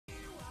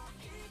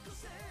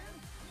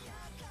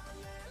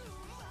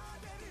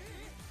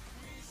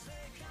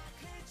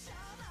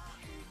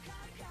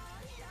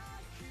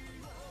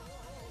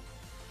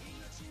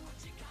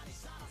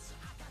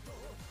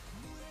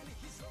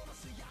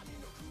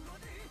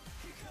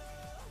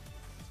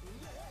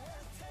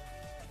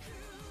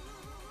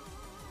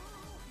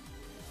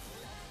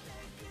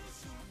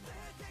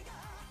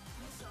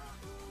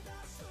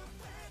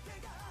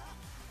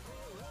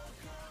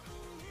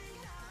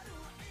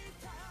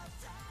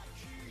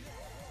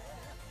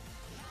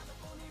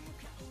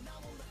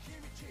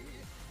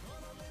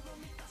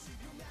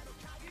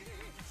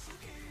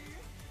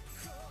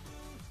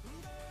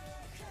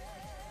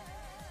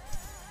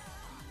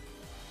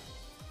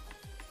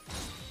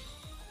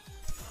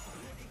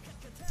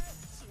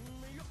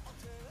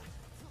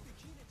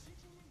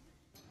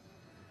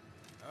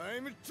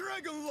I'm a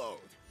dragon lord!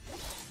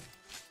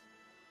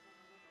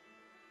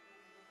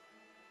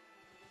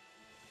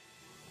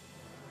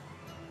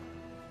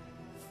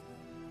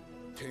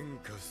 天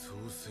下創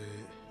生、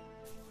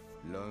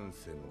乱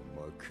世の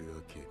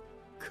幕開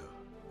けか。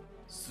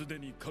すで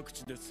に各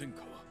地で戦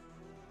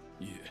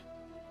火、いえ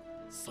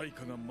災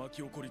禍が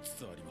巻き起こりつ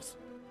つあります。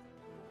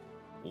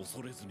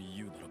恐れずに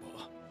言うなら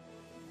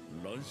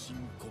ば、乱心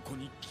ここ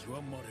に極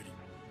まれり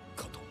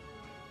かと。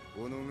己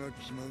が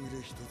気まぐ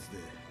れ一つ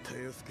でた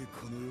やすく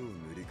この世を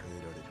塗り替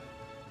えられる。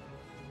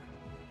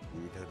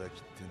頂き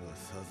ってのは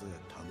さぞや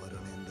たまら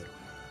ねえんだろう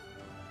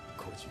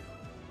な、小次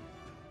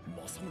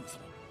郎。政宗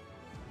様、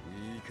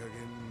いい加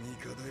減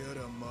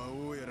帝やら魔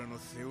王やらの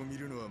背を見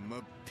るのは真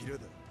っ平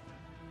だ。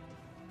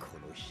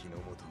この日の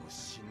本の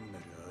真な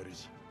る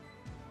主、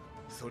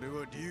それ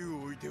は竜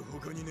を置いて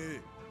他にね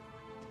え。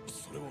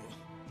それは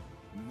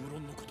無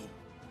論のこ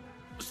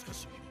と。しか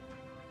し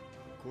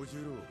小次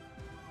郎、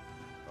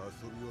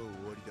遊びは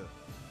終わりだ。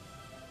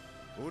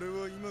俺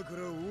は今か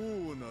ら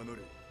王を名乗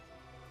る。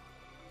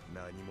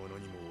何者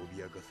にも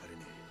脅かされ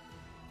ね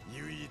え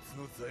唯一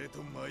の座へ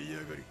と舞い上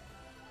がる。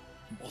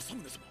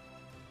政宗様、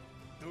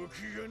独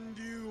眼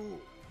竜王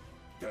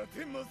伊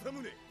達政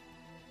宗、こ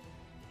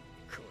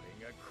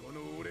れがこの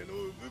俺の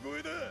産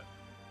声だ。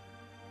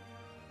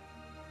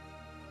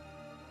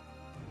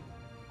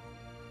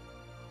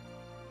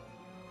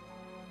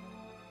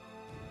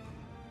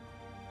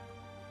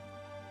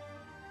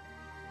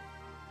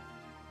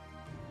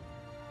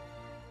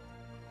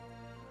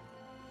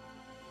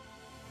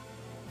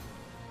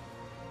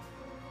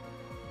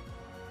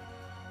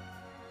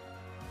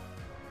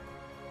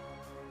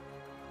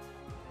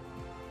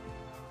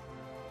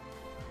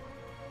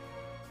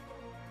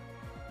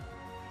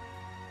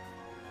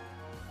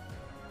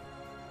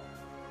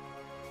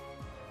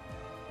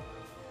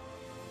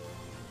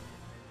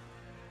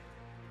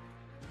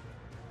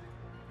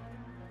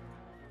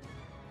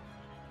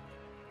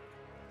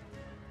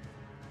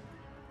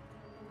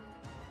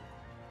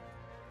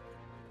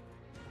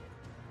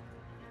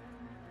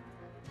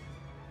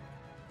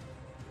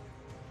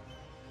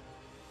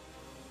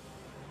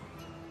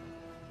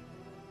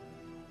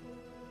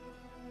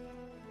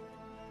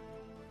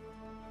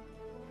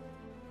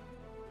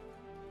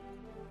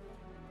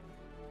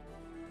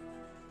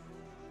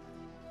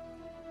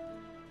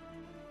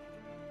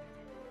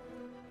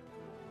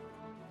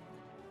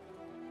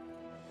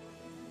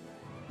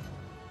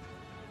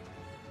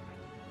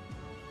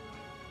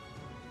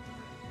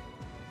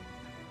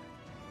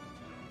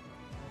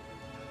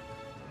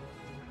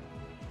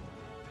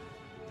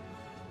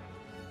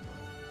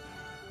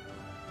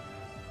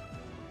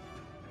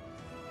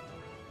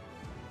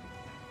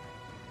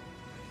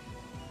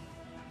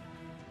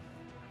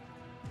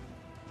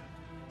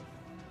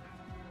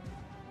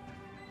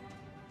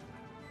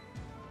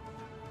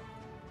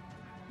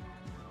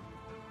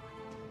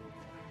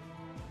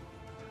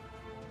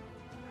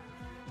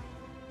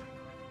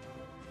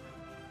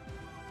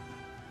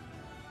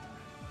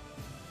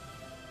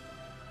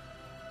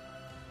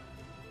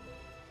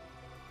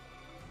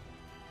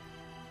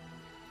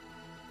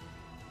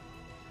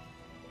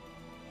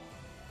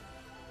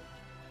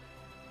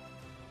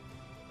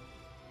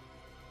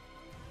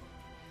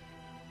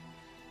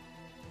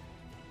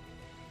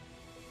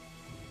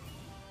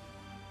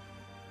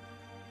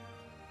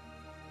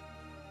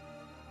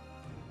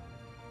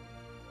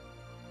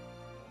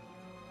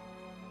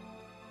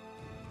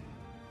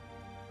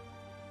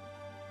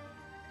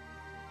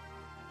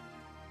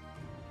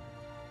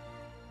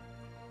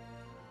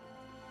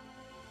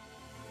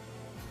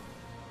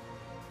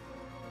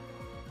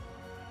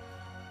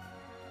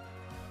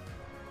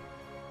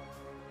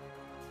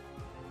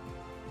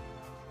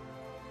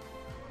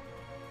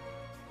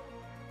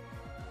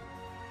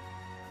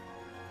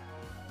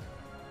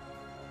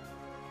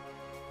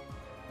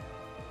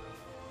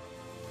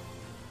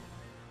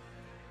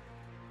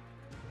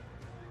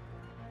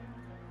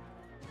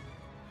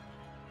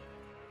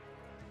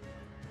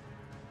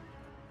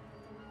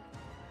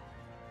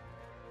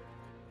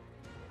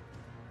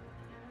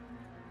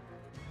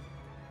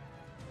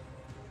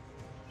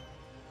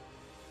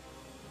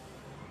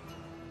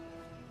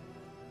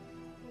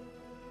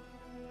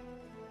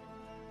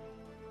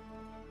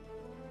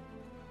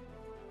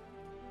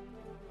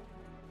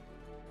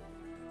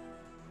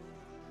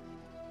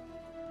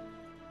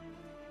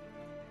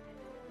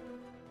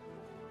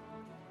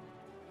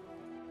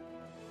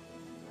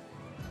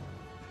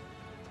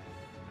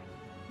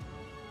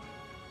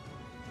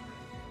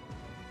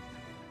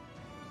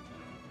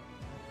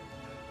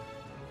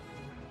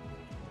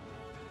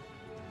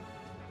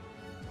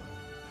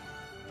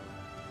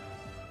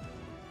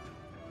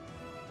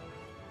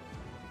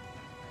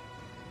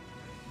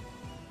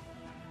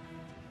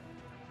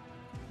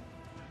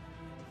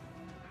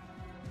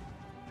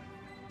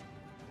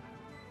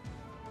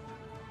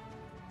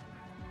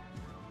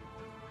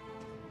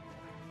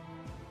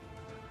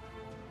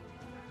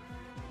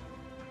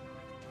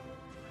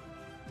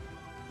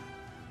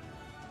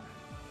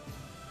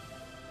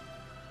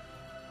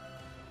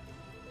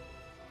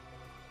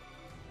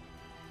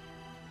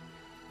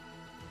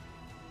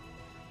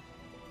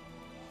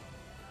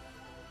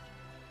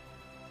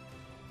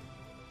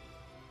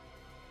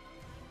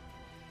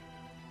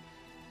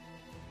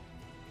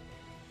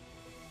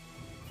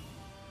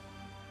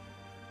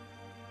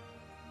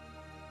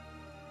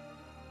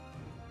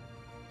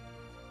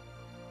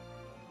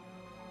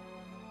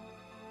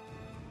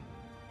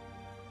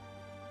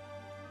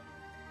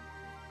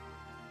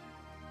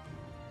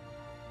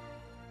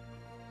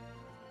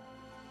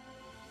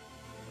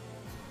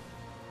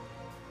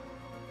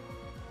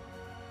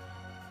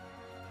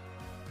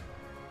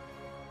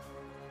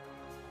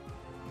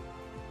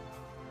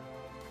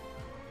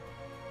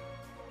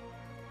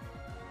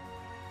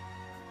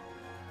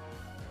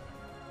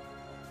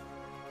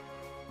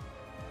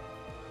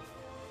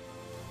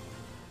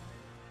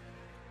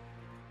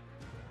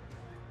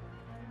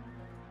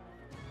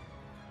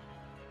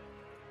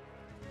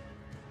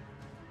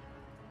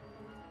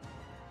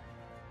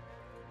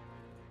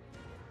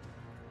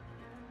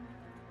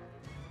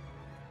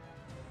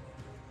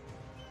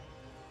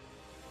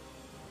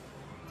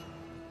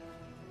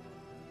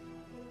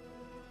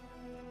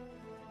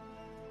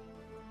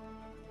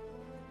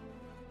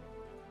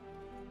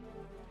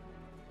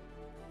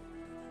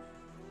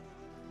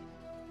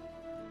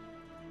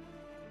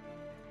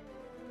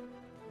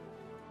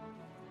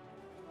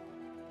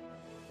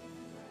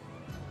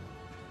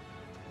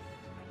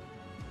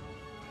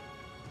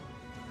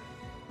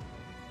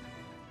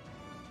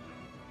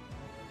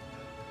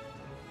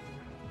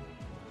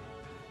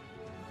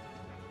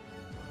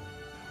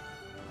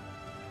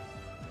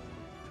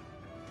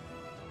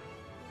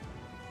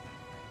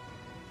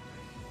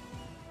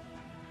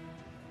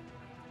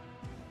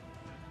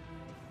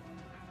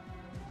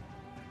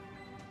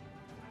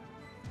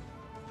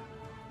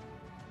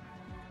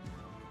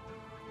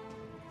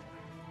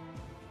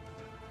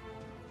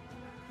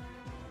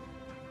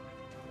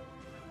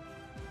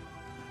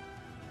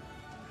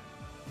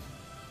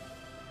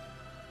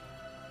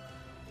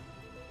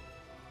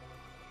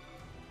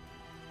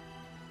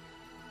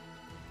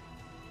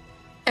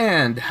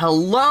And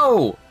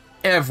hello,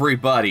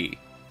 everybody.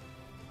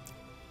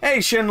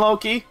 Hey, Shin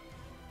Loki.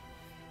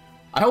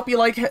 I hope you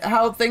like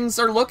how things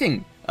are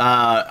looking.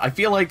 I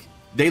feel like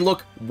they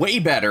look way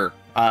better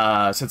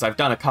since I've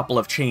done a couple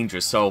of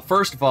changes. So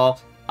first of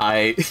all,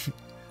 I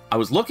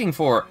was looking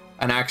for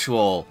an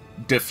actual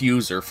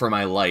diffuser for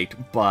my light,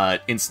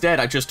 but instead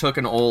I just took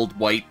an old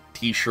white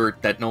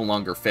t-shirt that no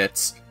longer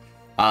fits,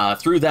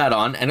 threw that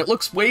on, and it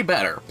looks way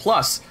better.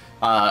 Plus,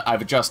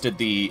 I've adjusted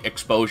the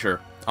exposure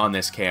on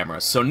this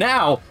camera. So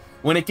now,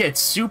 when it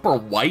gets super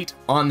white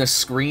on the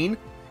screen,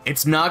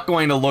 it's not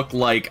going to look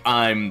like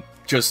I'm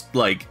just,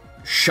 like,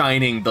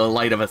 shining the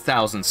light of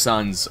 1,000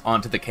 suns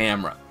onto the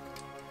camera.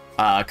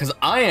 Because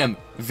I am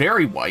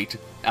very white,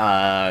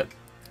 and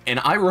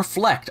I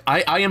reflect.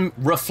 I am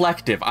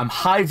reflective. I'm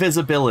high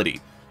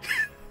visibility.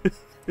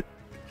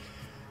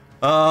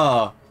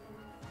 Hello,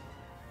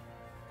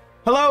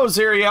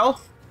 Ziriel.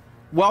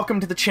 Welcome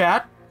to the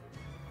chat.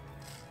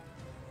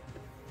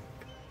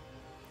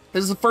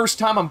 This is the first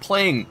time I'm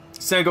playing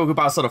Sengoku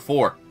Basara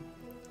 4.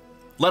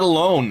 Let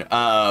alone,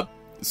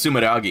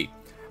 Sumeragi.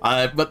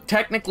 But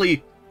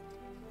technically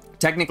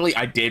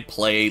I did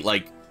play,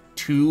 like,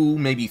 2,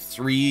 maybe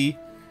 3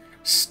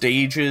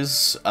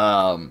 stages,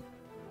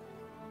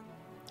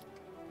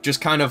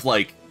 just kind of,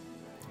 like,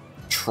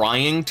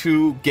 trying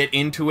to get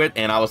into it,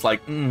 and I was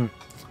like, I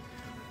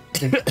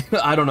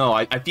don't know,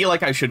 I feel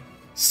like I should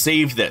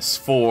save this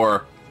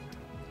for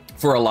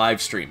a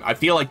live stream. I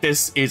feel like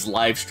this is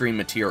live stream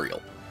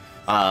material.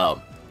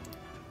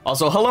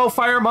 Also, hello,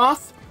 Fire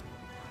Moth!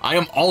 I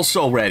am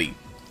also ready.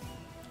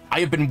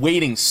 I have been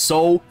waiting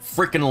so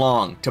freaking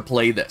long to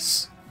play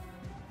this.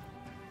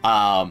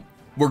 We're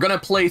gonna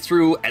play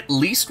through at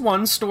least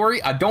one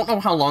story. I don't know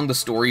how long the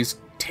stories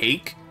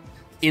take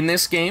in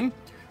this game,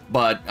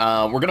 but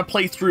we're gonna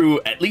play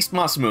through at least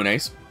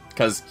Masamune's,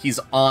 because he's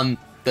on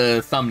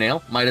the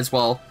thumbnail. Might as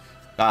well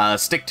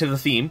stick to the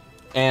theme.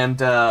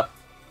 And I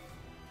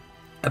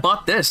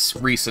bought this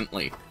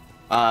recently.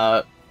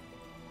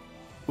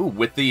 Ooh,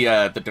 with the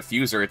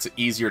diffuser, it's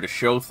easier to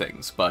show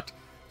things, but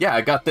yeah,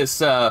 I got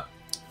this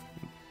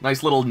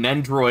nice little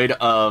Nendroid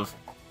of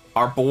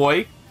our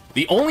boy.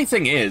 The only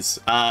thing is,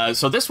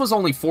 so this was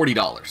only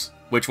 $40,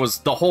 which was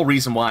the whole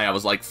reason why I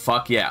was like,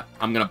 fuck yeah,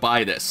 I'm gonna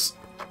buy this.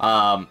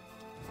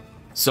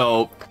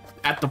 So,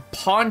 at the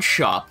pawn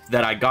shop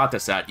that I got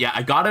this at, yeah,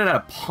 I got it at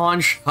a pawn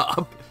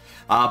shop,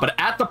 but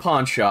at the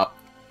pawn shop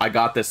I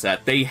got this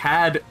at, they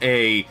had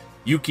a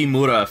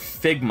Yukimura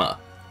Figma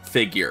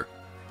figure.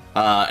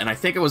 And I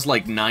think it was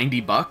like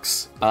 90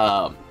 bucks.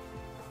 And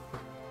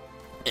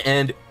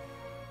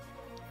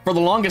for the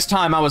longest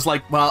time, I was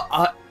like, well,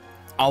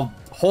 I'll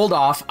hold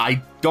off.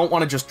 I don't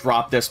want to just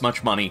drop this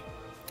much money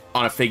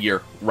on a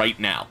figure right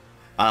now.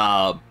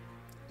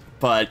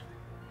 But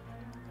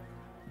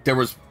there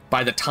was,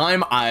 by the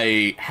time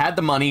I had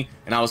the money,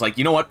 and I was like,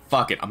 you know what?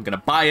 Fuck it. I'm going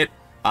to buy it.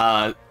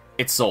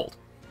 It's sold,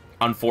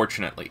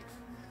 unfortunately.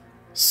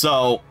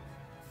 So,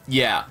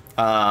 yeah.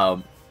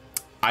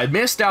 I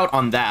missed out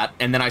on that,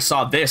 and then I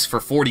saw this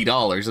for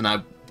 $40, and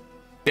I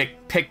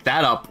picked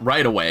that up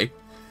right away.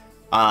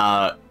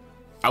 I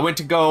went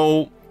to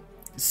go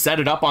set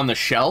it up on the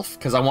shelf,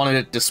 because I wanted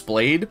it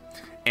displayed,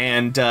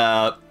 and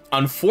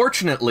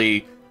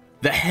unfortunately,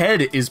 the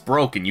head is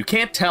broken. You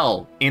can't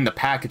tell in the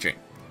packaging,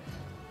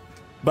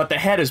 but the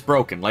head is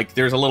broken. Like,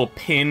 there's a little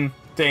pin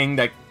thing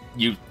that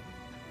you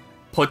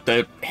put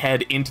the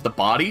head into the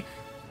body,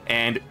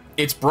 and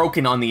it's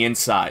broken on the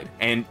inside,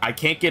 and I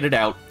can't get it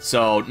out,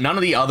 so none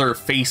of the other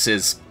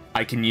faces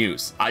I can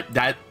use.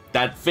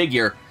 That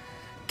figure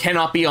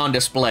cannot be on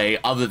display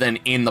other than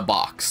in the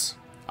box.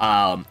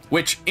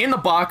 Which, in the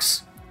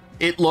box,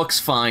 it looks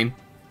fine.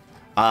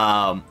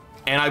 And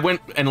I went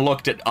and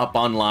looked it up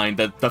online.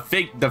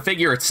 The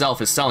figure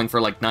itself is selling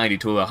for like $90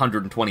 to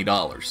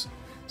 $120.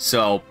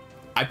 So,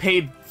 I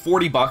paid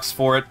 40 bucks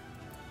for it.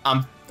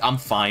 I'm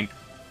fine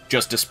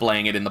just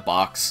displaying it in the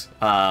box.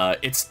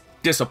 It's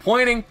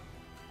disappointing,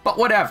 but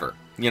whatever,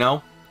 you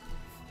know?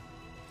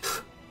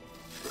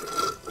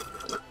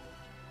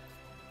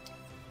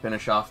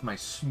 Finish off my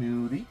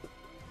smoothie.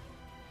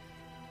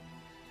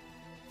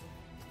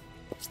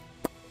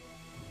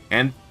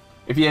 And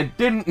if you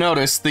didn't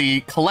notice,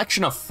 the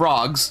collection of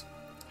frogs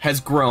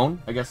has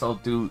grown. I guess I'll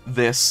do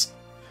this.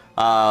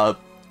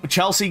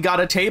 Chelsea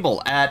got a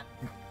table at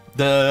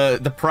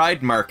the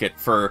Pride Market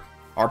for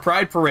our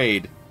Pride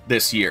Parade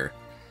this year.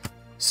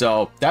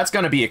 So that's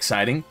going to be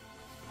exciting.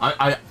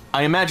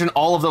 I imagine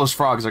all of those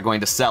frogs are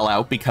going to sell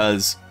out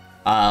because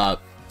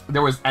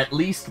there was at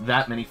least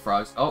that many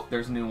frogs. Oh,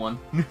 there's a new one.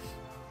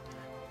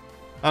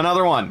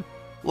 Another one.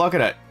 Look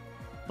at it.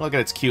 Look at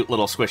its cute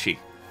little squishy.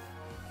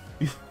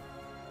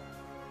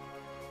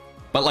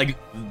 But, like,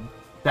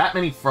 that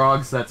many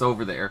frogs that's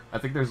over there. I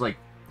think there's, like,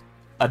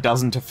 a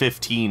dozen to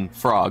 15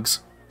 frogs.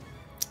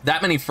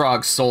 That many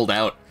frogs sold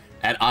out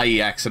at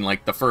IEX in,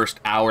 like, the first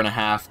hour and a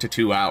half to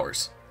 2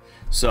 hours.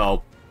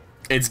 So,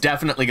 it's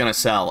definitely going to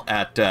sell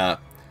at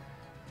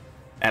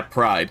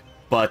Pride.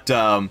 But,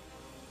 why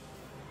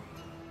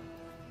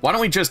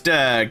don't we just,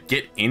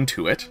 get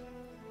into it?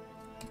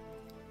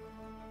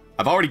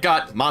 I've already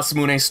got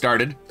Masamune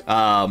started.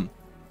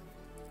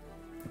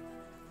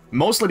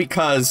 Mostly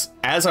because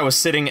as I was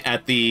sitting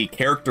at the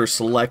character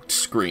select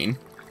screen,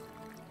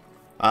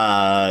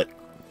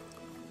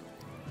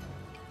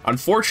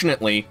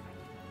 unfortunately,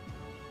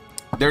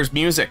 there's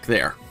music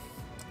there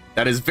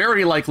that is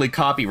very likely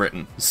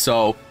copywritten.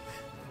 So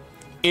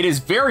it is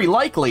very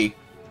likely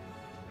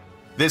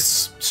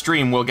this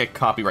stream will get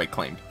copyright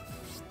claimed.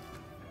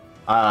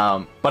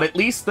 But at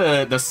least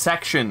the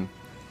section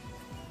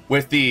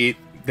with the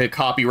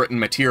copywritten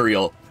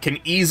material can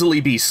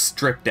easily be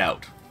stripped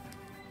out.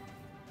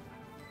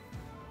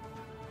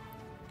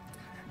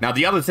 Now,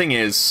 the other thing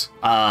is,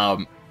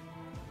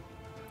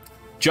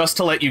 just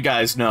to let you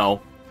guys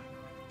know,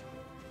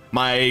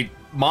 my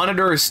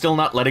monitor is still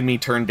not letting me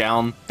turn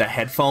down the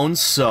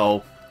headphones,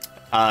 so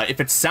if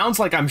it sounds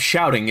like I'm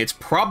shouting, it's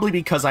probably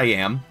because I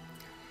am.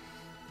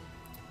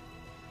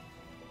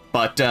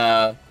 But,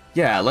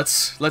 yeah,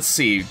 let's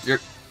see.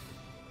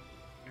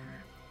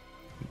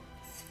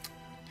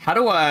 How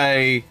do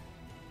I...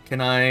 Can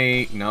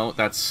I... No,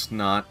 that's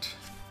not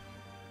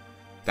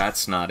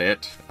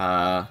it.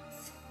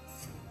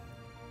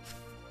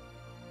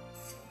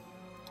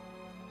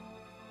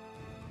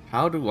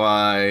 How do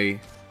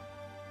I...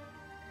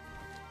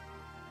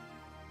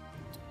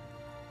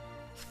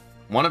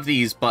 One of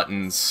these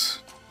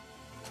buttons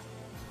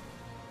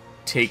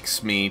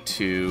takes me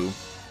to...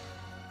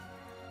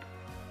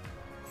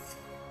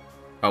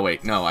 Oh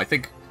wait, no, I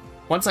think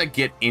once I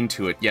get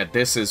into it, yeah,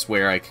 this is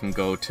where I can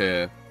go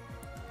to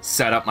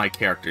set up my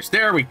characters.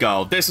 There we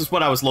go. This is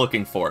what I was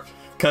looking for.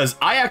 Because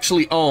I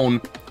actually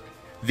own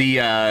the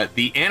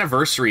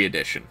Anniversary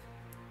Edition.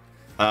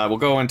 We'll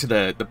go into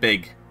the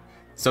big...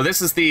 So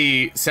this is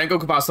the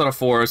Sengoku Basara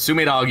 4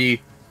 Sumeragi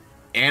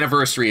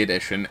Anniversary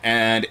Edition,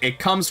 and it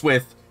comes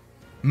with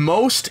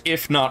most,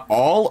 if not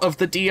all, of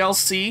the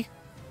DLC.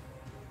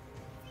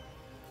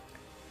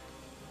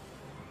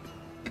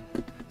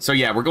 So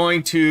yeah, we're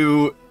going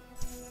to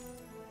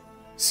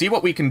see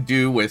what we can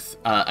do with...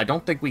 I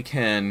don't think we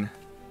can...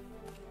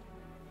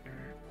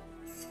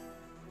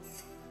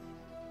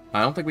 I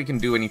don't think we can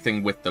do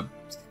anything with the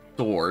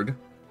sword.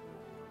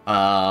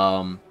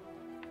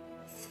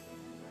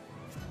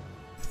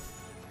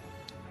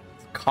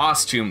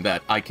 Costume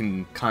that I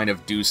can kind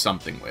of do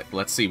something with.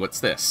 Let's see, what's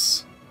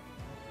this?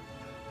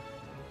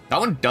 That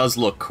one does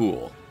look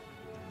cool.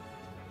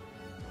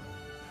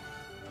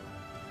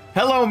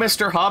 Hello,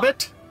 Mr.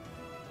 Hobbit!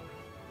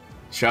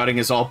 Shouting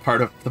is all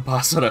part of the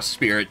Basara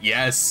spirit,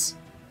 yes!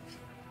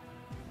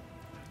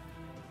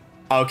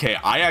 Okay,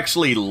 I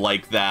actually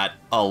like that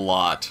a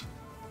lot.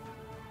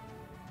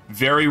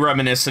 Very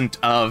reminiscent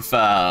of,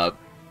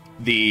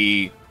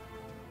 the...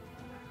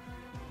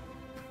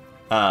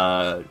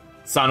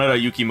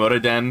 Sanada Yukimura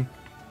Den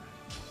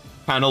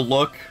kind of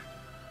look.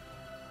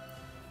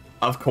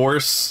 Of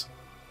course,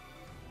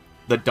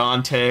 the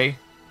Dante.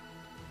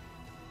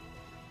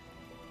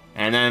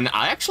 And then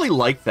I actually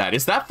like that.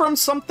 Is that from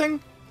something?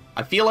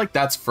 I feel like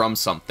that's from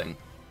something.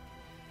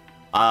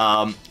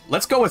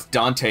 Let's go with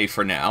Dante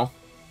for now.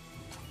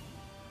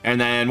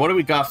 And then what do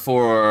we got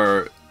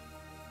for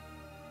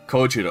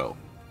Kojiro?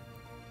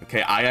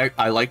 Okay,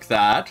 I like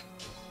that.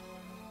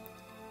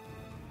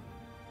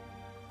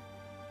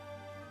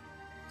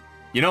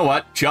 You know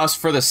what? Just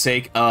for the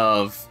sake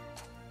of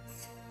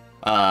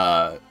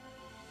all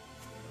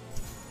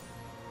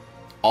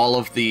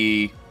of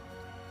the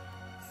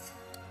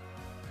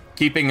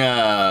keeping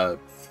the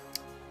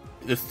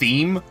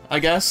theme, I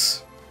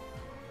guess.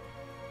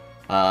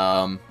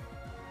 Oh,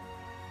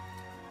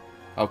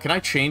 can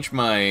I change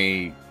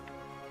my...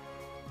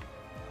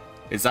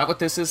 Is that what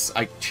this is?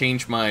 I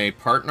change my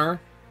partner?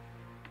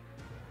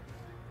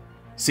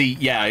 See,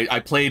 yeah, I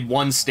played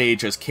one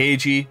stage as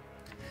Keiji.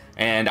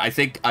 And I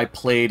think I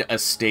played a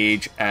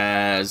stage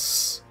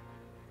as...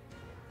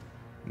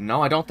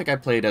 No, I don't think I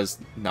played as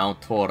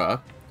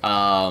Naotora.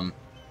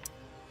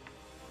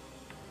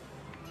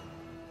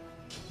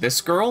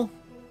 This girl?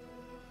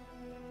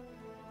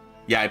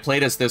 Yeah, I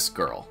played as this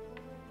girl.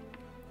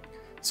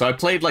 So I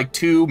played like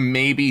 2,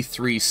 maybe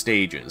 3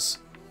 stages.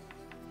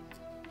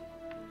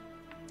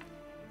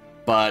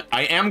 But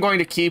I am going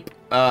to keep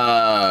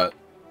my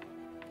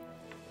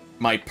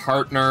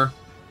partner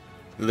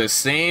the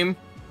same.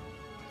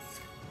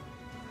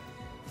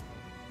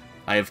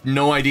 I have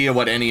no idea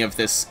what any of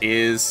this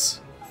is.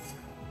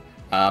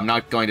 I'm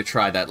not going to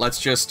try that. Let's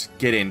just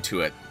get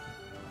into it.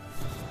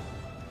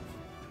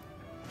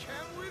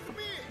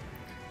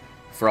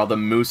 For all the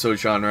Muso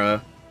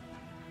genre.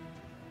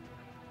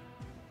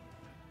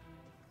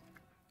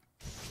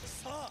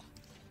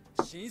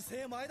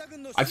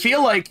 I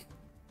feel like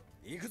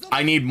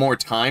I need more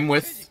time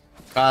with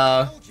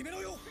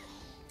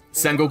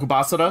Sengoku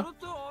Basara.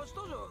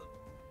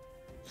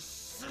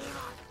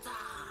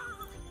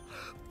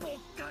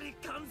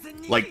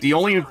 Like, the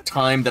only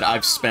time that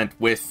I've spent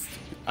with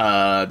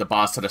the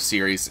Basara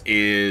series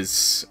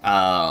is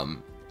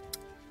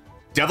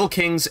Devil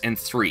Kings and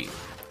 3.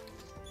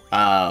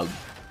 Now,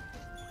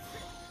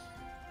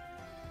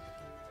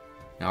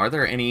 are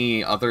there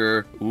any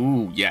other...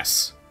 Ooh,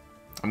 yes.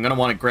 I'm gonna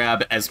want to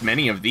grab as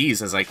many of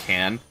these as I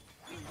can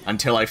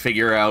until I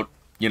figure out,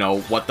 you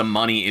know, what the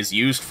money is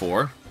used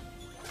for.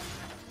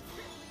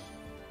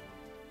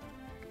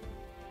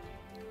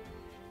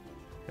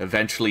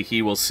 Eventually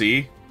he will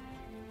see.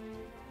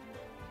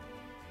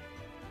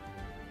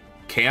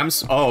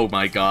 Cams? Oh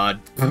my god.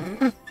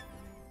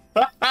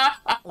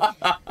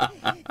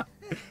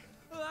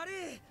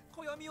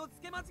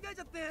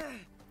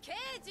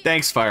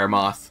 Thanks, Fire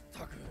Moth.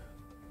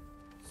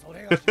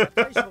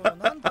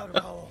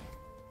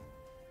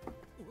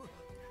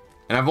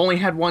 And I've only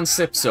had one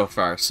sip so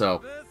far,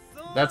 so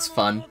that's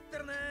fun.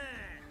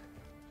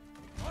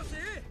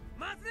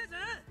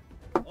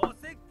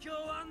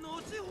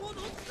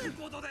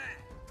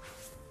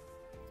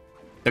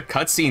 The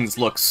cutscenes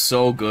look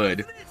so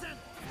good.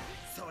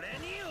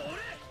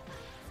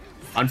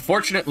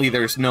 Unfortunately,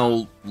 there's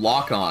no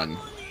lock-on.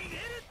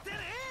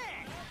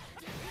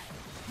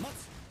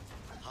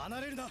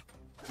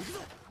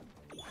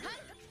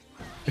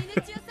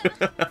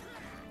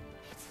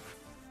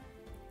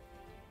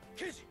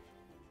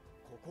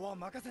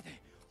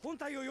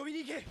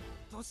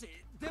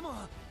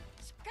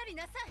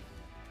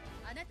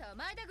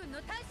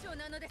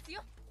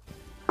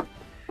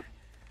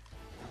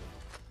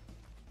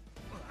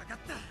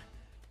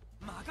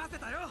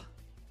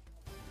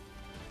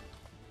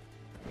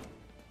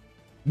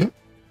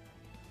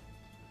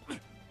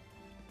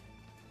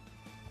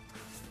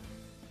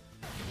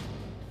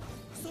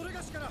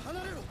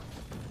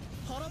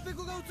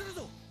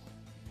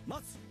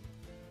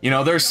 You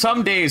know, there's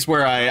some days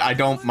where I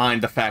don't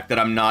mind the fact that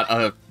I'm not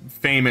a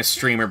famous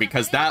streamer,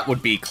 because that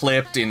would be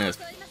clipped in a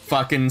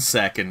fucking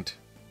second.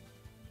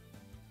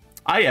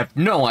 I have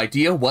no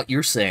idea what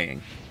you're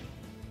saying.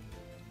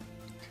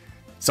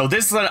 So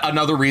this is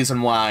another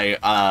reason why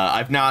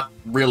I've not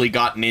really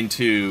gotten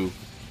into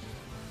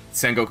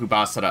Sengoku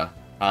Basara.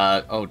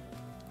 Oh,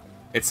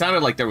 it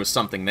sounded like there was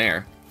something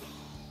there.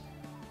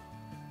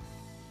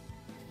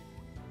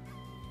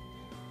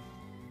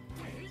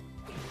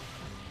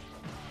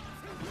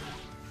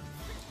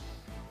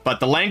 But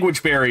the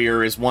language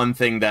barrier is one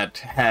thing that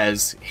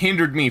has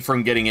hindered me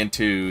from getting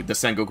into the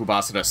Sengoku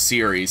Basara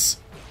series.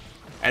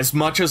 As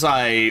much as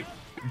I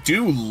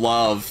do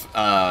love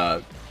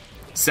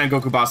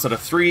Sengoku Basara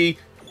 3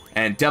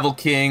 and Devil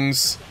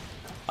Kings,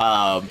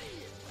 I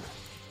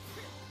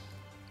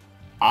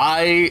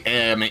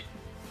am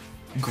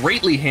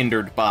greatly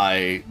hindered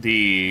by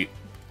the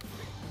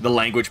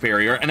language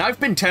barrier, and I've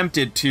been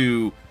tempted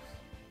to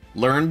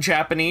learn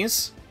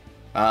Japanese.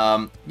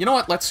 You know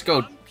what? Let's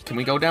go. Can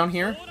we go down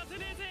here?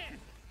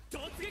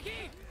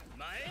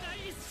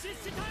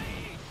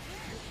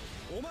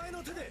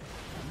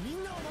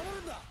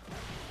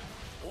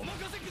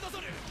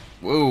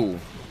 Whoa.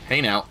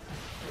 Hey now.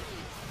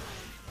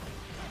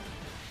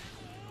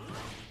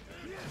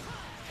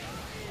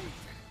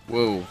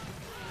 Whoa.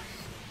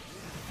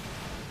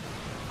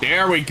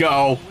 There we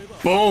go.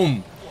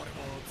 Boom.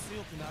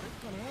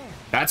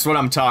 That's what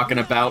I'm talking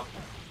about.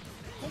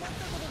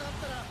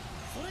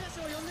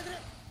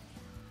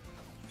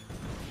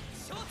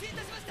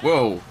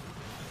 Whoa.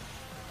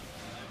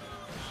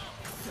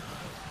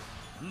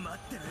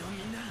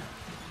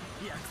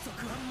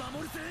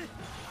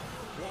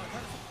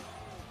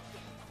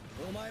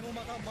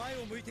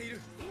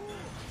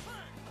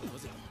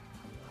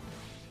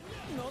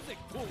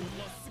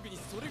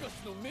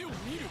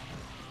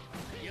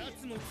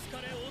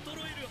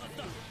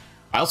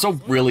 I also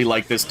really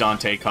like this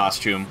Dante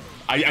costume.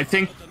 I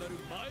think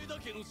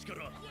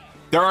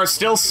there are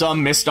still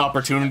some missed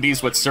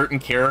opportunities with certain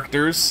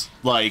characters.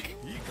 Like,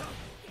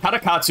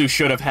 Tadakatsu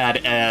should have had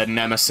a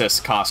Nemesis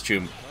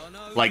costume.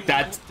 Like,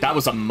 that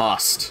was a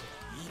must.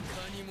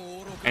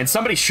 And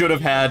somebody should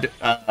have had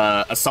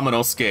a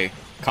Samanosuke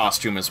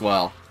costume as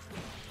well.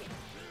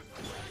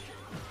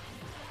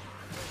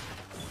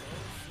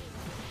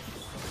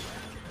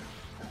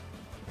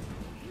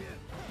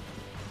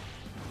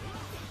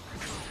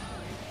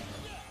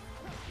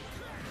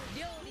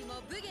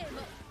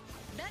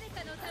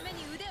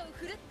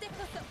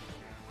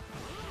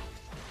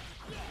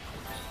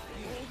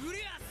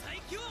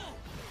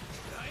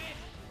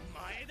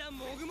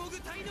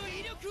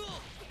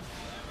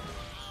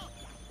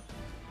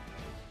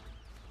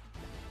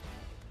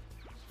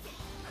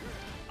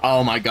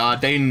 Oh my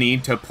god, they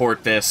need to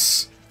port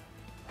this.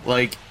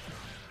 Like,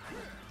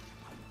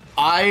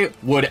 I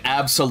would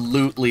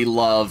absolutely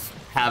love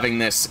having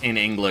this in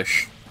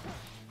English.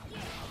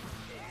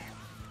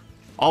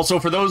 Also,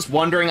 for those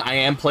wondering, I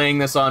am playing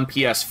this on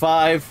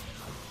PS5.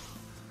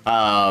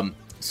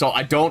 So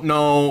I don't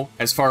know,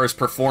 as far as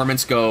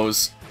performance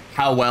goes,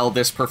 how well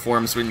this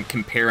performs when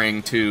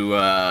comparing to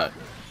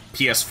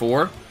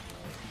PS4.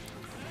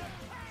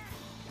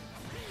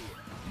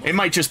 It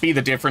might just be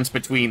the difference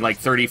between, like,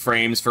 30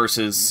 frames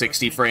versus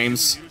 60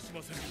 frames.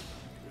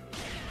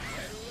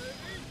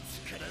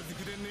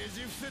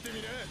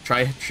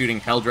 Try shooting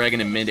Hell Dragon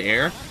in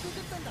mid-air.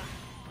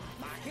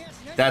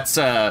 That's,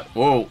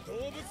 whoa.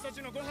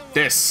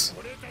 This.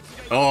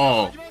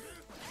 Oh.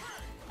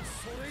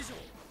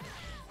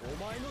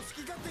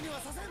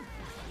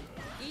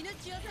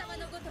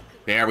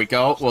 There we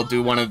go. We'll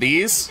do one of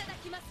these.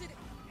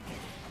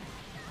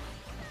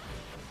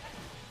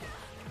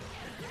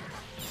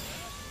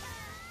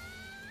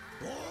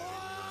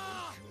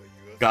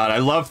 God, I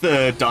love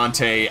the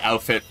Dante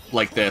outfit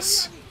like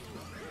this.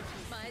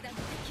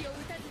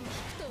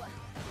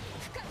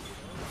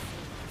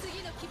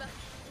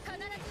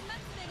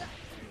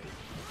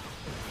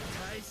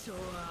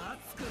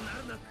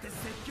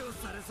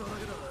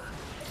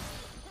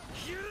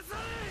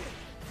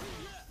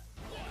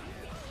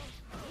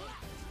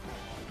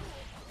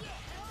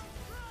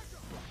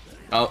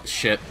 Oh,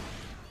 shit.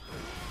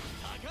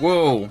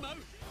 Whoa.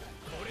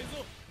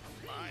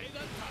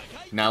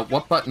 Now,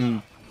 what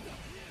button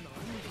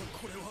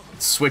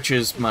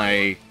switches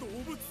my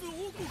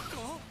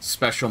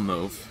special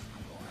move?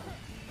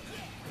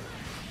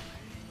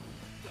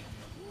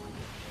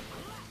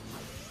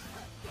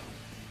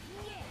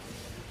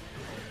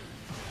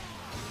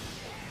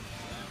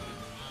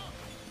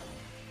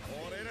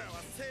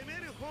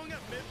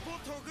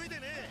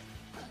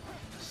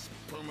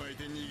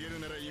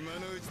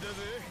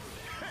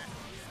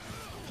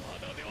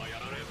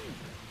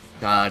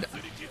 God.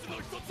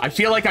 I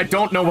feel like I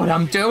don't know what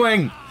I'm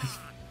doing!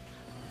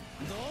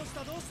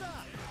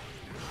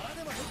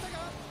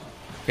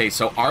 Okay,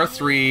 so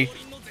R3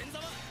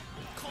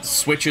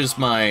 switches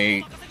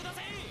my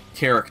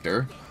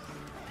character.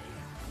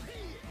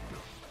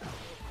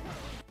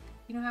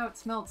 You know how it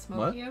smelled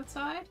smoky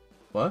outside?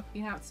 What?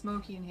 You know how it's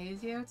smoky and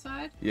hazy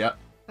outside? Yep.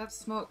 That's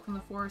smoke from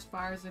the forest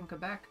fires in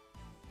Quebec.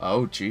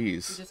 Oh, We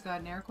jeez. just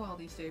got an air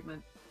quality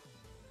statement.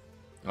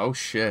 Oh,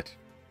 shit.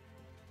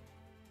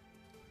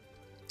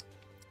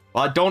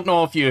 Well, I don't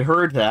know if you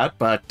heard that,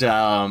 but,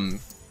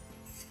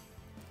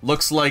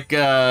 looks like,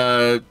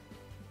 okay,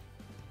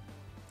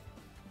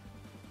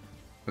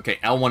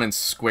 L1 and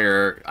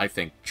square, I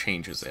think,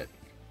 changes it.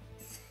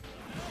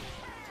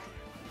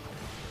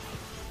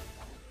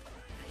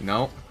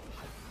 No?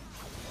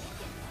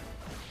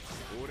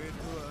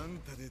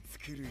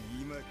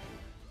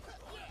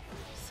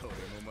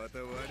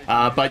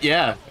 But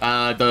yeah,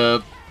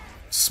 the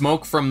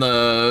smoke from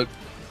the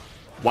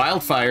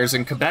wildfires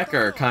in Quebec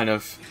are kind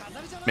of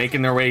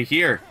making their way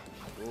here.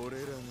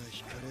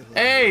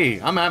 Hey,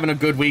 I'm having a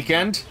good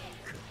weekend.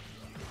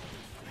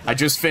 I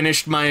just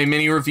finished my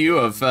mini review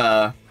of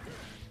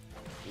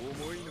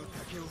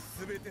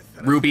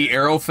Ruby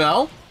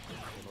Arrowfell.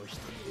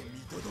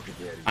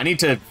 I need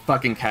to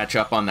fucking catch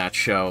up on that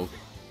show.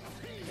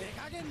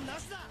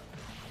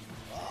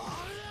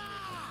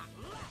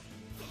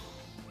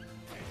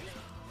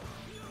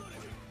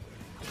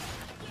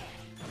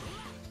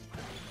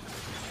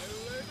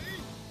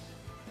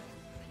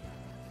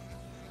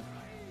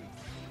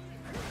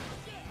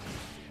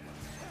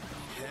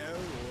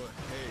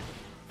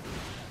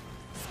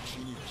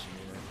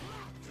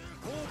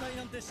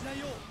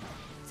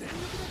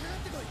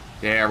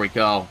 There we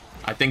go.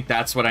 I think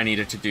that's what I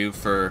needed to do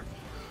for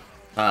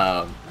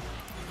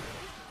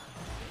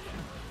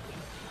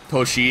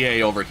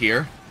Toshie over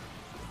here.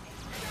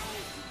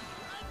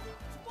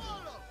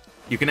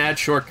 You can add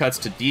shortcuts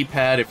to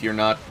D-pad if you're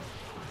not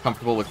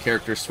comfortable with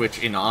character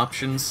switch in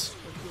options.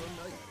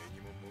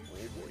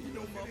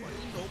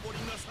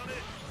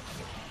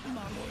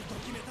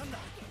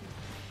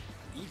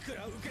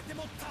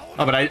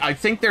 Oh, but I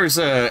think there's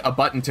a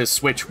button to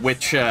switch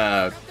which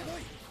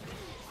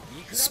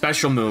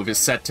special move is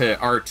set to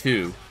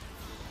R2.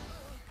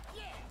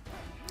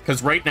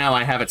 Because right now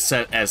I have it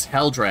set as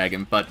Hell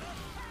Dragon, but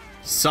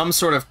some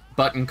sort of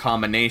button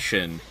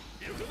combination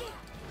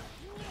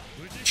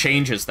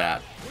changes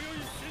that.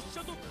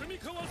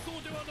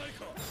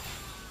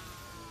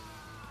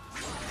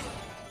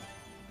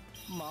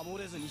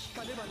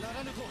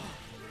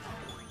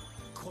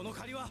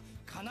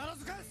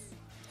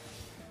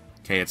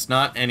 Okay, it's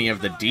not any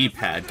of the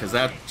D-pad, because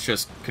that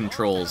just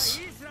controls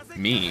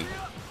me.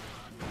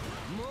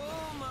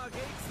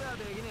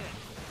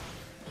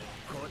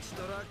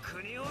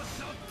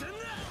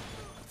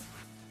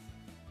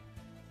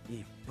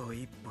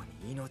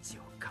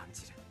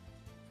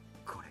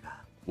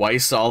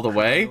 Weiss all the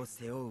way?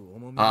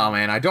 Oh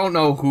man, I don't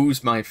know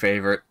who's my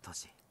favorite.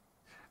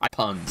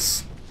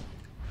 Puns.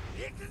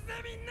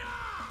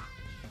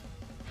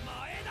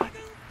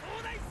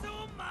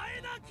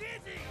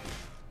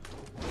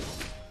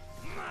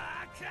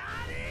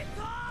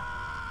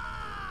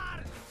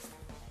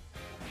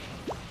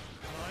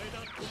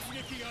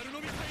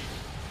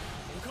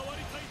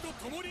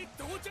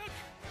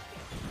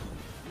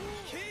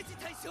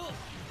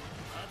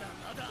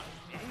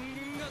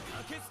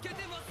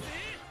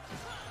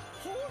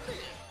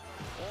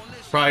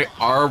 Probably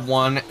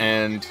R1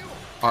 and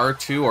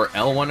R2, or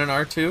L1 and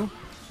R2?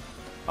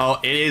 Oh,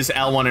 it is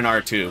L1 and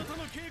R2.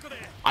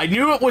 I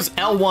knew it was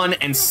L1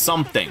 and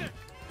something,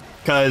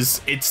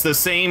 because it's the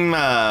same,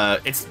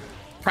 it's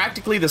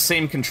practically the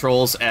same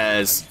controls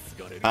as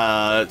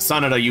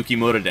Sanada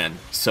Yukimura-den,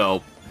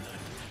 so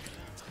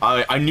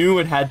I knew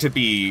it had to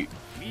be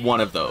one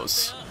of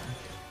those.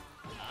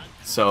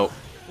 So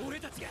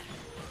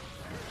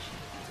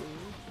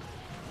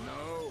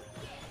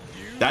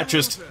That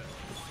just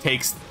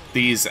takes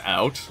these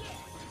out.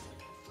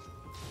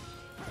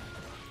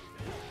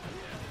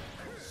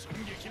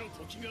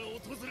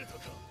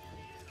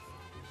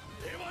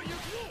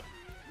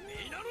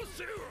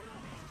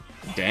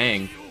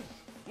 Dang.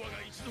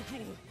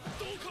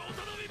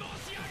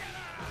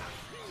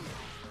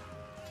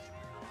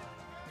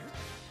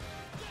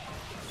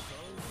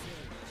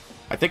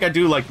 I think I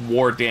do like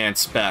War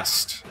Dance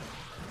best.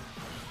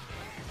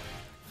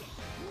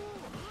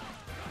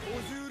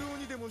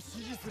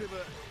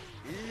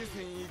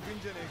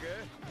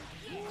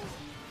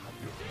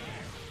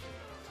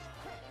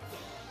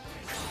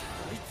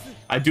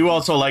 I do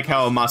also like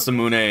how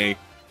Masamune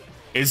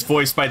is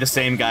voiced by the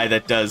same guy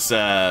that does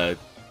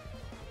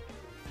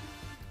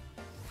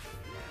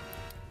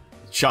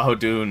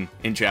Shahodun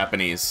in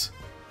Japanese.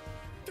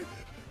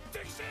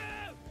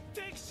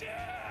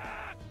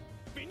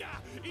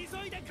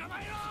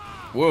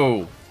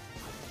 Whoa.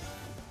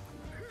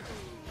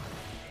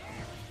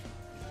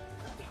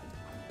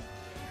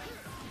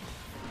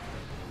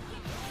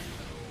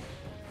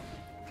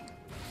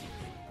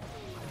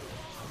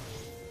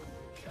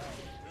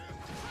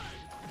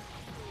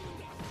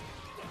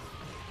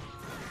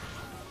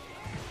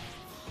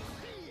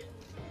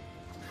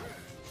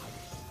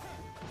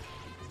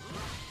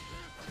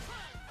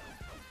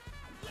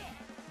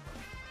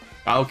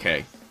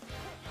 Okay.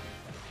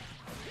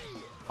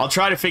 I'll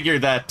try to figure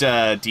that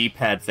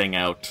D-pad thing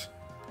out.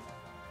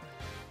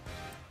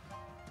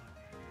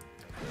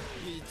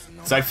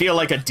 So I feel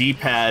like a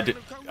D-pad,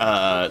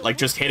 like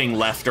just hitting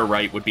left or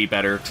right would be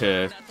better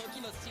to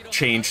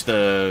change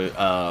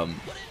the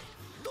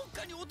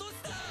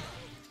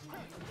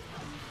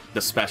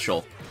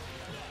special.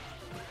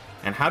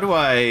 And how do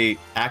I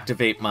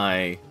activate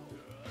my...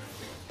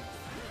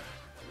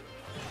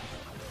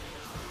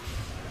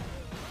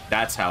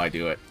 That's how I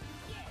do it.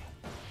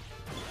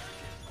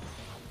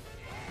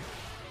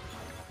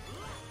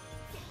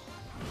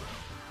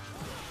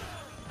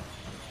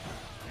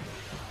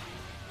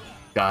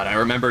 God, I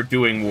remember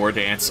doing War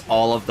Dance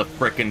all of the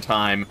frickin'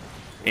 time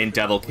in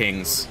Devil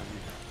Kings.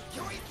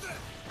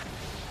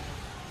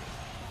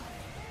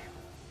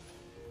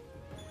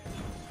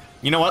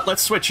 You know what?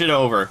 Let's switch it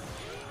over.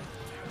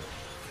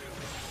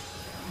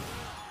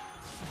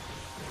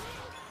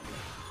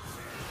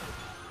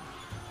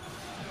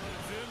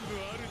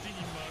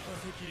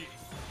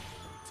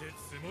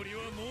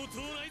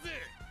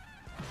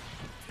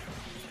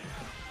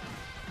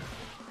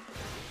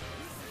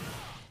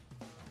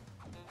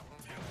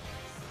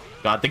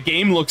 God, the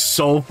game looks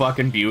so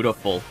fucking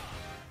beautiful.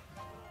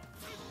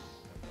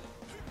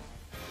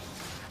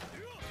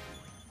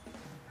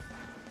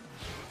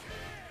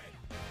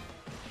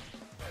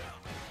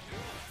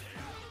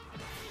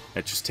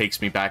 It just takes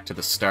me back to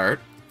the start.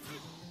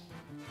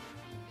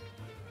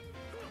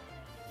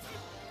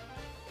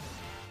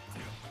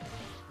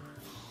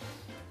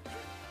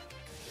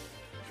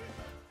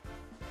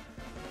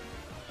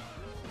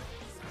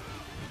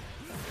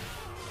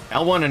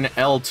 L1 and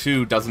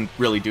L2 doesn't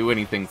really do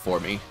anything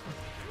for me.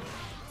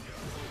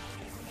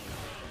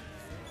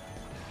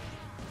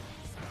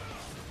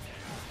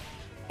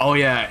 Oh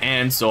yeah,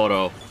 and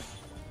Zoro.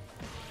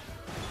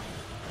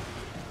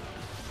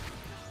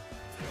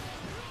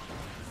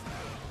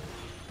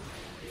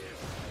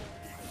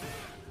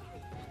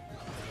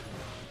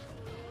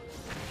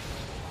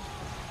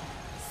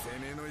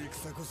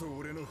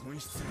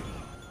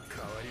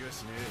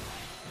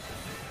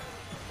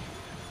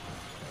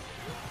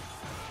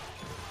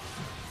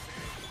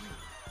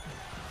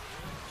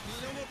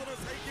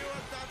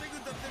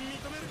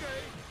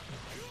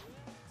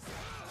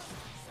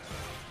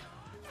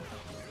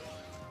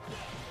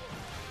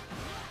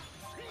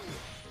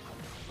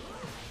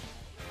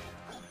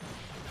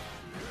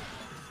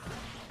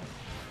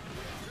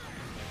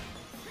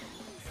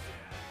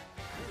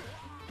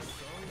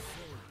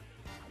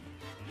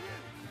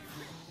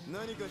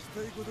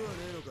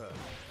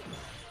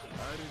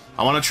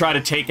 I want to try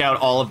to take out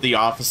all of the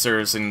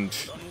officers and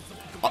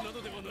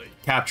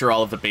capture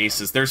all of the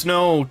bases. There's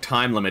no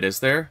time limit, is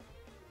there?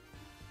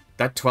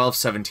 That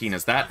 12:17,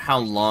 is that how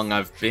long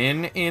I've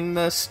been in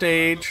the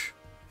stage?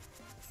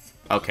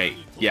 Okay,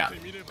 yeah.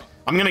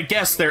 I'm gonna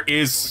guess there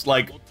is,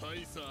 like,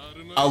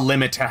 a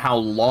limit to how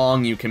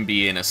long you can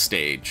be in a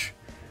stage.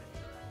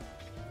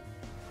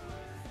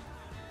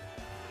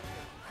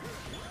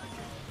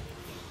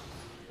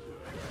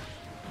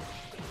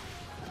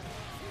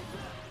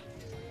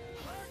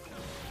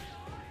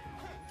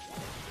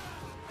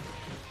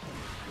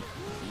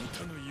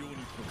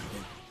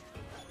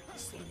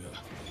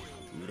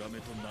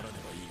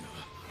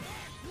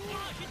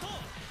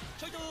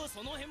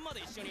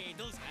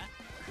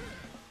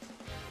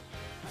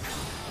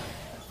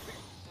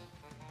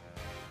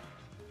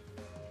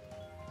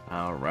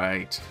 All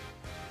right.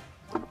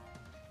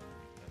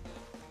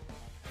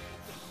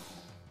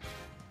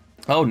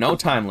 Oh, no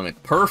time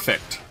limit.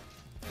 Perfect.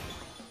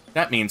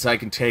 That means I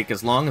can take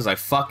as long as I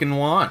fucking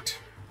want.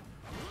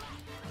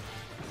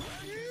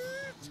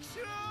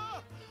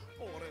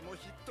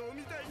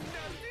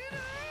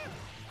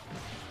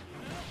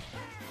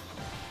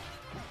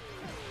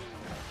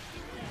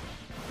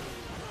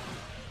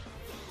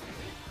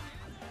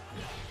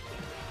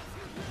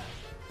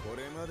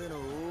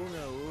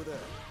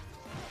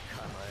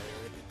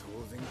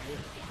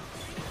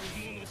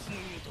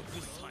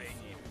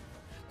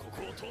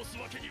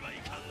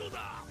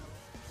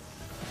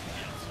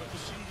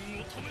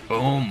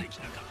 Boom.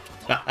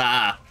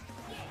 Ah,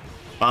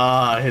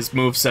 his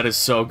moveset is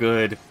so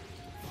good.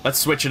 Let's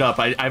switch it up.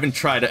 I haven't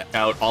tried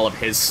out all of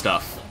his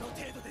stuff.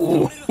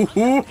 Ooh,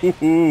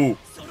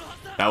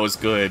 that was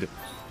good.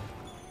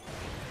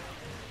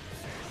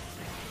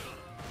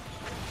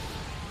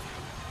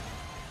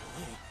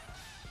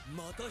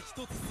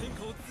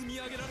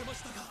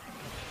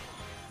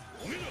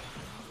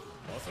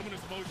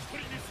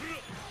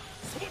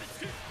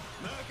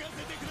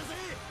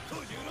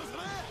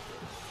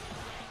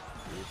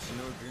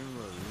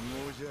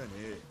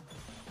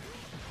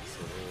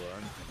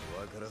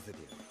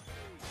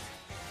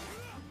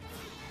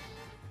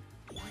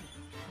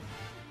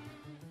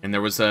 And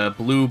there was a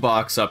blue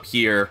box up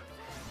here.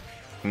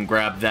 And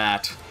grab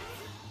that.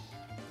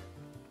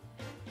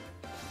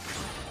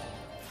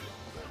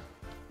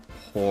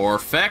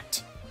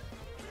 Perfect.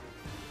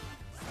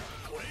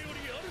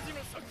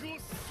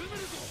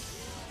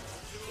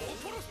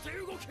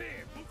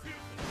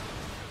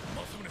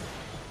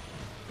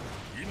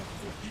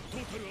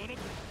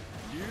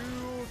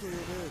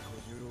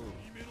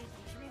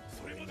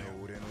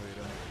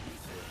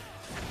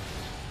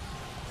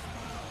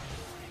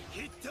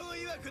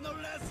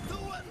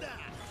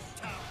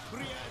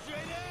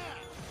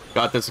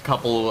 Got this a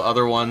couple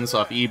other ones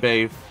off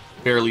eBay,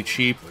 fairly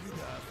cheap.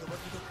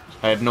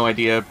 I had no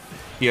idea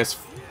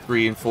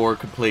PS3 and 4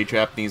 could play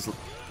Japanese.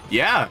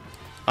 Yeah,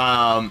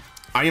 I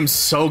am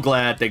so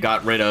glad they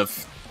got rid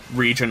of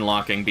region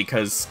locking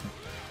because,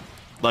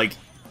 like,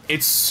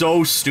 it's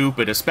so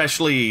stupid,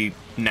 especially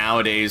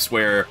nowadays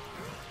where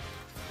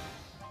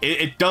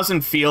it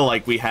doesn't feel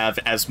like we have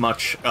as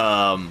much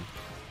of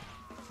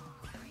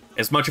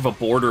a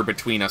border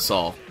between us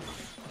all.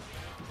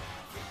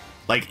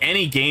 Like,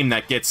 any game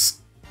that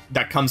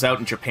comes out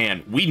in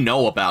Japan, we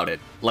know about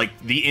it, like,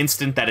 the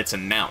instant that it's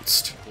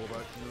announced.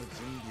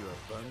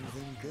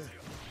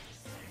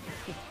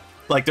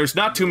 Like, there's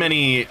not too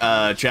many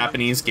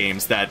Japanese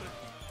games that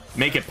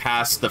make it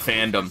past the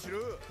fandom.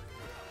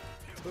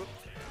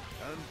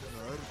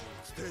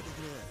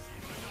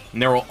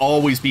 And there will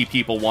always be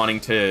people wanting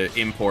to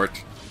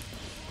import.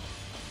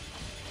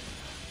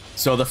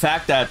 So the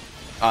fact that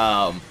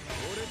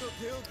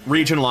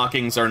region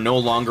lockings are no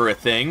longer a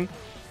thing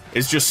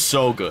is just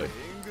so good.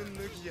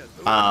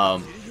 I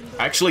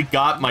actually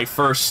got my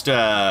first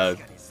Japanese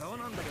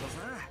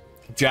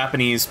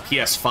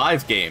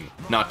PS5 game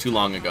not too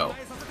long ago.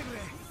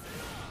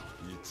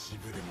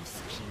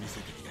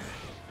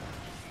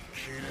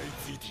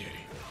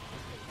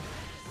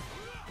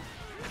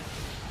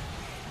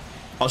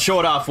 I'll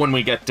show it off when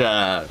we get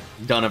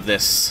done of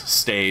this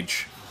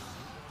stage,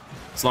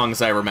 as long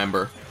as I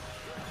remember.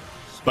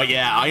 But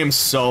yeah, I am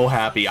so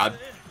happy. I've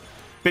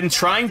been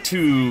trying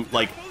to,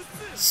 like,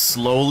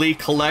 slowly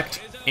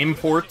collect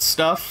import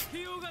stuff.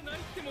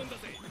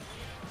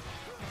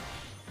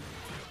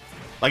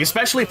 Like,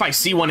 especially if I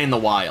see one in the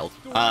wild.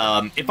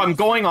 If I'm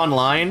going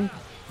online,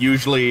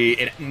 usually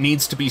it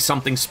needs to be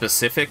something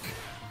specific.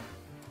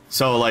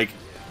 So, like,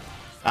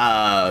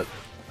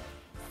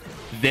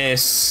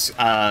 this,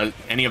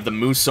 any of the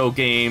Muso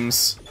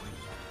games.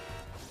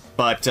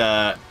 But,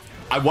 I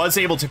was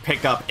able to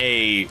pick up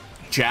a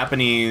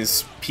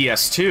Japanese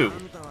PS2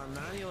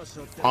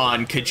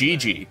 on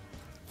Kijiji.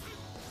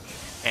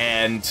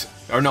 And,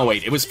 or no,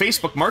 wait, it was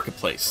Facebook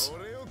Marketplace.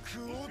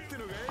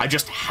 I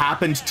just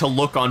happened to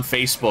look on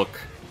Facebook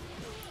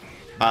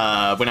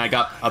when I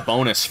got a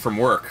bonus from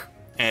work,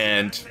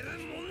 and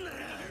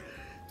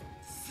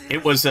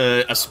it was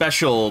a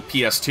special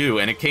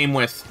PS2, and it came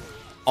with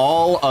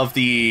all of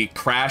the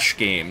Crash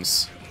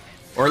games,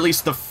 or at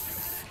least the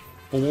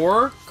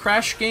 4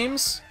 Crash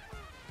games?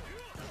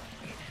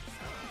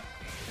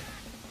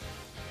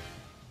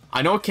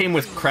 I know it came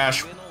with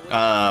Crash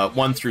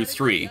 1 through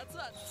 3.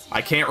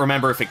 I can't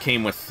remember if it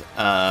came with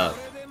the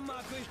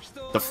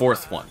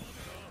 4th one.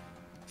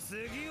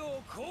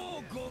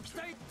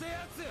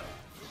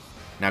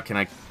 Now can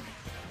I...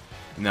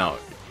 No,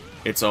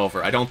 it's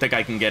over. I don't think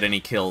I can get any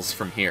kills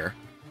from here.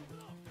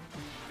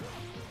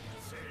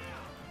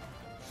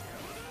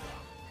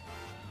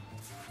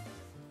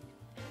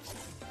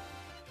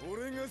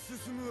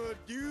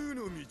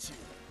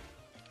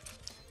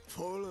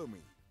 Follow me.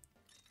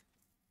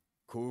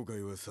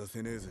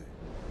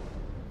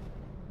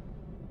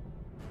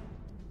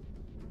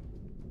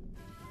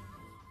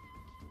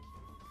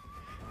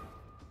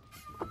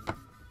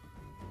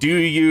 Do you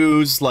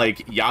use,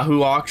 like,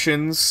 Yahoo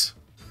auctions,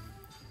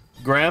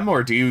 Graham,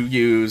 or do you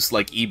use,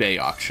 like, eBay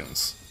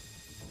auctions?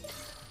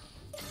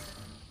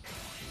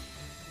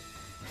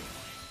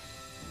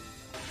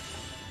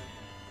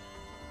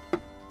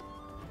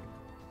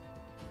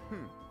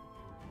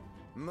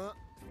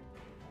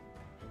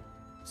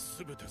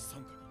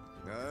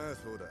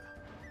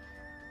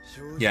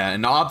 Yeah,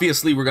 and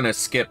obviously we're gonna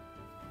skip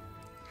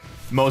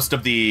most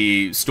of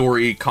the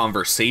story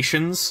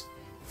conversations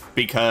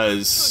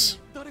because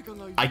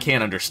I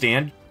can't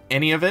understand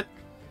any of it.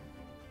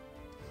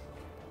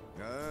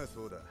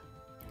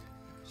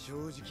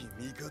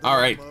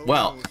 Alright,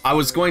 well, I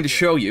was going to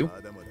show you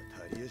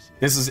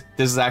This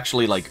is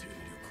actually, like,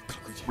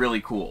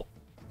 really cool.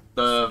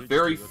 The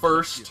very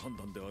first...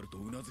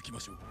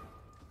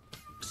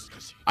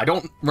 I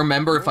don't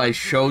remember if I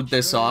showed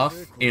this off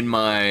in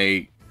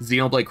my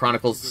Xenoblade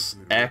Chronicles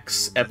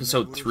X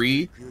Episode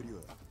 3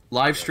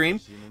 live stream,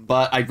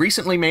 but I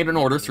recently made an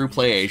order through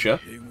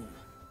PlayAsia,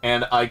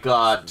 and I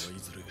got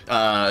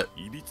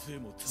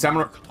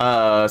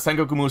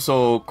Sengoku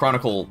Muso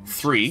Chronicle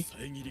 3.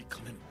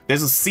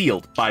 This is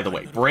sealed, by the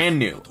way, brand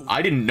new.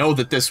 I didn't know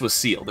that this was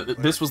sealed.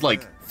 This was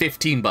like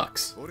 15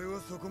 bucks.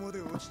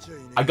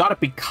 I got it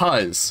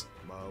because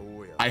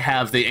I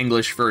have the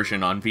English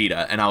version on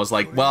Vita, and I was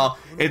like, well,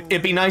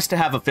 it'd be nice to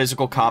have a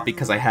physical copy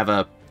because I have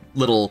a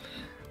little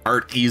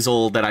art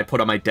easel that I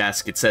put on my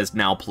desk. It says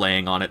now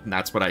playing on it, and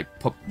that's what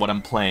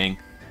I'm playing.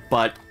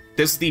 But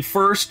this is the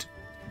first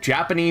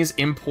Japanese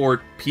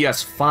import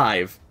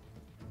PS5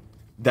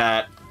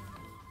 that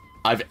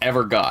I've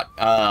ever got.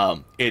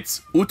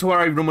 It's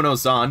Utoari Rumino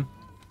Zan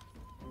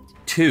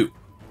 2.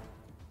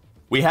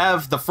 We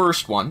have the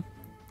first one,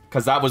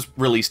 because that was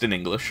released in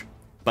English,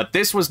 but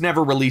this was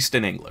never released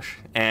in English,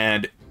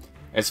 and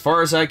as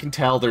far as I can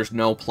tell, there's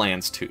no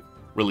plans to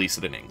release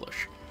it in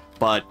English.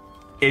 But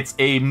it's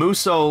a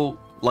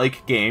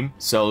Muso-like game,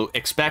 so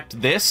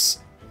expect this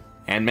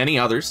and many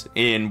others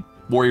in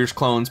Warriors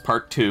Clones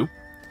Part 2,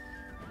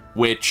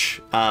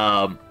 which,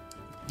 yeah,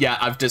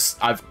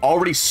 I've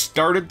already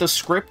started the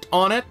script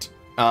on it.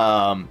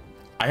 I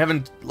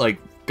haven't, like,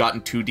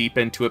 gotten too deep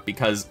into it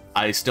because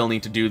I still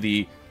need to do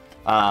the,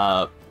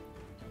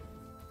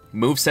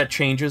 moveset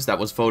changes that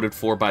was voted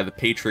for by the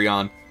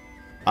Patreon.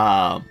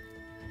 I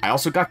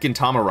also got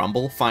Gintama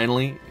Rumble,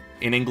 finally,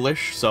 in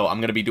English, so I'm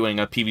going to be doing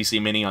a PVC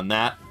mini on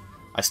that.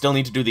 I still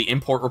need to do the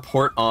import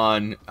report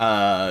on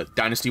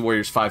Dynasty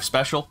Warriors 5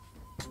 Special.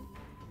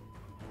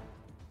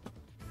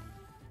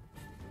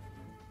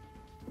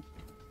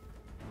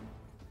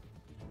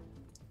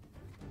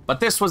 But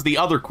this was the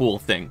other cool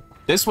thing.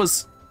 This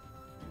was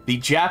the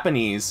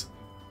Japanese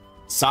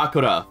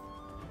Sakura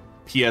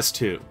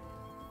PS2.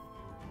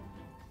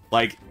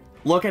 Like,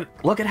 look at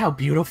how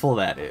beautiful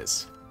that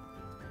is.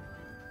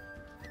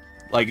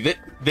 Like,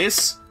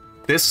 this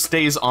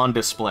stays on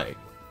display.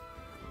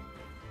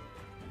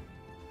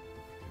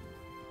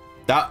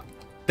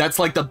 That's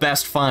like the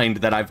best find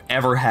that I've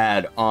ever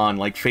had on,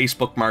 like,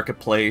 Facebook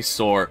Marketplace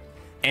or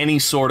any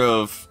sort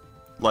of,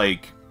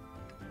 like,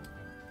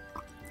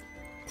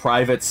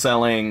 private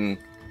selling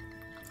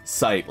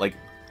site, like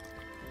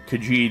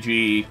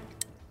Kijiji,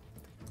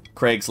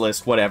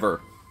 Craigslist,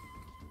 whatever.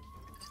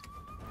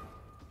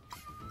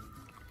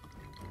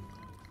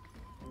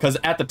 Because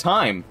at the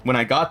time, when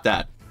I got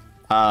that,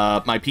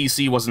 my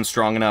PC wasn't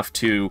strong enough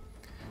to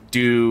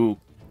do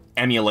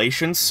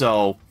emulation,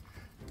 so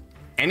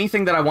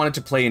anything that I wanted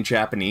to play in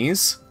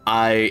Japanese,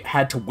 I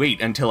had to wait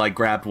until I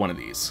grabbed one of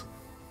these.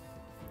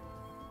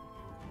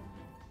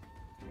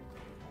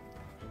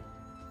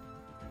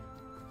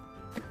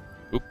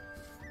 Oop.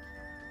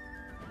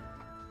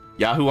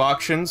 Yahoo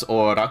Auctions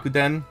or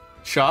Rakuten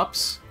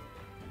shops?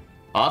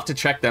 I'll have to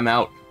check them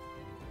out.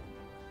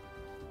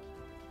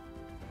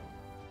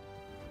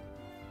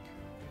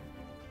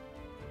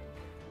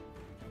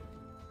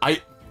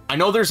 I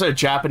know there's a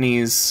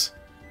Japanese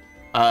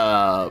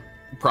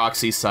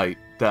proxy site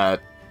that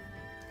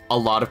a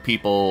lot of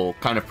people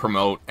kind of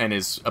promote and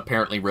is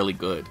apparently really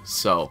good.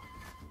 So,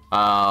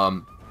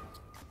 I'm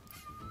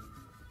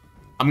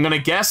gonna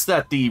guess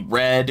that the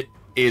red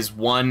is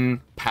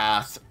one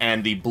path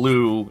and the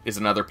blue is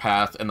another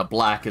path and the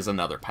black is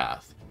another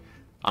path.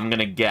 I'm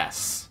gonna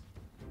guess.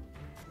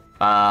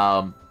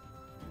 Yeah,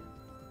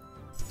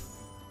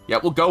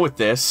 we'll go with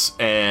this,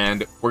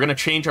 and we're gonna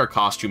change our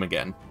costume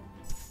again.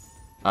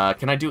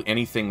 Can I do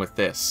anything with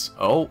this?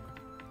 Oh.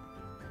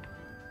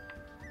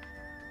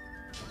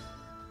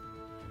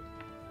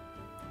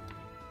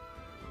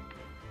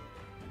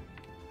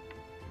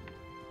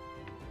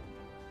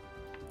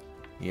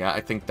 Yeah,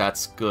 I think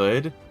that's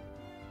good.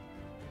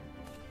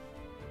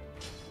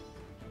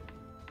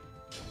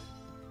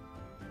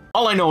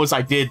 All I know is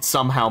I did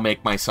somehow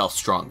make myself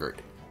stronger.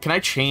 Can I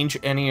change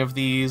any of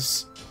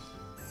these?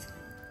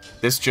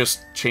 This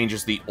just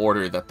changes the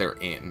order that they're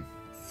in.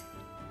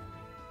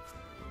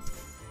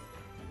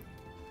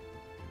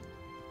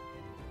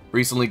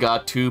 Recently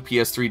got 2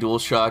 PS3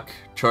 DualShock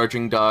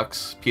charging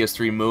docks,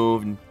 PS3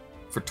 Move,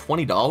 for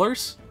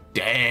 $20?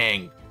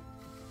 Dang.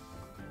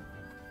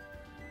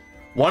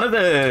 One of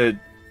the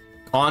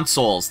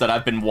consoles that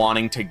I've been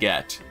wanting to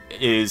get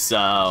is,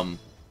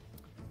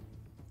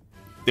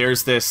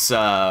 there's this,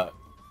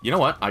 you know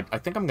what? I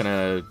think I'm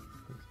gonna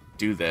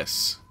do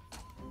this.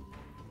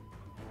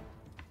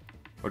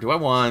 Or do I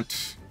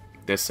want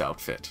this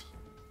outfit?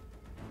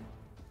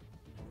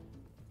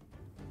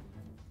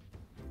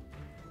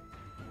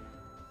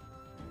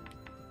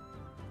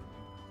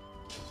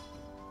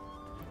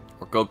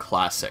 Or go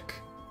classic?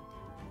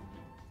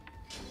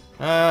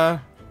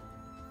 Let's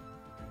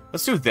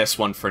do this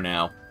one for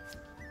now.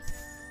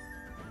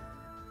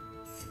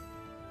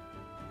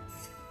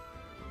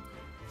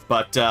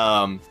 But,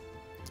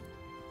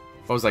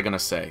 what was I gonna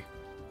say?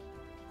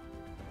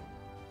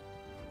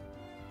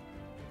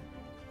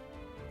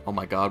 Oh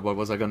my god, what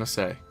was I gonna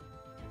say?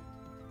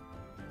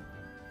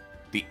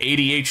 The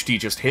ADHD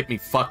just hit me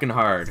fucking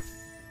hard.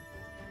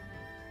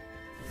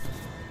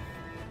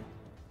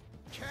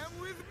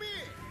 Come with me.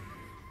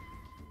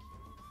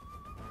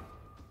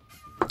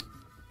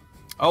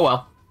 Oh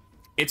well.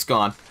 It's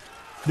gone.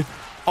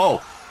 Oh,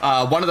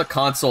 one of the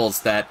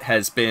consoles that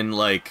has been,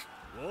 like,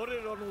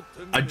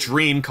 a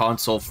dream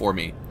console for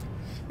me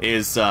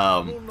is,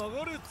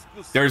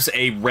 there's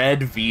a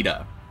red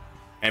Vita.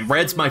 And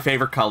red's my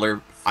favorite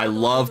color. I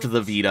loved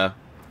the Vita.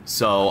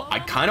 So, I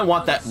kind of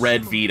want that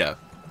red Vita.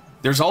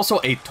 There's also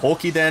a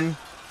Tokiden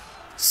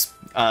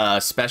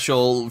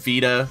special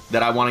Vita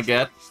that I want to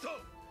get.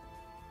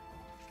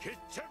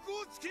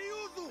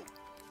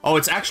 Oh,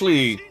 it's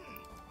actually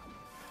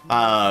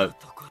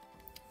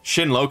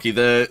Shin Loki.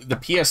 The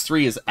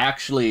PS3 is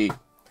actually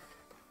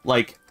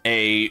like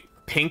a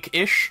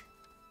pink-ish.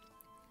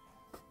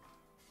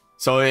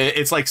 So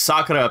it's like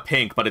Sakura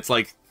pink, but it's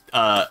like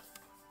a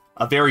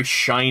very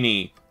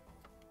shiny,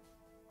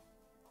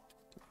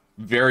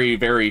 very,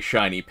 very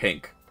shiny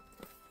pink.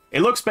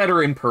 It looks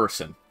better in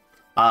person.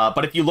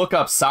 But if you look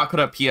up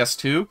Sakura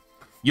PS2,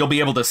 you'll be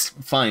able to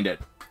find it.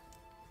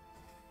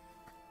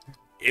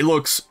 It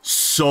looks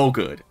so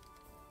good.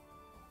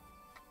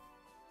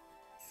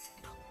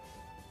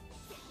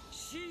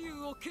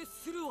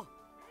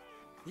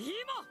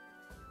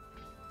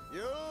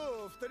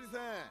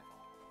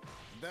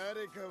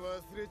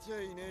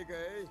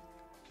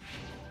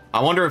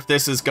 I wonder if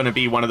this is going to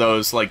be one of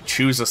those, like,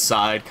 choose a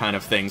side kind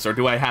of things, or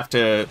do I have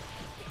to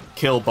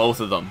kill both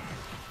of them?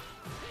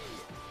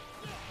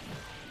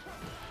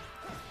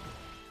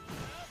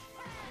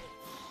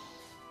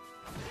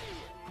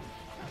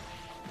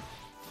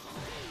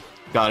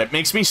 God, it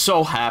makes me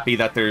so happy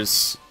that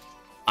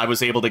I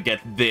was able to get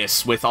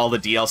this with all the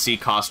DLC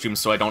costumes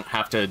so I don't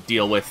have to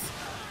deal with,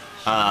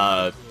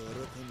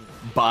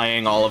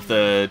 buying all of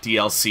the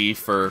DLC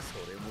for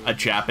a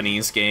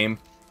Japanese game.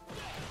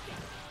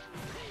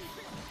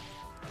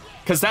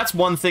 Because that's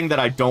one thing that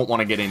I don't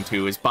want to get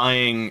into, is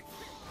buying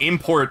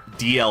import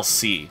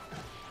DLC.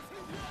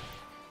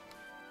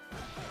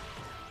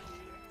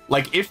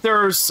 Like, if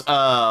there's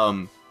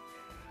a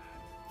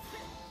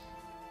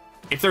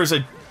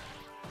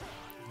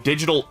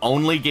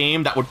digital-only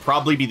game, that would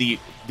probably be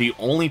the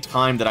only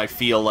time that I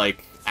feel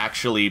like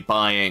actually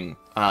buying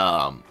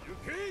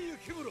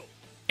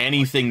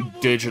anything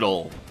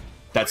digital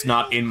that's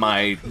not in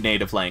my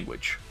native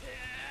language.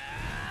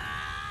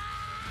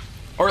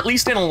 Or at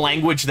least in a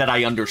language that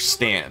I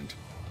understand.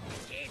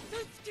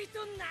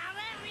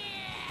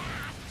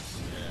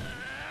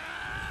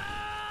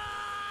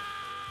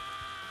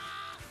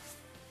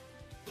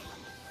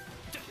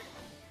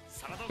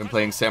 Been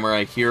playing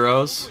Samurai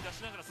Heroes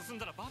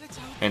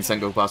and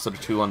Sengoku Basara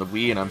 2 on the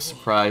Wii, and I'm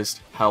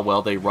surprised how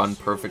well they run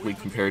perfectly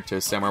compared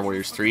to Samurai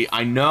Warriors 3.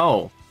 I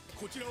know!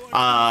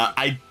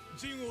 I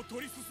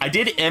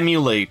did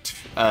emulate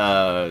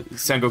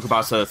Sengoku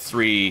Basara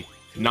 3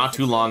 not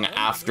too long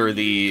after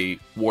the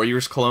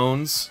Warriors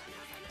clones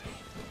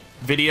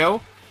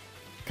video,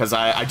 because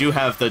I do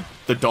have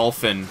the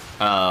Dolphin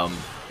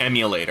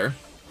emulator.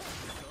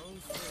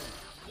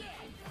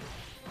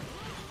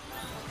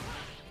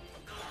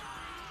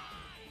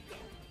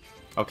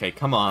 Okay,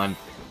 come on.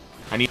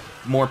 I need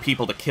more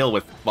people to kill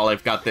with while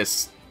I've got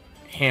this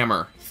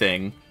hammer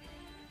thing.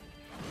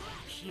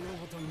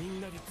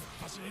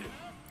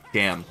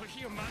 Damn.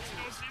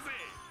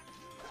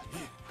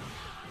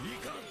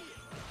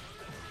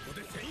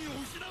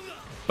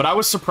 But I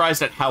was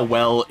surprised at how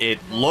well it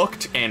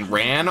looked and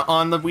ran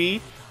on the Wii.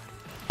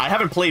 I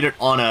haven't played it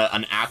on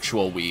an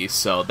actual Wii,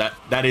 so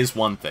that is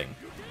one thing.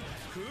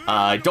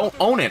 I don't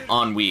own it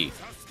on Wii.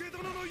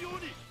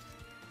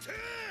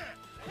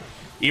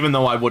 Even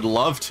though I would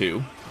love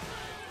to.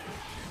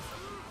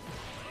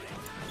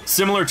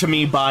 Similar to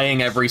me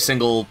buying every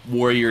single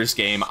Warriors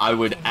game, I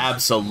would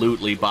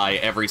absolutely buy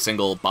every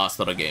single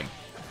Basara game.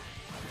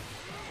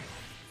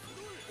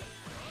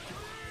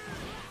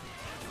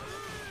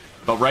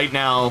 But right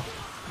now,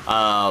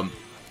 I'm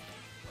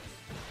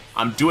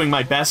doing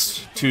my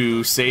best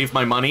to save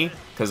my money,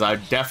 because I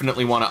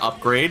definitely want to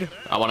upgrade.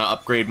 I want to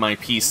upgrade my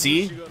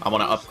PC. I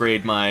want to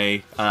upgrade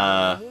my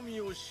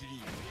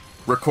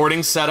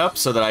recording setup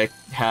so that I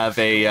have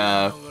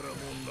a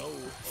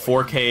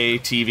 4K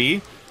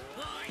TV.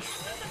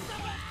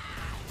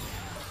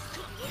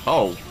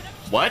 Oh,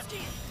 what?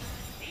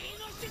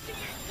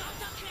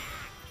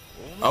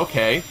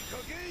 Okay.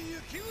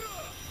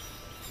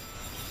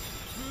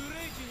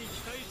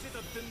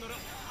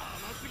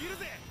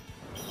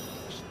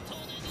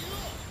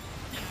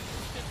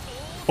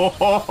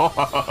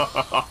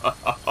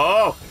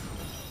 Oh!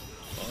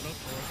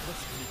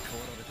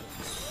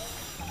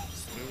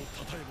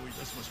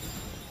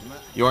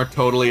 You are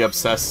totally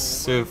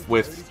obsessive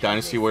with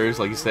Dynasty Warriors,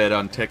 like you said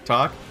on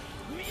TikTok?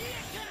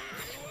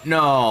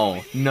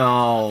 No,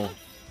 no.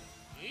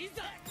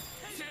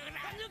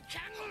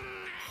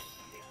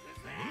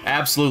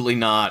 Absolutely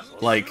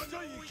not. Like,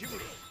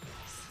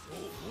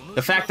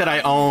 the fact that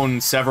I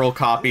own several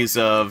copies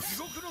of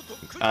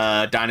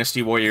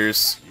Dynasty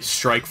Warriors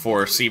Strike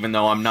Force, even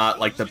though I'm not,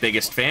 like, the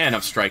biggest fan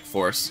of Strike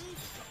Force.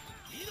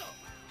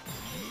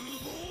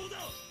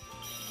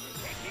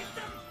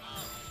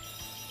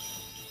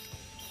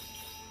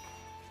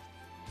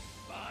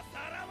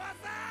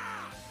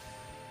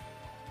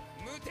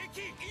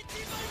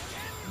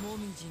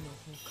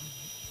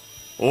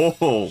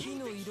 Oh!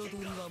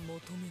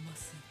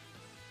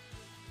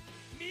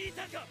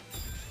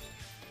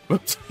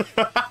 Whoops.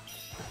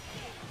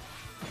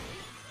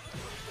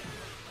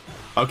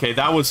 Okay,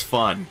 that was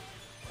fun.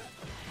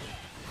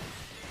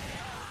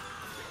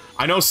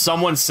 I know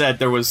someone said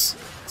there was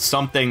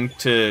something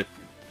to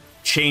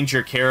change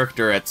your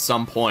character at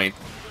some point.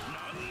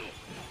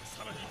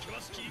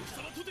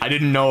 I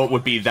didn't know it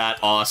would be that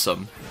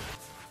awesome.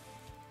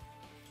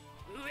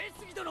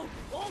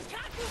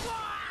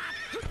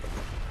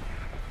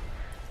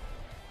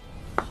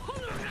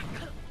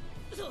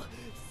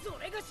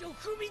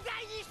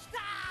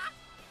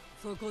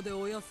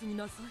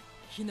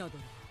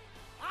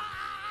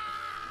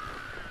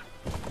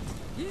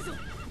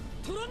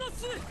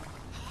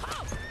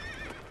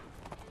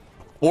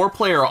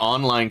 Four-player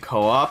online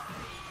co-op?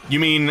 You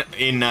mean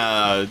in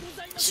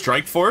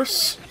Strike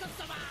Force?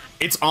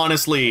 It's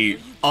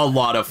honestly a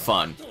lot of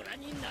fun.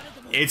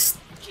 It's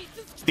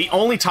the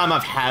only time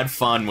I've had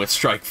fun with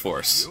Strike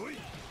Force,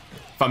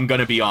 if I'm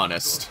gonna be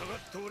honest.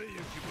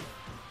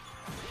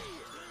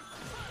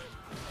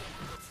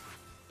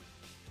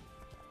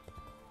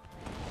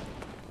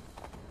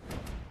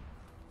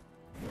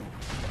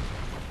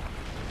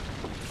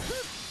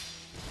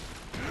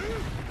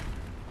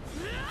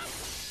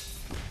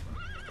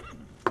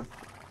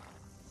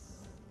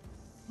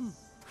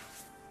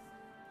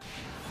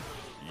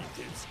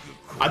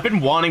 I've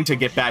been wanting to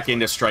get back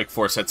into Strike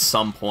Force at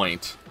some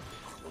point.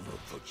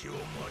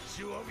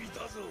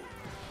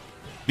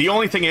 The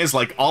only thing is,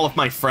 like, all of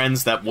my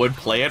friends that would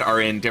play it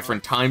are in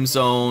different time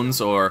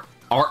zones or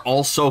are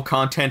also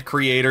content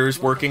creators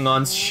working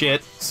on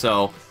shit,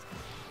 so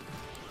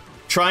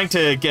trying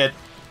to get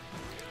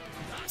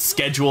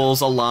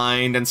schedules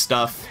aligned and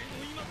stuff,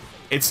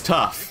 it's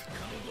tough.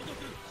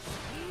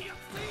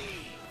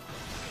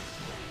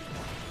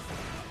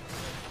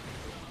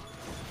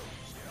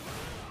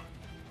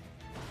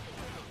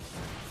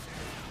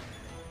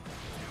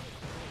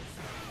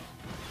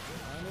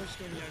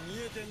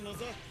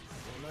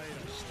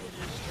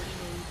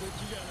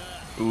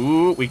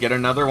 Ooh, we get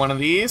another one of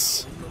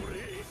these.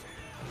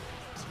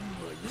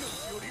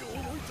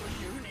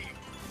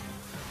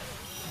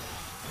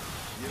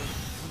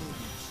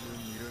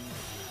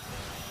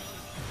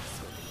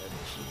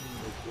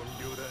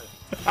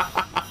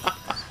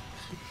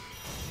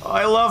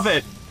 I love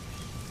it.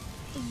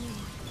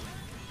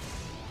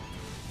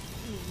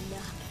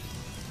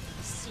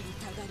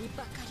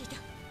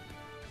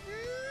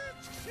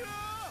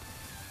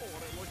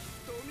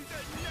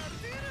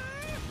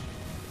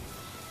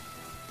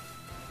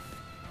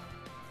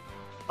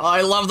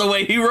 I love the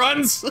way he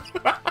runs.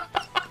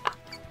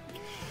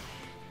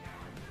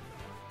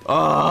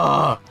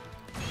 Ah,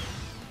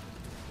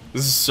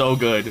 this is so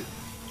good.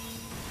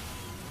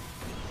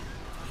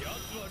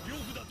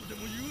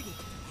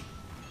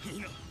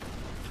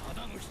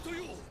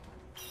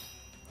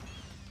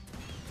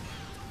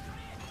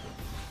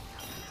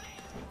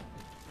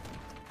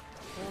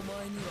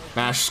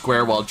 Mash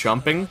square while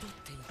jumping.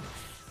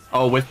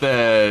 Oh, with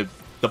the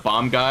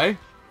bomb guy.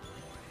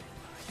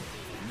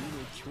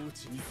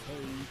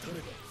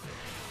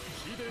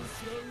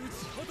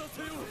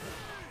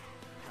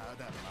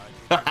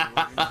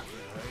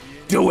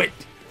 Do it!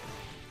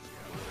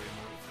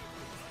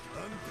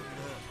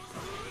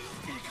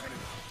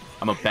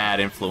 I'm a bad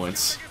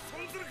influence.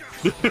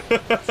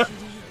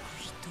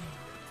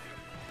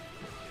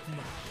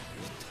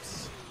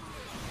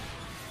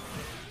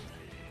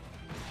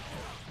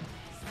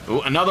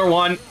 Ooh, another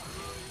one!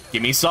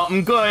 Give me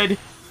something good!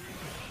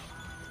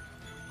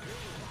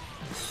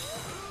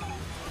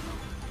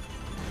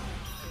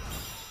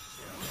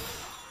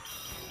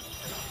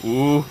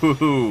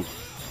 Ooh.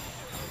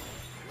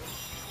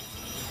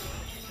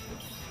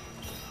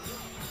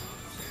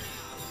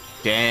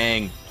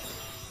 Dang.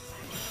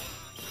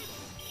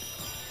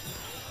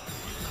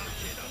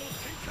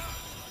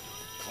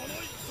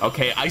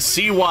 Okay, I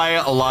see why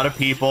a lot of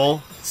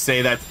people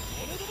say that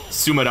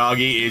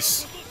Sumeragi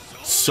is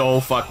so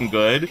fucking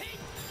good.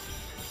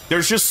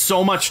 There's just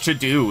so much to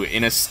do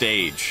in a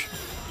stage.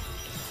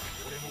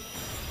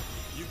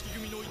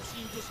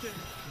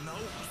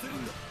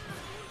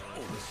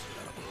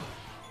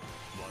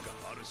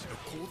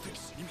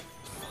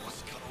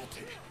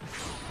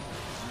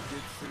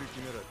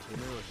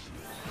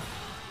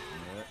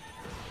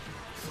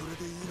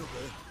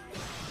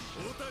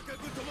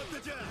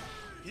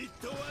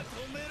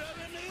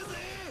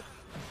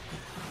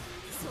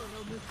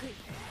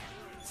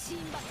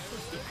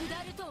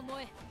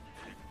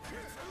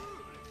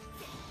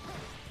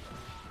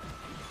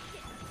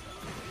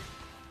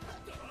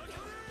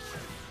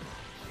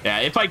 Yeah,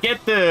 if I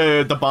get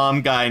the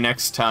bomb guy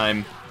next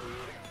time,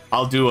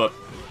 I'll do it.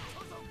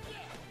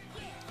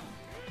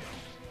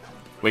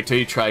 Wait till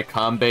you try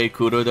Kanbei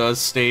Kuroda's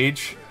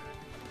stage.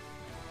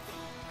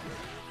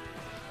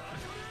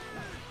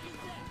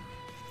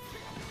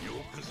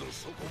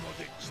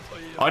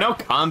 Oh, I know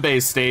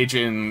Kanbei's stage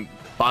in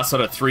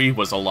Basara 3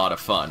 was a lot of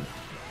fun.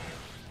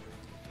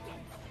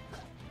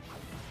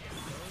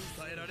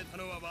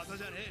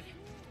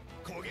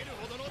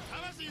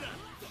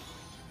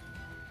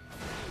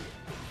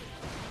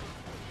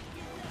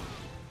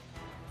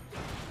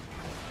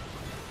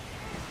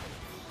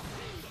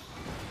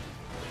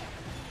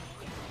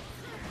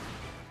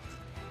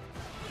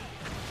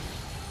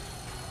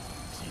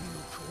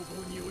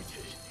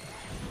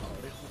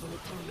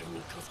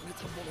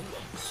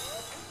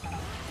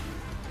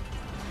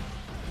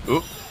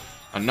 Oop,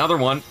 another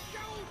one.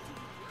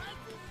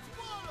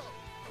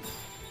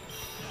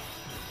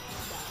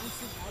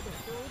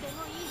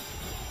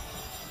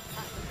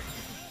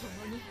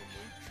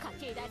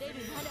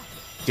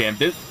 Damn,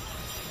 this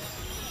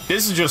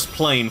is just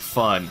plain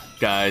fun,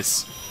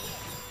 guys.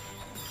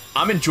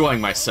 I'm enjoying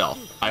myself.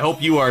 I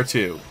hope you are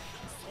too.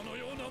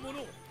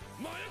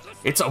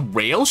 It's a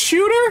rail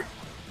shooter?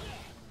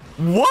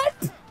 What?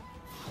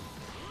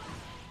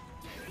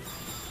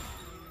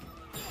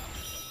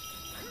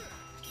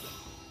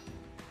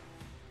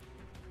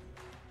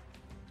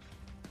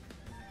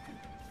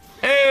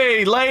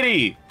 Hey,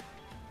 lady!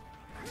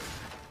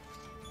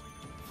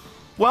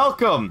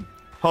 Welcome!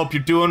 Hope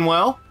you're doing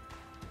well.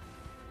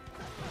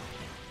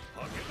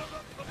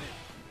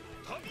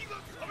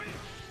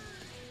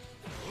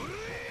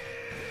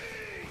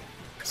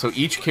 So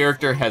each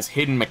character has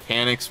hidden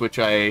mechanics, which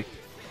I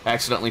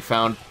accidentally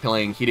found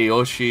playing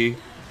Hideyoshi.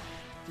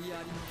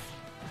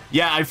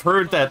 Yeah, I've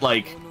heard that,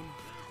 like,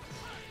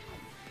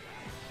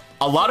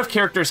 a lot of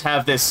characters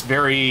have this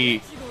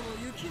very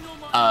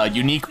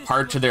unique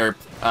part to their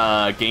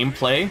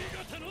gameplay.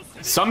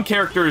 Some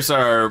characters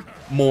are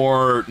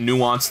more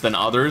nuanced than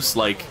others,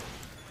 like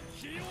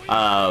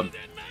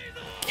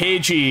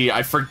Keiji,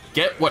 I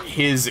forget what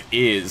his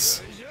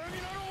is.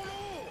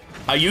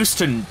 I used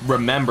to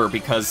remember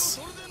because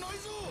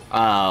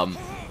I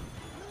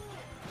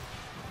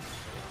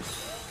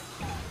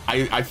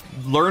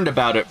learned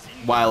about it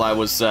while I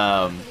was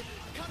while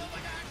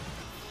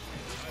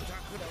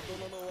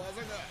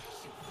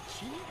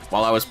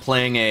I was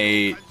doing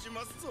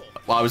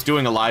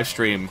a live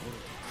stream.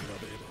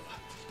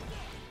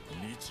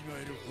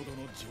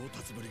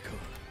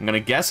 I'm gonna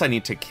guess I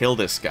need to kill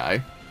this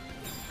guy.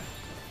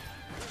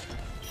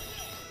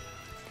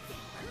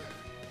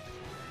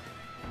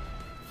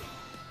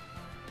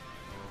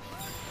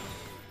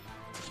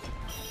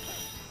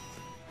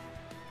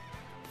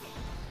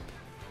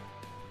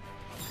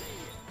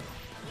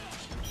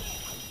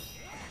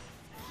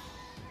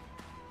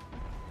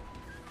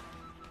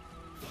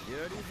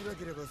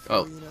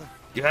 Oh,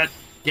 get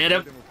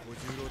him!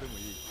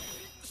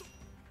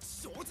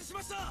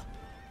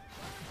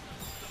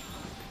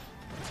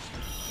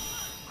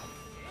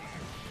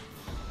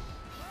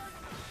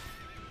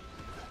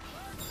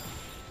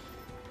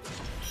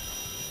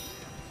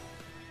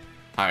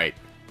 Alright.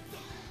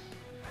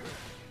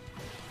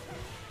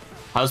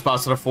 How's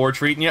Basara 4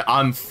 treating you?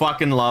 I'm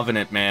fucking loving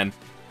it, man.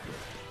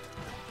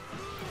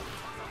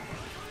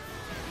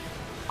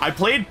 I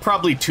played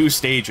probably 2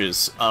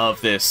 stages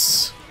of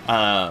this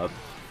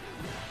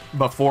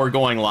before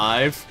going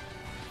live.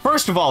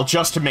 First of all,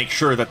 just to make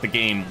sure that the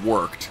game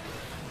worked,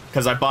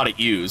 because I bought it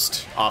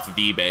used off of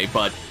eBay,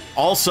 but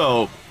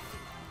also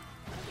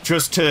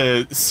just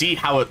to see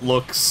how it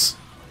looks,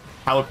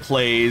 how it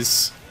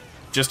plays,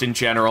 just in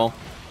general.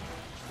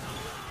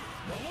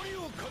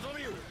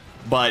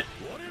 But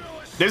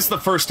this is the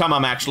first time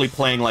I'm actually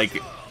playing,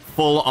 like,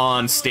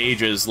 full-on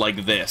stages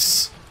like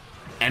this.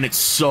 And it's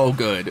so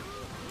good.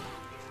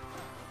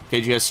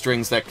 KG has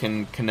strings that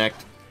can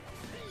connect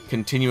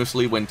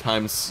continuously when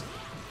times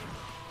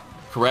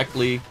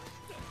correctly.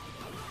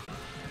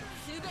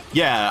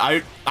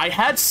 Yeah, I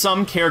had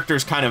some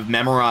characters kind of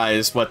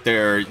memorize what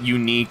their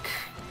unique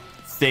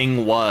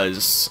thing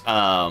was.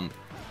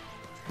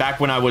 Back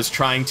when I was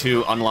trying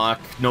to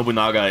unlock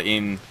Nobunaga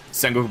in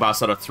Sengoku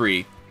Basara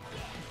 3.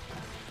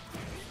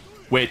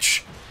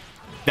 Which,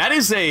 that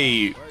is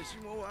a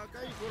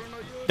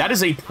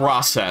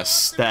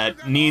process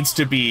that needs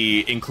to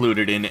be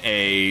included in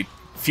a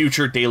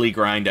future Daily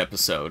Grind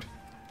episode.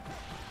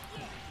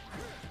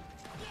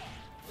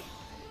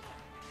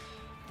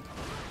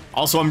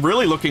 Also, I'm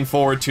really looking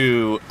forward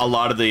to a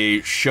lot of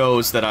the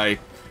shows that I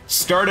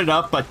started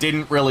up but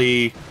didn't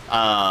really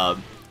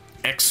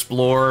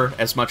explore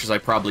as much as I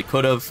probably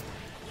could have.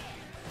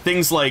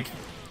 Things like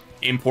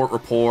Import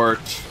Report,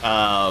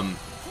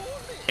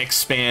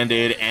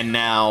 Expanded, and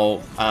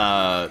now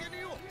I'm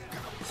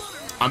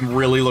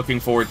really looking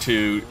forward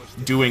to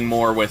doing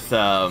more with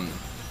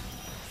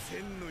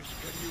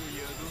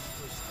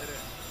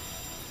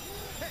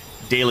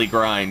Daily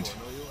Grind.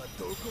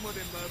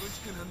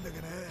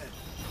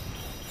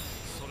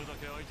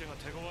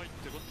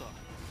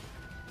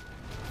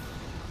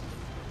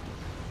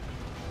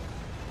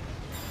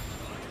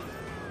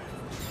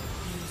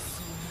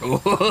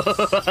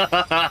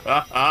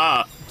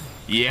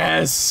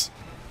 Yes!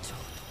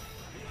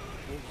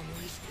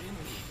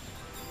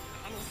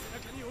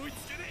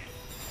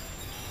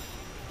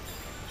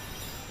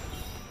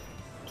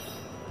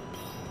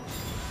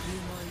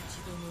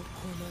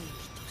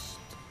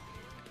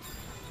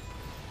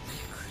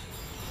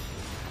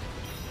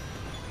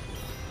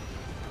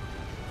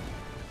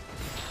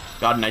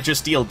 God, and I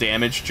just deal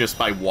damage just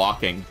by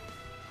walking.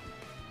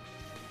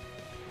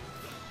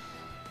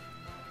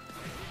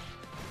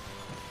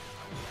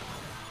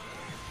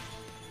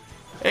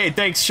 Hey,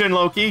 thanks,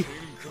 Shinloki.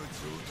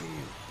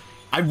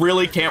 I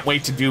really can't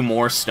wait to do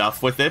more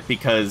stuff with it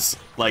because,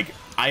 like,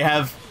 I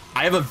have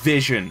a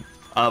vision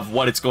of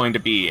what it's going to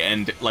be,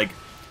 and, like,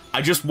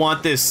 I just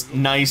want this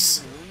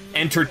nice,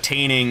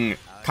 entertaining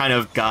kind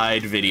of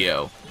guide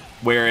video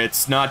where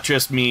it's not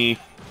just me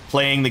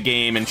playing the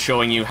game and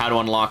showing you how to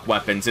unlock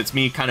weapons. It's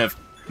me kind of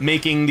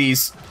making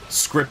these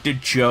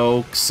scripted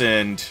jokes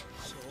and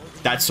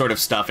that sort of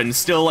stuff, and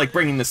still, like,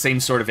 bringing the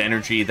same sort of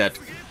energy that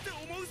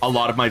a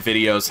lot of my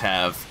videos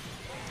have.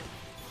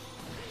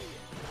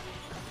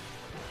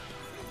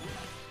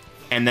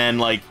 And then,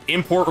 like,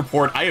 import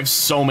report, I have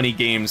so many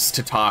games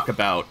to talk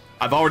about.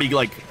 I've already,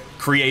 like,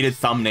 created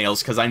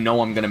thumbnails because I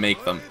know I'm gonna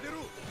make them.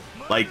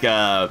 Like,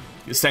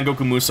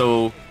 Sengoku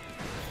Muso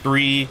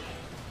 3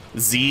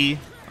 Z.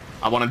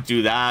 I want to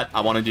do that.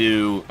 I want to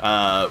do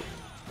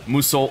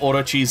Muso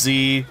Orochi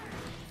Z.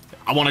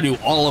 I want to do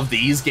all of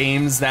these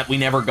games that we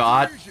never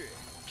got.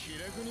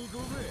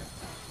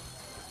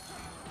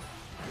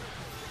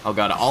 Oh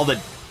god, all the...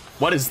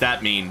 What does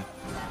that mean?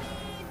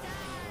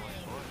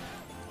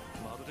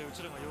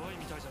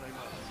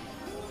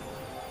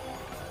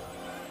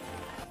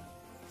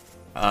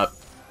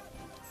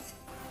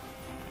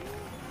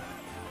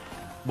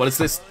 What is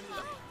this?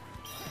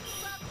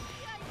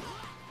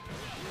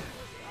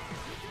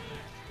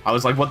 I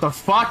was like, what the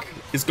fuck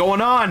is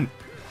going on?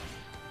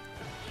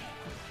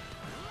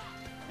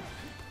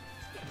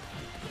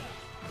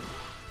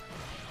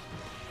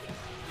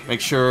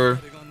 Make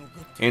sure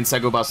in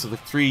Sengoku Basara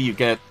 3 you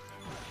get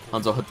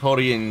Hanzo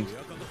Hattori and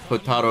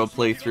Kotaro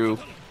playthrough.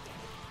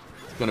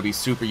 It's gonna be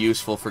super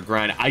useful for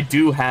grind. I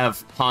do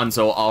have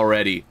Hanzo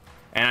already,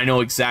 and I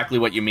know exactly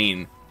what you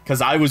mean,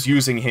 because I was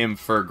using him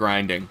for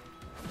grinding.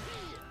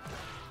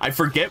 I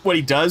forget what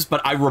he does,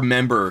 but I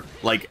remember,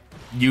 like,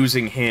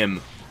 using him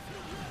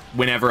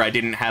whenever I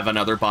didn't have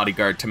another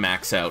bodyguard to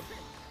max out.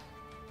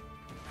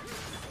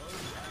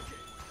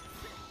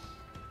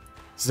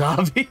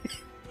 Zombie?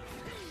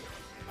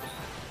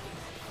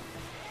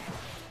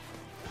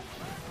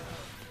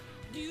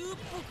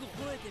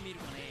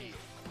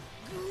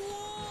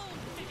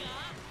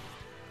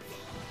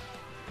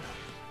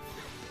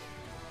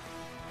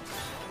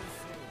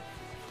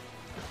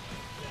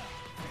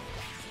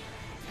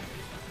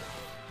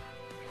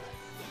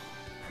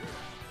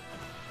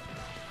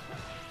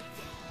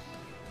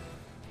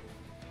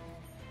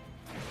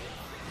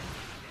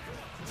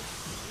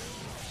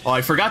 Oh,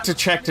 I forgot to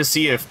check to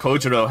see if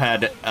Kojiro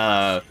had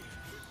a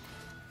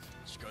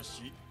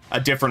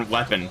different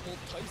weapon.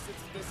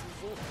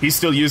 He's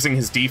still using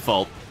his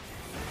default.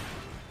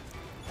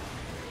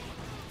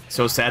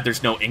 So sad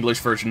there's no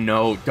English version.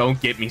 No, don't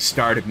get me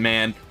started,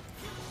 man.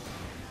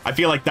 I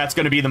feel like that's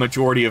going to be the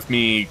majority of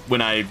me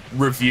when I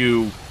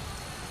review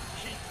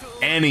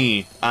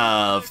any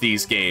of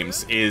these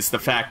games, is the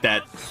fact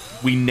that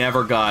we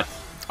never got...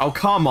 Oh,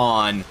 come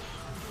on.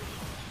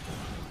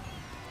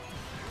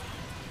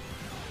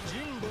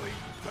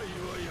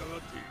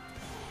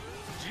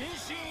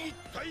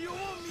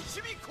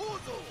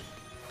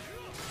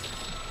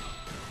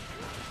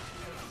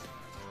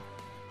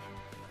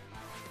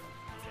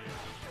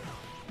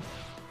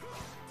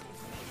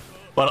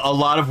 But a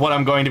lot of what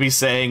I'm going to be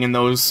saying in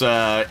those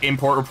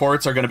import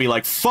reports are going to be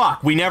like,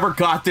 fuck, we never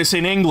got this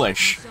in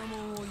English.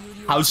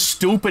 How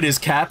stupid is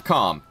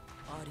Capcom?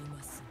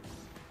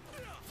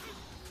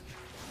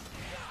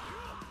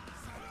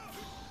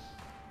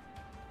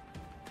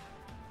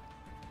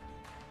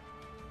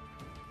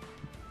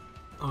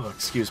 Oh,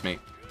 excuse me.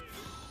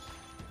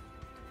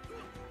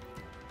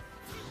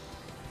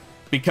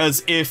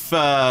 Because if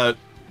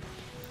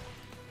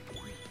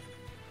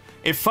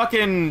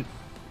fucking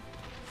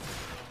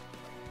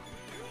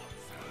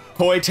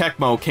Koei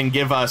Tecmo can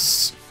give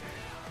us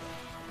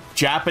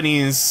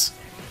Japanese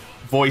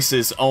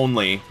voices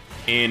only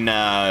in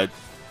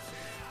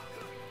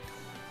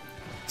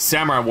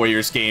Samurai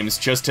Warriors games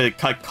just to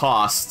cut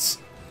costs.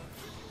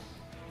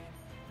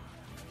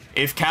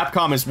 If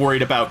Capcom is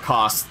worried about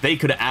costs, they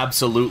could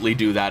absolutely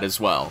do that as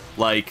well.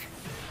 Like,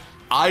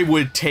 I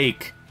would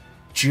take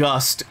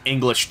just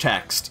English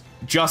text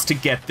just to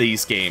get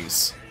these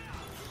games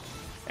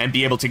and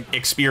be able to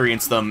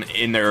experience them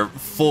in their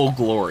full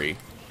glory.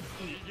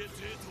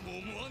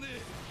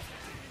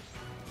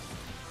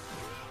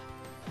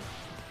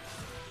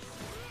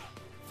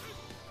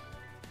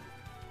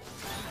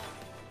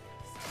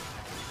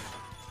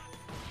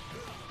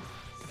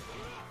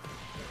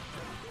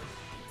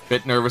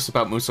 Bit nervous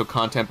about Muso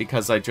content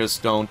because I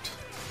just don't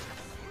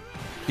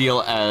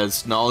feel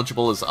as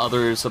knowledgeable as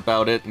others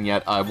about it, and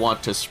yet I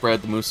want to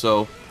spread the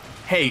Muso.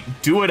 Hey,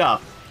 do it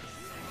up.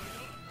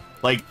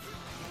 Like,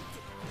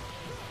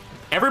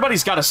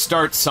 everybody's got to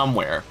start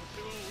somewhere.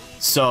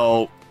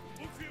 So,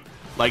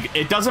 like,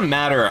 it doesn't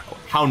matter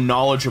how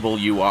knowledgeable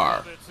you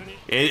are.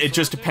 It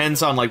just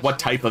depends on, like, what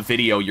type of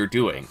video you're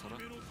doing.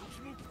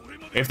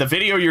 If the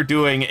video you're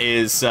doing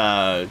is,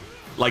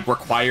 like,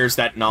 requires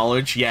that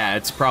knowledge, yeah,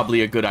 it's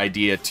probably a good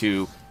idea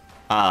to,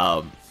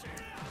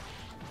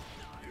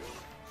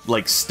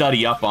 like,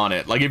 study up on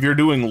it. Like, if you're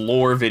doing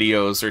lore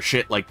videos or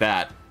shit like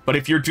that. But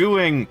if you're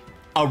doing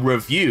a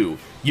review,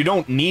 you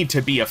don't need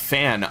to be a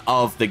fan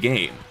of the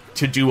game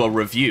to do a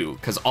review,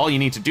 because all you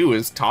need to do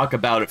is talk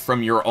about it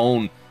from your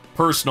own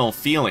personal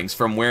feelings,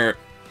 from where,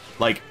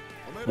 like,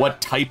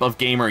 what type of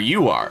gamer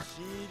you are.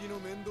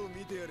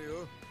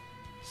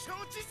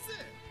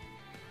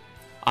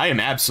 I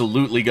am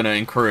absolutely going to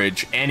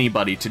encourage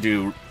anybody to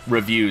do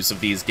reviews of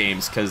these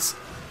games, because,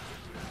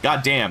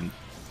 goddamn,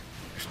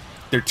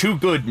 they're too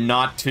good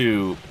not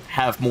to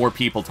have more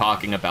people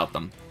talking about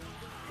them.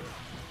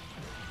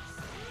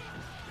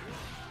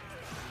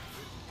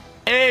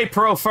 Hey,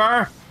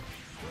 Profar!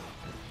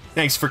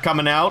 Thanks for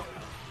coming out.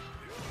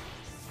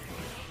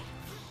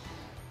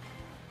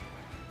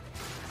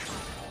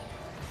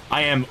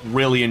 I am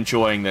really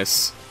enjoying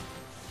this.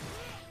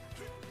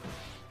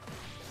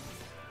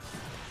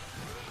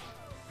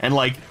 And,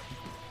 like,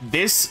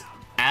 this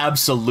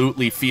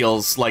absolutely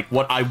feels like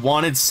what I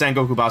wanted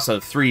Sengoku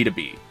Basara 3 to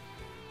be.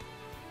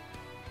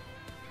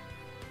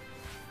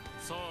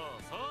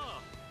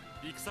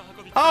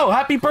 Oh,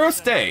 happy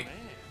birthday!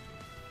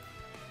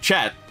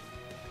 Chat,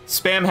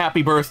 spam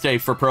happy birthday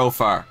for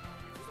Profar.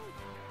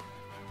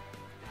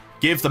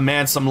 Give the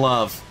man some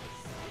love.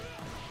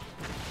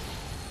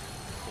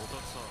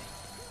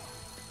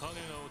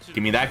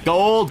 Give me that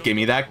gold, give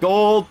me that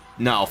gold.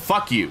 No,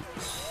 fuck you.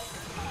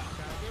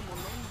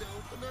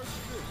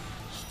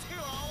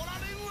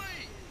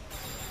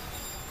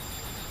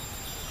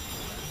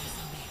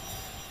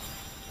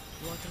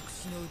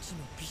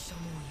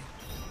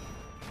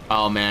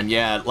 Oh man,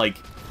 yeah, like,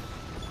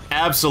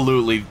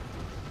 absolutely.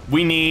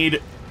 We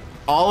need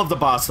all of the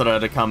Basara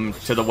to come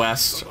to the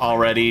west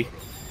already.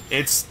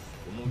 It's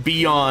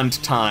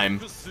beyond time.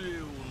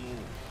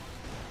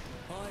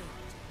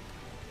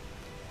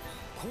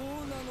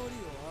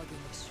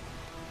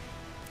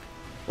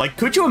 Like,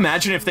 could you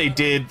imagine if they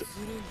did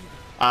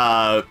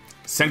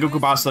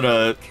Sengoku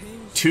Basara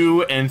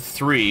 2 and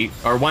 3,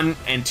 or 1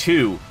 and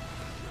 2,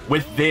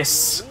 with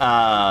this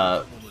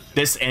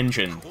this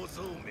engine?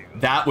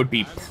 That would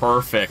be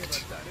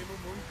perfect.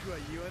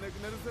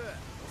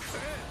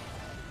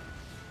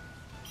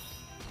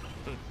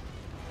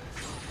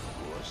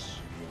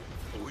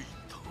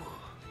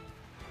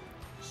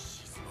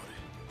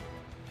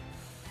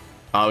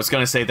 I was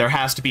gonna say, there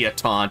has to be a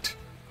taunt.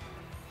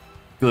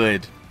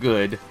 Good,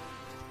 good.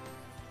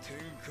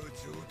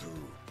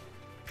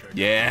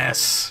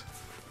 Yes!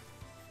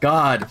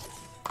 God!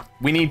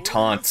 We need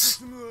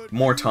taunts.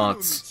 More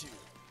taunts.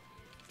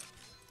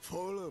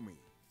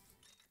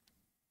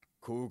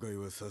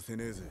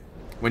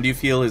 When do you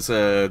feel is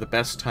the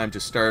best time to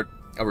start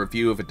a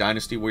review of a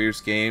Dynasty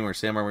Warriors game or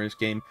Samurai Warriors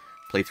game?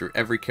 Play through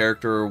every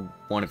character,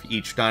 one of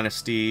each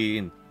dynasty,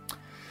 and...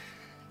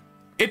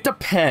 It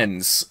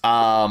depends.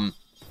 Like,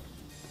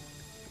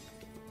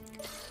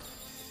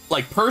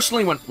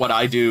 personally, what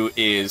I do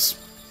is,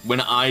 when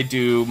I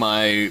do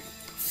my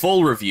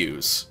full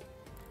reviews,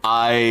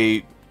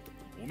 I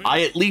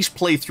at least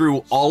play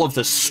through all of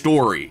the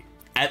story,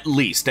 at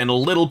least, and a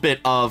little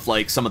bit of,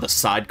 like, some of the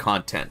side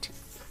content.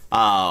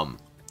 But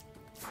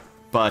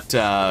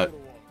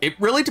it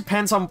really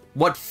depends on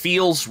what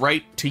feels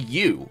right to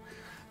you.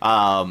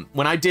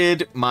 When I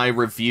did my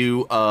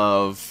review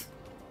of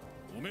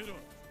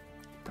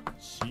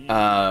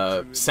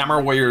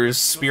Samurai Warriors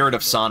Spirit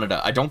of Sanada,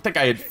 I don't think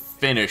I had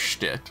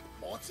finished it.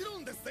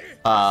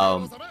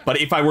 But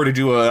if I were to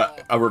do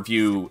a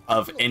review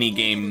of any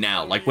game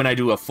now, like when I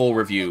do a full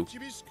review,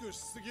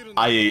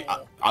 I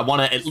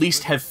want to at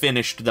least have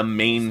finished the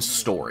main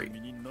story.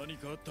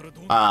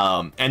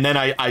 And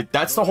then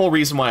that's the whole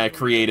reason why I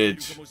created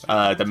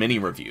the mini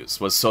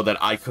reviews, was so that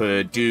I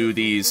could do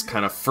these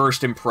kind of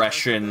first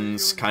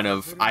impressions, kind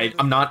of,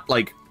 I'm not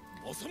like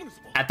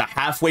at the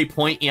halfway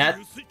point yet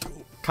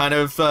kind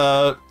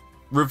of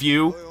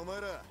review.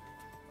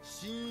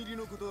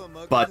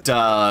 But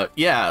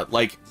yeah,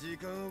 like,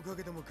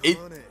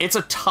 it's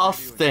a tough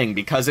thing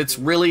because it's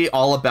really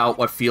all about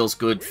what feels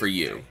good for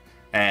you.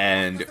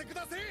 And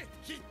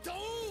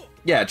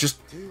yeah, just,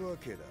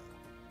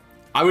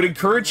 I would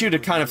encourage you to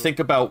kind of think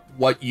about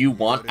what you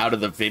want out of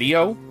the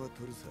video,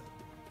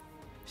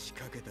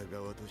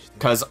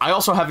 because I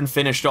also haven't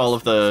finished all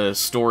of the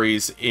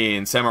stories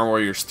in Samurai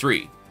Warriors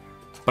 3,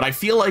 but I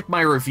feel like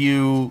my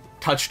review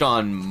touched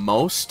on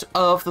most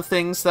of the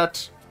things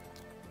that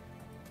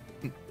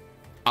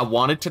I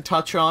wanted to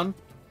touch on.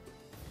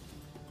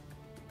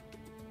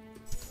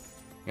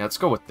 Yeah, let's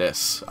go with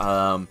this.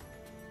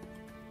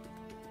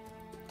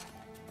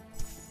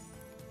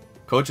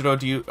 Kojiro,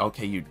 do you...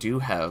 Okay, you do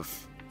have...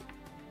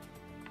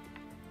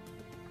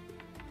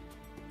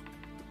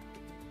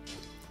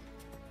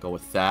 Go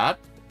with that.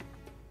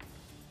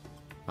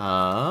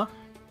 Oh,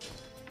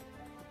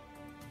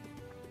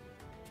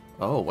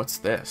 what's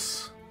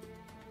this?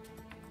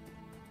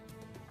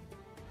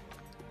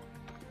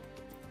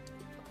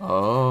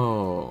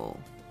 Oh.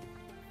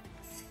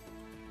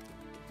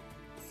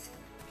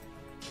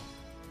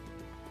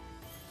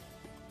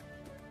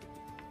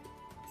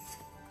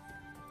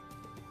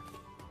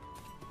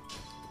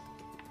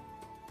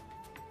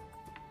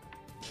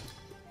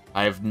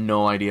 I have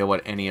no idea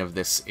what any of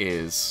this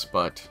is,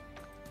 but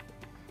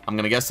I'm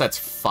gonna guess that's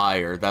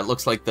fire. That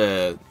looks like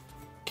the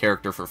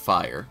character for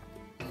fire.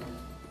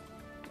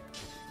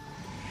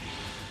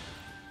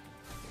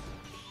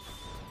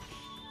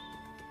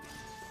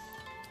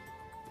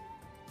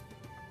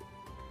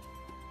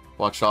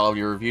 Watched all of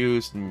your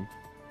reviews, and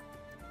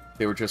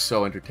they were just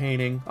so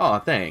entertaining. Aw,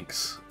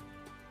 thanks.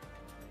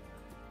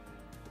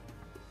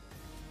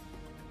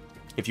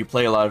 If you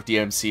play a lot of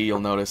DMC, you'll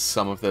notice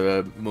some of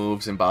the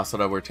moves in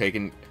Basara were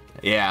taken.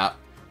 Yeah.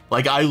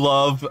 Like, I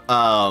love,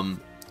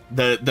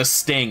 the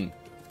sting.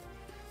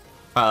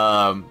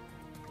 Fucking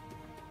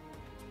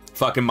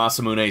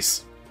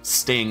Masamune's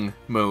sting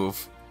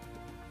move.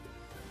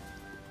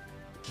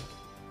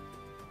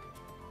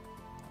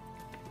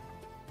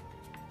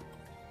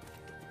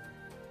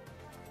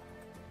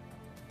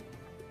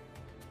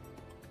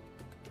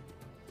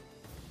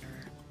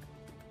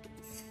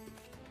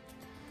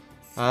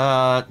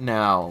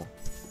 Now,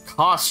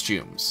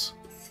 costumes.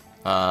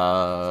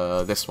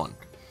 This one.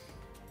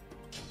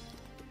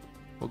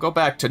 We'll go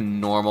back to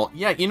normal.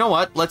 Yeah, you know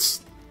what?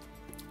 Let's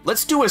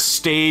do a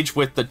stage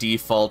with the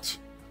default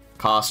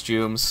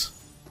costumes.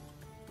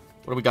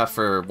 What do we got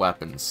for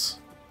weapons?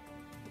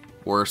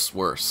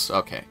 Worse.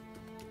 Okay.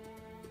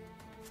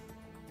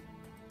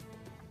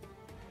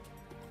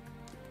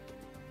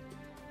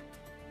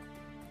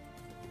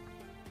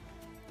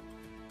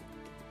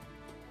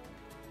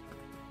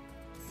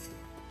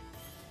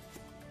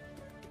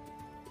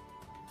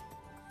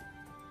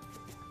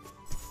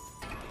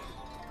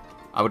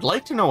 I would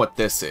like to know what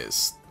this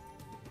is.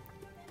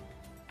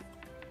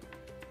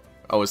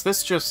 Oh, is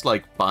this just,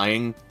 like,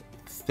 buying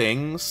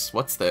things?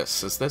 What's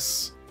this? Is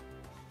this...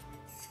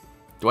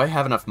 Do I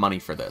have enough money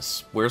for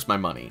this? Where's my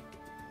money?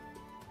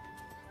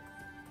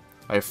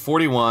 I have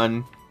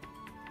 41.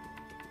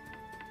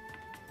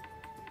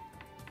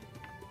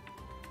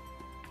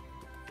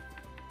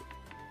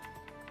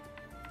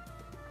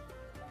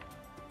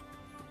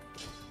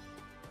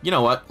 You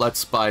know what?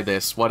 Let's buy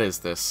this. What is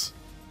this?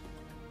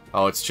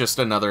 Oh, it's just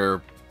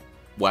another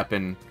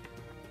weapon.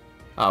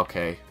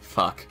 Okay,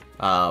 fuck.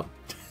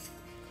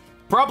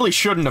 Probably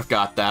shouldn't have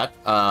got that.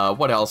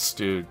 What else,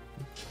 dude?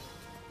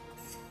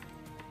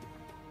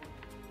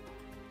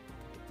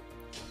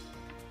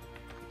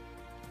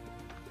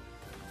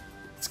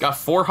 It's got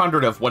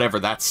 400 of whatever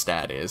that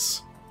stat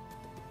is.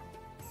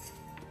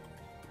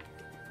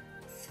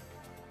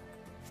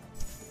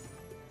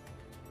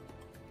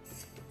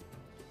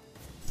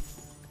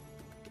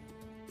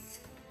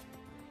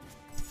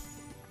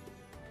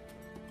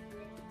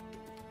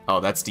 Oh,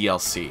 that's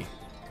DLC.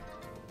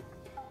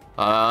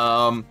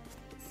 Yeah,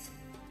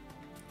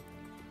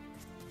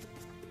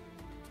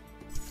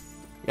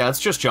 let's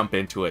just jump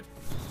into it.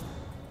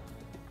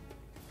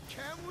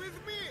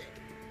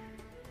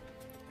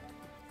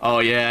 Oh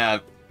yeah,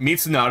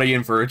 Mitsunari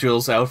and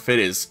Virgil's outfit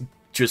is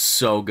just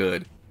so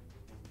good.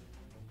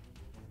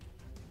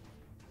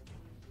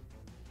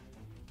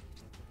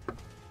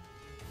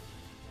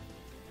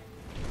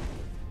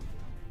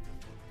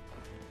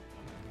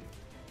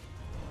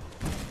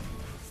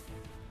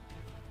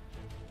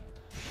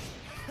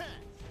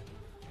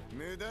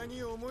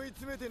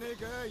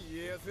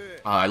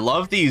 I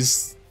love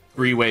these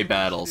three-way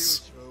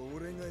battles.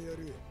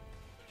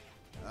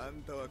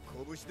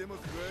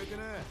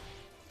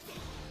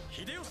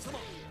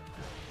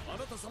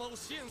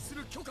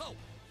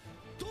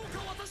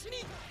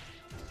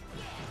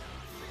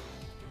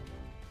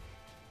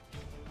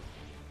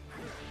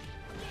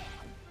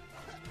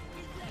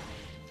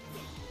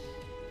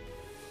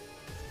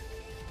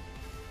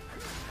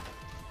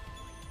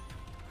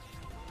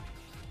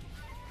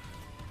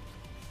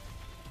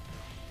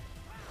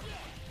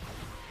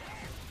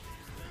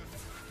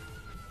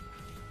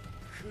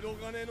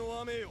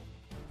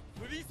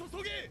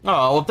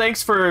 Oh, well,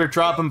 thanks for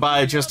dropping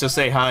by just to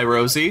say hi,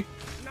 Rosie.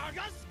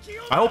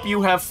 I hope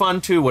you have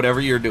fun, too, whatever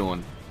you're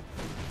doing.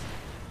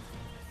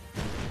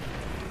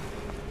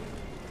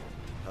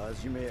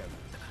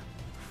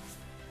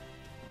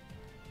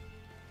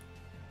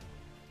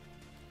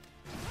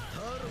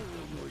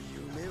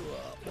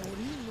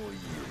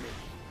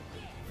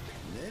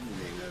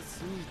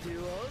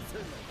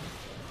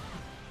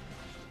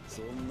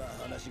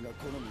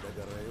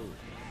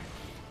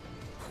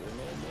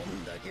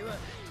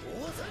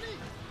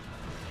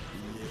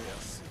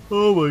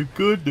 Oh my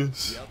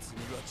goodness.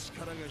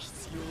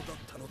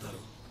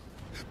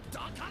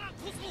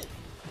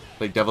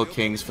 Played Devil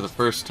Kings for the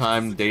first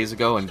time days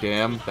ago, and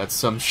damn, that's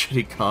some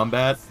shitty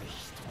combat.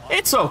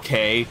 It's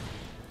okay.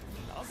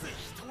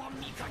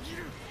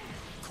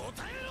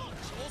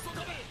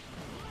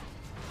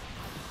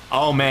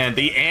 Oh man,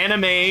 the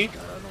anime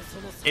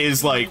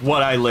is like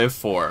what I live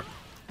for.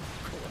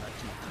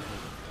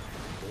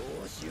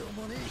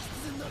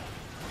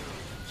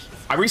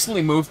 I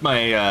recently moved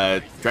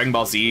my Dragon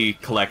Ball Z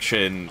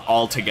collection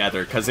all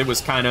together because it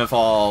was kind of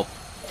all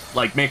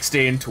like mixed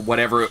into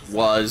whatever it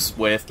was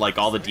with like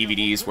all the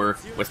DVDs were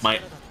with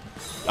my...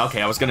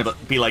 Okay, I was gonna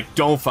be like,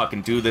 don't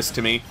fucking do this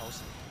to me.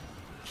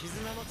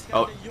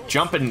 Oh,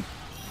 jumping.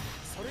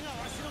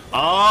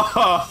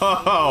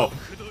 Oh!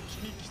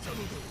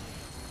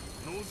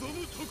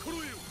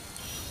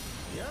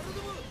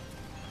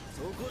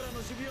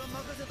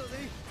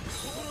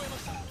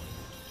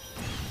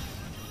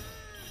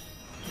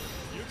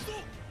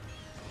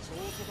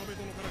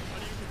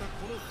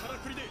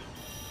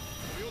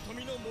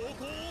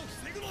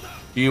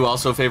 Do you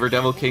also favor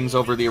Devil Kings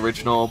over the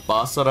original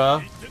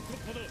Basara?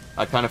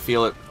 I kind of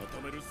feel it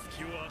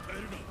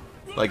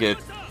like it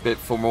bit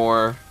for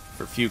more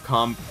for few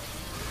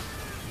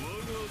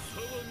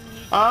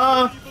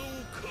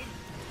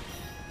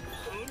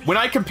when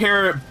I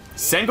compare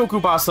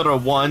Sengoku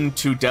Basara 1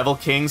 to Devil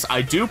Kings,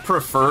 I do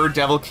prefer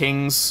Devil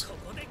Kings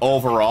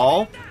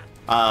overall,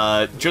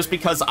 just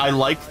because I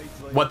like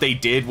what they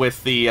did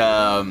with the,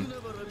 I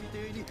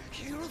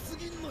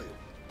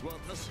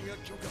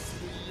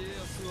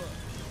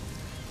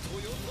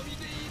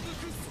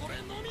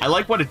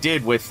like what it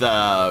did with,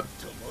 the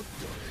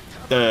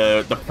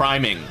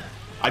priming.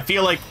 I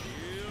feel like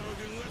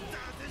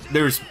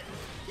there's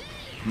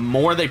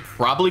more they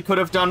probably could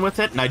have done with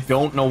it, and I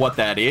don't know what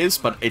that is,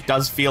 but it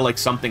does feel like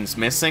something's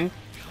missing.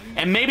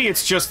 And maybe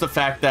it's just the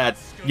fact that,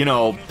 you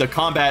know, the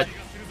combat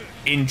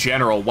in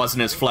general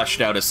wasn't as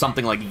fleshed out as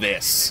something like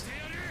this.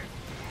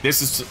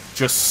 This is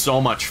just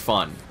so much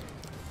fun.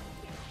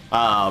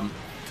 Yeah,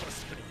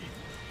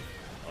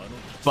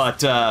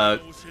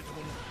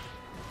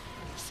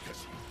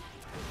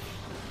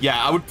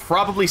 I would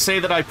probably say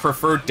that I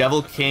prefer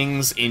Devil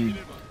Kings in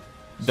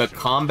the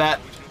combat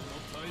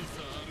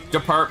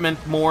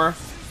department more.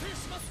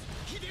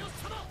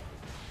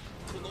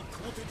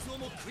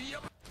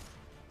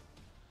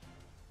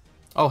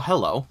 Oh,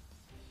 hello.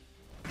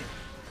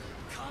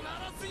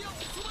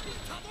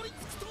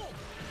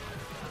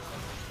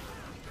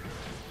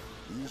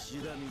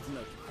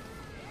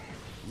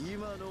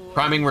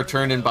 Priming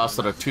returned in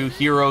Basara 2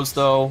 Heroes,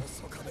 though.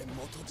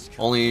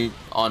 Only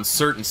on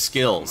certain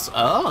skills.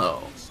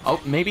 Oh. Oh,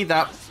 maybe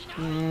that...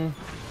 I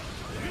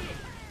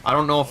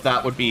don't know if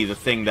that would be the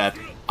thing that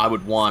I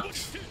would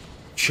want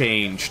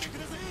changed.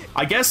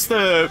 I guess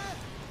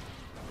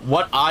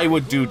what I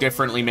would do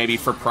differently maybe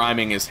for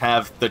priming is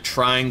have the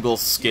triangle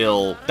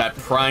skill that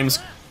primes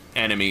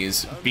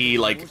enemies be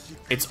like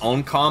its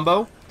own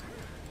combo,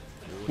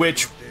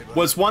 which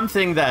was one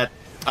thing that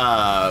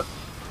I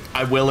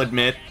will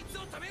admit,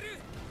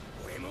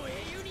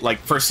 like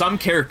for some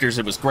characters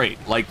it was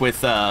great, like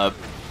with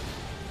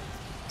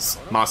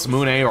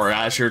Masamune or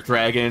Azure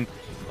Dragon.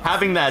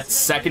 Having that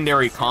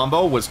secondary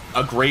combo was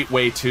a great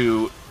way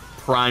to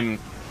prime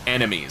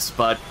enemies,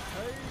 but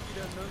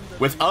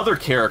with other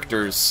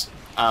characters,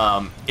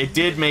 it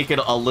did make it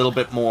a little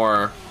bit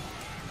more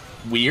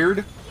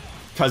weird,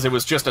 because it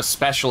was just a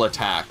special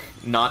attack,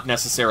 not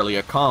necessarily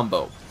a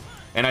combo.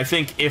 And I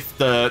think if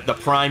the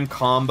prime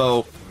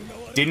combo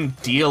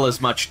didn't deal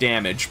as much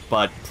damage,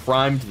 but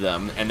primed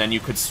them, and then you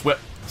could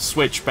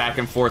switch back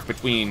and forth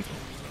between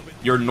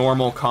your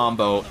normal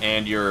combo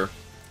and your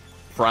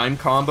prime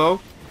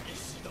combo,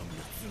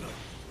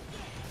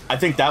 I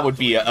think that would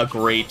be a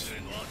great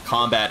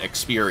combat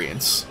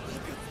experience.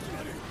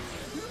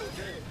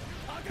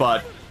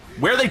 But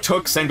where they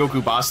took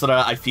Sengoku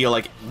Basara, I feel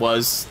like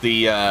was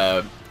the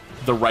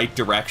right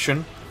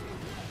direction.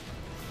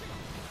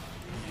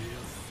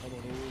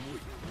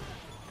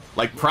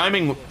 Like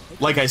priming,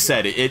 like I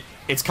said,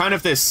 it's kind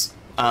of this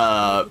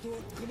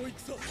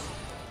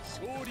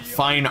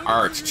fine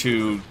art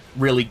to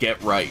really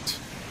get right.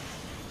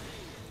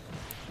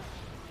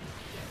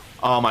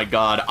 Oh my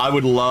god, I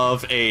would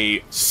love a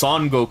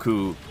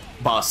Sengoku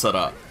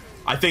Basara.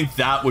 I think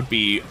that would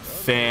be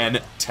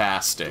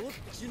fantastic.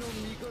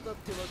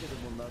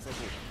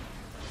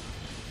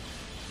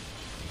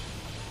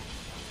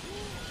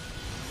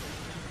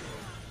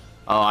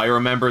 Oh, I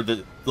remember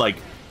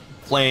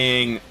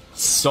playing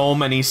so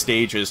many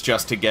stages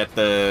just to get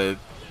the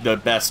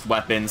best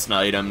weapons and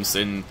items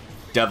in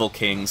Devil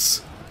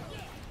Kings.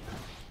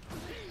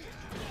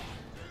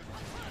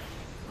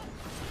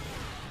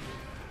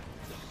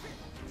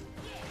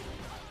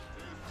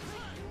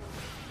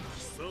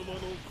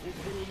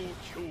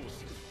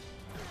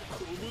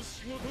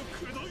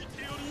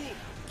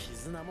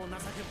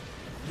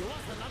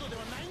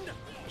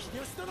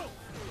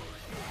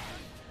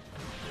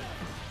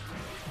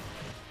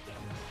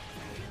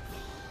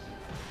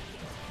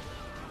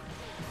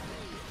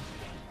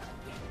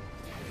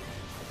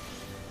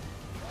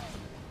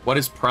 What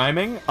is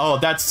priming? Oh,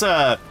 that's,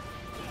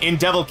 in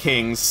Devil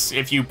Kings,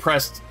 if you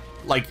press,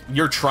 like,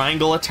 your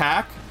triangle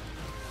attack,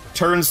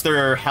 turns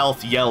their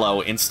health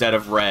yellow instead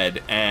of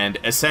red, and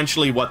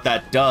essentially what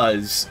that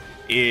does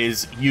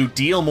is you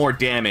deal more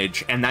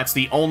damage, and that's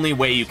the only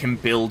way you can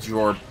build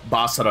your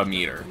Basara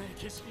meter.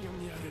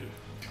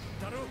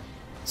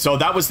 So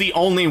that was the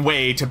only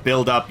way to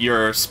build up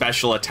your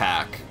special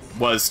attack,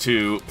 was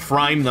to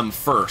prime them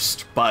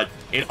first, but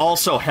it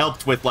also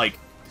helped with, like,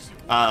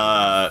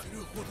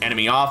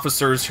 enemy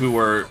officers who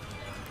were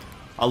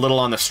a little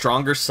on the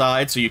stronger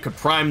side, so you could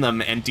prime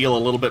them and deal a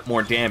little bit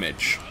more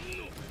damage.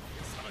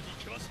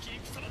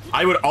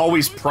 I would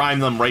always prime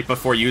them right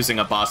before using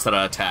a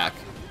Basara attack.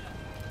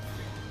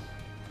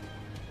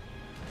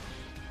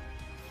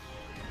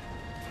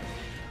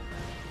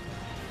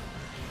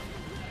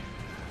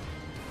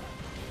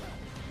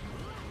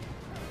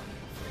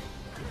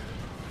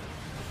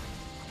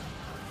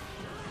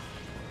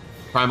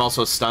 Prime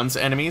also stuns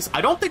enemies.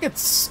 I don't think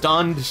it's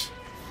stunned...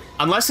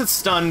 Unless it's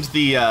stunned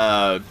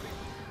the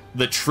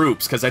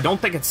troops, because I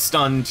don't think it's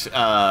stunned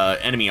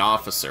enemy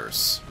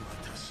officers.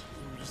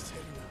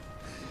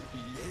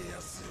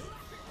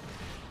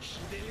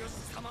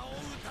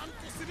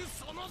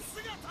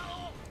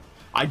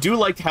 I do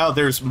like how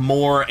there's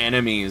more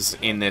enemies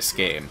in this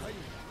game.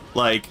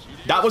 Like,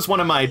 that was one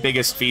of my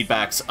biggest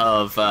feedbacks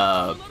of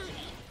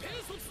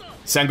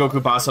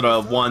Sengoku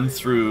Basara 1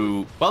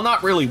 through... Well,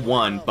 not really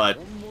 1, but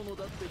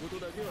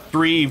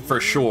 3 for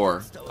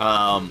sure.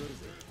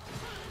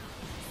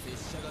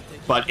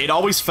 But it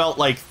always felt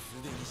like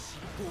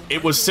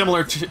it was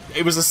similar to...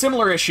 It was a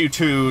similar issue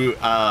to,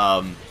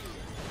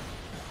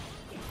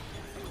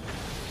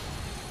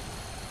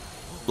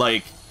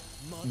 like,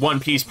 One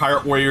Piece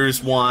Pirate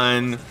Warriors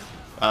 1,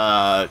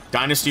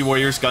 Dynasty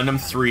Warriors Gundam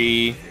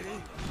 3...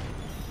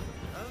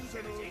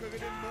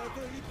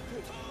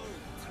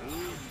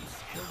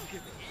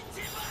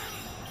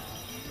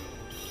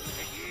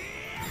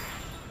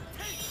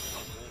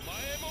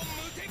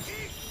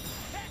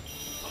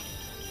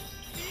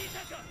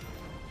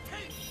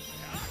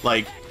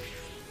 Like,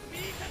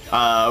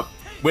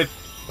 with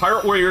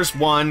Pirate Warriors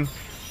 1,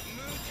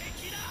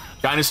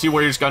 Dynasty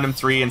Warriors Gundam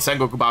 3, and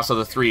Sengoku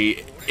Basara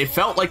 3, it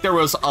felt like there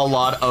was a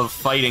lot of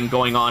fighting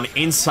going on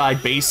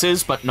inside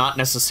bases, but not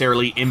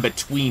necessarily in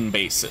between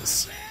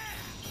bases.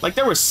 Like,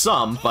 there was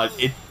some, but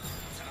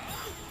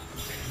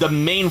the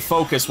main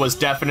focus was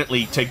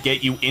definitely to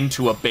get you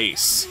into a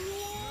base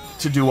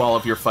to do all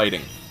of your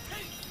fighting.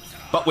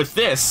 But with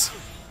this,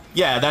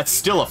 yeah, that's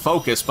still a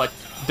focus, but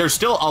there's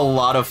still a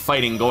lot of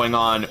fighting going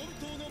on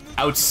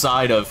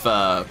outside of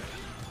the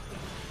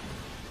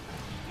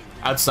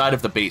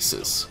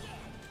bases.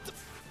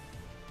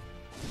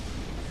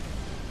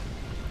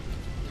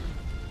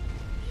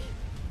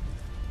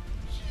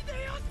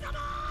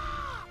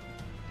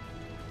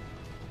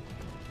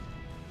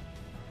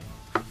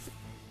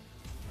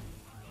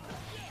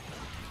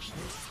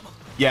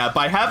 Yeah,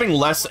 by having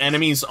less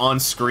enemies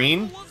on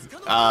screen,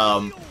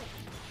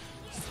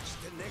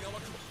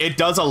 it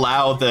does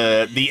allow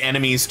the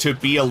enemies to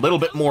be a little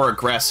bit more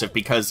aggressive,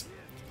 because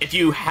if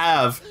you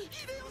have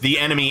the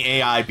enemy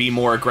AI be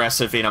more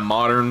aggressive in a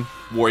modern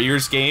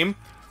Warriors game,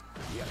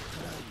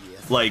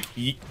 like,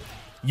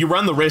 you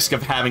run the risk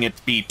of having it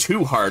be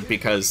too hard,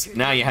 because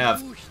now you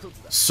have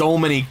so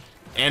many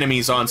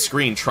enemies on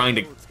screen trying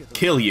to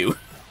kill you.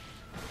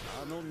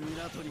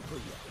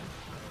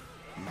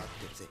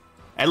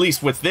 At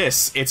least with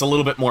this, it's a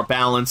little bit more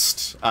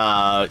balanced.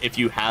 If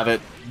you have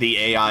it, the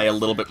AI a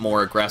little bit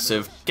more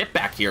aggressive. Get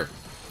back here.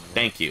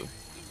 Thank you.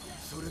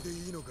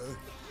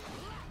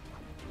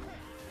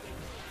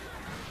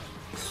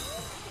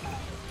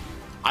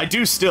 I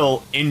do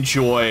still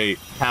enjoy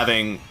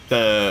having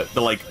the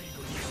like,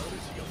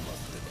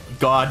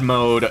 God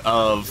mode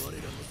of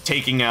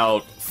taking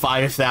out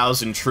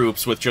 5,000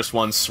 troops with just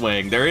one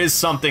swing. There is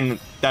something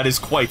that is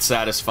quite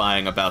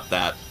satisfying about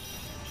that.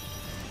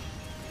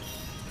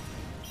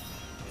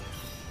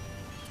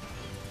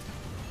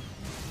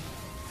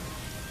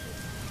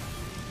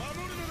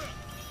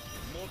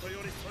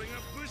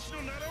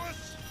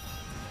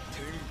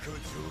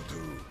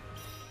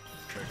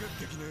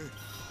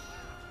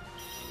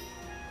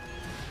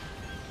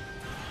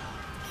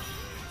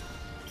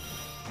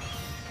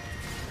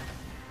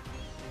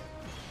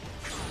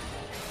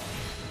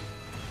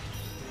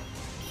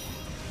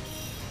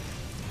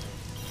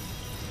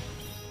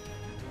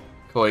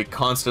 Koi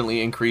constantly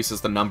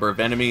increases the number of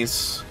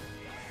enemies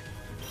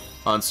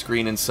on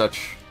screen and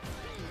such.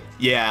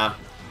 Yeah.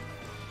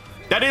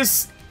 That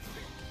is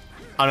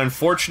an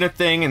unfortunate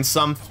thing in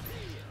some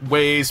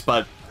ways,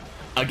 but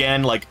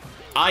again, like,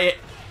 I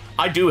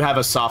do have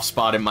a soft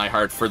spot in my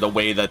heart for the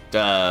way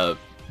that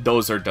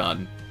those are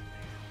done.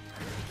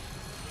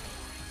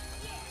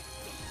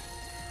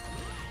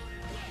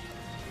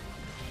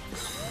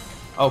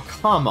 Oh,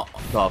 come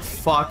the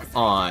fuck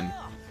on.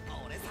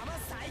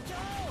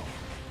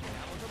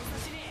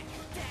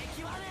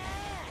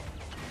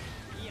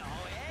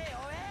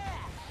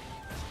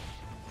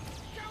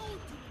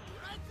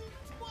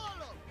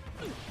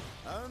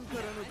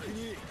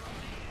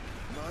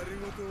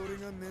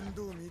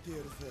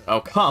 Oh,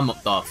 come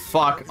the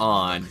fuck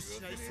on.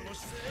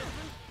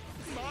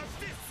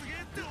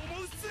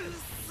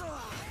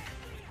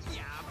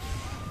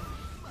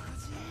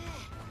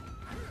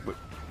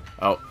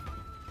 Oh.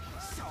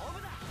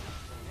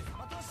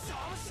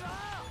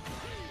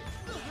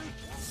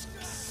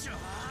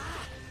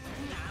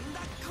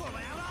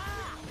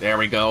 There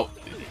we go.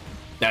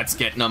 That's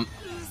getting them.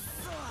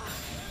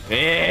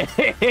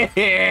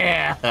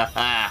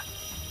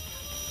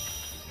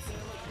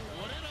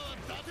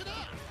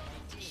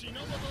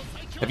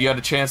 Have you had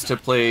a chance to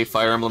play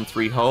Fire Emblem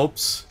Three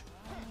Hopes?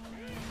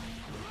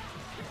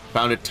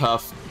 Found it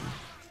tough.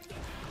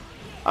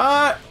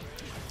 I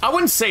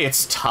wouldn't say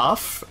it's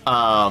tough.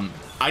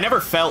 I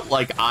never felt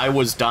like I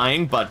was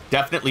dying, but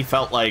definitely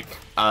felt like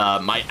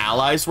my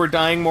allies were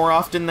dying more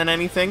often than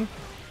anything.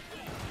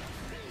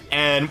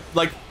 And,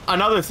 like,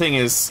 another thing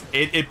is,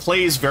 it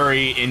plays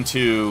very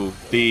into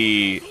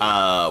the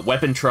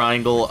weapon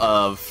triangle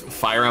of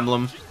Fire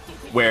Emblem,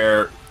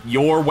 where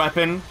your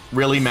weapon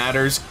really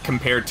matters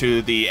compared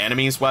to the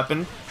enemy's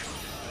weapon.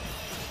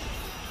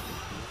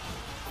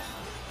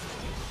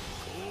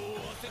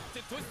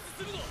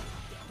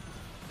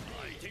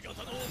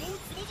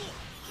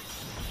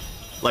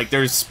 Like,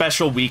 there's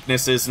special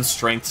weaknesses and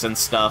strengths and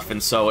stuff,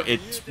 and so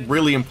it's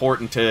really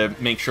important to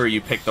make sure you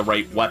pick the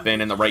right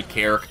weapon and the right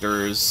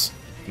characters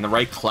and the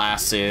right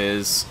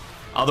classes.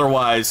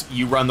 Otherwise,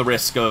 you run the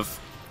risk of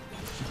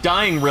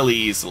dying really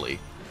easily.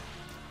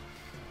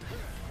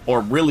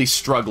 Or really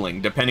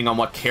struggling, depending on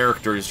what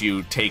characters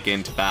you take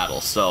into battle.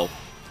 So,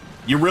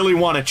 you really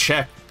want to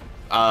check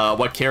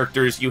what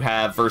characters you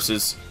have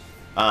versus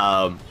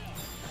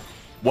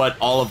what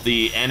all of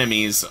the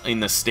enemies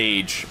in the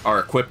stage are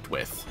equipped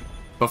with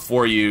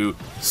before you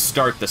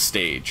start the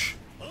stage.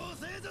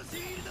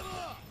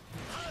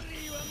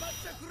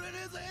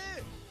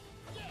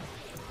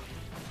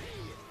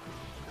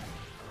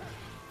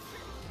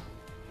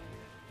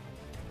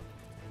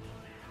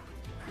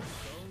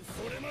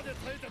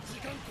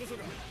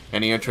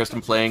 Any interest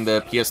in playing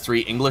the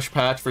PS3 English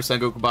patch for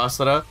Sengoku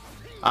Basara?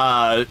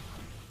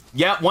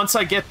 Yeah, once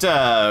I get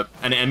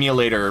an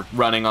emulator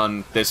running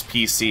on this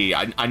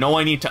PC, I know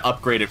I need to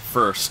upgrade it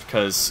first,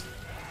 because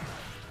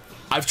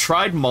I've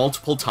tried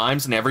multiple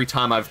times, and every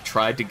time I've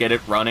tried to get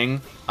it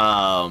running,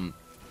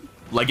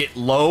 like, it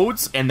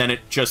loads, and then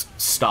it just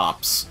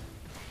stops.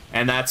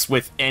 And that's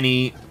with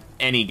any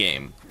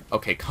game.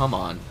 Okay, come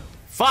on.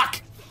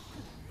 Fuck!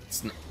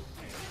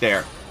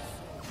 There.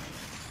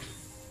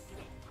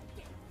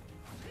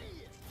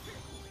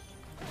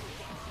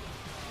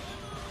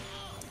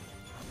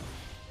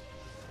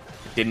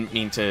 Didn't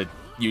mean to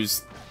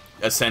use,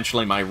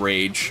 essentially, my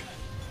rage.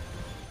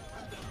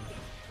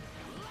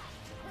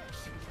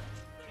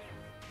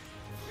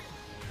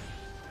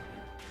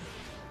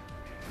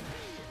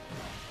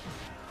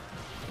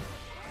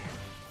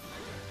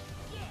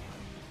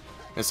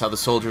 That's how the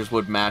soldiers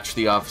would match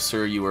the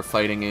officer you were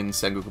fighting in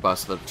Sengoku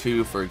Basara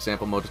 2. For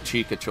example,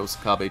 Motochika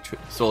Chosakabe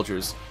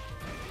soldiers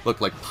look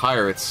like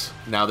pirates.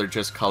 Now they're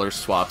just color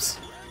swaps.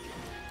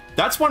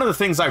 That's one of the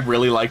things I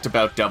really liked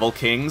about Devil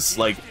Kings.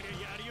 Like,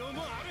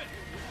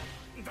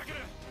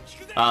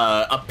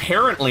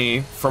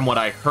 apparently, from what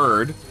I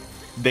heard,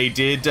 they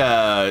did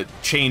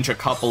change a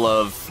couple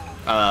of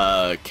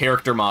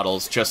character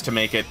models just to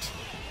make it,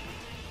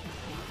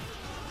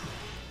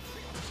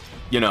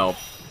 you know,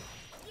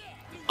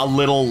 a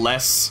little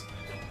less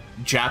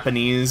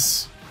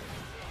Japanese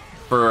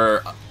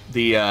for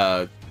the,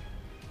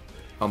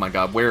 oh my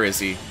god, where is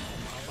he?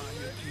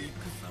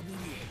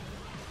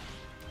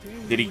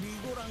 Did he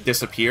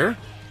disappear?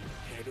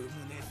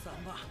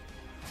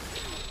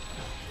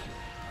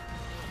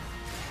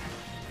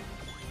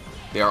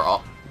 They are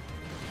all...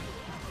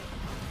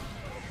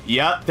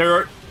 Yeah,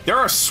 there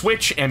are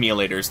Switch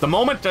emulators. The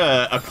moment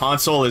a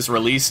console is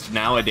released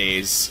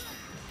nowadays,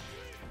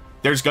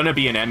 there's gonna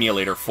be an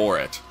emulator for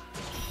it.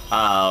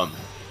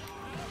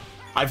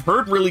 I've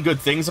heard really good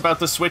things about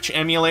the Switch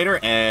emulator,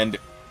 and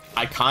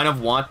I kind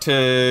of want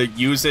to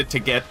use it to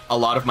get a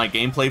lot of my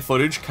gameplay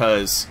footage,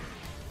 because,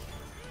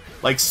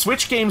 like,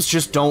 Switch games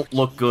just don't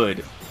look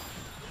good.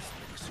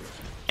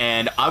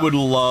 And I would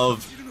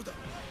love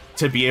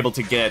to be able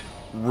to get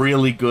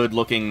really good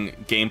looking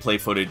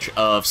gameplay footage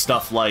of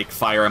stuff like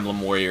Fire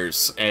Emblem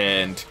Warriors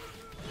and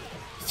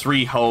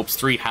Three Hopes,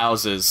 Three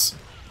Houses.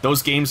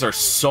 Those games are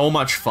so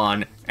much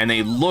fun, and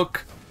they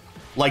look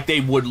like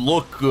they would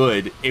look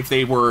good if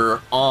they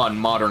were on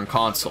modern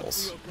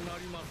consoles.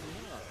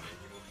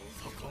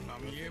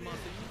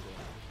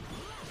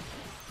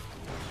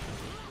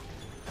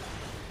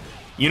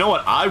 You know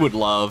what I would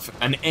love?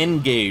 An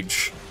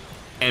N-Gage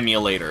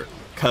emulator,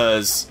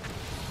 because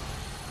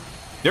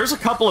there's a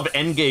couple of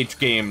N-Gage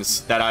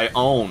games that I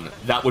own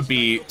that would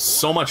be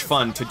so much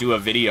fun to do a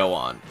video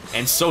on,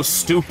 and so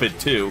stupid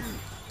too.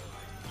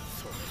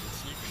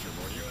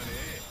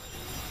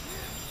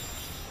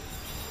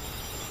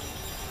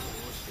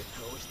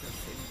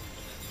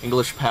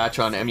 English patch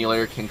on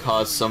emulator can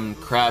cause some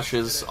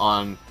crashes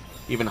on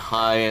even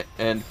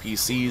high-end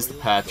PCs. The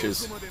patch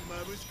is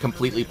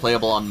completely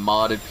playable on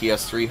modded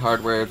PS3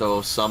 hardware,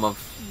 though some of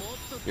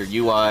your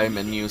UI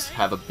menus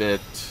have a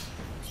bit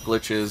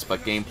glitches,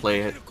 but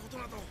gameplay...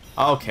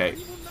 Okay.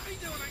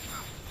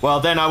 Well,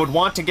 then I would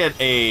want to get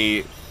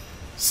a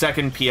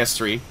second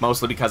PS3,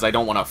 mostly because I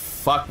don't want to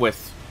fuck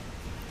with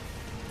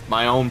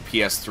my own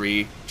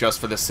PS3 just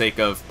for the sake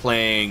of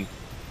playing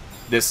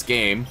this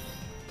game.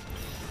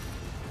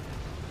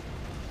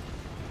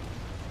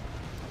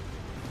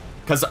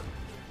 Because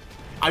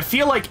I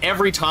feel like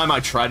every time I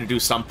try to do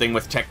something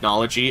with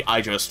technology,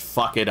 I just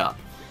fuck it up.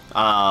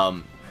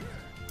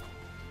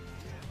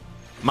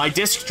 My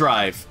disk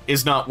drive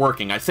is not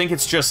working. I think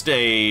it's just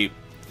a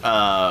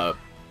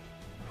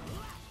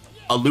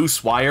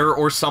loose wire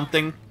or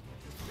something.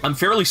 I'm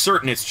fairly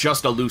certain it's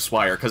just a loose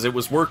wire, because it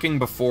was working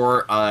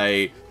before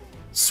I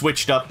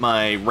switched up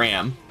my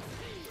RAM.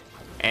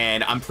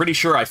 And I'm pretty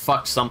sure I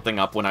fucked something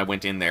up when I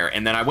went in there.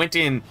 And then I went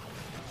in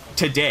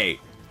today,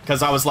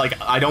 because I was like,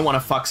 I don't want to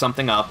fuck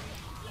something up.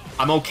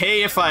 I'm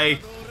okay if I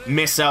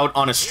miss out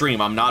on a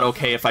stream. I'm not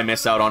okay if I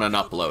miss out on an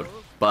upload.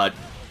 But,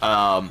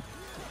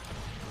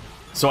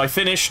 so I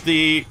finished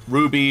the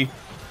Ruby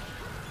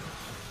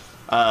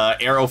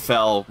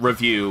Arrowfell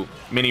review,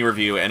 mini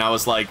review, and I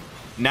was like,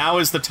 now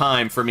is the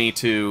time for me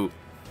to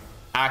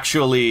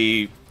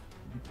actually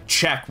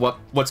check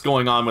what's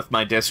going on with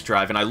my disk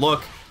drive. And I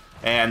look,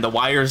 and the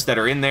wires that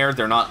are in there,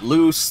 they're not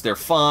loose, they're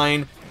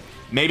fine.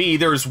 Maybe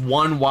there's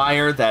one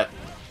wire that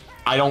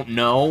I don't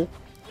know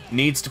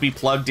needs to be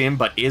plugged in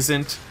but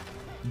isn't.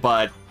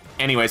 But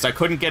anyways, I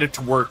couldn't get it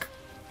to work,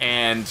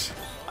 and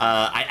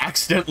I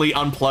accidentally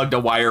unplugged a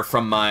wire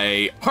from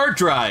my hard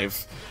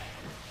drive.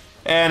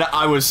 And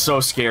I was so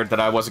scared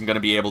that I wasn't going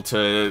to be able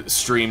to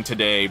stream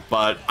today,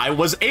 but I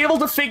was able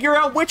to figure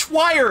out which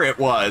wire it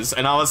was.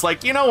 And I was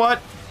like, you know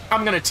what?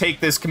 I'm going to take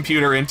this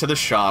computer into the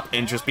shop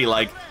and just be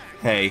like,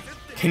 hey,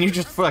 can you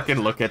just fucking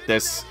look at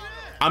this?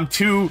 I'm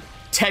too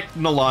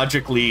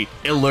technologically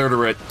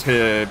illiterate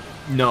to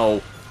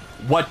know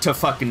what to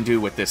fucking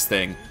do with this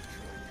thing.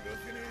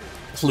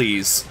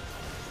 Please.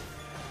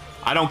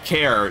 I don't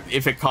care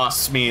if it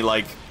costs me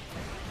like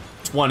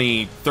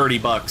 20, 30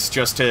 bucks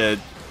just to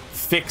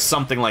fix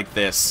something like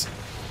this.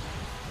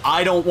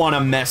 I don't want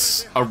to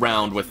mess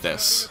around with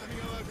this.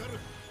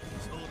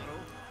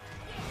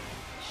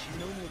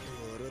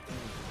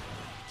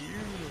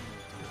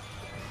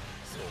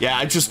 Yeah,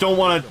 I just don't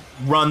want to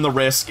run the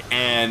risk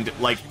and,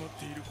 like,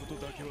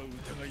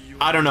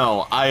 I don't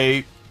know.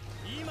 I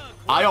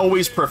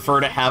always prefer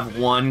to have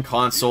one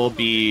console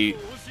be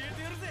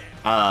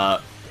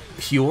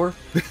pure,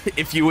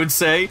 if you would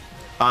say.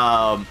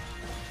 And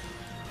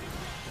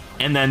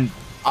then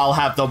I'll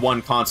have the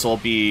one console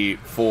be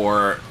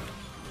for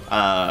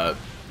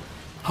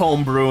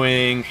home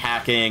brewing,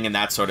 hacking, and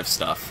that sort of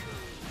stuff.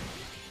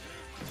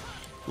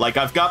 Like,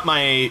 we've got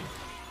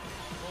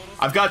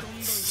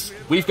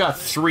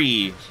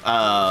 3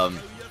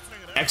 Xbox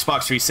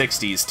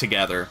 360s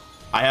together.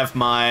 I have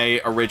my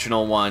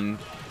original one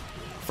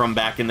from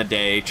back in the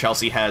day.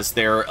 Chelsea has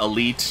their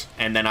Elite,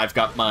 and then I've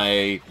got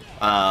my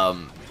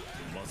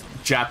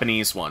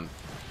Japanese one.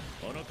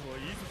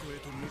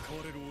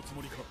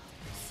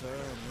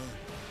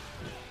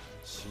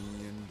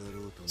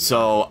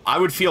 So I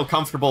would feel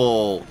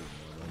comfortable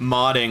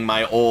modding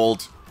my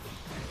old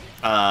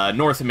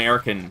North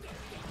American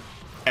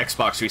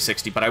Xbox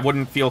 360, but I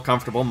wouldn't feel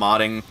comfortable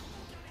modding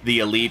the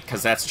Elite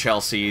because that's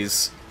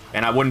Chelsea's,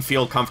 and I wouldn't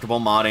feel comfortable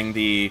modding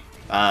the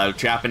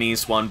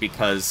Japanese one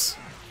because,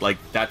 like,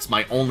 that's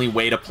my only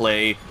way to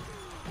play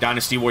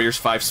Dynasty Warriors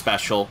 5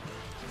 Special.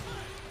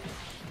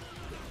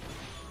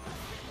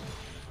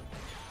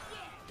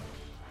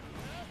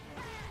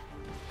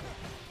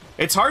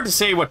 It's hard to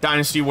say what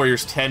Dynasty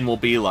Warriors 10 will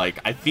be like.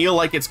 I feel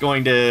like it's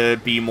going to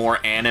be more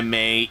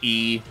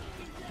anime-y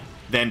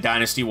than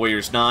Dynasty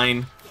Warriors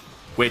 9,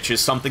 which is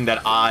something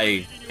that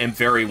I am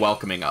very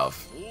welcoming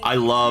of. I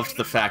loved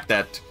the fact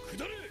that...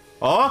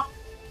 Oh?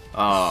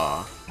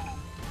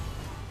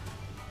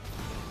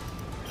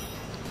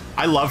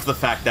 I loved the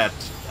fact that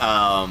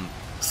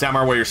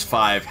Samurai Warriors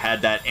 5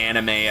 had that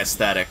anime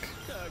aesthetic.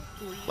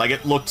 Like,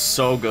 it looked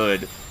so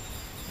good.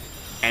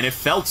 And it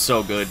felt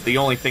so good. The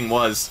only thing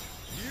was...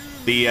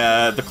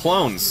 The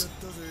clones.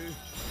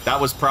 That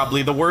was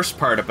probably the worst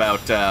part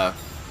about, that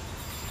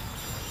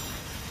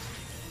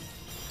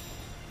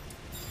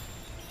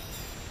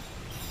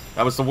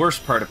was the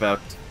worst part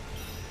about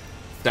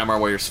Samurai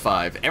Warriors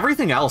 5.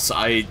 Everything else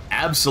I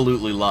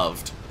absolutely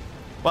loved.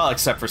 Well,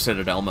 except for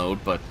Citadel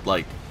mode, but,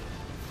 like,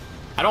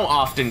 I don't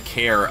often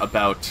care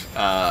about,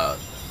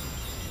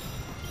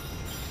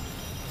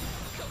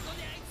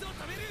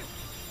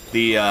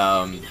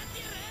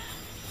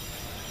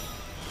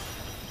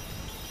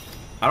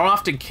 I don't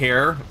often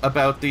care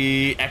about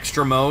the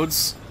extra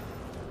modes.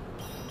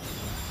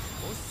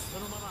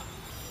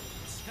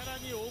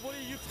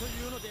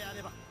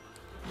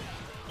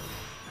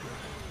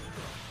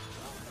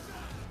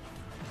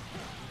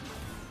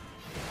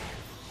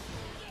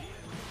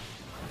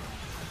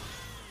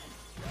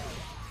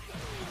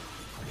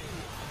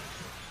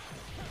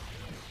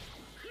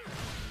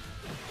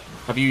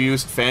 Have you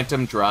used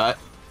Phantom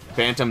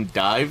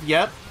Dive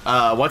yet?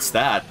 What's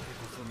that?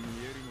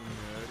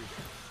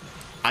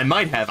 I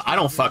might have. I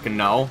don't fucking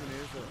know.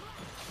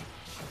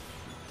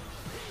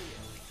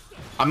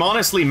 I'm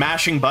honestly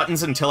mashing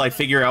buttons until I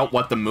figure out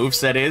what the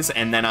moveset is,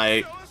 and then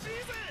I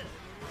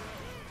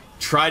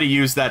try to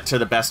use that to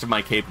the best of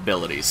my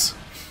capabilities.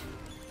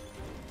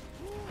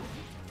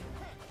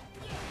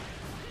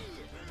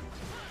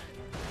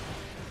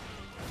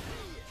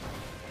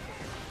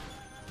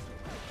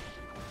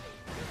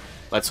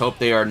 Let's hope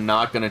they are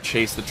not going to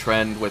chase the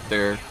trend with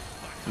their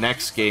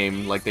next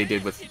game like they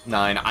did with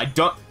 9.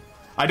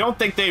 I don't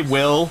think they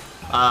will.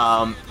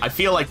 I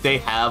feel like they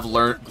have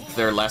learned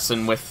their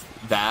lesson with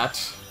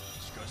that.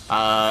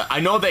 I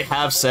know they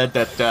have said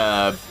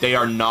that they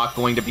are not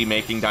going to be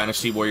making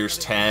Dynasty Warriors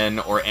 10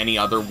 or any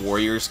other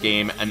Warriors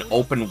game an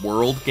open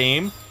world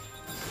game.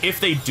 if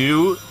they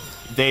do,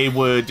 they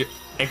would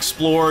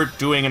explore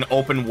doing an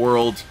open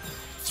world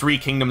Three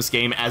Kingdoms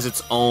game as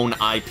its own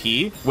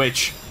IP,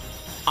 which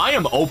I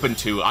am open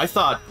to. I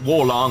thought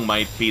Wolong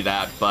might be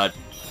that, but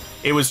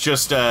it was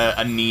just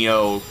a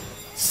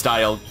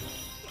Neo-style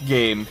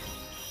game.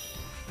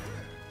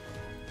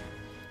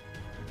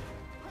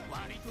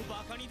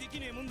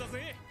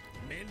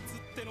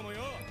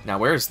 Now,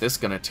 where is this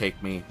gonna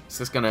take me? Is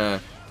this gonna...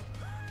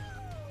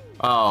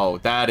 Oh,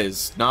 that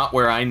is not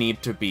where I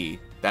need to be.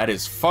 That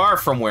is far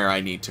from where I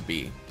need to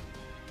be.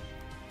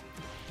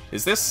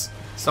 Is this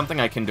something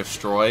I can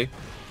destroy?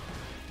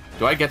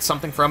 Do I get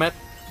something from it?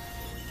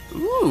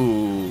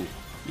 Ooh,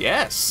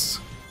 yes.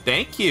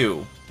 Thank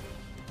you.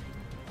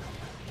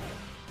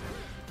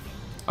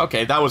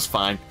 Okay, that was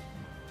fine.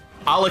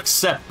 I'll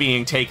accept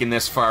being taken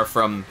this far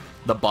from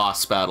the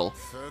boss battle.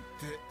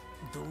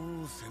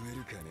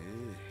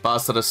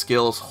 Basara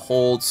skills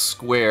hold,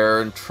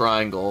 square, and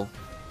triangle.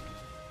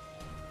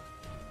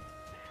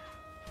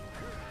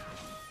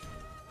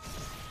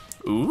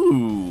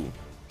 Ooh.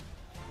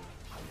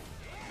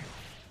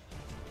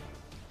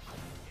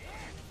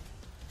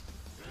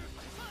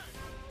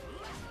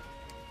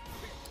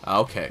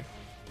 Okay.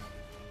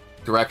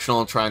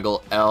 Directional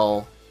triangle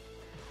L.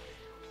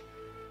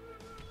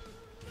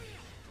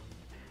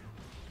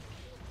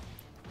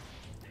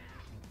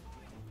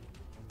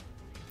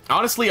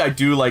 Honestly, I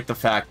do like the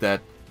fact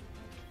that,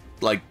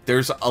 like,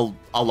 there's a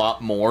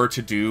lot more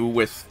to do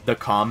with the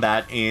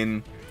combat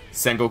in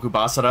Sengoku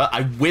Basara.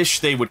 I wish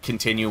they would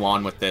continue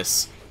on with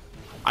this.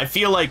 I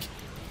feel like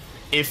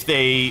if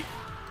they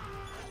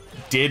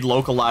did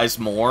localize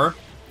more,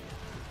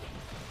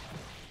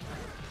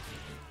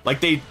 like,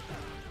 they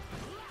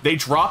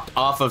dropped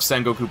off of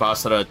Sengoku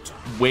Basara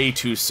way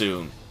too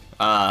soon.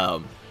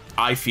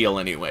 I feel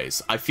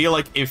anyways. I feel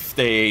like if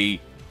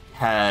they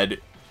had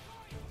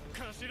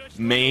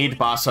made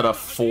Basara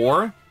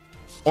 4,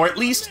 or at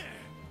least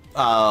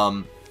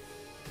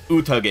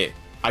Utage.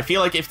 I feel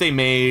like if they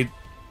made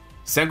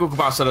Sengoku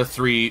Basara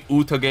 3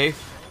 Utage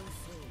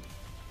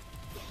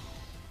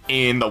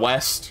in the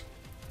West,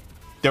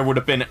 there would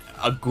have been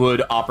a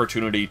good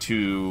opportunity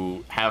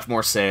to have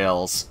more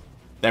sales,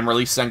 then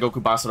release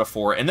Sengoku Basara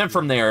 4, and then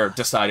from there,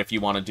 decide if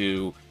you want to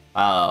do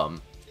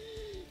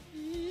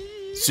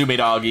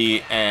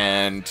Sumeragi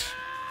and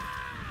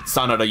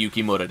Sanada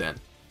Yukimura Den.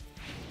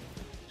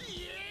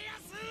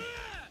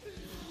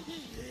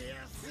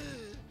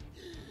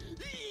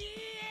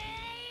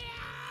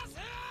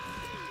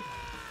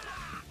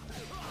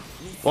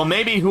 Well,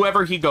 maybe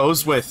whoever he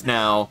goes with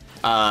now,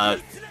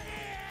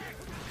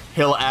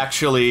 he'll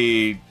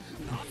actually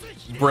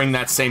bring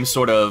that same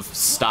sort of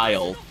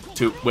style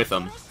with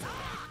him.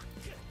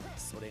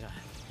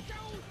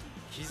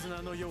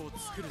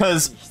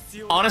 Because,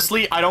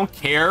 honestly, I don't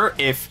care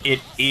if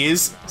it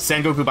is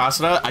Sengoku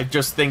Basara. I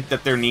just think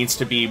that there needs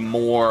to be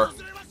more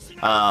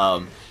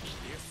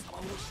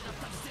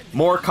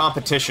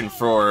competition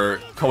for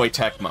Koei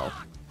Tecmo.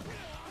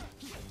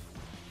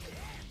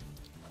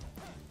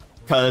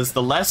 Because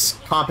the less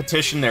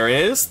competition there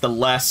is, the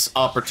less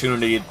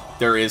opportunity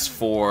there is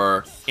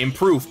for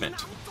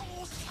improvement.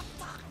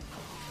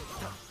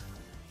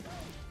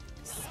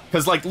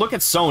 Because, like, look at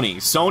Sony.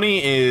 Sony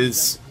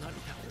is...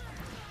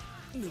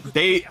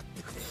 They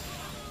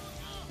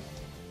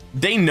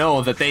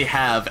know that they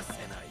have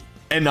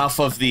enough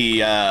of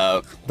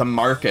the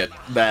market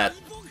that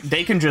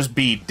they can just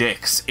be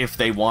dicks if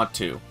they want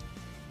to.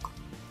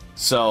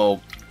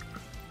 So,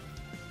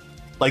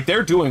 like,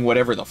 they're doing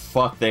whatever the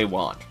fuck they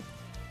want.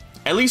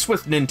 At least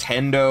with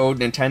Nintendo,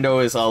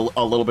 Nintendo is a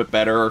little bit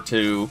better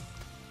to...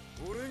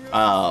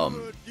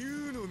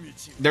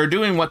 they're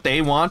doing what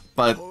they want,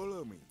 but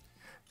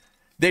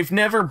they've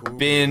never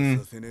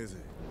been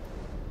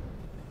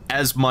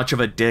as much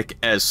of a dick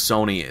as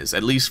Sony is,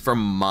 at least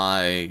from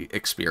my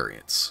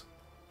experience.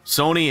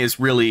 Sony is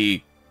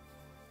really...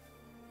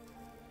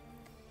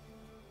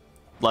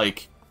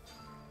 like...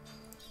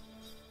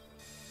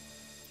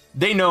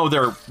 they know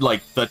they're,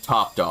 like, the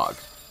top dog.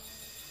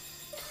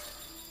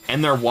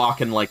 And they're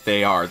walking like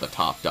they are the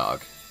top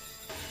dog.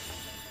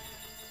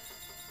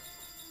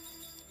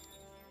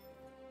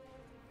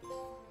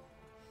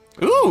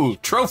 Ooh,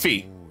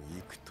 trophy!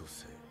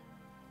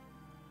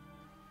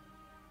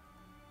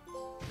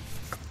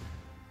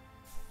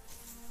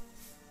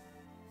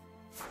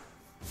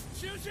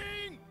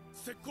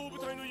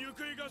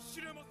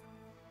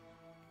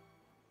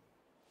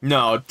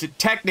 No,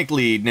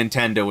 technically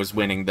Nintendo is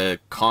winning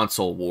the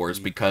console wars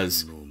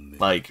because,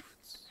 like...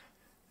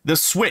 the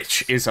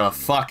Switch is a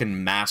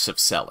fucking massive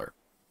seller,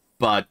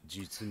 but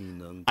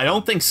I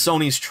don't think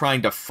Sony's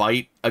trying to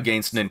fight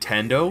against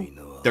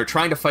Nintendo. They're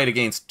trying to fight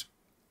against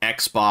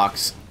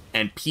Xbox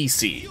and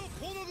PC.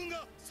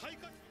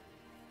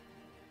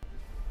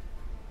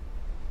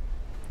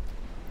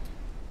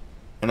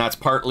 And that's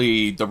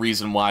partly the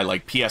reason why,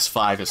 like,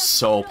 PS5 is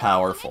so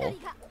powerful.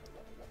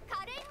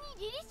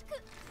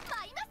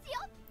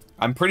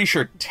 I'm pretty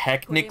sure,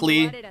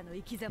 technically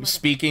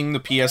speaking, the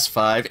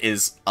PS5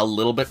 is a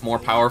little bit more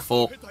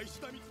powerful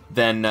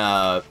than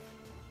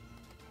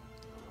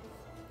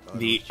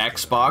the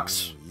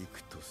Xbox.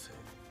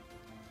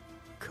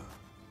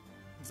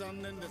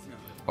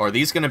 Or are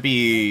these gonna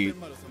be...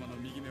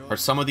 Are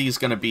some of these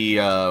gonna be,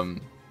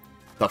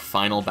 the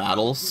final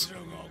battles?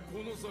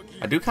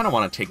 I do kind of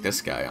want to take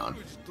this guy on.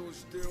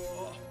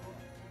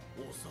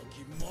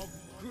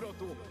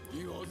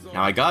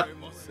 Now I got...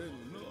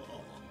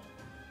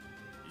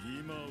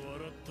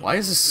 Why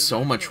is this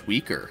so much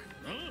weaker?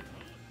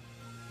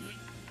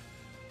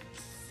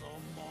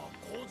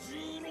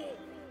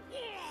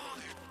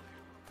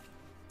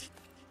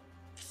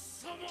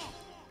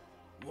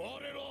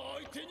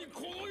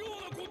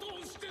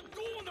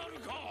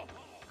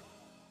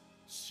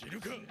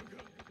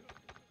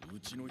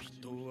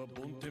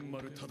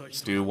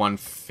 Let's do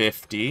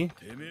 150.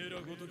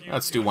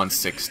 Let's do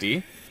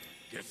 160.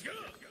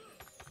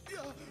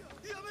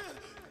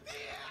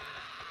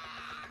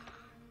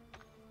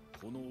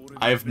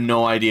 I have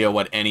no idea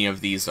what any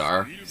of these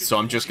are, so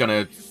I'm just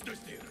gonna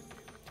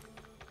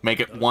make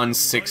it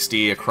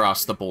 160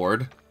 across the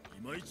board.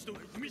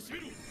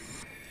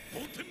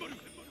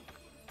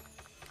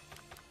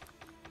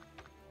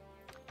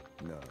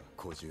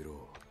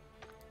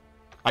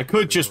 I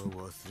could just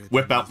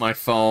whip out my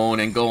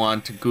phone and go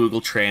on to Google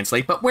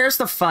Translate, but where's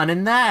the fun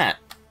in that?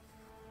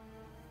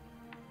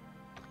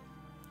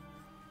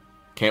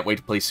 Can't wait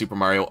to play Super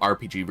Mario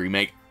RPG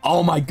Remake.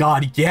 Oh my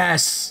god,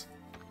 yes!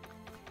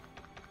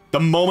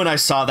 The moment I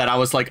saw that, I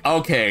was like,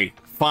 okay,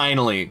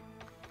 finally,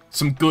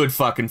 some good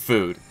fucking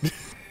food.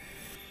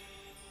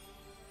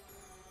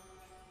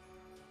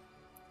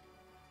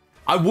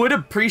 I would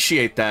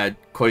appreciate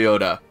that,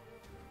 Koyoda.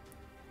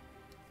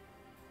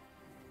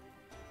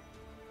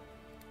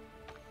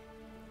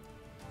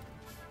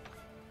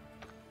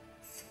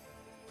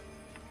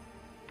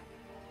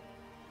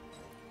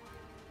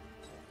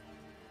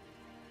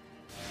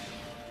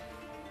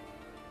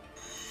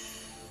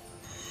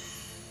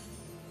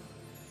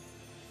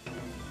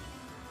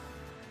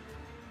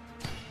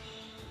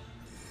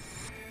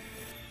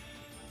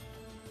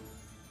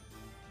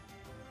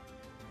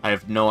 I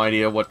have no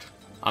idea what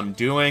I'm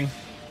doing.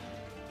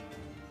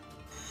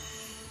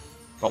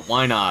 But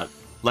why not?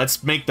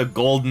 Let's make the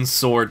golden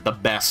sword the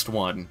best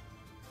one.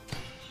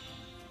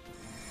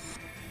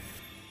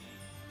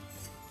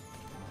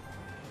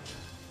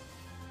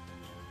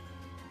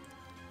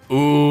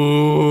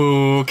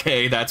 Ooh,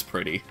 okay, that's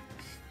pretty.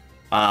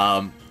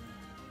 We'll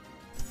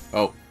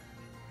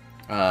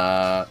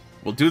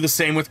do the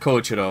same with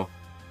Kochiro.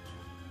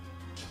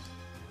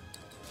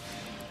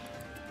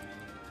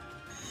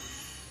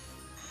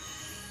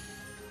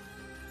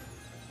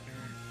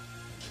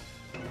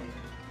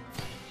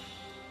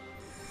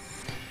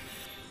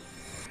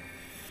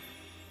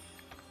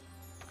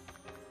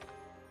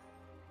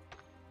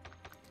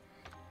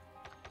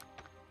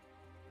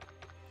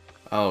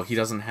 Oh, he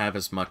doesn't have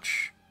as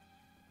much.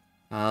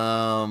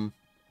 Okay,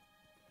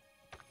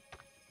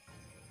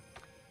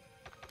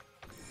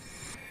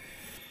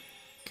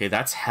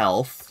 that's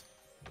health.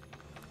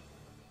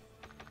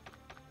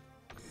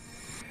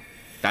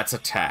 That's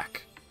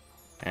attack.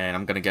 And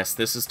I'm gonna guess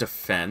this is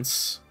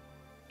defense.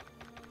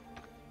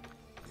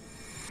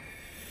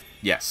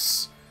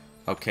 Yes.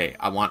 Okay,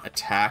 I want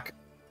attack.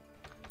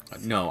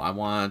 No, I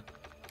want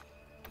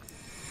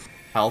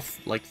health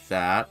like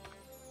that.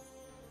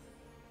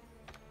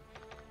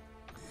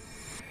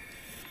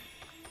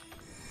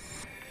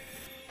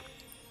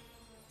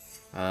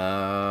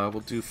 We'll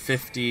do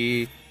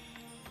 50,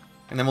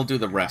 and then we'll do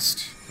the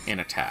rest in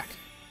attack.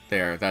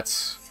 There,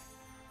 that's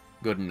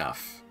good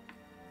enough.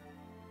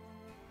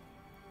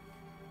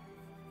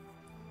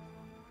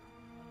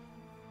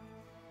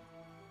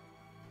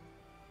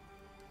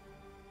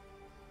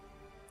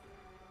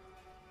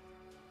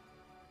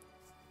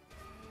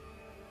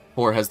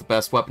 Four has the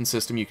best weapon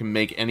system. You can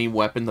make any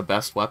weapon the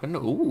best weapon.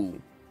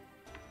 Ooh.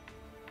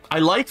 I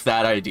like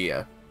that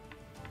idea.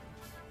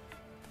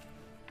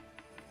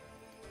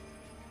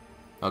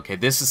 Okay,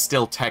 this is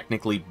still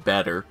technically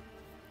better.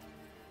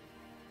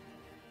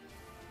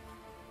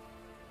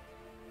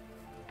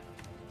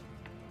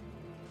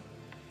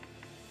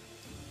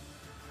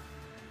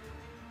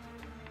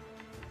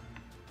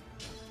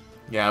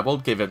 Yeah, we'll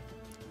give it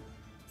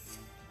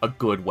a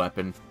good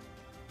weapon.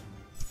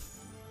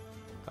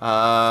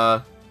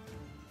 Let's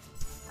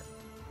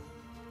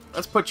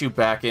put you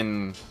back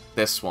in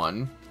this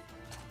one.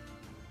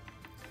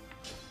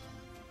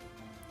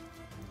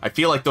 I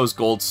feel like those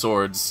gold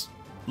swords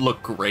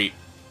look great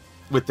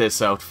with this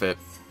outfit.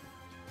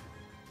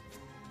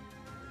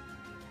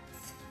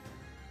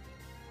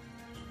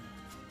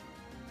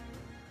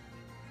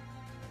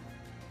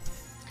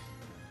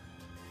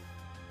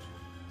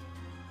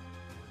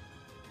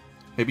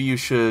 Maybe you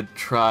should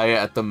try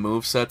at the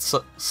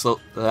moveset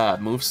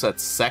moveset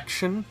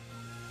section.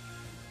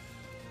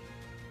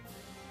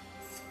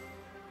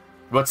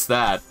 What's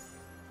that?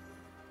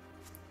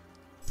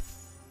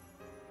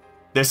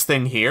 This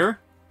thing here?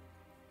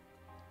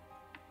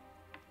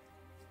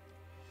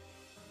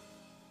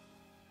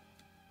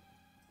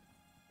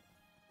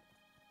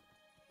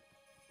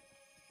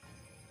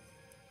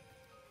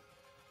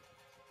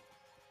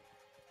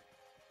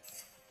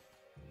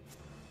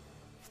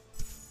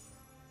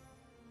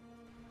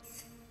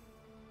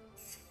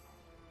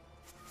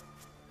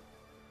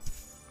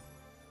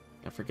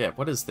 forget.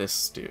 What does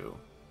this do?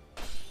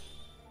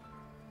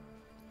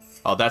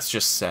 Oh, that's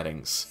just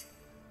settings.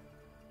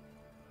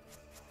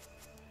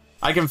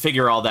 I can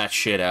figure all that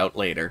shit out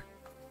later.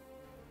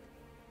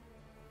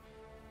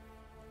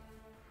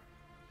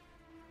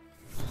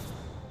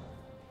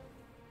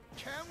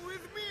 Come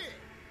with me.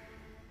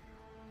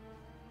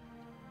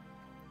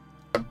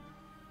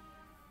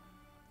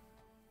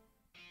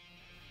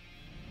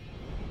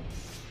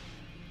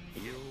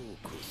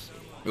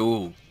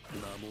 Ooh.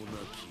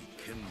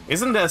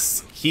 Isn't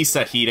this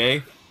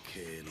Hisahide?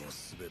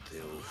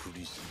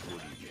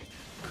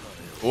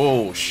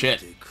 Oh,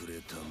 shit.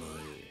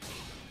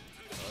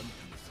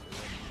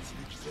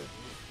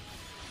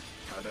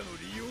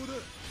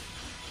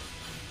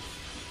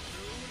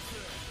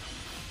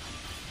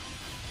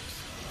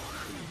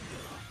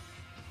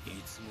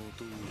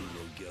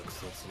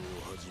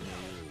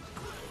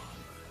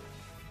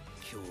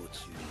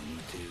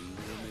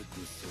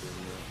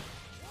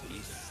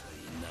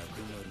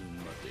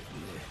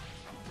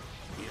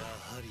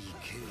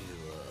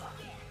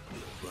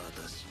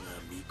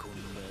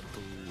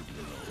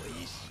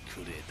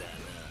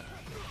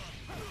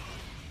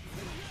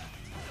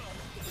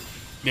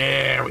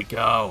 There we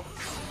go.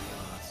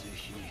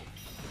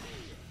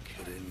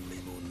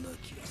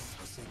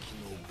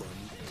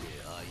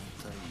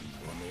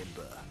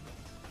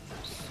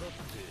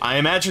 I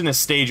imagine this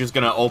stage is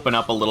going to open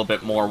up a little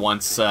bit more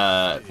once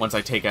once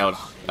I take out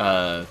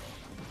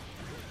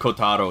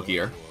Kotaro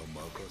here.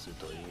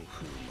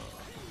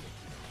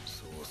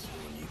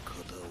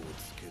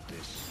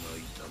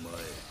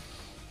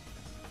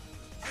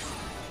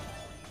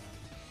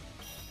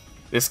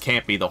 This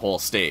can't be the whole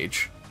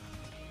stage.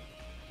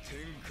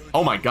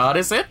 Oh my god,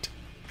 is it?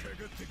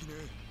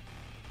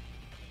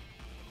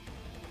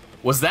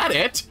 Was that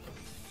it?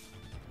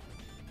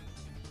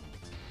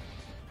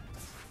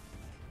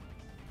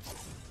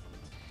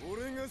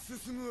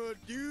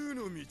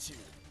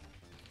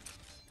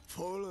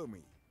 Follow me.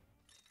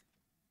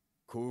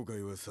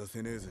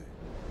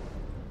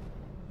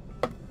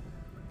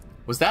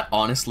 Was that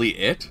honestly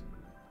it?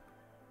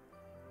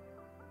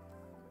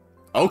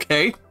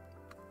 Okay.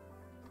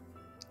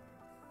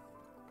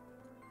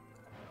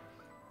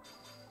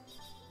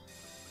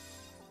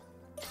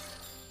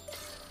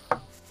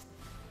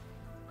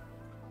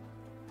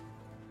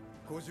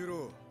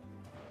 Kojiro,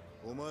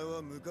 お前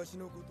は昔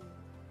のこと。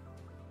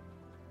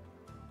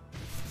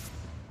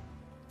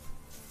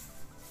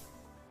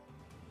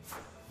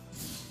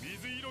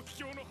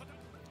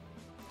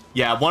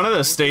 Yeah, one of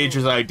the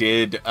stages I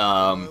did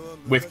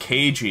with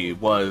Keiji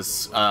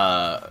was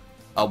a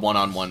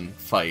one-on-one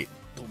fight.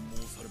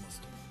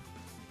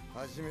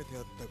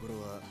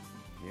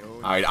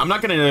 Alright, I'm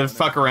not gonna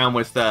fuck around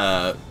with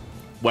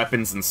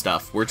weapons and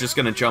stuff. We're just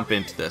gonna jump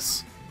into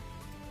this.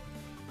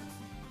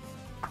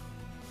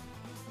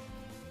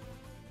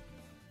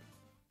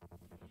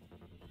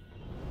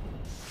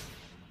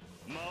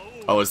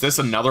 Oh, is this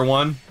another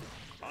one?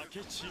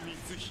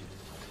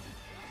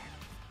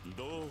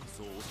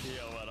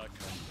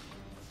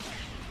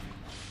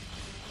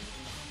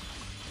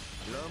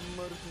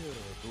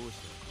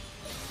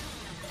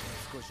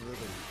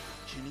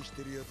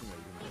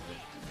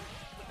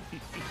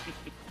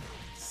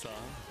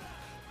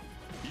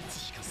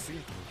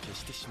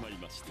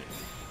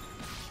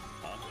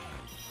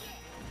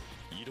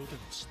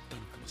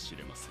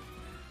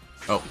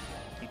 Oh.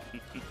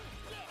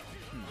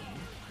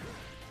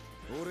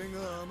 俺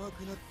が甘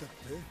くなったっ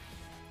て？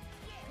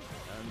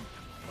あんた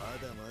ま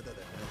だまだだな。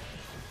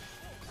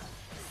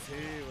生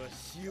は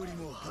死より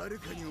もはる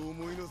かに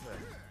重いのさ。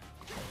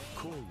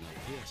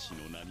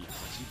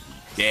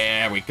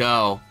 There we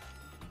go.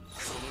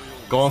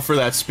 Going for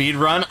that speed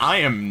run? I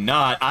am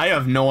not. I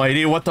have no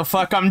idea what the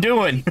fuck I'm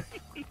doing.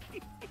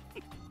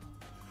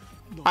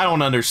 I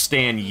don't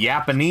understand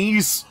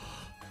Japanese.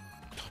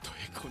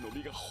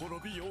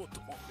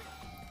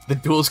 The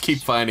duels keep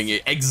finding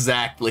it.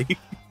 Exactly.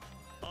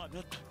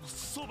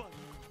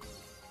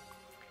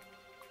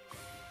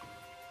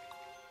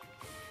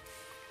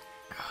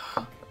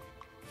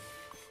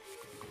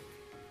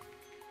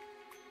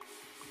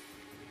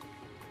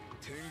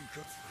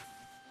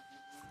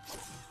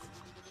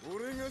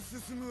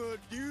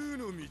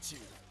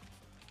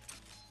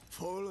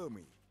 Follow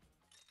me.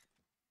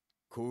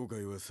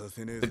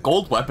 The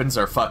gold weapons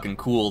are fucking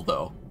cool,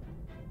 though.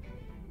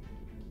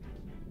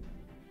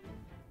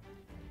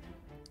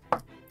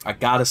 I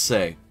gotta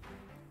say.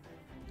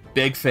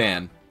 Big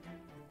fan.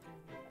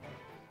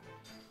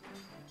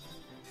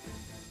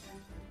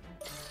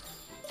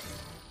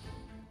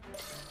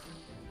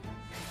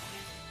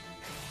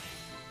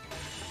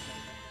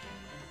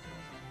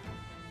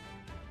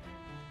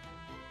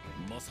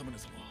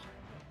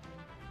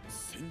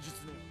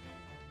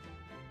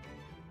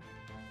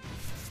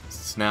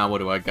 So now what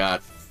do I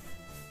got?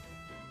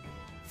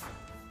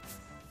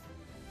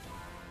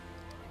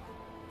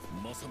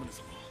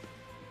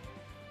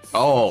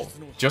 Oh,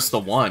 just the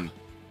one.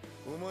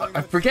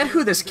 I forget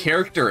who this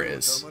character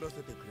is.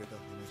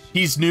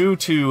 He's new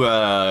to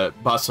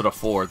Basara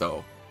 4,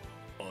 though.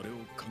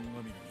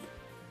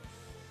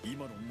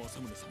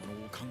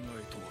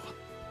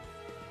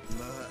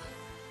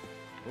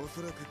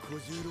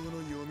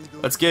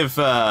 Let's give,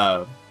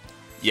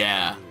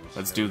 yeah,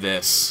 let's do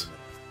this.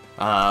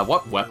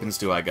 What weapons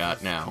do I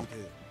got now?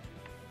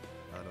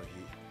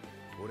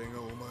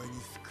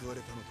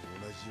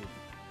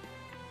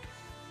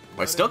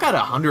 I still got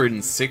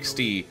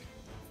 160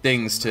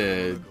 things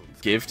to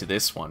give to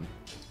this one.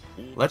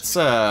 Let's,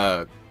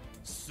 thanks.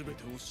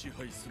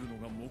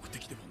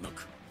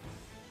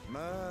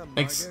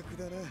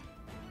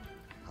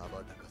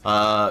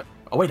 Oh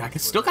wait, I can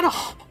still got a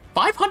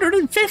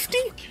 550?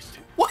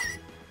 What?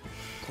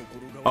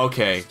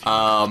 Okay,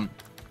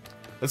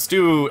 let's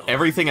do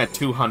everything at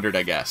 200,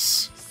 I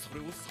guess.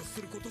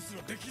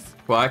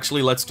 Well,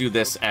 actually, let's do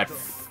this at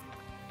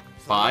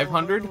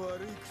 500?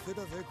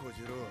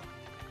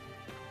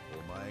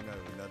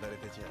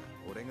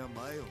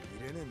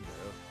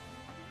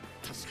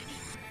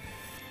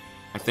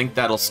 I think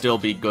that'll still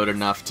be good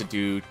enough to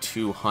do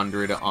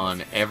 200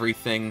 on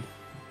everything.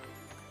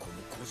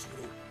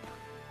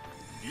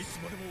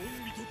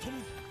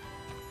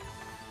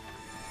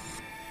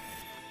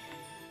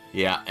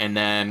 Yeah, and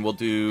then we'll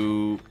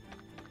do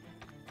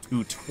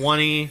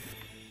 220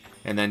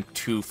 and then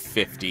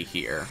 250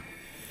 here.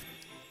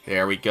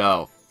 There we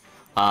go.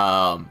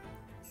 All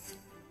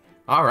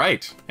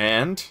right,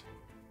 and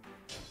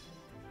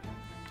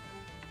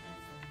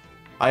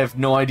I have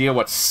no idea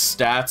what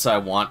stats I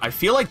want. I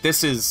feel like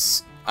this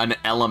is an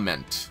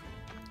element.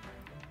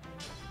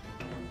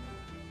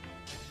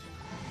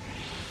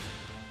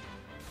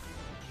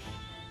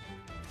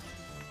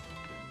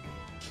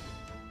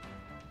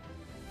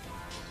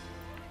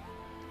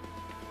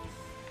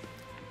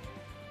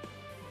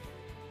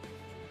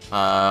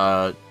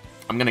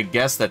 I'm gonna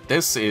guess that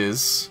this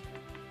is...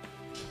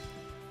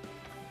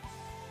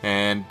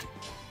 And...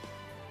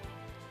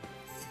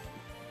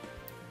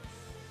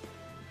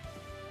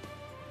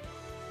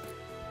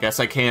 Guess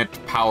I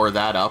can't power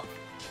that up.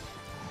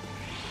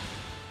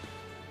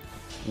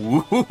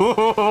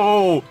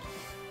 Whoa!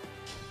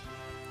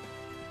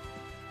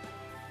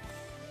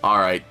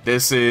 Alright,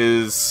 this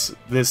is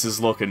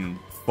looking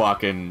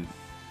fucking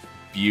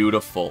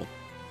beautiful.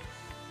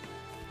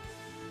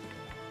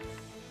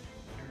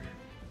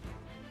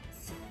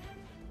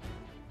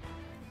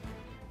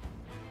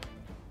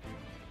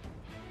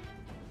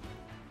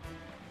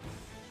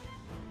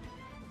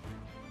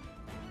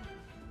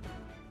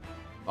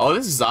 Oh,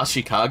 this is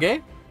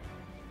Ashikage?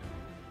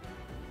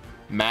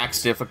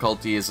 Max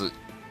difficulty is...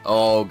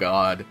 Oh,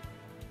 God.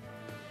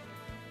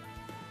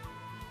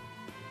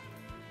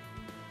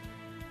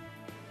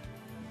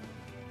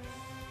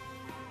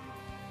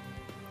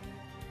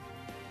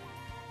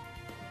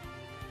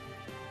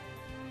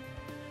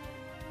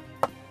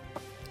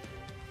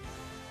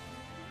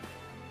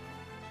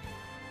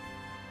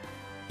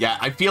 Yeah,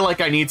 I feel like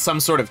I need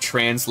some sort of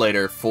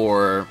translator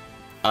for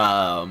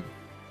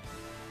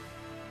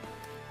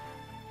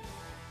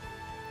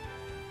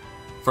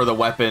the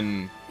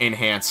weapon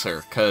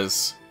enhancer,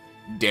 because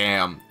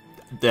damn,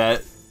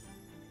 that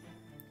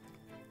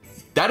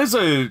is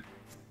a...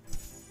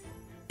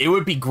 It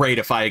would be great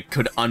if I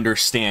could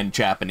understand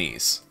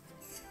Japanese.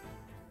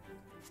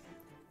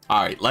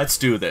 Alright, let's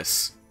do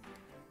this.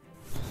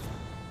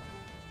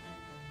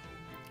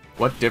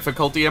 What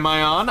difficulty am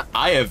I on?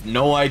 I have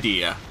no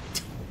idea.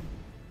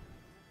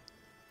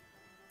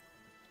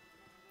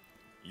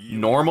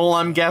 Normal,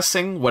 I'm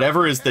guessing?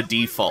 Whatever is the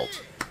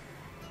default.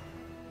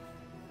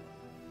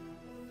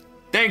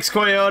 Thanks,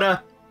 Koyota!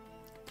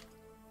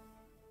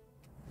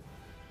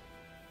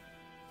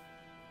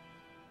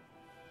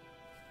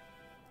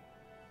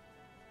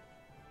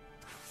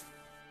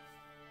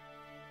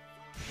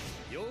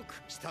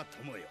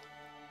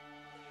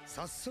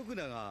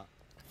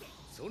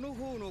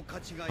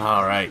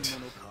 Alright.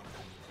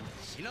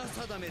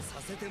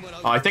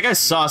 Oh, I think I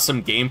saw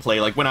some gameplay,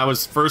 like when I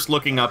was first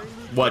looking up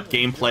what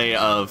gameplay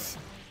of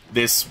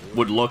this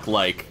would look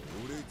like.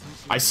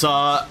 I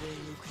saw...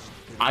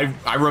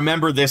 I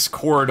remember this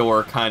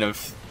corridor kind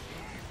of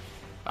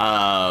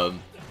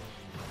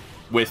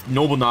with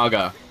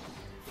Nobunaga.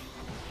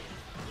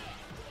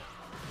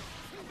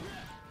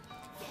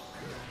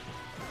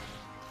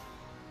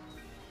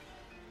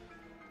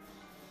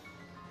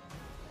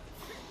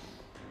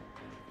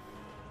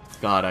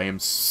 God, I am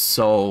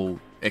so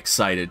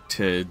excited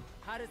to...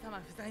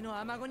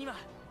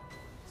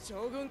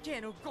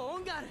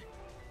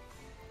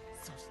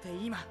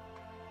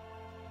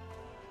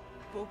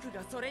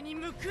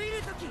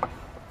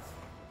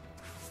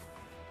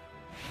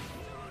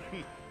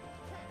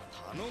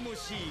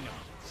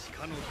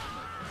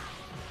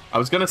 I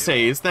was gonna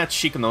say, is that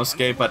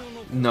Shikanosuke, but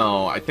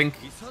no, I think...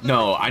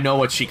 No, I know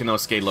what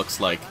Shikanosuke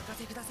looks like.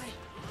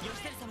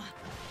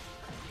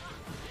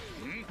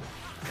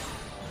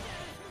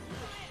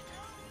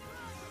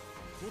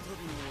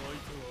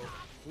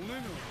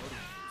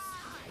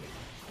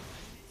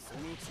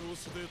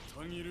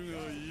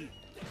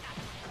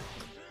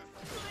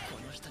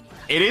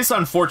 It is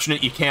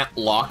unfortunate you can't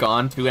lock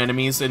on to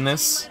enemies in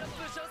this.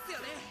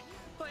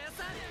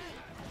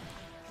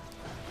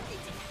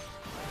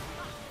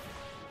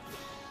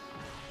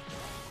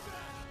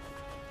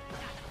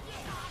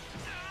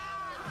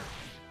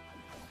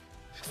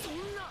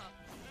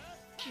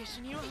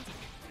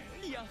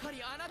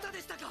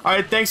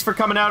 Alright, thanks for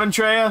coming out,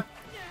 Andrea.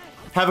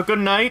 Have a good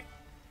night.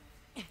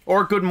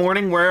 Or good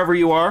morning, wherever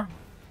you are.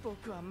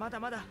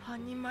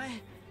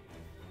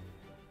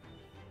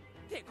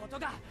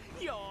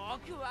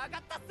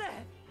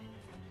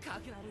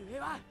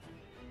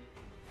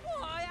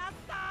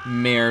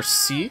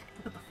 Merci. Look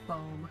at the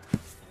foam.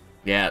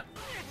 Yeah.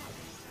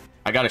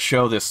 I gotta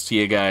show this to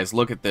you guys.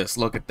 Look at this.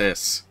 Look at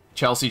this.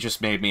 Chelsea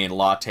just made me a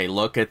latte.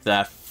 Look at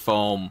that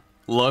foam.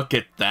 Look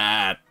at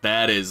that.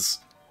 That is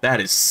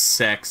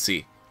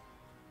sexy.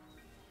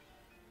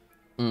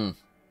 Mm.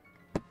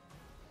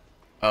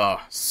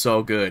 Oh,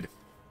 so good.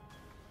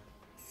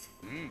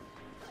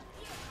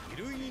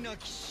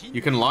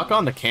 You can lock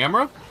on the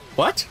camera?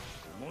 What?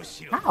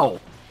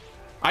 How?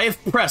 I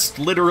have pressed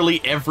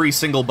literally every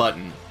single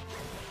button.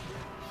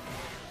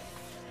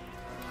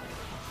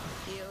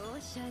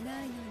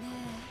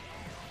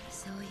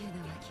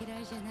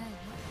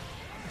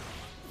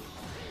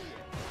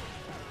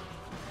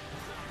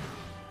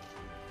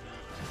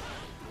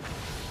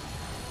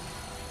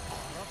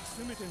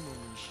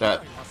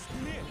 That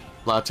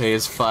latte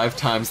is 5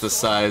 times the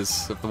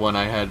size of the one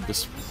I had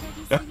this.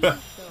 Technically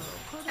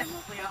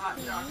a hot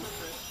chocolate.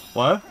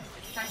 What?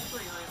 It's technically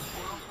like a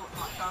quote-unquote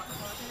hot chocolate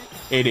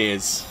latte. It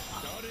is.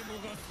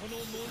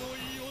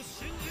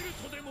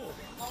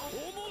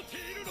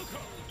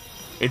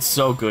 It's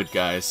so good,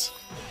 guys.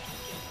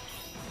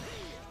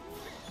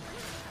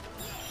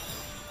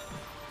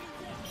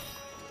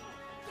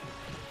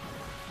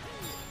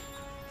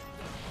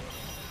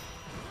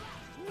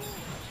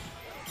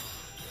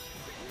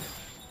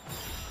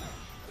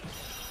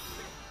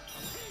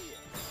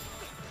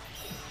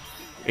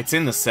 It's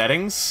in the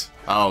settings?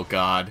 Oh,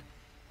 God.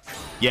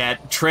 Yeah,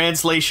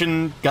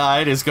 translation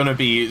guide is gonna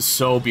be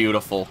so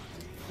beautiful.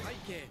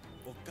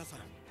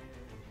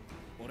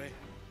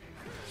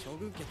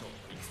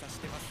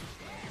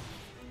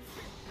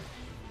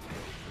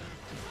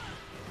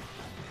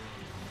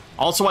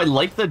 Also, I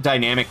like the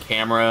dynamic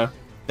camera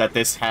that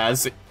this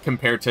has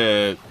compared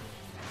to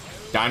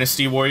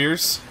Dynasty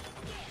Warriors.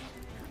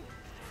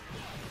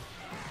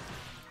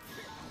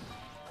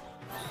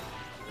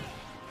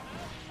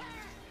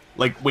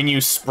 Like, when you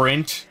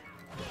sprint,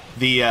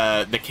 the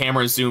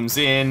camera zooms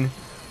in.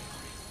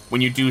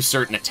 When you do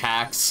certain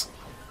attacks,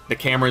 the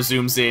camera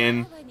zooms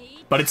in.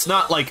 But it's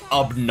not, like,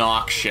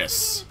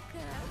 obnoxious.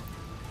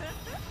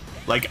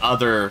 Like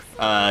other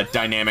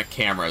dynamic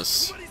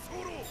cameras.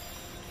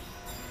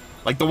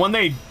 Like, the one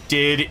they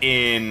did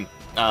in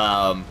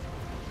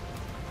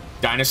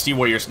Dynasty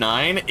Warriors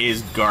 9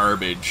 is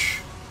garbage.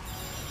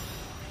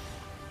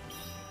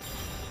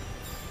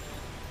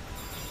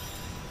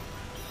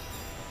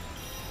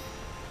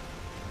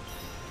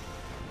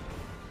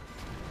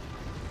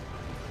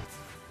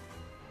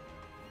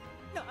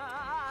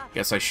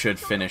 Guess I should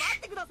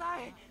finish.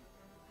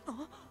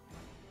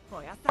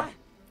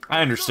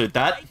 I understood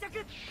that.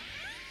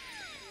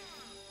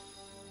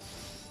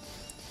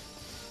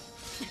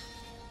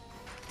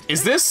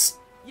 Is this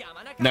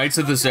Knights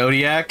of the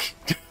Zodiac?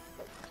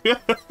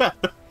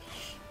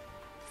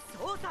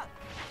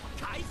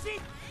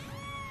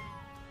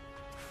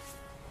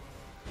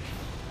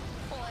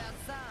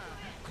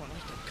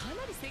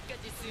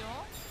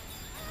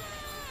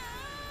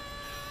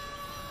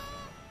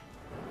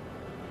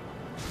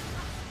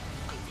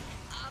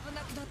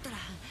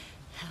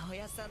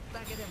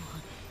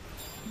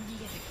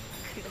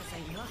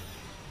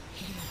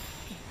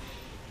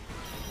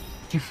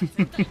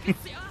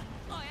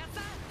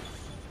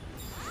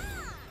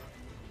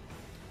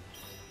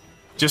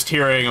 Just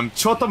hearing him,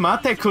 "Chotto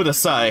mate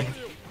kudasai."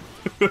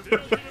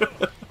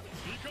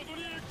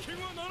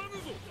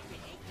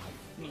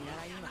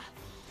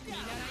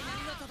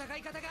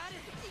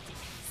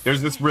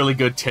 There's this really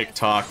good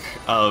TikTok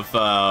of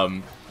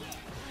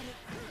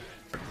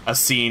a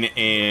scene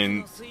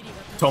in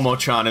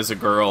Tomo-chan as a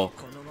girl,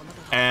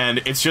 and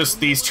it's just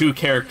these two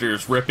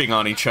characters ripping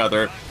on each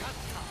other.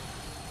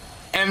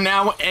 And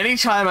now,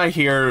 anytime I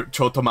hear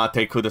 "Chotto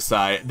mate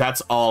kudasai,"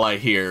 that's all I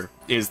hear,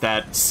 is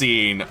that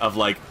scene of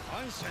like,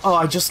 oh,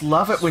 I just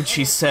love it when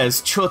she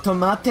says, "Chotto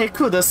mate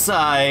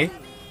kudasai."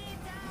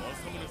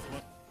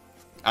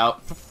 Oh,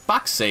 for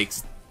fuck's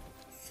sakes.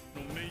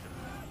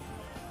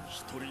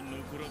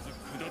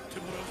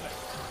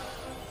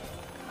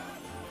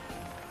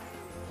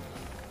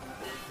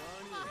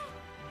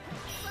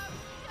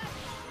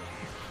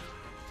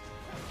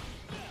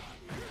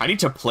 I need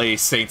to play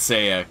Saint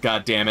Seiya,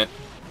 god damn it.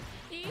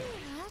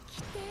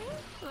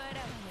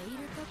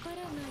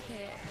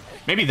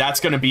 Maybe that's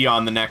gonna be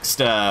on the next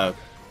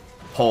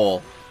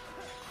poll.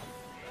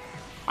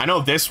 I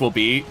know this will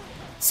be.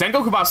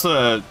 Sengoku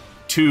Basara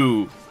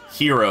 2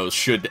 Heroes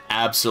should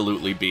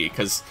absolutely be,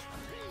 because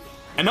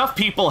enough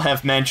people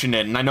have mentioned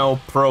it, and I know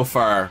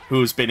Profar,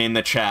 who's been in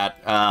the chat,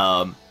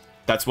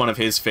 that's one of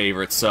his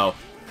favorites, so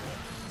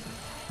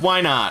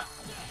why not?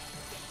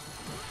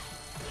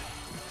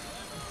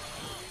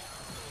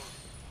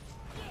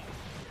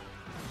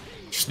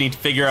 Just need to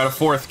figure out a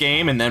 4th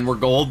game, and then we're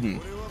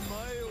golden.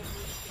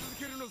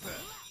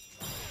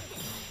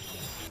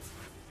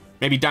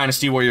 Maybe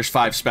Dynasty Warriors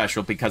 5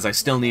 Special, because I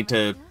still need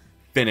to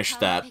finish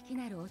that.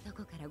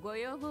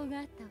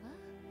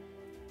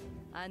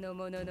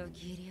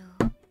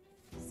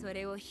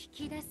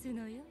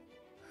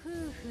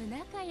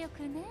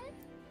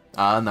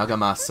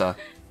 Nagamasa.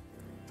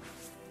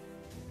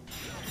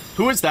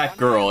 Who is that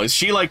girl? Is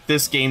she like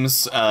this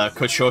game's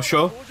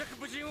Koshosho?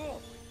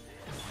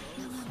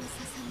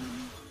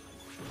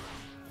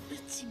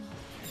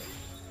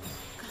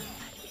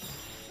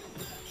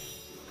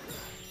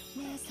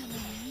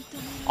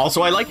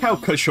 Also, I like how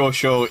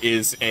Koshosho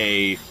is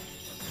a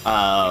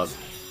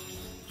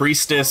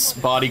priestess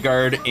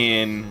bodyguard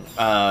in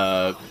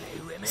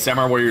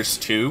Samurai Warriors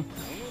 2.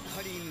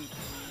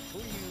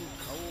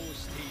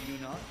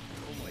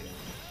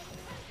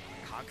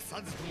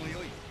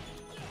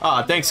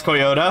 Ah, thanks,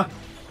 Koyota.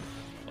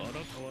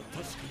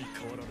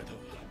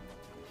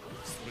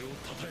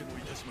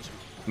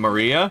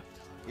 Maria?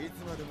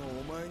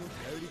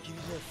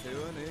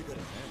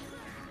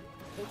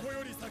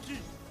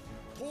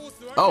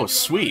 Oh,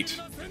 sweet.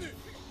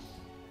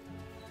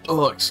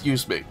 Oh,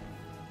 excuse me.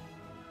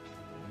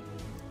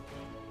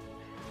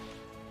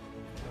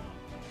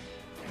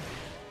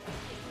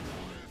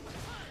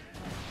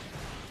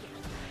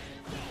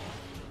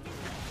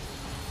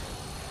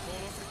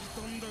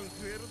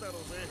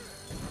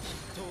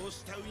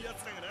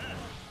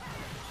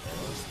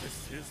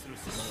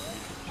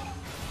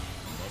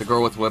 The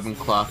girl with web and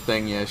cloth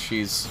thing, yeah,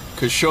 she's...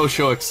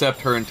 Koshosho,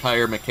 except her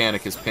entire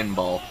mechanic is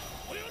pinball.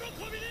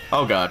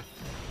 Oh god.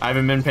 I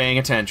haven't been paying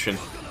attention.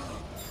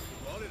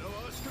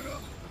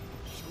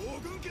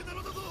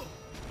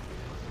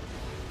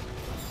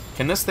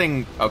 Can this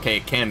thing... Okay,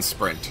 it can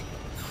sprint.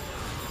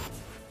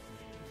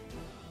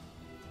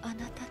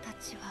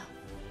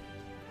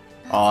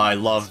 Oh, I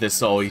love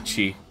this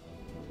Oichi.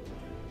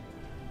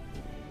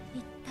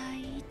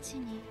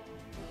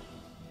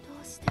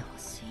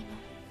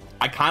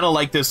 I kind of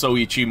like this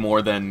Oichi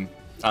more than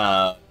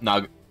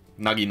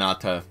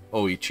Naginata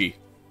Oichi.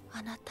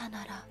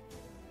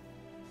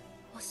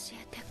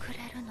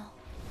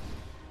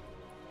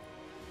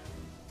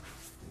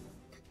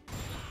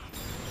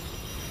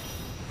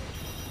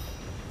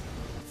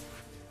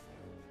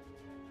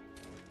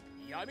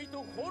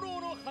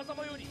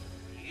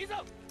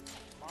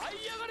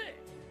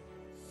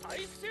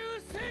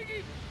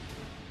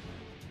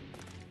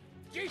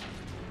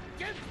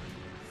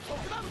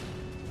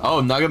 Oh,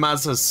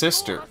 Nagamasa's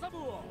sister.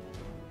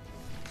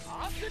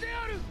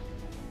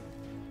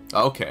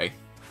 Okay.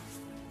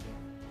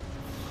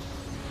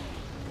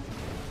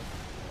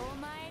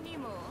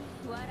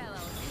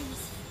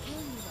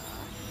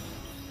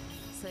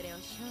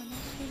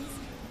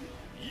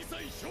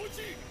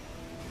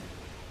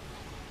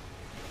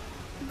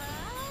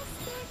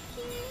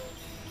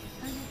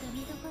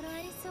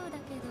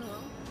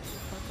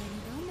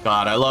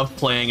 God, I love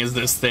playing as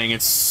this thing.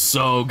 It's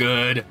so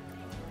good.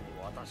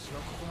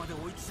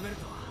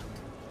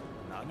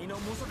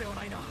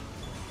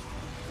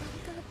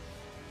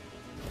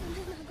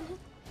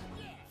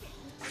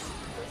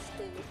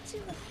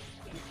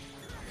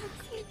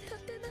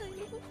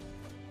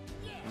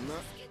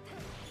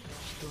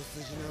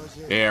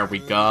 There we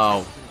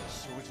go.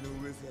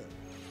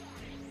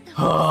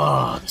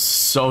 Oh, this is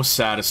so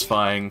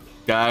satisfying,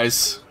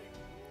 guys.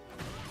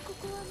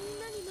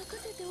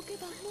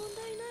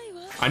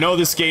 I know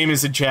this game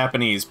is in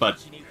Japanese,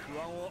 but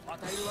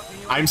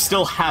I'm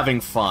still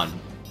having fun.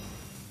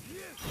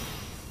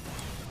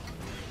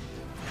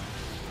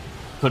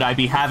 Could I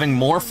be having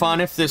more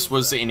fun if this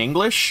was in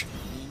English?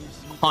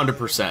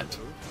 100%.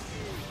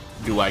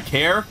 Do I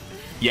care?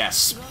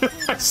 Yes.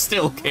 I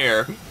still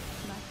care.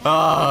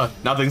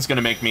 Nothing's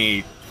gonna make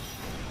me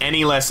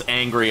any less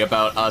angry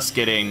about us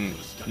getting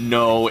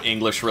no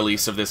English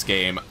release of this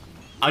game.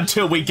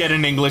 Until we get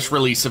an English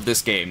release of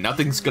this game.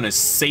 Nothing's gonna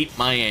sate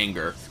my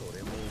anger.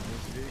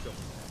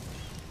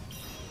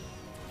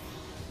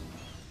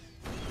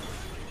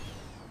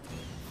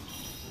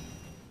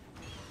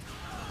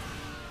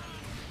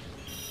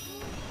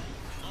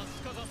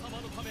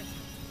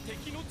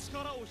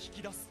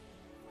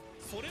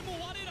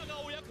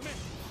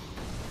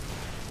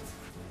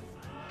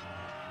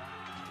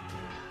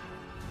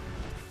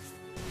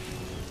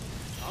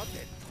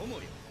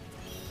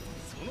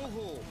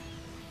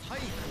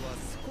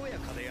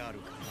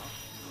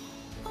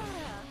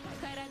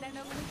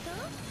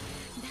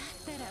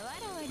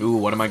 Ooh,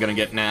 what am I gonna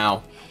get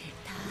now?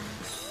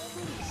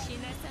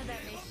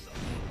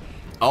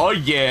 Oh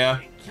yeah!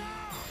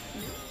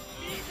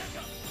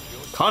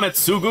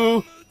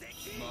 Kanetsugu!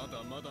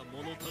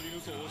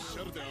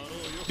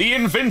 The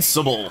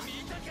Invincible!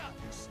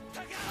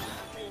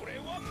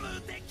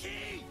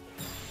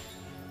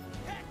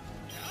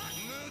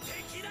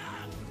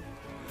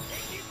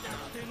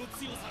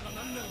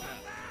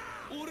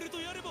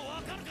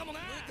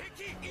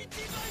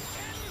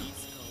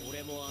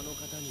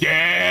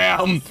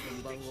 Damn!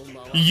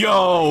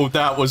 Yo,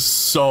 that was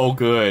so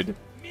good.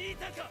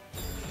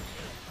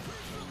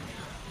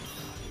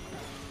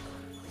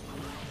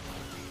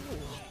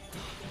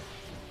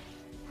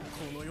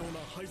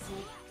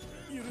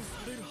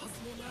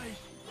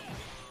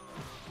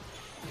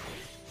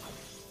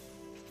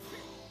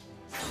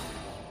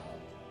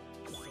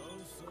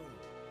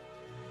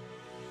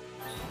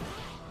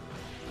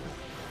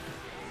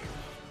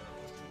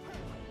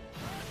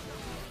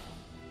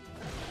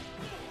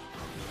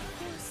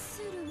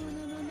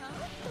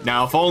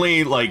 Now, if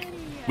only, like,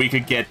 we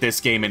could get this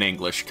game in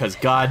English, because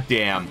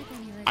goddamn,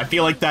 I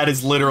feel like that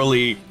is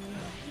literally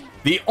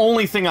the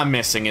only thing I'm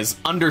missing is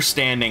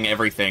understanding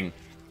everything.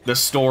 The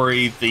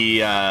story,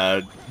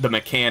 the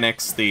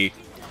mechanics, the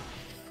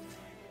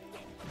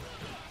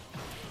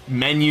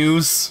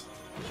menus.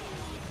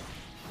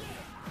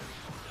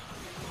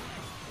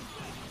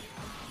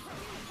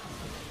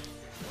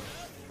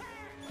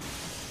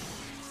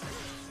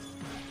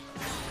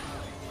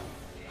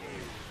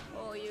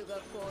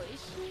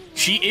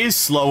 She is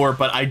slower,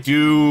 but I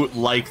do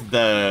like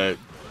the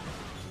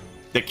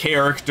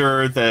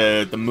character,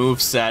 the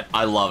moveset.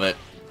 I love it.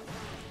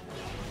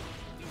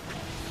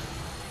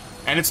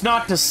 And it's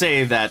not to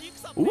say that,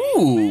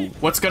 ooh,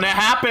 what's gonna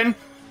happen?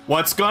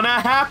 What's gonna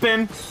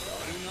happen?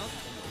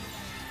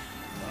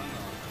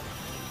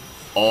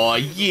 Oh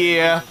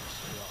yeah.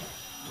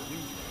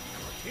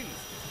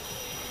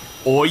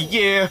 Oh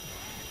yeah.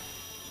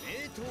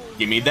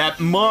 Give me that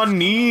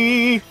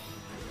money.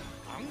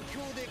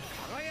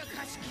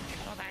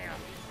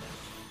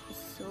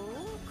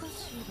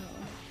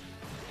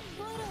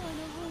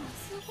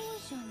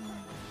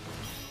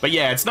 But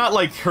yeah, it's not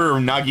like her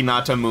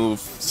Naginata move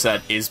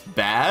set is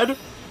bad,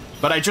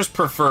 but I just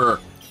prefer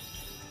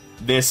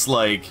this,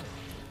 like,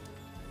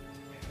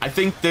 I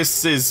think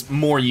this is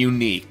more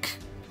unique.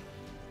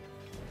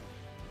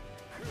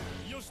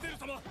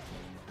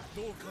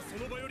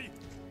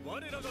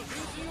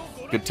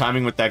 Good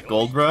timing with that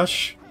gold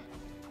rush.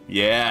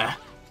 Yeah.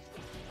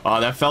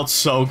 Oh, that felt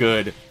so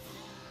good.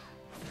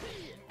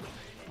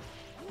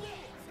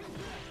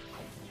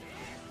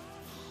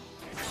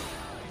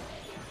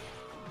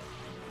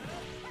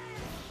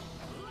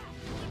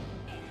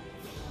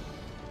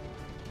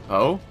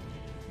 Oh?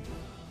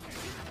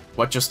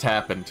 What just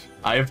happened?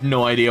 I have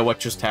no idea what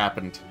just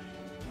happened.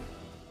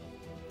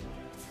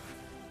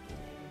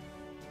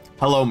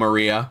 Hello,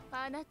 Maria.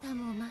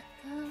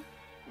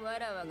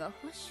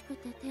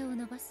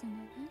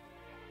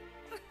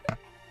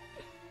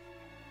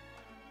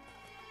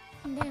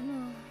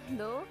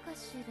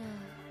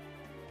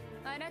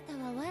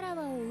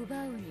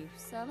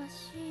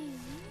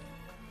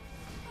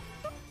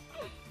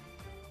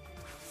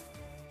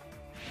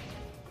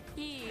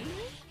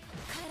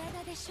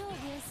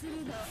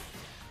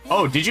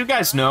 Oh, did you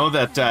guys know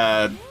that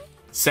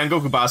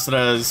Sengoku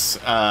Basara's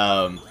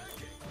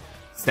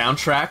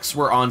soundtracks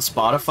were on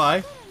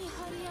Spotify?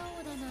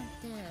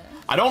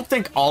 I don't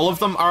think all of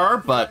them are,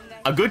 but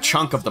a good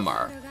chunk of them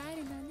are.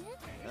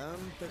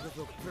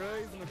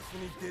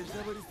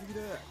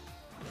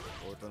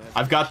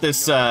 I've got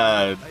this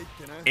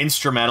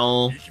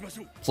instrumental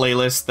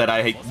playlist that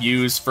I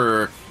use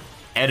for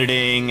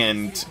editing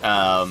and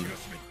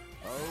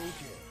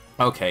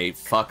okay,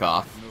 fuck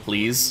off,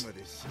 please.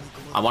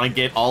 I want to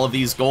get all of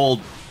these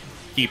gold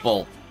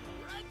people.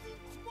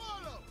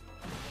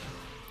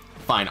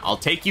 Fine, I'll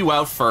take you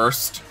out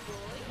first.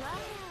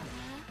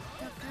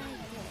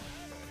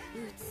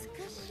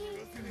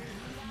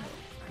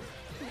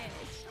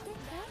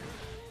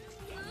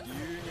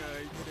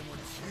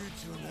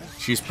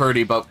 She's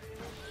pretty, but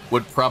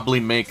would probably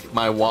make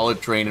my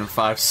wallet drain in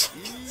 5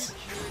 seconds.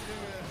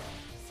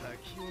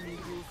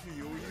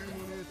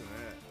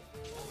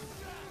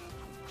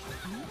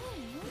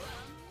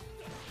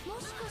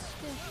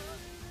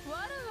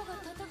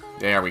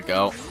 There we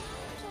go.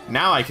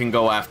 Now I can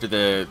go after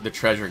the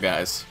treasure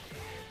guys.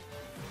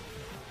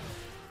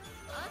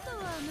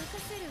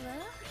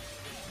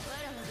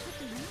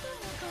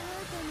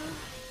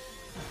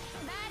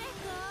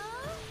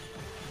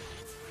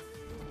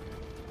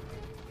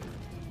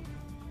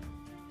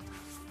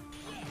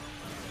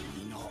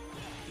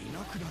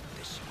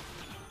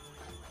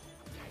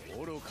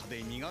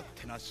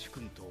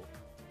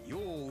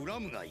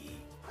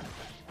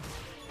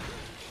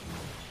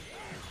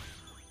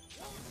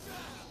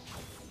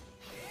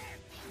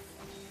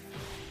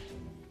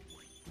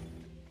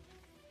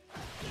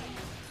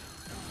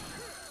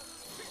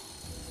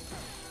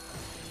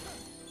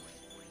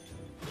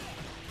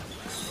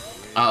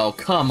 Oh,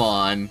 come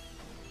on.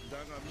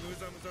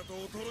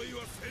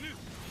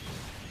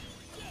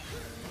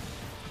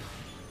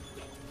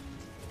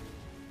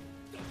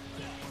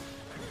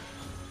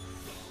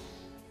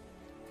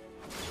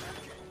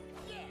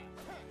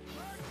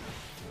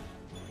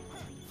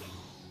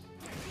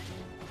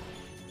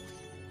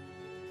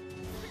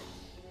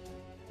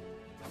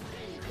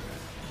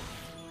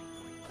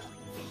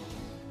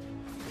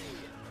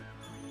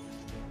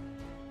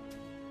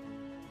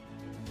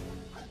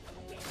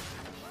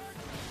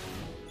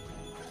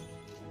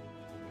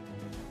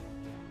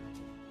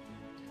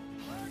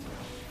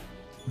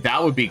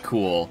 That would be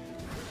cool.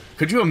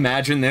 Could you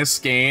imagine this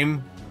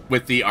game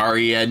with the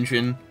RE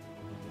engine?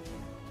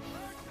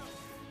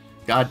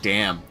 God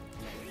damn.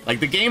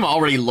 Like, the game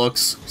already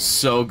looks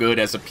so good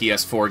as a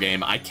PS4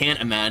 game. I can't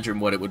imagine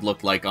what it would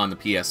look like on the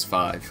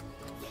PS5.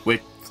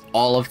 With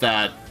all of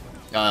that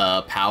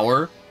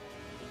power.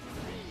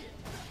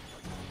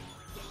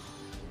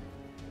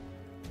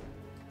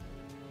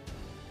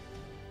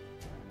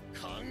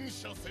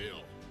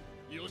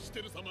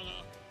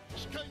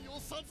 機会を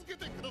授け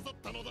てくださっ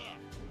たのだ。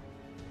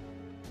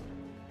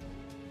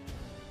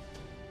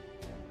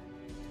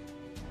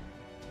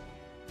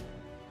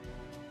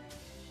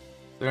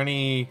 Is there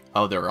any...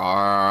 Oh, there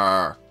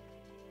are.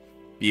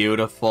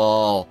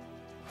 Beautiful.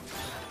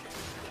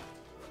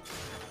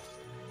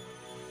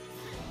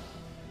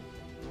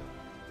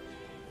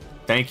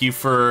 Thank you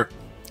for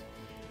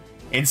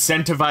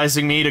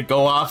incentivizing me to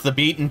go off the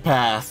beaten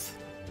path.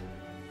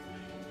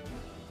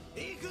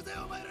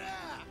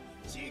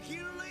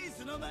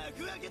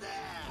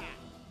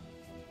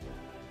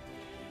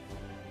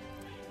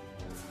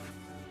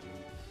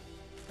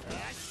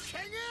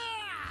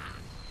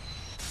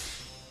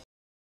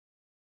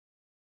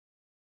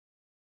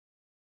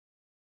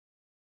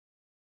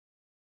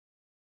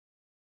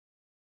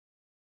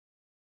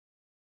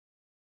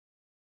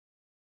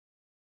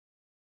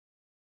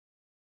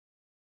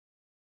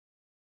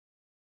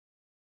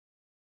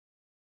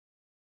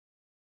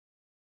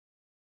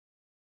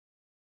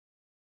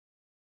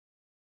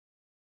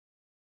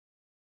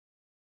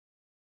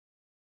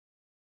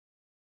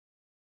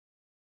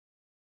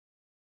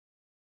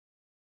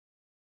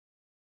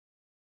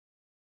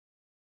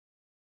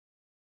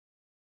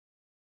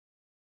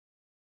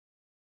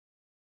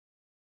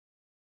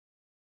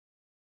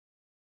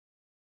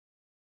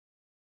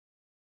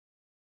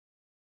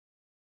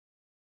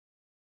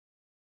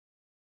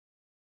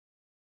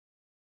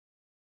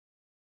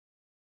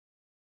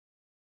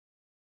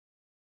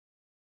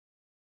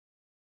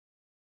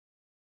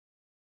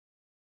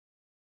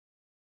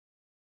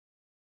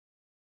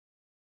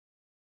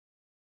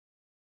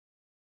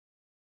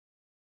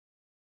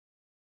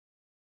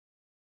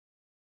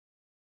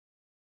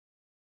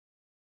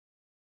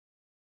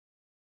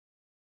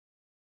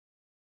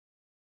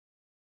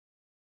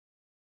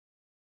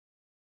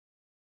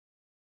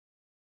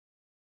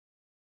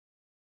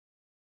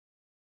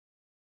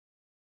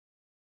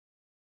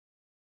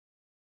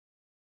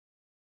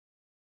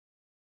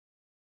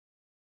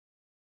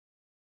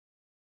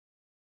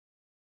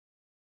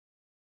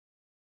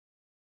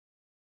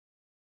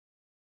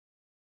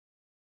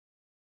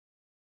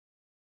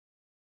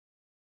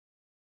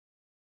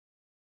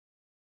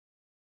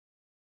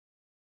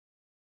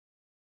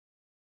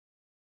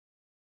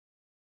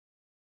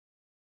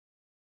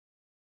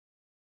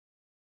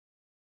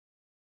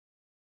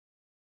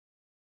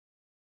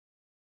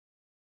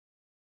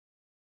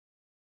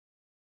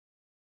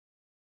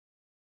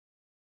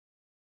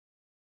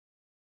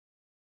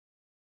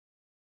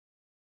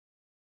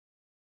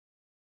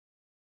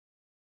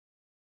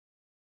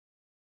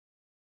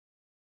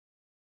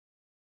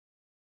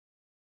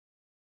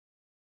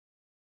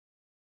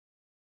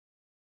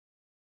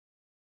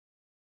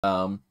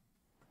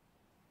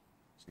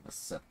 Just gonna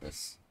set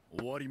this.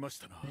 終わりまし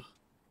たな、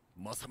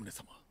政宗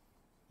様。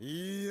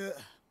いや、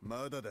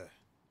まだだ。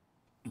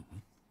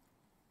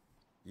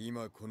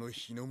今この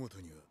日の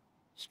本には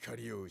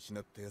光を失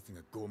った奴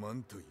が5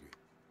万といる。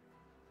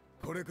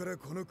これから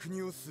この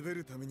国を滑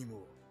るために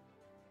も、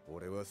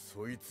俺は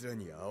そいつら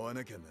に会わ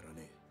なきゃなら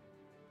ねえ。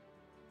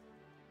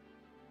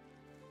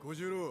小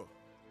十郎、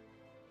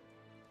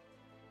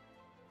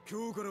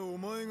今日からお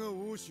前が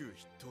欧州筆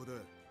頭だ。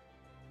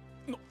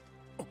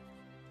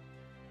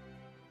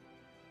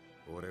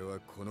俺は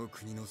この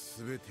国の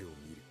全てを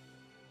見る。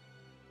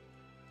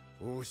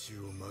欧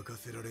州を任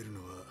せられる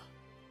のは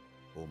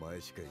お前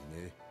しかいね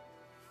え。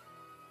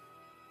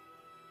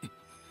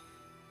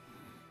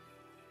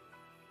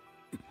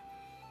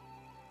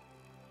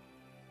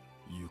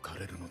行か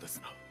れるので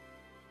すな。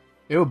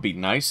It would be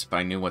nice if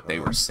I knew what they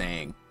were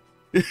saying.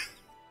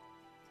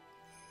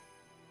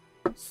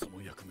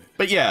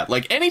 But yeah,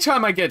 like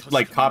anytime I get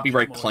like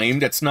copyright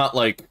claimed, it's not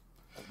like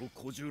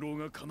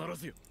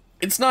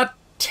it's not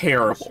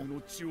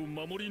terrible.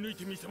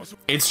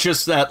 It's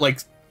just that like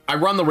I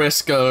run the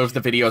risk of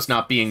the videos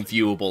not being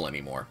viewable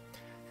anymore.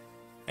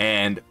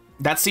 And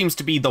that seems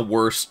to be the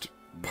worst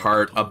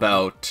part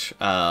about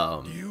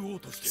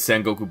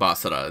Sengoku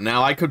Basara.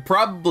 Now I could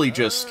probably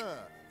just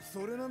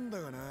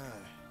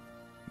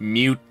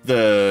mute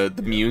the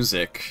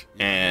music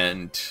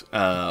and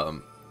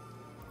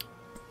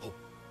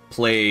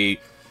play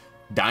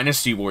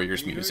Dynasty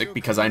Warriors music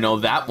because I know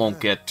that won't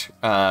get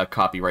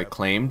copyright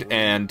claimed,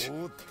 and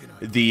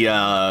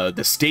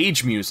the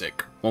stage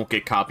music won't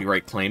get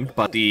copyright claimed,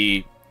 but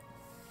the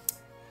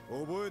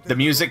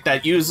music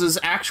that uses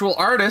actual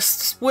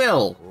artists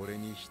will.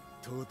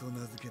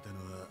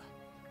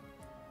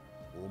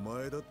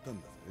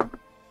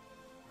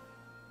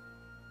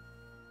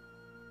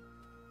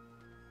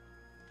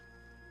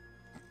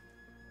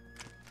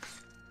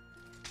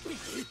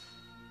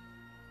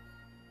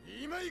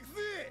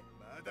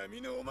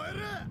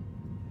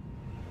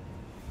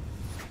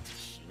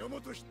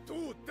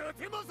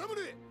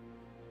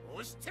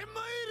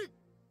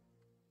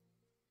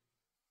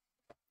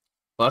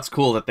 Well, that's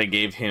cool that they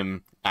gave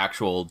him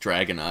actual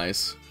dragon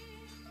eyes.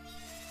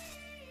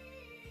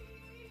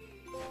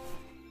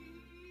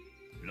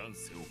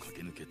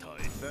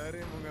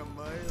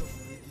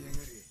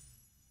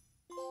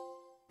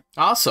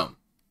 Awesome.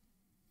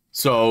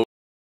 So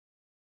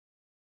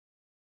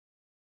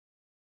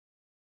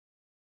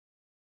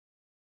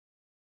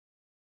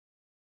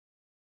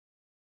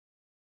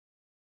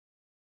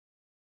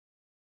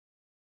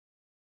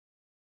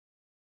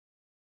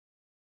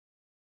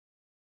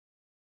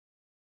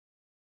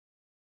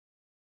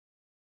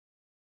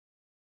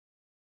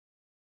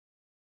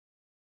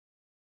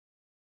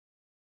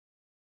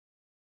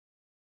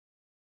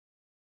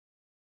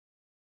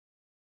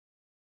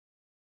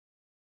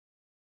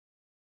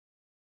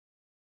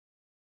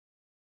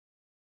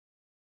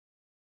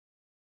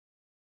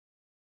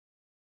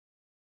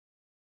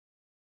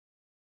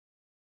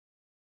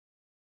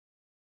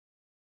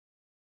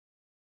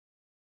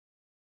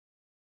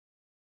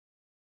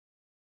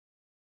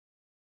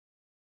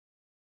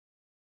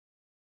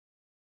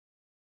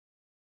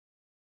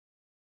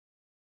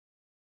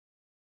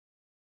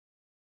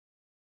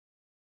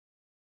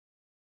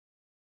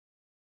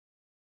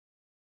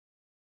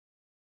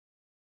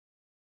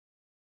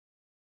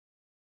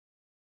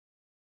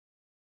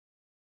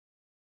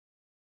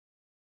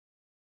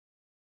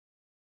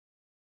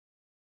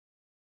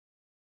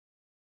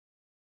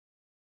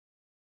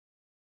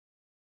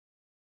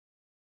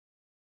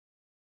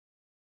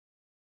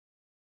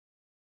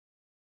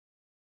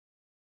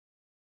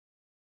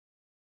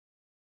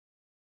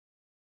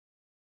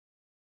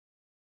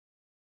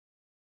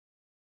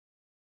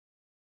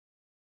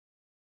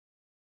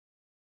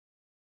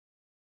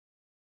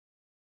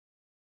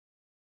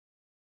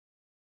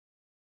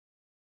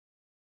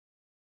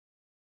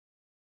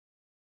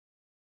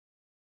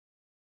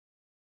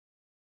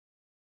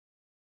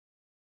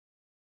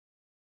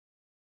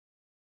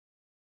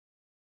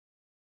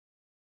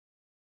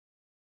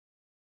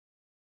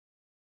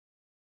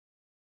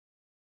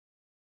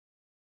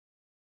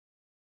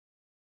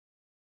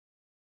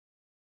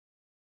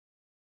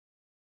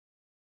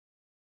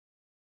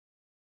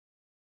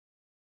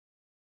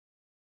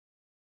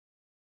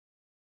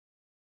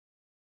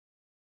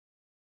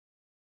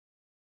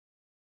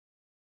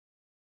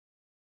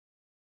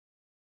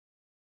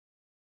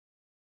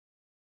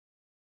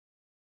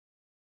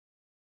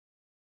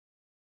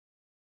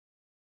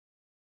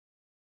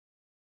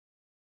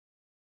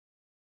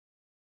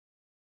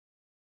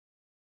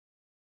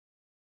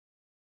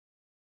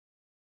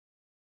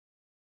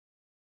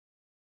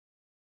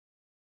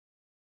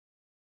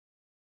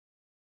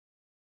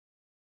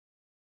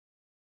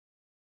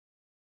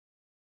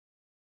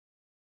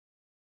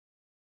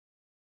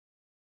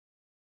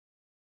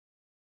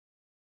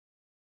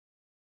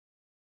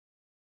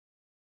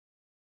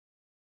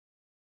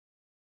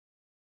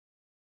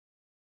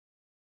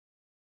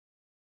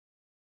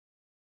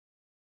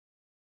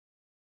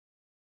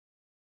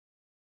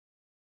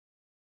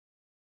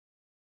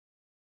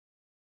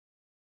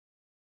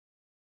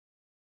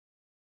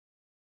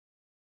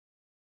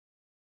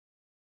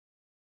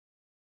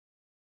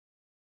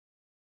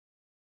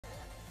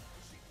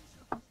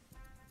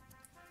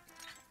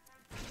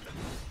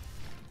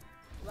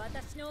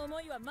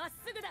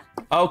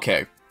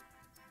Okay.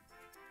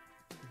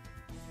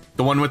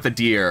 The one with the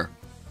deer.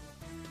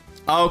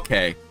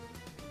 Okay.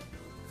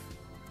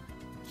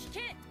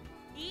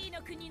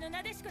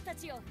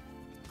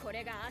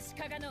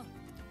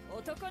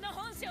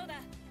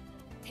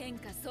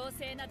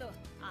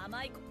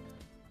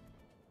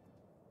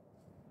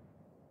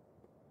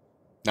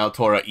 Now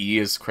Tora E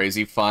is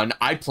crazy fun.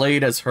 I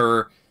played as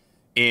her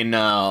in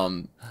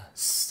Sanada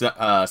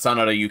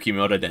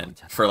Yukimura-den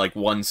for like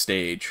one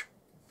stage.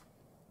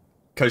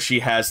 Because she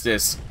has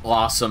this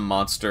awesome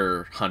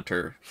monster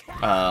hunter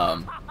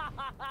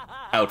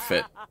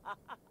outfit.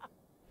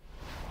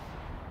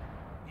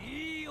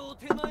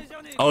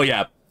 Oh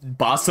yeah,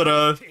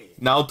 Basara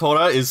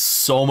Naotora is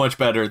so much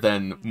better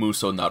than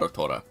Muso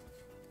Narutora.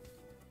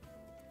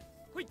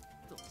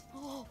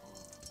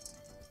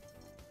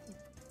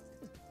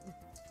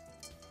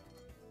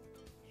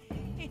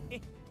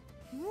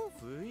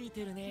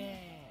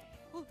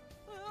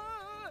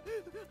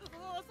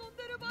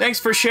 Thanks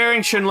for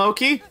sharing,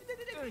 Shinloki.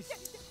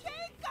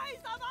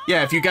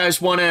 Yeah, if you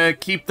guys want to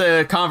keep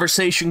the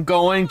conversation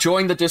going,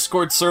 join the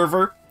Discord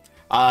server.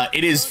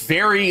 It is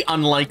very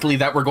unlikely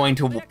that we're going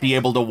to be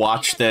able to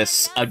watch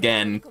this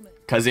again,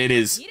 because it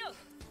is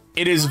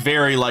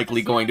very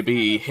likely going to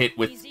be hit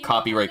with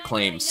copyright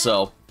claims,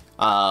 so,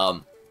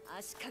 go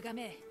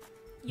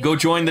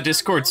join the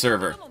Discord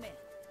server.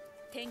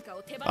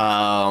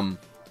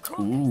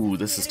 Ooh,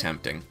 this is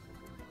tempting.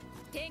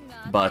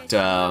 But,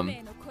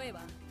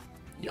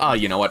 oh,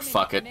 you know what,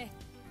 fuck it.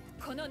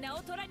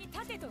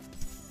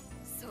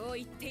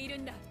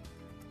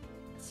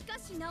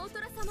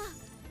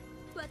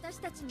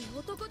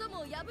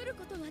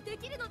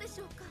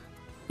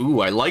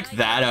 Ooh, I like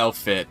that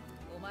outfit.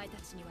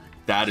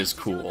 That is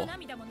cool.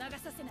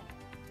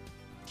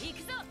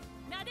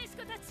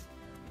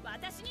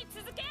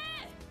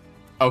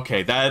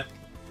 Okay, that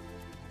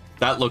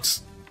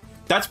looks...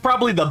 That's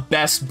probably the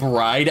best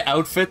bride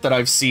outfit that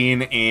I've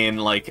seen in,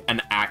 like,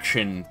 an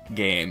action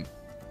game.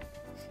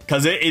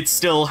 Because it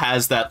still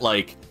has that,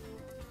 like,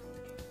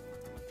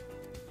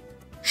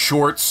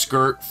 short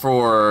skirt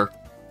for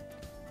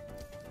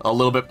a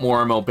little bit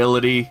more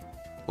mobility.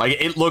 Like,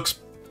 it looks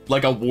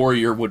like a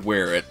warrior would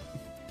wear it.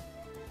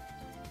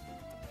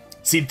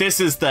 See, this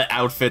is the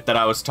outfit that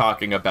I was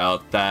talking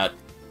about, that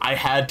I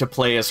had to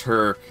play as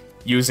her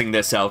using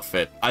this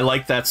outfit. I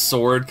like that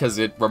sword because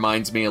it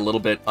reminds me a little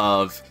bit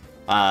of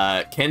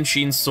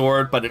Kenshin's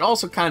sword, but it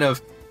also kind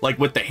of, like,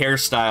 with the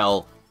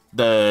hairstyle,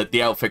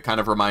 the outfit kind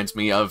of reminds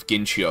me of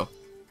Ginshio.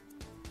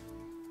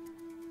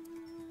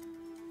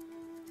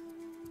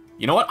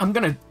 You know what? I'm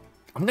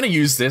gonna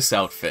use this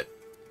outfit.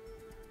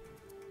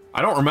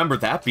 I don't remember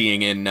that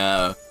being in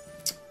Sanada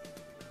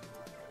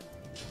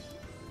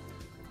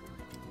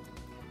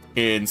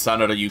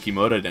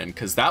Yukimura-den,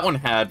 because that one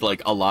had,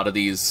 like, a lot of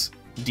these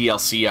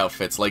DLC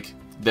outfits, like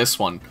this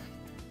one.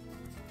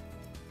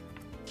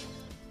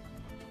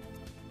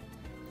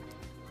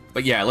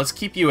 But yeah, let's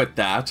keep you at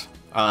that.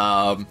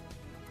 I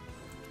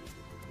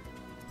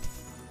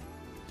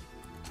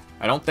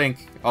don't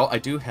think... Oh, I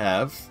do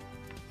have...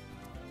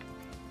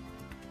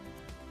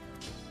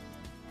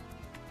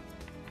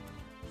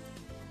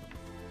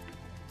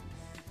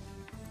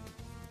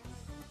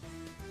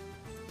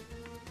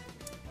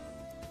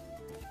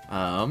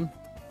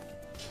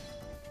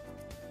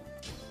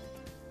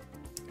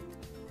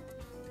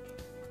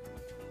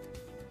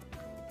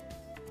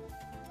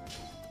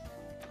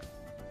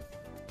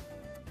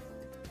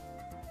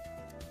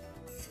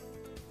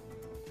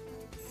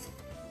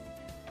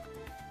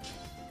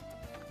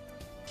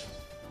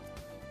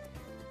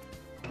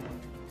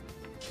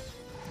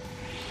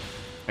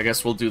 I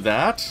guess we'll do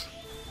that.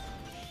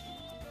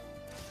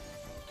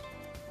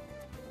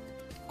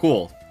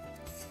 Cool.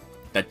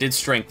 That did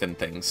strengthen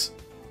things.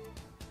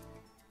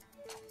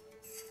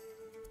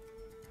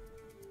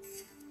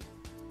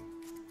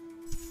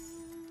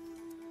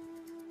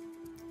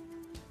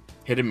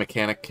 Hidden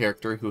mechanic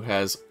character who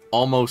has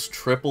almost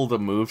triple the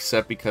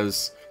moveset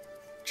because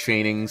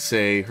chaining,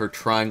 say, her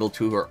triangle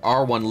to her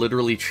R1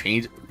 literally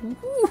changed.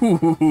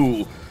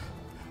 Ooh.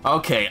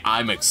 Okay,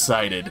 I'm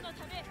excited.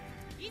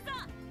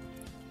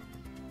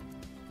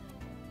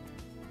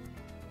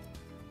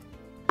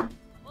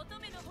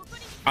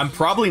 I'm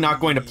probably not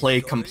going to play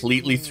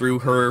completely through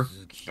her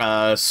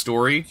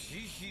story.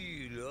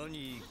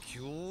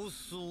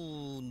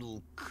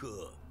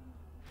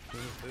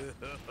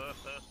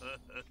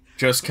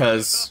 Just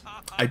because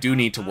I do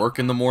need to work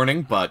in the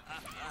morning, but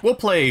we'll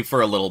play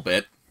for a little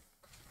bit.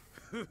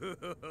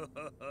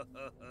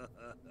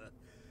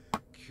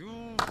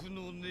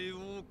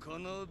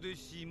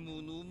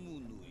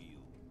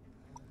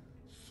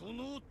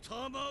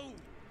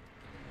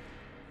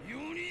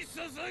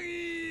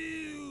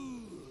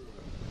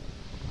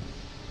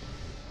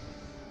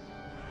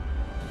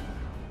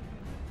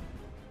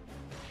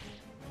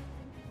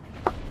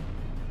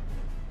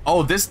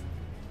 Oh, this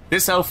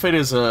outfit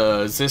is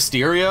a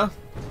Zisteria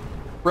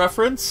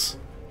reference?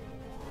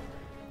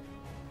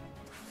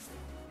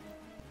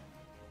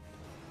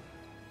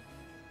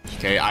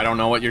 Okay, I don't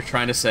know what you're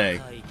trying to say.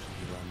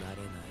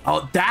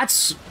 Oh,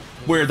 that's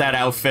where that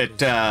outfit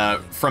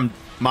from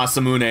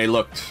Masamune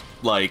looked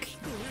like.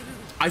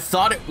 I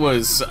thought it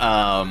was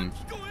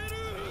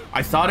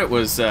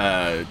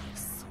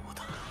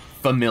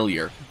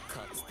familiar.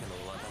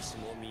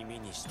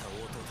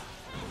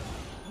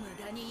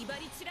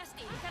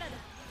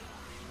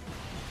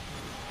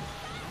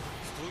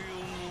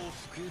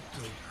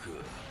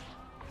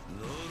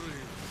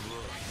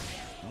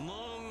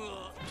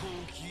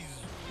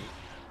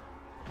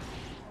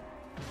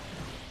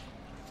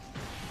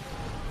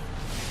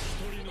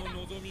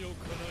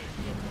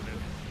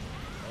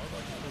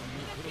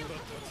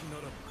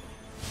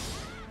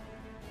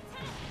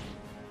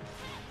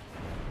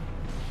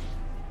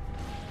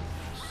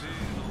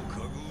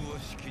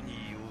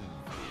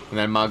 And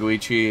then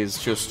Maguichi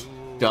is just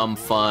dumb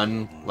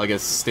fun, like a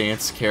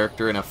stance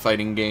character in a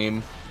fighting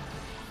game.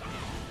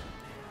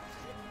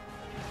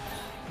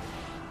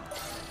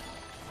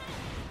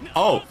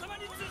 Oh!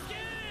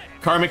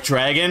 Karmic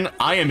Dragon,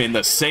 I am in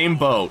the same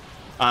boat.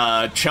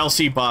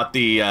 Chelsea bought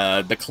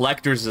the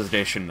collector's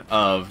edition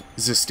of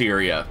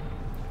Zestiria.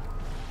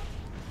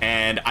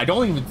 And I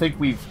don't even think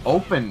we've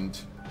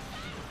opened...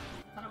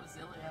 I thought it was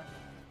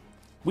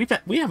Zilia.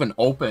 We haven't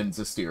opened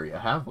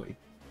Zestiria, have we?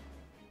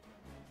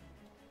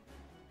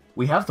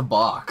 We have the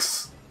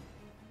box.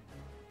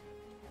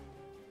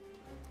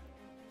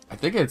 I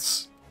think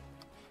it's...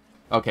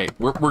 Okay,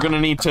 we're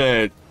gonna need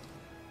to...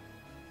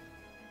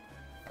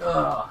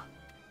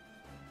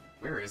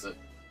 Where is it? Is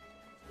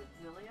it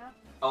Zilia?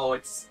 Oh,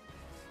 it's... Is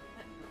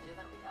that Zilia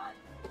that we got?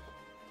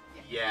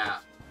 Yeah.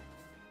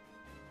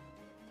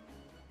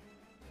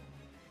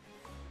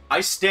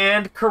 I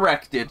stand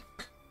corrected.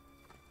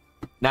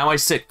 Now I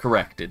sit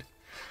corrected.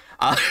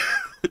 Wow.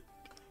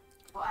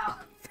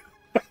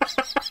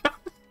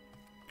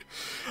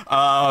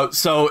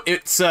 So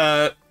it's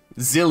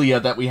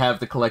Zilia that we have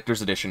the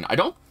collector's edition. I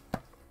don't...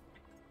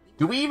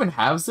 Do we even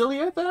have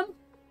Zilia then?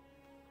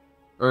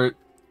 Or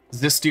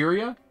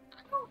Zestiria?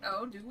 I don't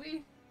know, do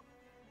we?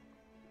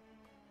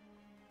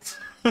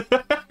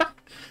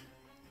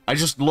 I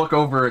just look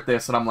over at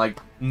this and I'm like,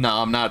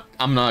 no,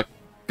 I'm not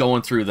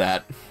going through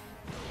that.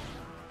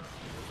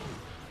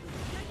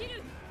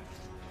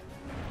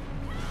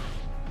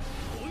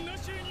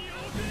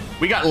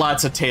 We got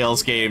lots of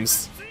Tales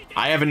games.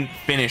 I haven't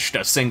finished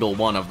a single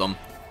one of them.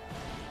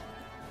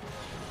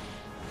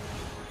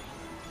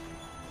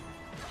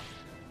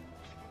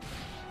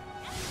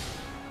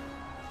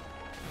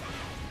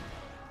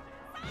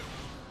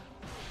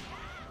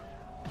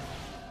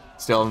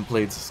 Still haven't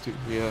played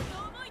Zestiria.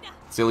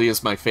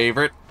 Zilia's my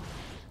favorite.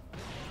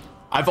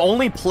 I've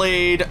only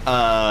played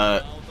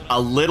a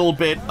little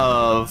bit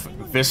of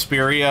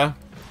Vesperia.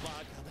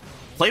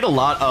 Played a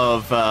lot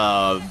of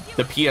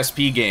the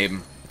PSP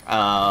game,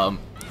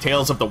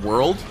 Tales of the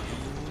World.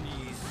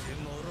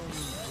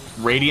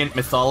 Radiant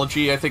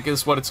Mythology, I think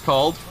is what it's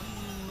called.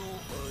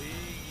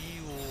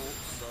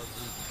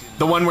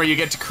 The one where you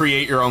get to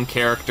create your own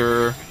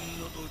character.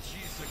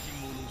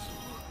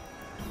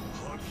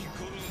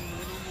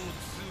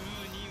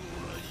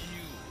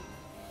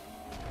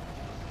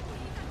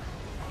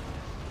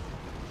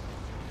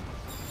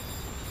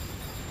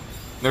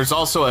 There's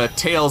also a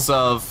Tales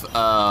of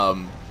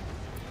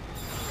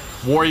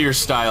Warrior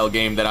style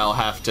game that I'll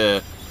have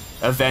to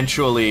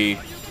eventually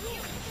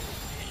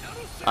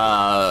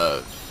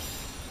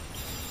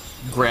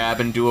grab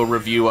and do a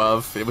review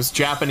of. It was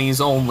Japanese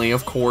only,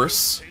 of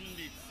course.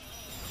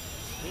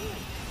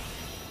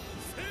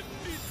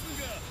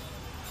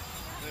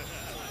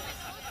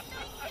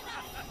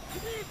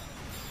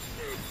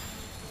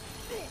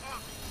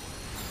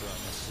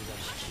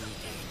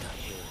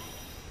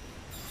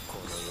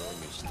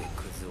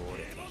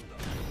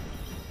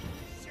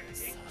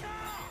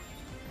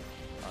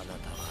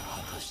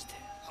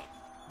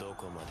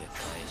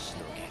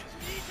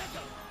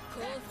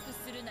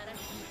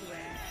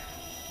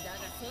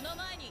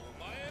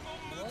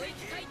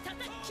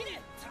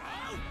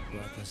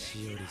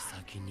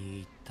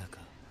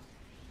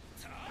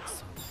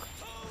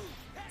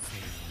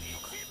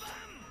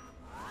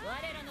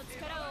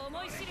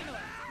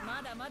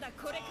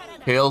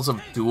 Tales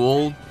of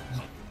Dual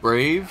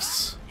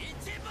Braves?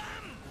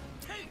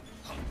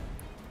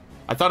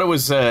 I thought it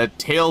was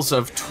Tales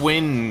of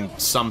Twin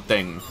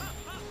something.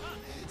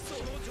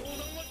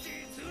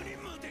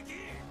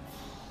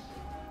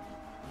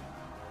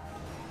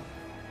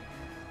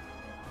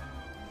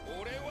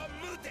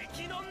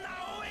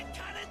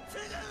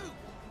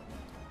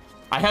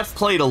 I have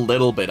played a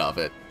little bit of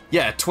it.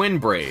 Yeah, Twin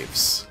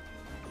Braves.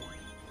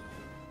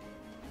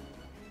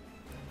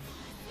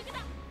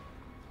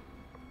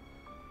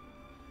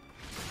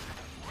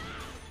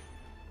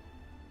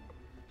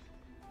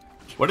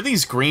 What do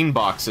these green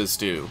boxes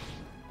do?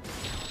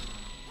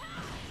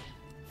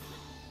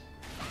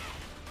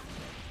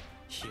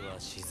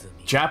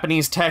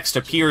 Japanese text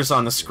appears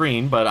on the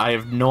screen, but I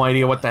have no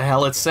idea what the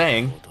hell it's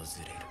saying.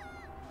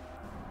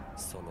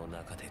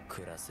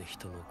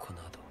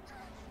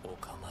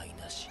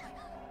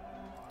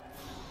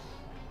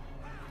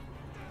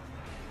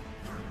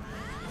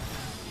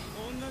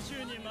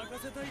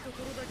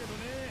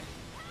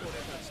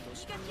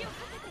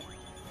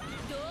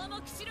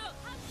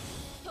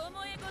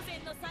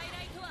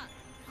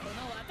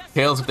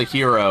 Tales of the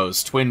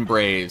Heroes, Twin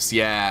Braves,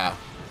 yeah.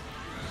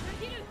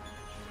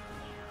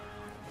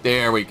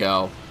 There we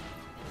go.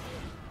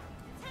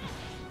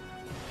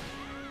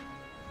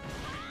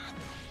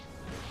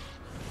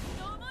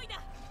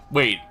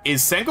 Wait,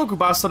 is Sengoku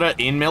Basara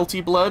in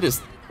Melty Blood?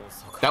 Is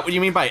that what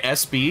you mean by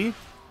SB?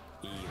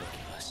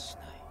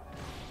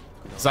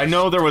 Because I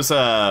know there was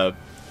a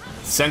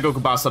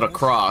Sengoku Basara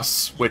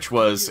Cross, which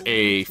was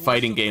a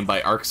fighting game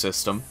by Arc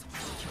System.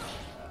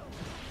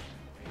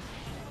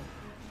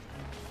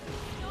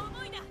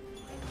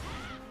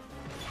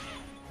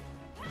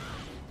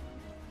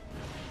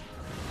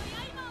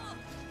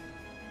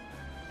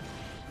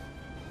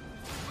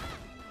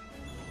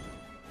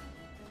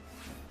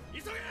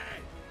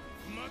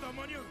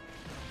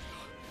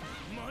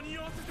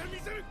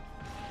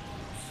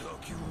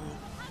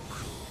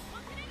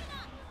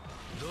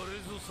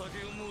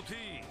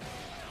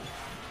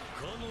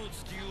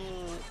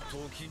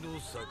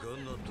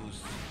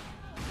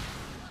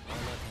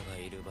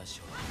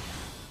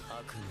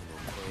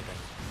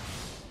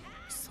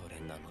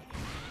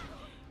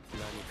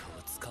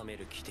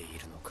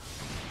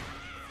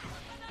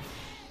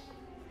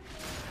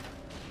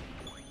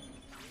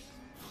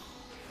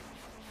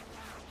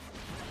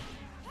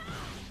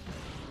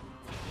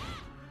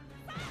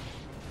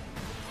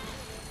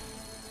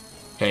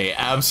 Hey,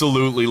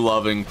 absolutely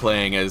loving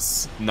playing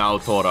as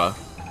Naotora.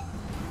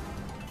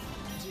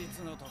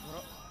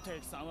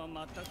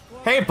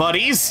 Hey,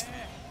 buddies!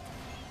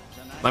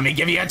 Let me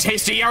give you a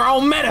taste of your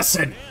own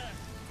medicine!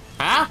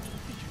 Huh?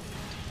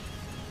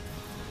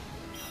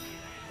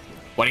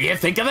 What do you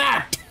think of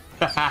that?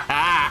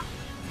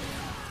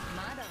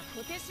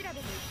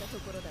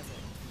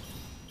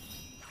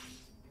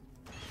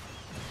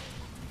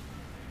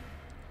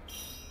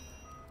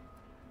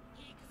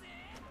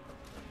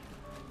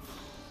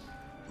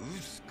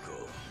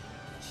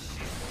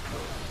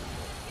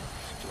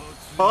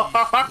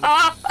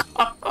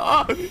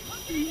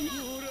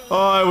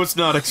 Oh, I was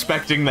not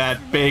expecting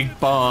that big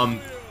bomb.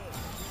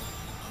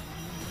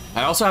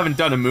 I also haven't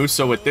done a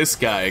Muso with this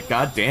guy.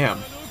 God damn.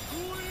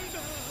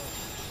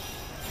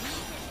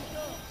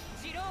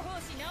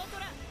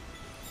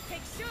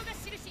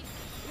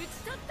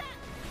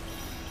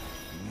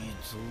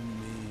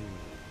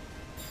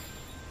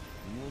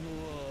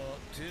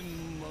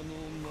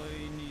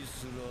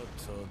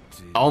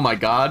 Oh my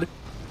god.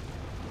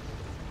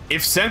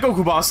 If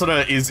Sengoku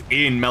Basara is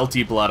in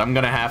Melty Blood, I'm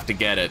gonna have to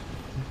get it.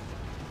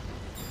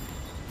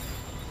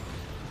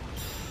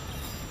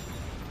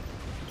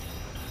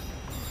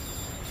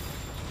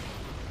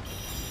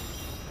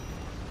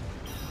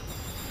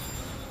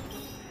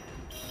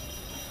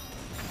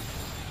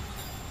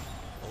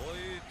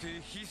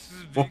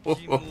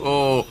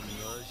 Oh.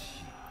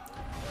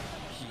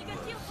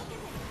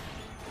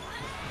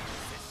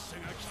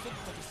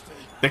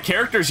 The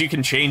characters you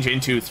can change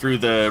into through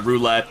the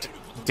roulette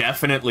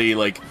definitely,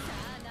 like,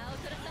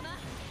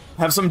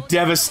 have some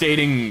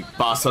devastating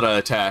Basara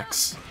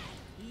attacks.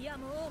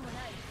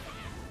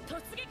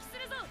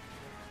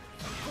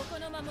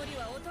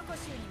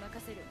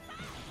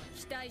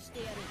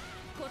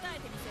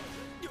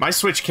 My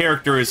Switch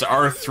character is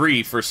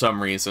R3 for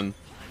some reason.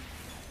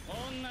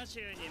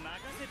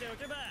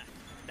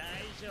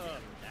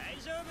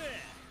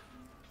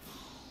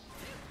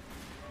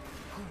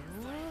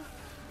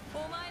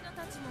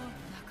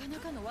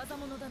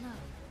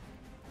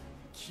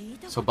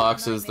 So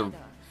boxes, the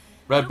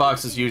red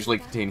boxes usually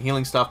contain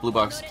healing stuff, blue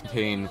boxes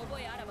contain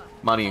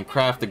money and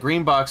craft. The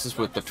green boxes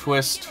with the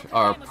twist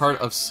are part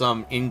of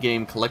some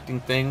in-game collecting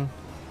thing.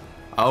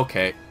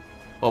 Okay.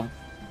 Well,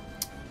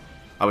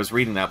 I was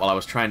reading that while I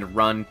was trying to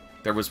run.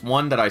 There was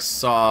one that I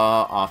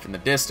saw off in the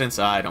distance.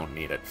 I don't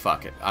need it.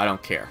 Fuck it. I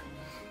don't care.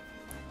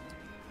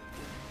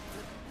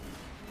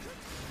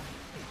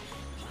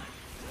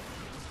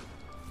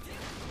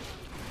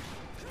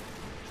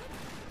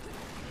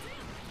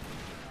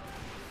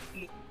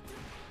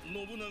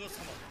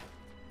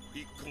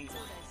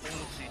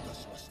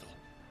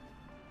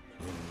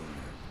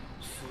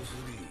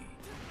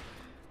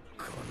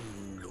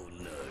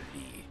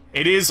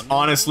 It is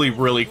honestly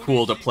really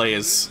cool to play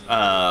as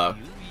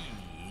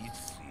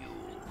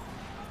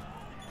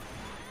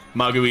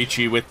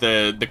Maguichi with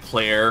the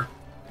Claire.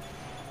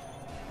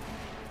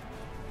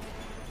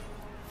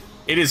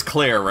 It is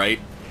Claire, right?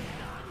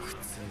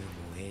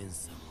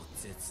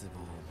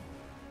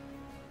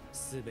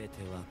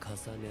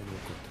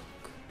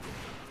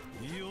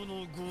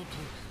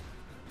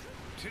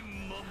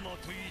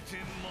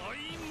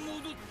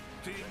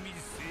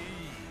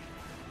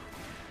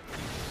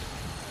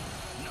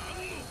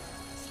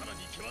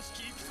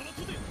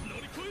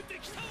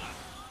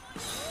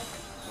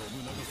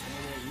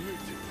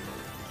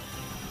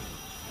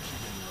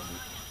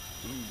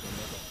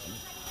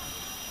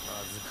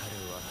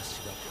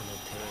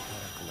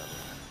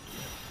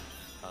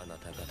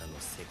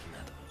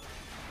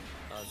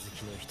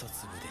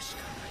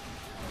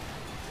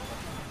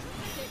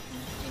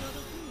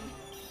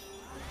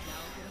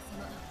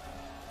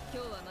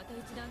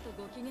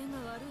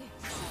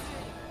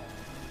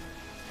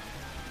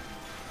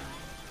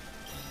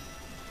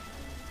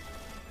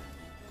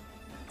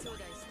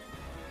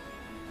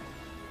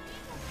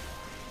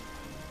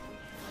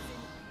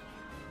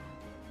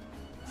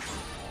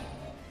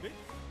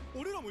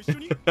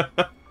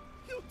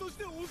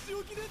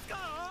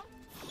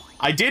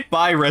 I did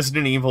buy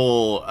Resident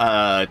Evil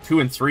 2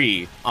 and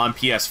 3 on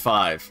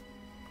PS5.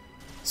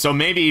 So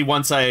maybe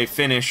once I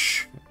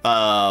finish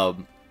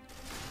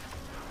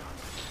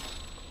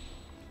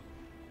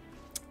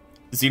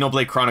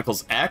Xenoblade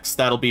Chronicles X,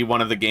 that'll be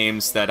one of the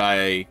games that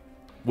I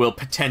will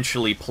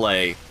potentially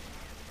play.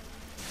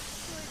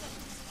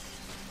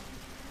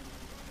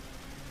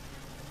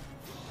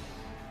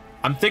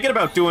 I'm thinking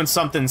about doing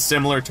something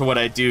similar to what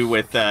I do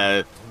with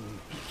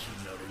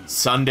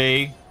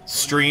Sunday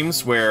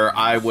streams, where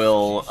I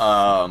will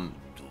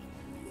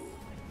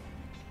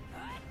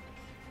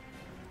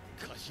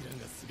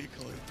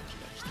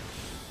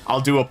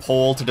I'll do a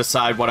poll to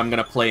decide what I'm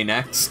gonna play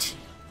next.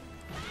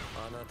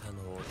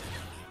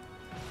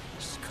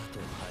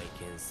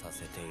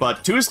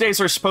 But Tuesdays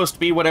are supposed to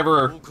be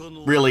whatever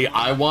really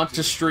I want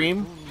to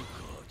stream.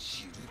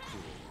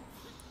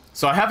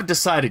 So I haven't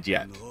decided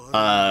yet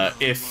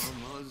if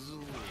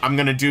I'm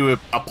gonna do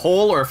a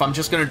poll or if I'm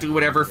just gonna do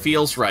whatever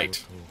feels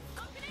right.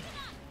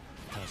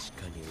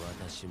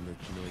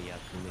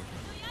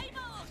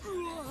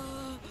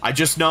 I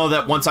just know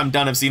that once I'm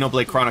done with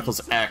Xenoblade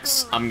Chronicles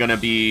X, I'm gonna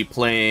be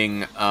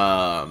playing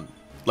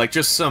like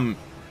just some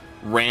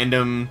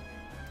random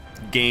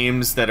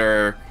games that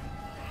are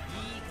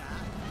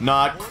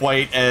not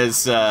quite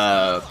as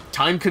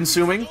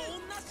time-consuming.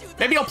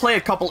 Maybe I'll play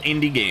a couple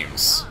indie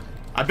games.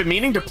 I've been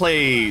meaning to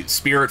play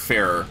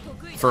Spiritfarer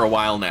for a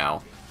while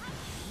now.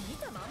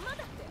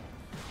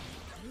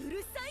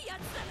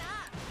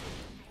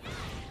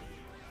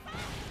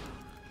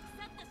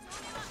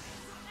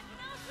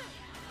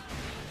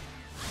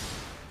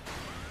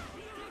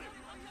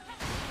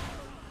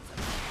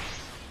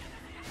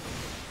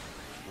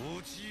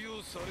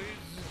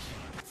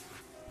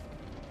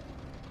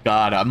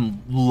 God,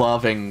 I'm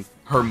loving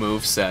her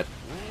moveset.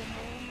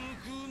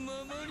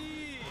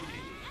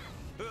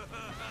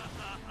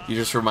 You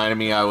just reminded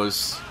me I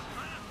was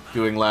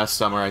doing last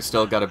summer. I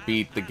still gotta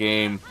beat the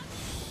game.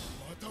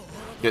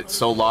 Get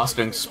so lost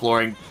in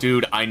exploring.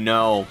 Dude, I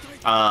know.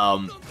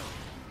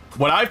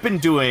 What I've been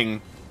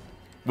doing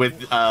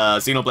with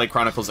Xenoblade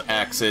Chronicles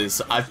X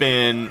is I've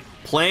been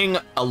playing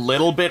a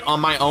little bit on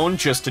my own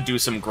just to do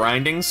some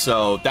grinding,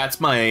 so that's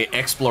my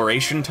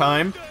exploration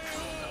time.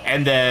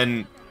 And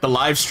then the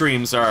live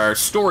streams are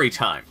story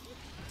time.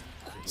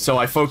 So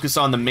I focus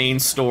on the main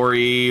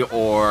story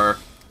or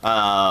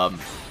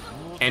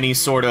any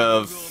sort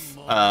of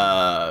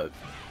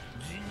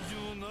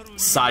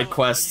side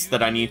quests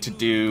that I need to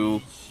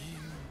do.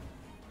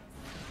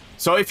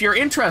 So if you're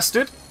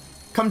interested,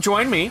 come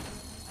join me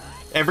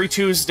every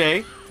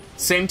Tuesday,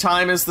 same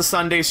time as the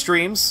Sunday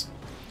streams.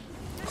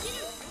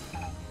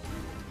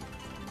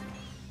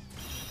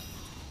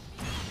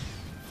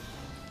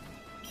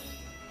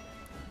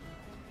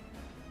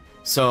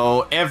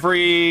 So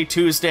every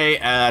Tuesday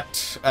at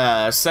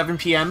 7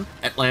 p.m.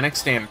 Atlantic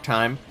Standard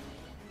Time,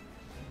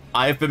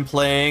 I've been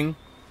playing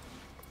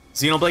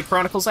Xenoblade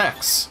Chronicles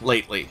X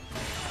lately.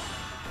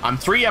 I'm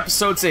 3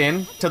 episodes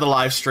in to the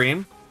live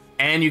stream,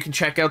 and you can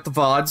check out the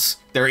VODs.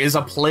 There is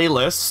a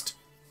playlist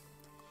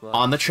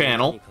on the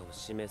channel.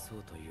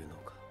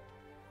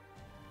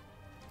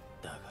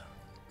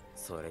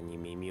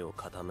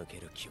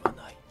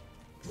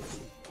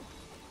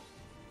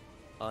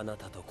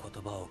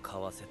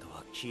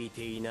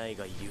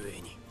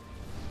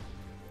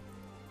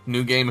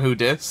 New game, who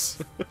dis?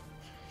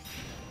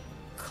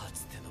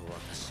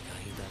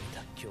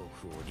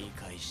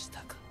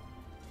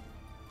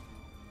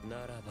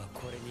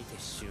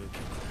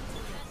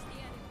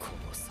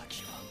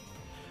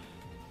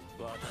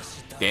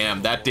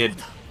 Damn, that did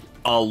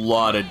a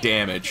lot of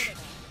damage.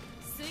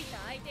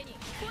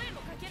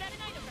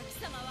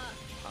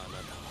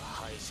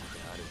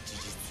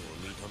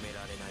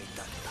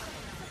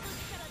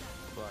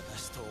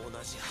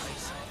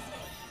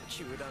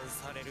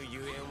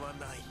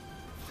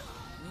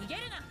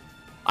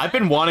 I've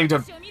been wanting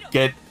to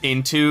get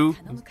into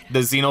the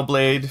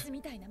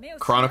Xenoblade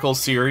Chronicles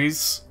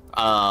series.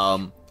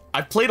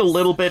 I've played a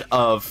little bit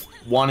of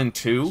 1 and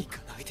 2.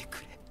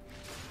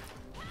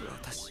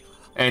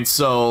 And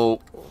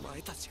so,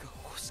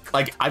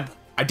 like,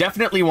 I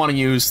definitely want to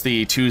use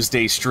the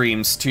Tuesday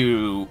streams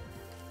to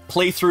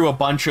play through a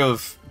bunch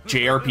of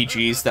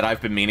JRPGs that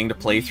I've been meaning to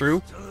play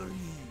through.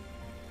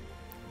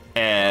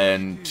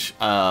 And,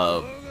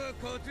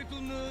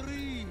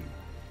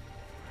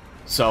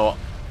 so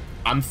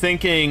I'm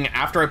thinking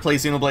after I play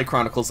Xenoblade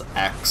Chronicles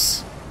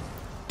X,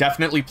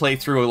 definitely play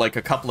through like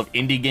a couple of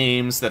indie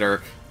games that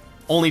are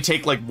only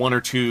take like 1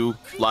 or 2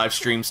 live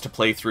streams to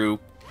play through.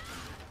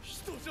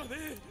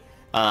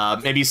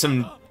 Maybe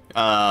some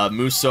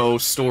Muso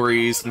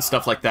stories and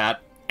stuff like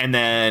that, and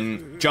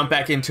then jump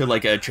back into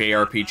like a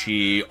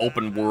JRPG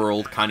open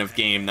world kind of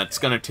game that's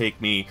gonna take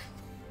me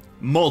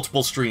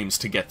multiple streams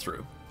to get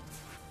through.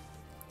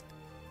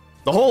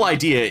 the whole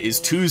idea is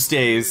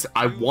Tuesdays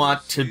I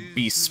want to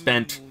be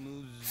spent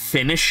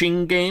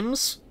finishing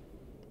games.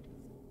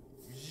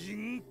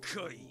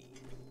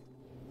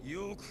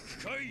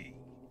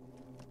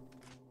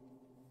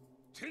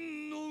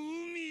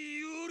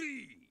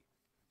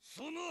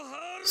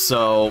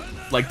 So,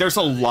 like, there's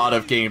a lot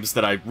of games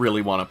that I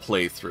really want to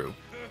play through.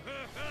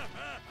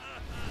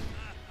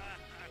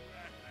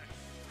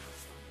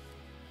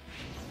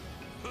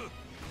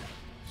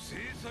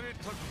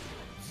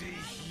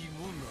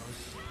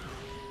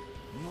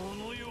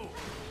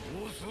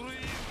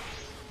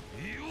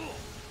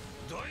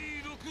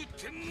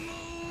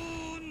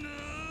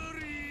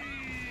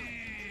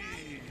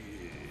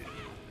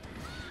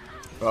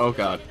 Oh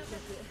god.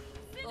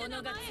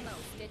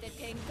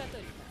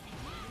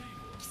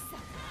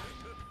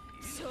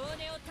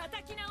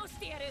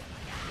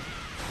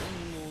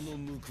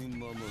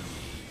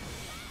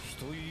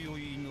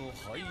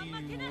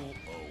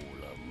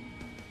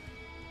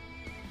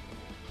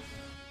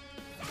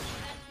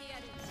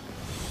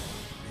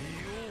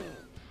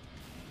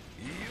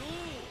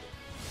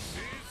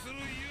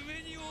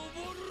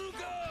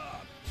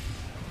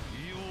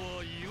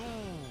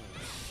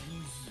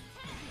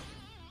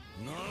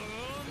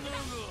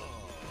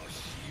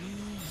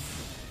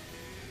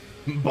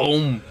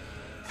 Boom.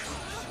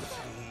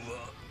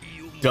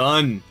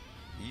 Done.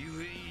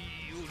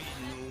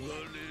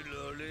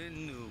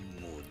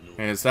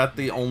 And is that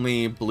the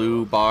only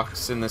blue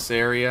box in this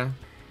area?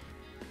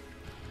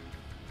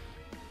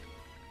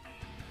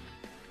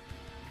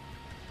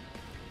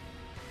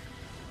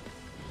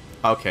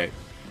 Okay.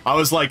 I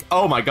was like,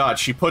 oh my god,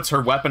 she puts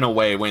her weapon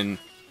away when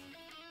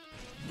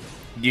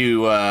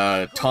you,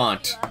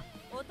 taunt.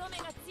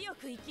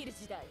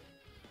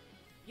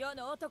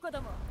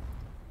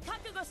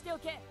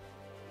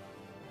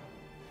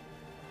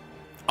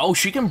 Oh,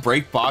 she can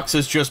break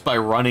boxes just by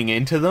running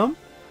into them?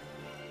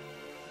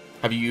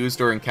 Have you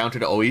used or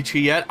encountered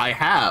Oichi yet? I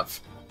have.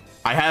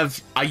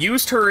 I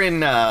used her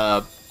in,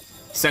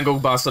 Sengoku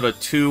Basara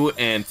 2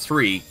 and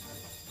 3.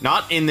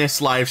 Not in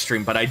this live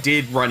stream, but I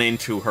did run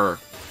into her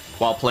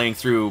while playing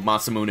through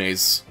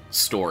Masamune's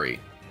story.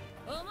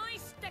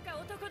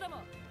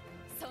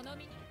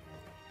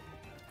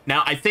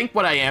 Now, I think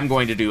what I am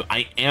going to do,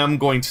 I am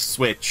going to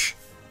switch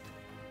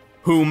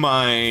who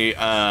my,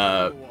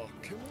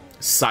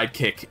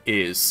 sidekick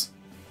is.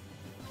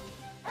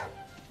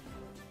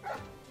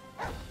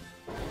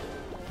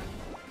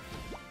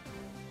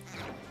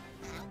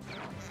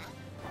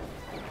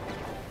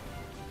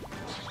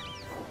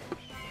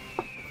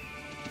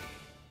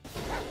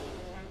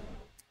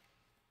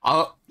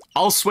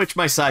 I'll switch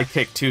my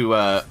sidekick to,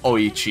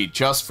 Oichi,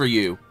 just for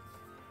you.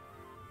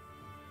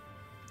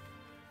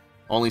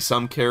 Only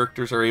some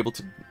characters are able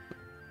to...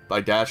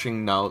 by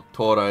dashing, now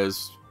Tora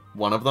is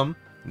one of them.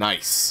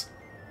 Nice.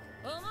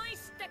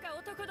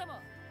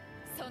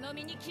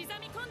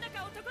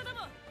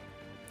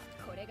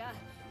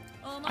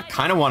 I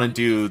kind of want to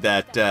do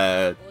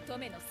that,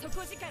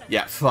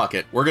 yeah, fuck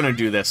it. We're gonna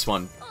do this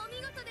one.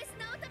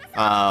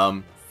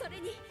 How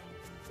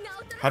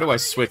do I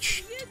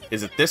switch?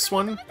 Is it this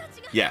one?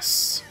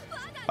 Yes.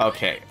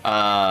 Okay,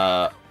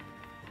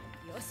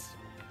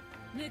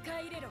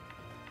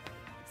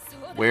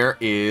 where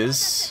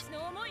is...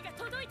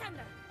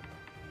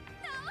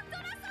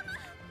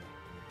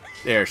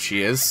 There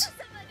she is.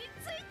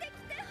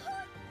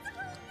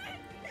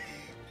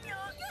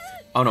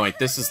 Oh no, wait,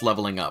 this is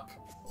leveling up.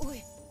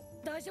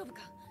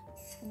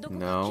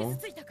 No.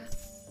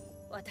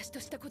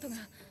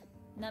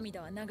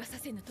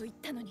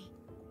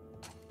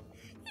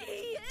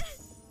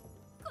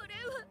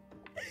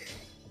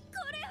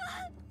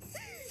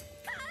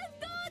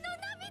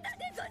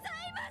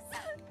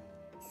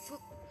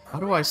 How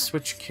do I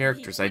switch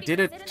characters? I did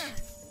it...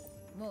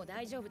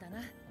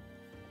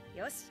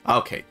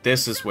 Okay,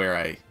 this is where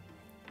I...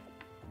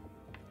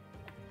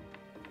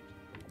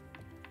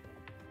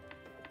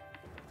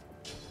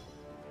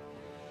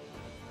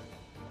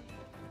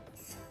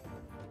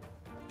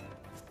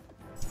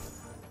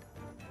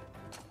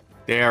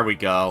 There we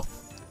go.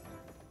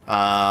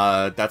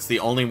 That's the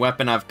only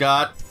weapon I've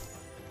got.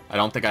 I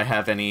don't think I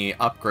have any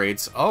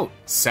upgrades. Oh,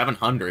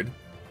 700.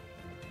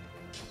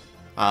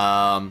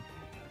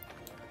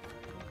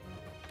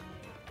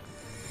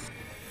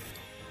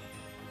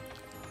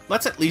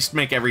 Let's at least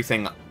make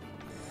everything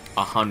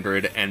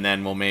 100, and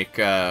then we'll make,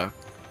 we'll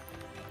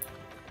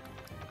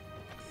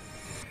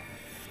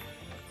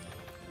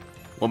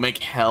make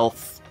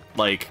health,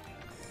 like,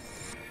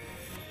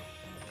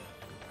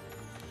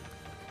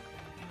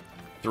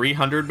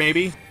 300,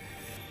 maybe?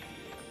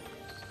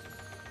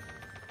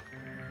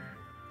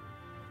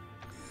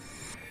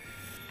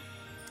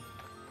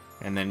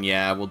 And then,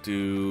 yeah, we'll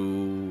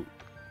do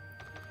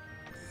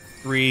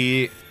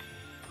 3,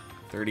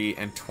 30,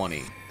 and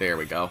 20. There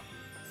we go.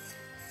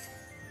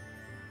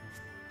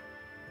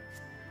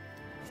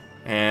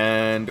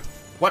 And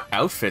what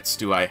outfits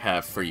do I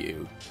have for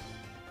you?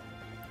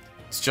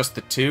 It's just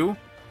the 2?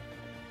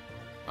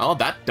 Oh,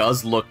 that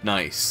does look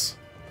nice.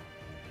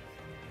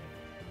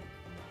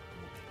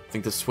 I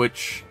think the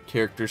switch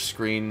character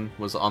screen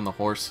was on the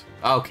horse.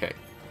 Okay.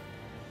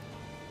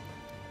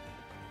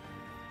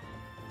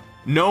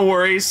 No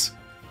worries.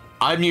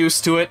 I'm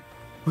used to it.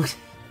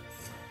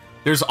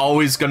 There's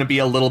always going to be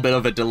a little bit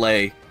of a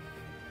delay.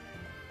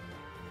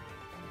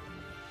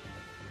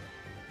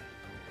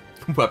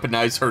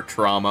 Weaponize her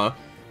trauma.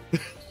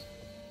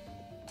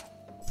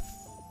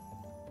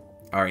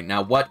 Alright,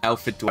 now what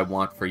outfit do I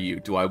want for you?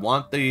 Do I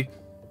want the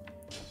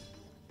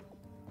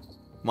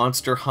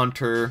Monster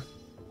Hunter?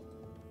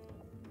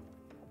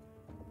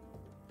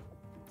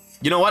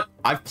 You know what?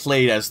 I've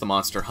played as the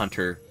Monster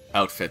Hunter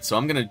outfit, so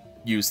I'm gonna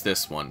use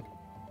this one.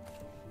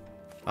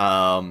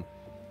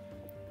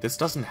 This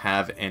doesn't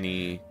have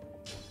any...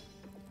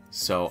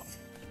 So...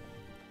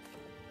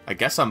 I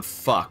guess I'm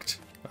fucked.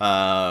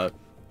 I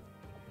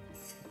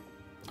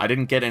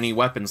didn't get any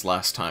weapons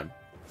last time.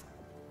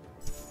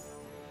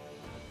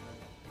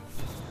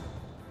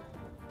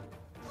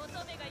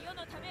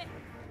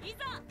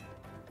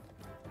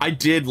 I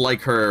did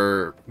like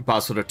her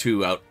Basara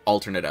 2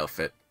 alternate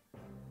outfit.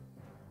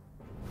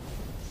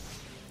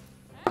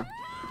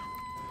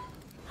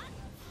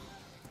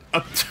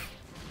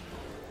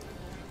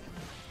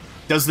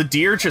 Does the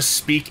deer just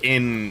speak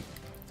in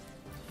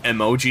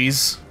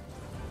emojis?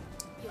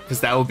 Because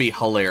that would be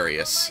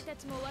hilarious.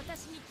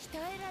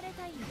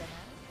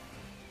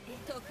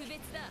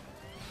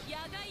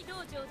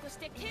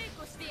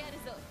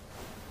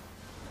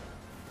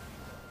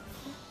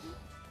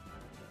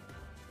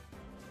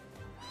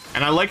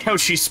 And I like how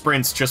she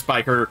sprints just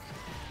by her,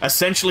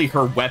 essentially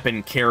her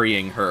weapon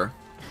carrying her.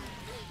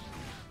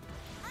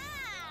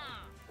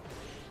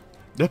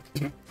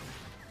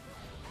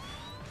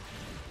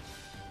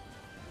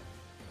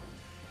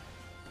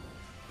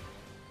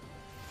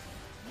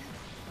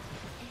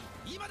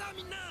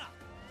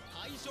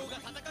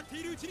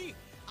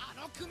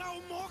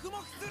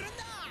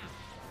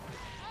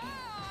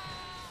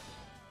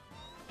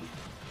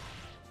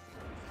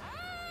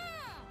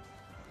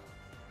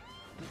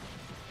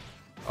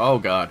 Oh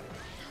god.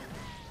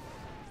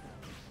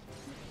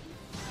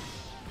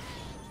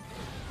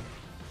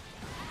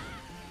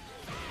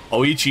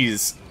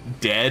 Oichi's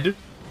dead?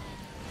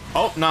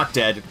 Oh, not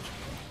dead.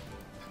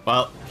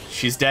 Well,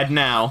 she's dead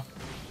now.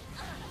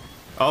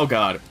 Oh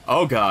god.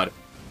 Oh god.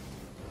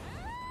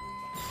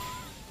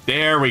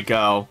 There we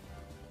go.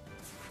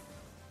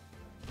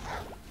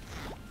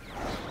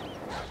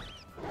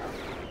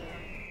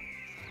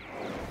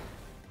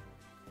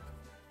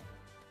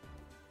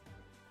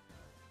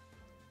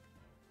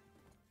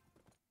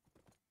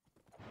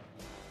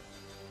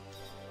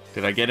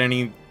 Did I get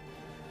any...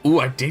 Ooh,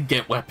 I did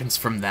get weapons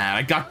from that.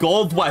 I got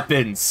gold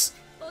weapons!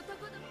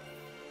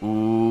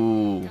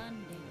 Ooh.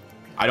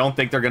 I don't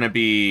think they're gonna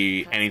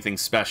be anything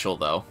special,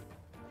 though.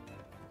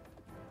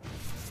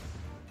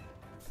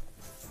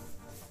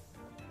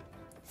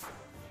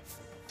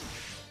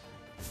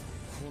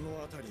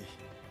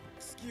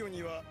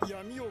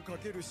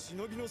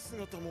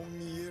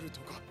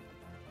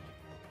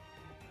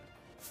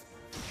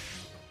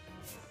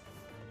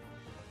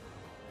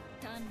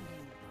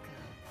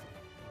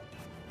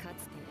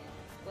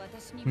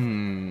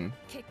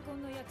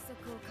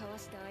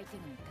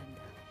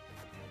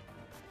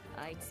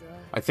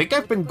 I think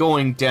I've been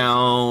going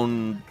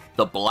down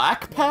the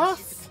black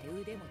path?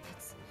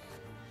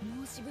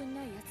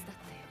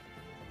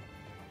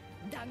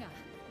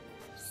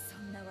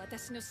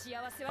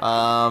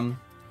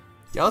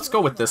 Yeah, let's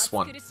go with this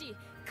one.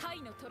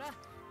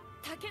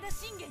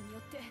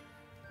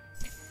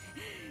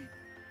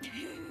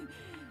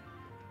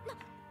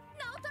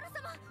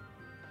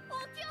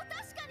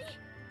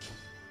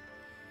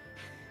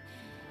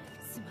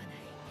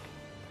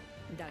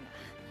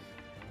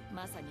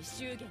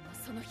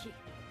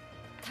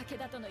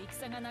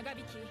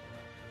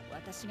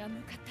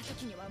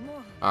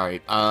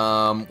 Alright,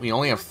 we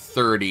only have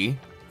 30.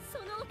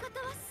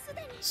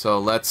 So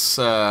let's,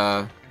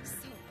 yeah,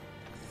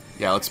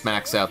 let's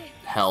max out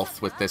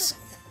health with this.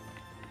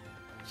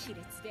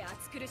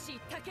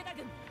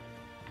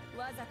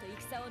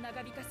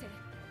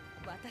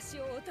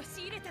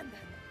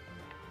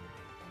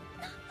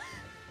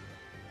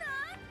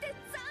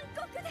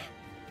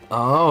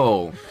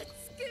 Oh.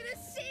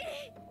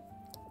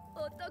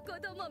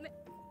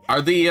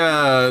 Are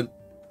the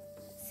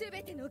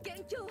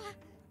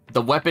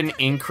weapon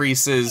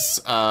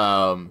increases,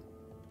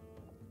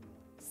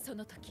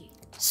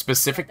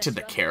 specific to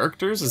the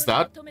characters? Is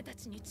that...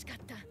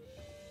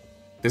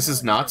 This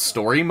is not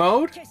story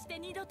mode?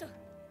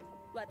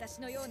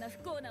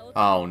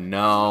 Oh,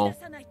 no.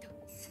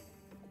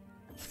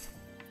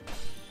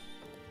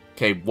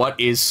 Okay, what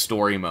is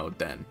story mode,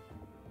 then?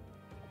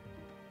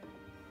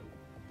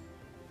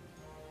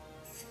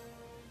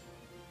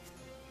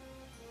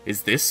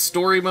 Is this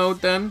story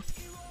mode, then?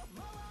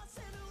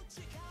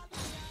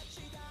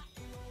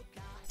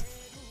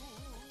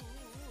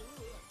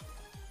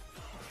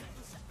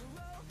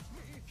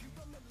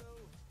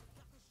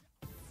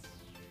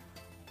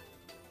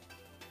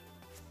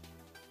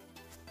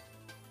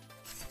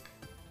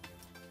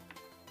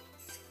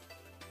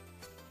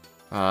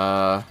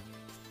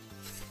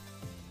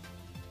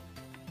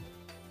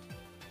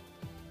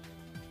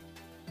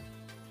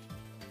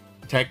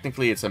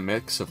 technically it's a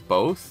mix of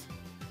both.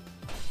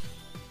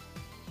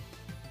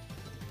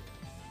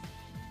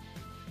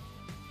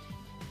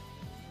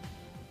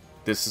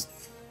 This is...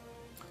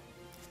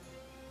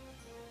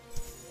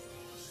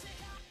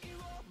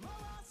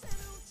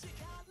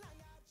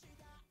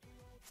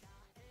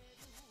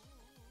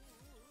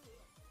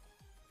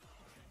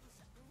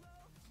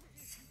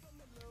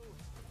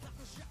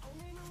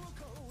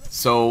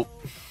 So,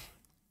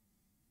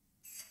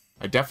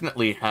 I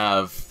definitely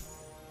have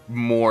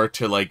more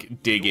to,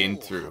 like, dig in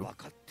through.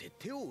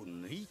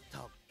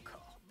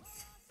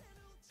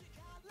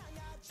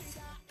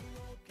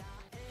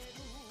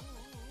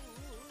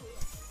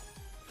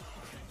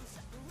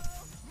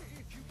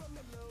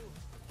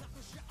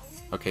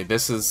 Okay,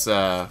 this is,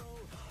 Oh,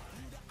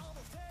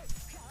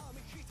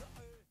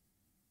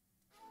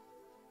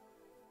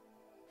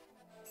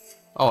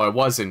 I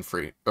was in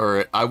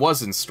I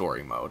was in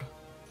story mode.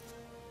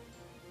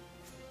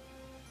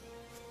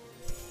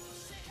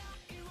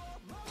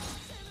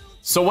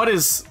 So what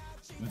is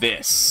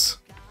this?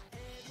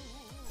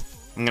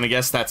 I'm gonna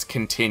guess that's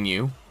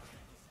continue.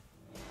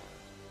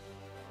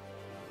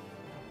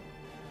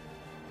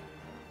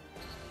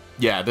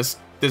 Yeah, this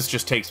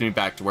just takes me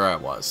back to where I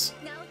was.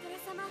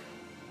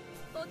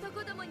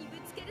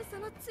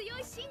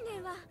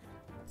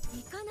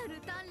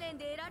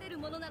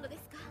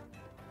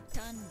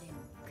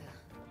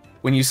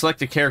 When you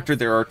select a character,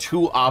 there are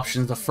two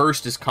options. The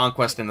first is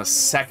conquest and the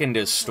second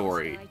is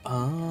story.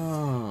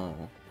 Oh.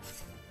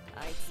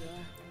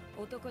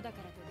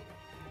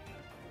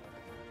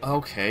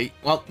 Okay,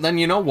 well, then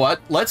you know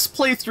what? Let's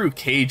play through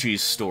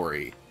Keiji's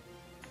story.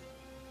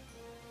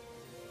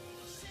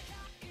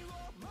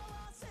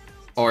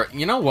 Or,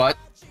 you know what?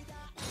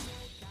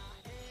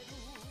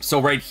 So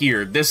right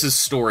here, this is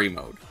story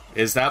mode.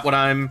 Is that what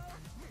I'm...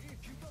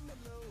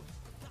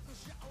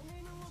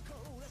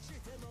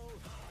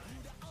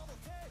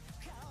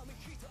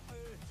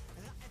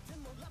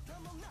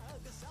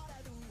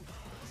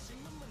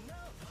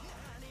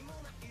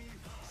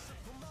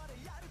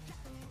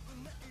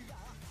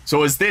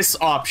 So is this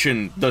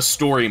option the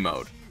story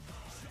mode?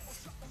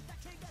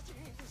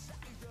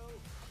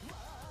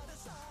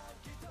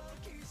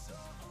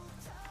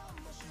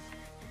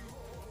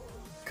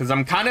 Because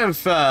I'm kind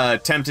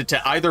of tempted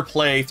to either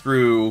play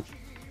through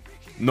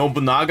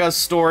Nobunaga's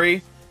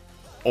story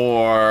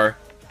or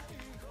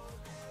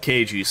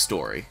Keiji's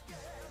story.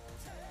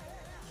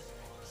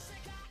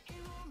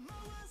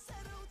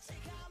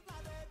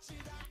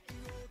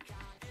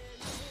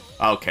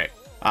 Okay,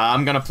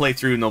 I'm gonna play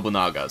through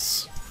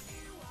Nobunaga's.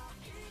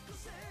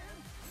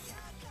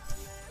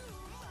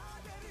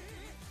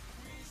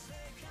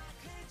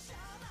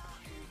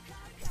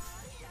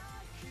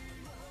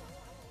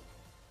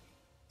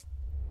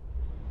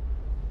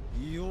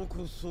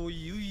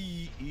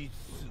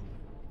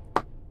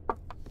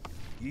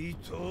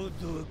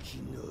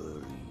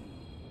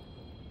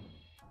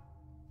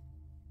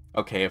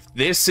 Okay, if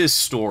this is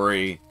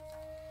story...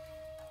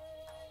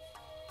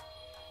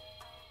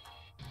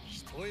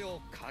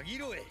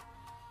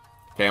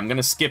 Okay, I'm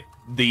gonna skip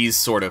these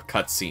sort of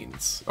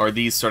cutscenes, or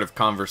these sort of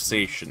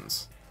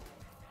conversations.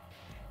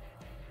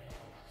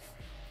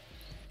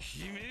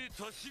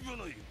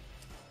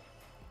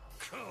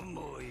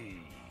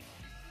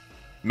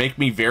 Make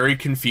me very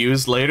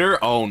confused later?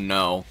 Oh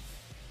no.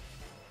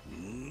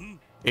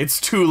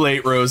 It's too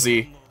late,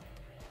 Rosie.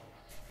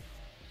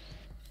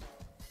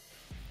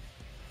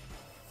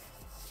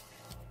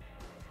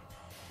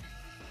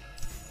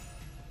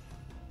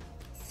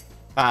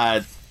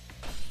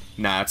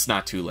 Nah, it's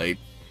not too late.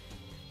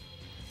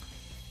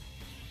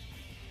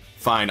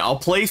 Fine, I'll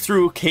play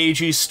through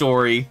Keiji's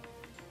story.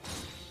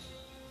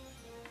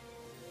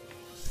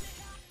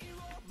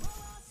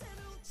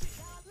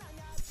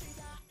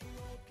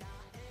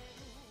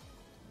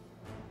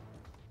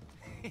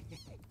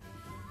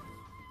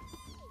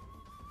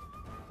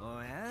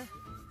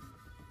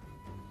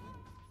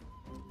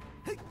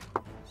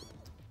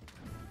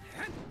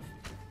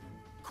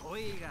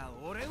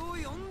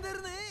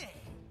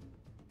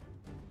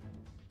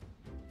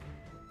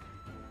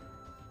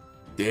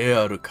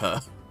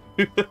 Dearuka.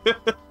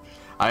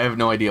 I have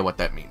no idea what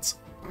that means.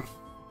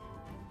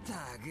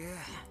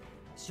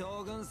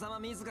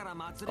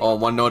 Oh,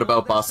 one note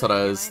about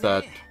Basara is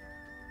that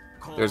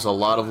there's a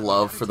lot of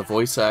love for the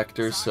voice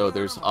actors, so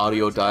there's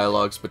audio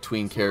dialogues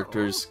between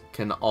characters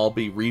can all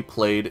be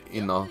replayed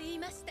in the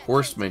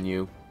horse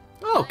menu.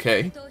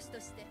 Okay.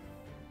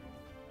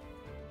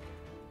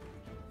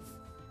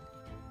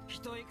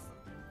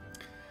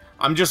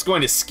 I'm just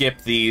going to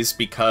skip these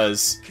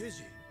because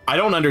I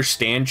don't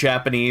understand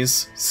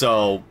Japanese,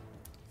 so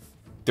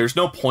there's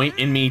no point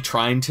in me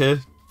trying to,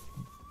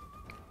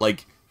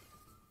 like...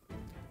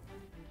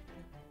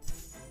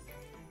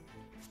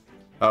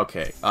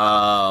 Okay,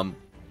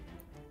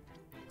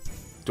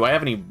 do I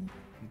have any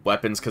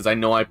weapons? Because I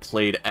know I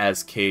played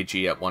as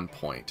Keiji at one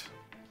point.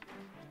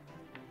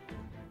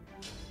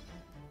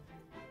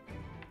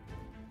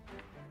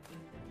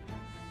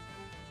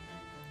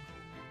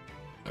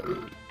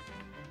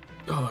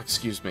 Oh,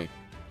 excuse me.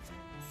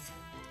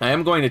 I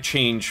am going to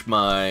change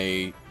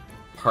my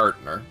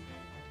partner.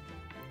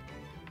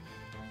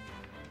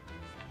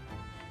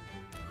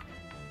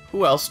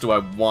 Who else do I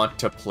want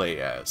to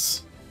play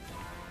as?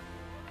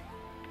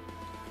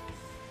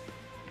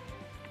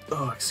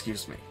 Oh,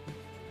 excuse me.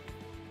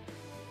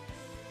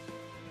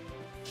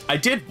 I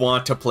did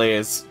want to play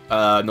as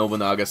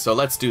Nobunaga, so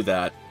let's do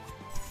that.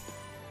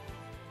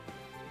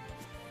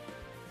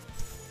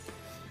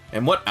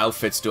 And what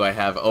outfits do I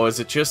have? Oh,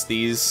 is it just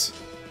these?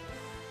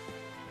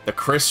 The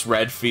Chris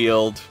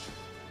Redfield.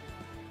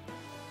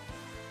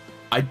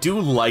 I do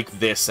like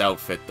this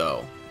outfit,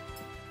 though.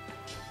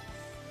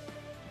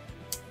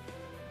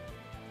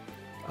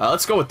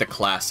 Let's go with the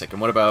classic.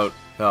 And what about...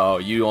 Oh,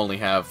 you only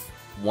have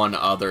one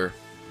other.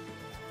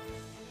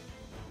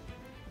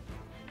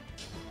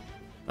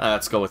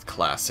 Let's go with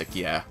classic,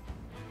 yeah.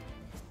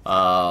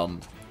 I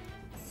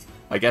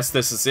guess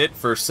this is it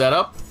for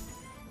setup.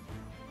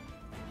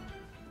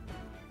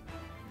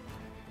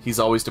 He's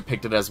always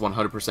depicted as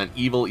 100%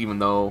 evil, even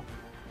though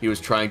he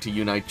was trying to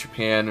unite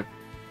Japan.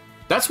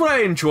 That's what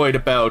I enjoyed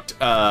about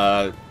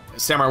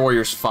Samurai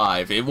Warriors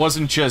 5. It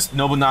wasn't just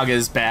Nobunaga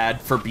is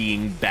bad, for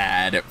being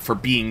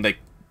the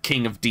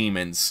king of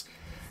demons.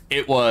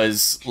 It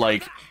was,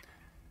 like,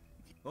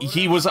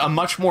 he was a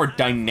much more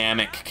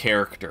dynamic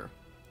character.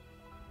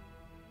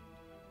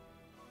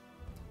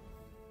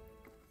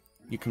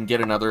 You can get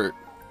another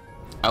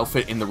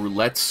outfit in the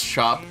roulette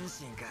shop.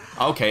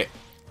 Okay,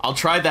 I'll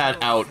try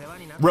that out.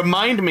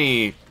 Remind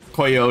me,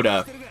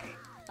 Toyota,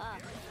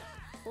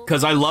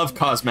 because I love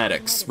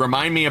cosmetics.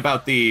 Remind me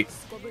about the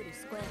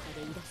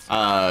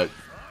other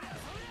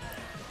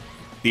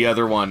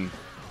one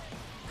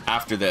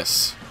after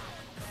this.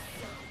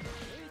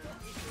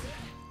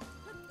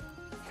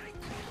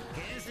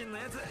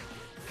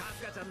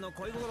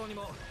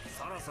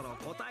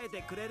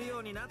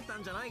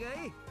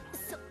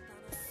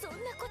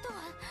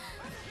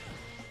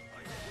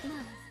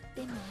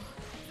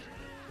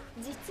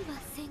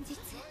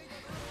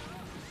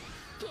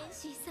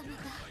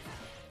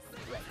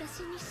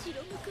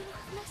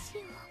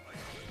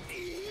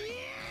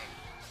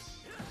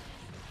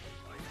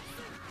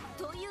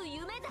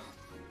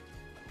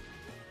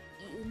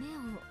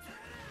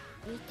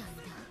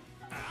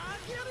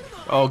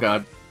 Oh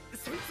god.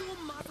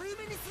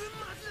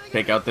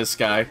 Take out this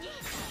guy.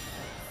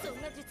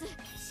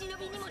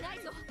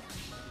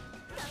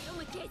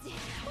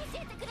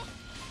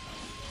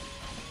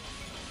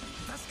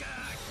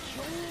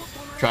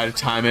 Try to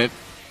time it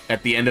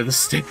at the end of the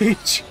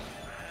stage.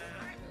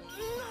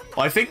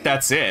 Well, I think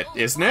that's it,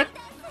 isn't it?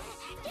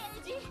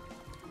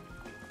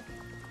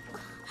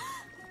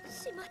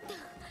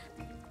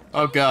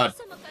 Oh god.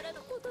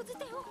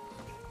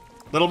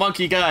 Little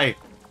monkey guy.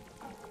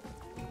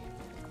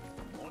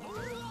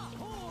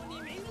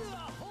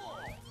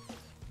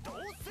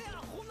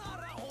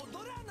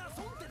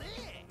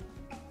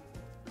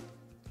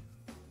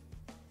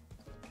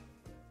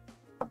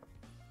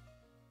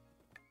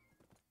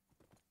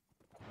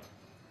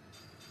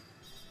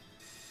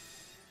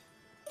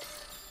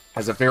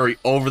 Has a very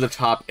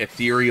over-the-top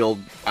ethereal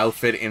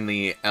outfit in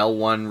the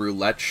L1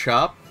 roulette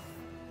shop.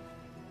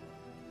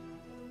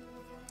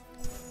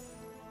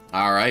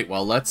 Alright,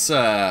 well, let's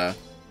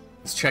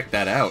check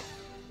that out.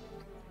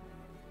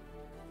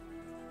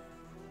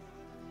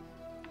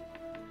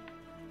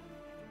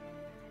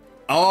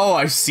 Oh,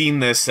 I've seen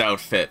this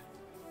outfit.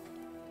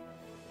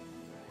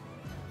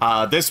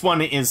 This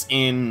one is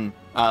in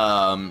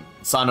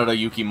Sanada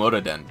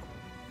Yukimoto-den.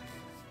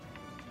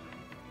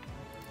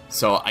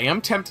 So I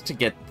am tempted to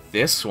get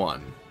this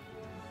one.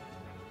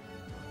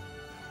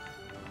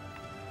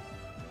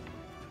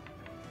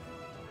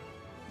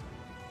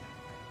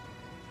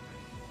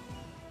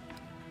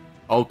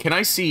 Oh, can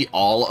I see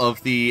all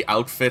of the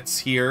outfits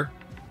here?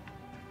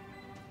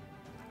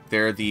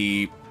 They're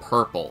the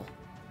purple.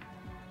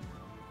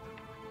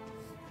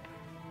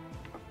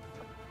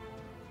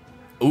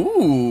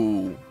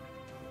 Ooh!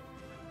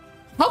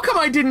 How come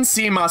I didn't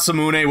see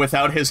Masamune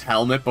without his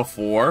helmet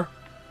before?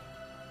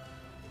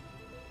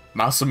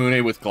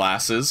 Masamune with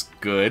glasses.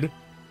 Good.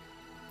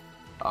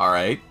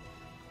 Alright.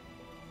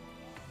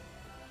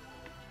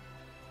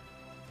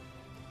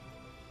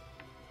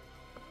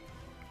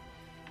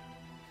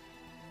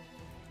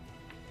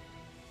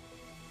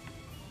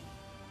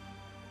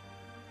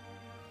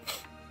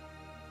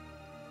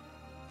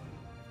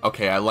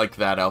 Okay, I like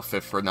that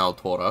outfit for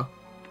Naotora.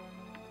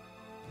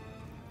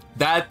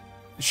 That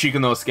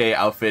Shikanosuke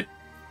outfit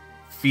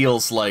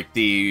feels like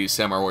the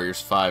Samurai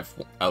Warriors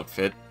 5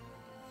 outfit.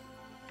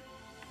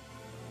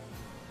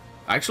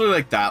 I actually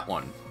like that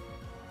one.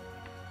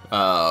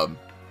 I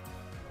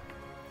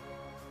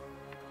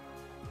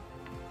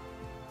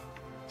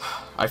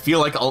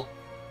feel like a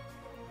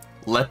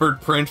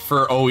leopard print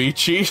for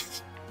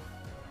Oichi.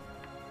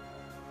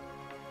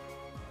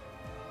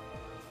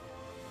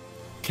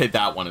 Okay,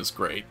 that one is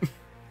great.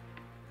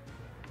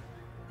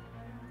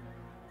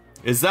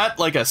 Is that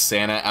like a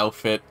Santa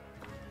outfit?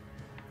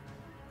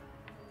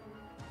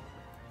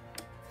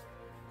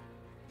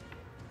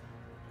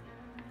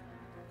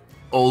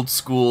 old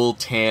school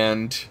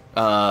tanned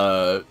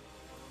Toshie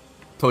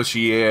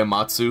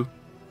Matsu.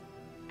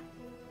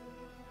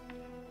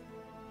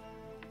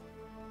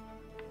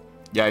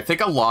 Yeah, I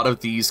think a lot of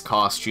these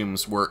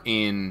costumes were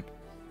in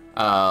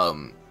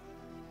Sana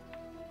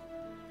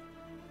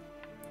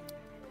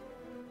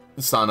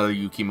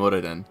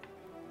Yukimura-den.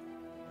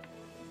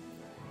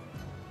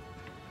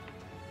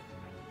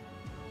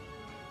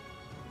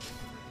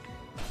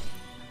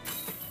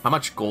 How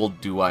much gold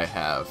do I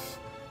have?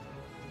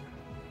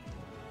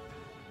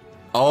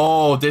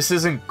 Oh, this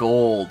isn't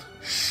gold.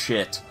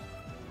 Shit.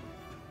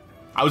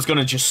 I was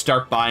gonna just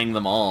start buying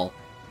them all.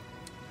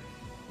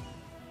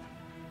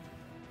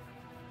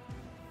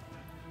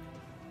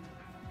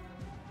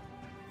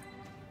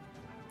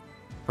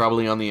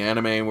 Probably on the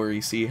anime where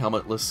you see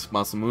Helmetless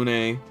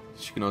Masamune.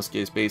 Shikinosuke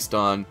is based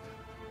on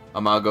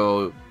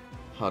Amago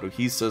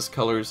Haruhisa's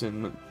colors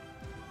in...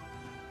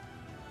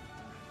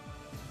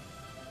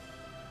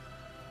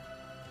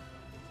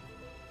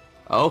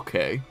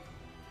 Okay.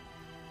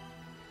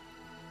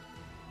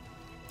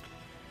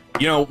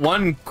 You know,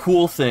 one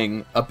cool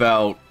thing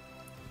about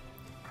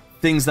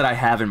things that I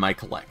have in my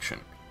collection.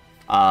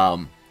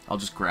 I'll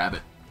just grab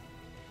it.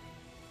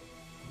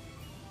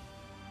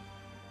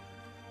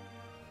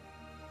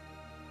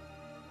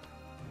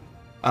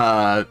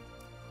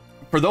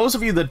 For those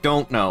of you that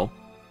don't know,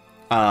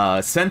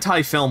 Sentai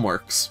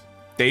Filmworks,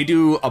 they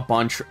do a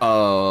bunch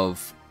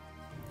of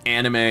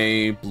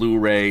anime,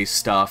 Blu-ray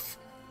stuff.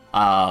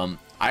 I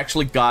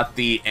actually got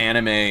the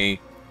anime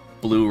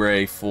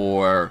Blu-ray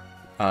for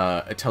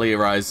Atelier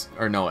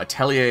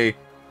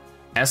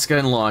Eska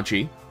and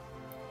Launchi,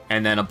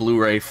 and then a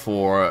Blu-ray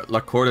for La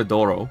Corda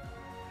d'Oro.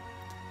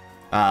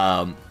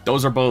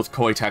 Those are both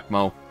Koei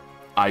Tecmo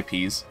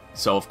IPs,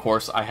 so of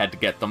course I had to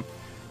get them.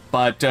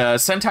 But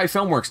Sentai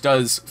Filmworks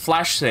does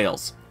flash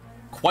sales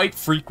quite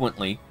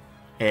frequently,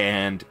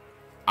 and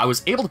I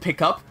was able to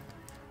pick up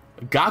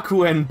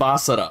Gakuen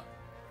Basara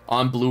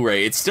on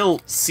Blu-ray. It's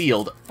still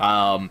sealed.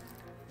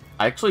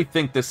 I actually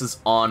think this is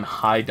on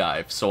High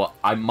Dive, so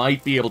I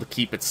might be able to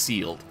keep it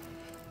sealed.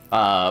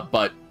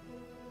 But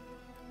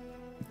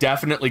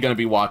definitely going to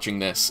be watching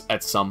this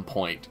at some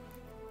point.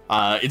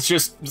 It's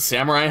just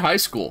Samurai High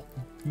School.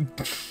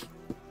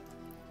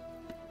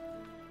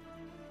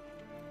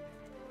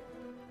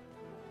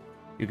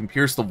 You can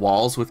pierce the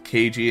walls with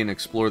KG and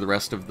explore the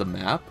rest of the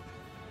map.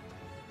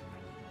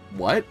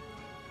 What?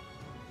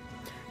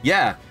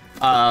 Yeah,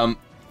 I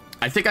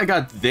think I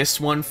got this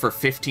one for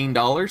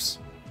 $15.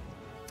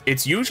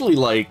 It's usually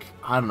like,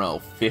 I don't know,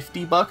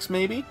 50 bucks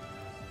maybe?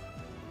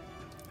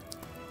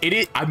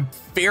 I'm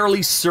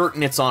fairly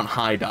certain it's on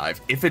High Dive.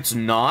 If it's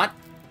not,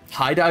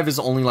 High Dive is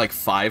only like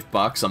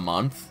 $5 a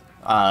month.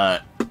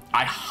 I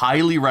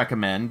highly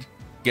recommend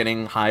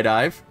getting High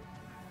Dive.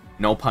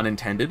 No pun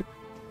intended.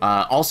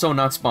 Also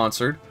not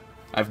sponsored.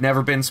 I've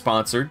never been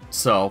sponsored,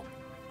 so...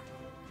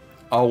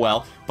 Oh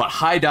well. But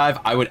High Dive,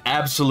 I would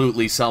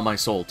absolutely sell my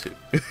soul to.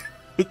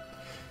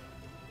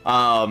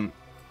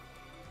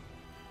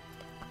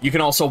 You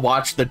can also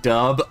watch the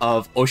dub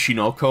of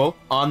Oshinoko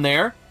on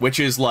there, which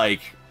is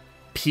like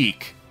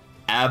peak.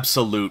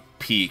 Absolute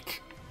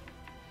peak.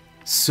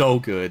 So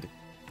good.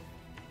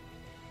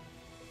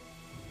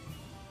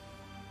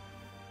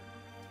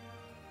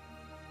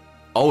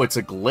 Oh, it's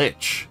a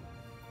glitch.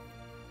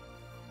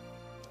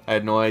 I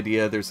had no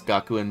idea there's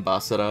Gakuen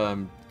Basara.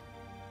 I'm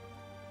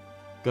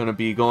gonna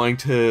be going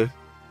to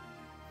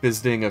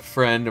visiting a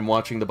friend and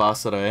watching the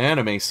Basara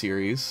anime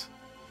series.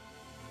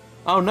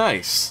 Oh,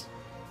 nice.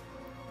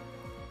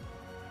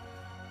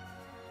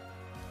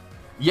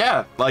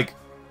 Yeah, like,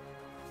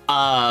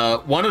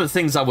 one of the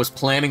things I was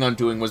planning on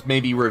doing was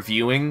maybe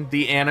reviewing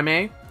the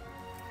anime.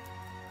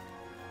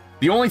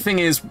 The only thing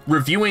is,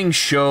 reviewing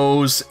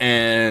shows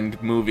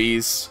and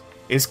movies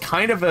is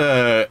kind of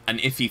an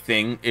iffy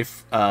thing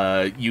if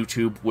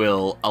YouTube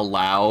will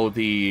allow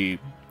the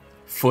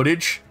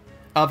footage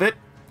of it.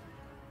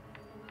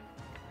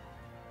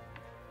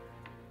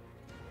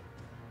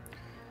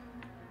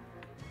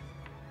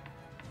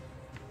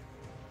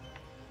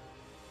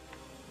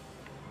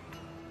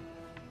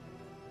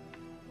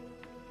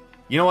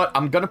 You know what?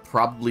 I'm gonna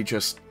probably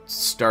just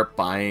start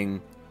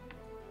buying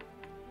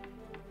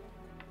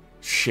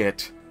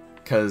shit,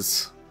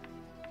 because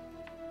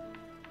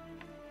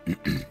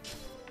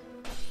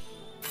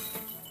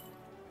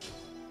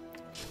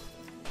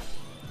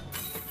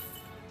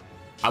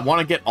I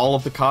want to get all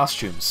of the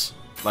costumes.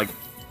 Like,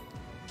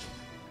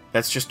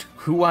 that's just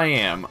who I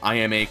am. I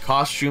am a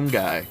costume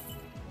guy.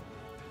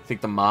 I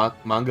think the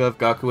manga of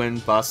Gakuen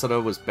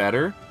Basara was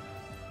better.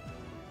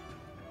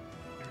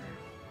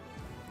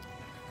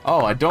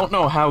 Oh, I don't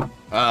know how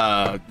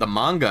the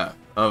manga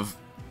of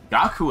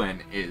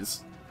Gakuen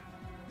is.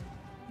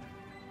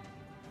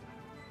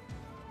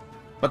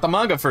 But the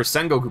manga for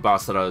Sengoku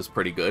Basara is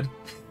pretty good.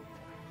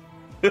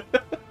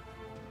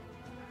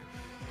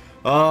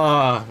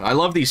 I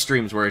love these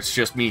streams where it's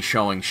just me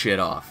showing shit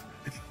off.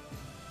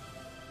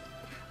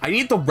 I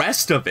need the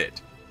rest of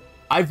it.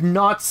 I've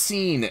not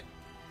seen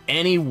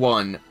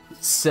anyone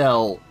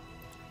sell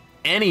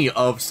any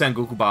of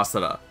Sengoku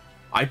Basara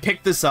I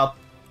picked this up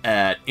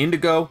at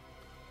Indigo,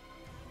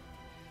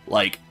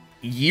 like,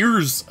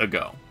 years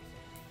ago.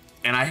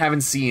 And I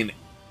haven't seen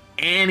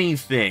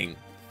anything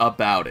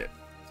about it.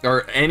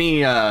 Or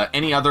any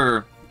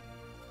other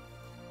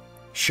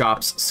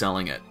shops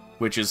selling it,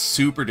 which is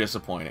super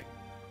disappointing.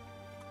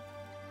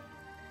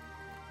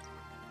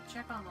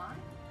 Check online?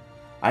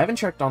 I haven't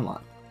checked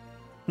online.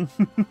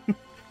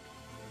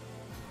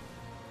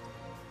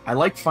 I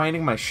like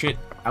finding my shit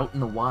out in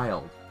the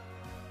wild.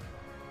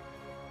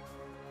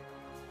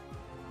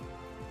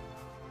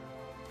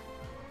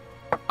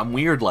 I'm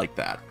weird like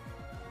that.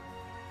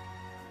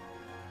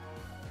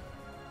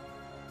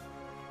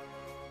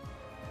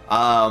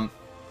 I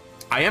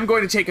am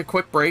going to take a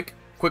quick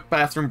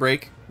bathroom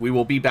break. We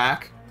will be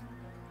back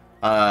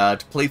to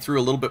play through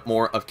a little bit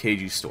more of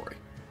Keiji's story.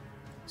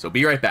 So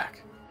be right back.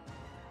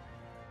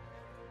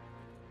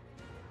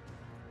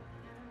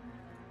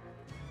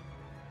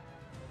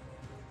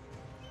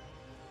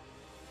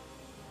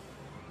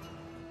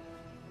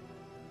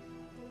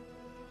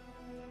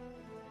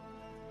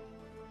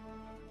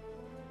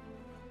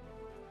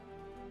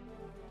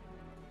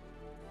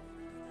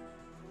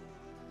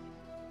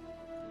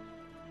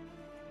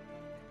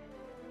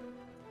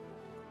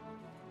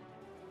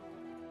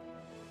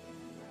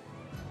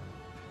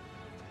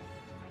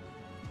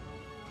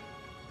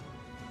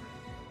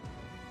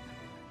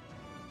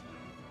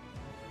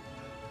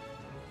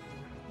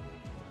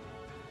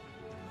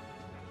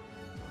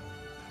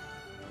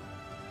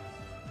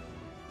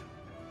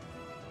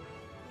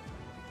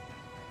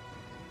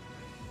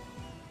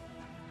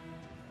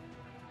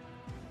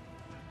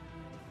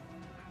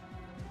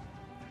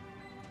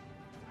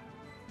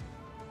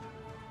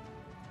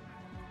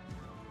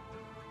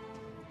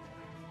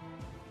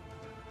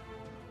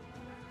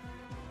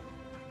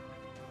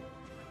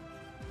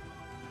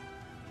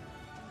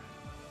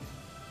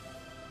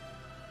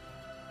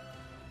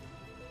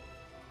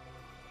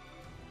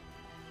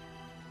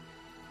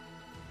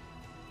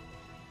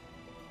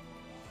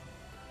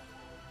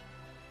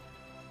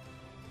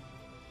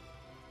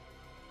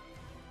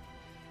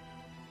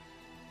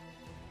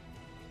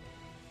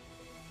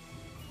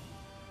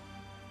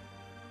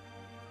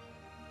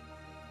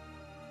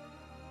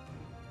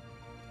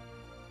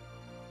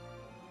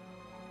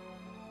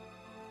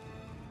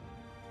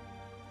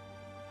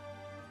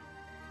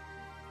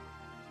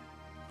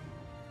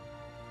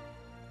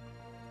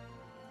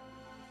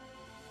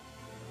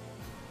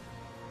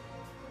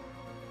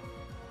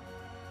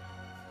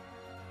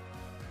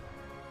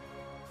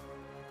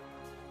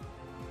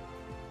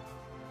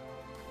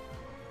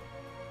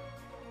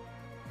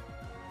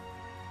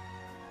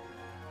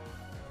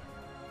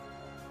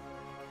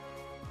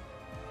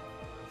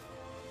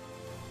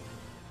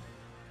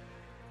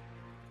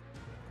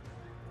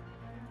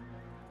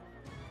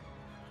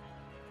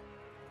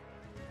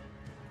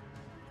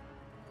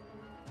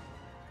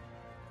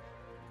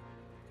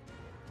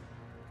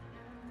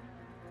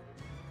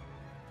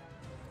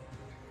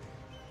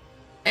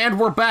 And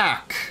we're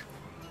back!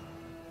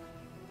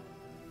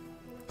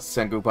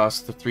 Sengoku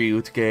Basara 3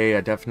 Utage,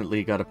 I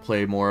definitely gotta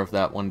play more of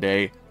that one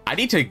day. I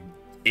need to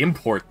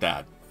import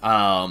that.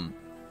 I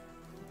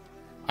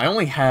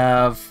only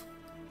have...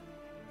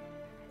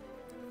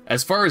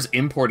 As far as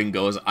importing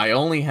goes, I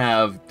only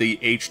have the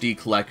HD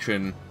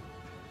collection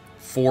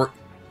for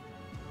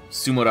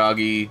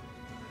Sumeragi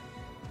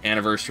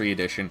Anniversary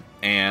Edition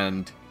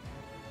and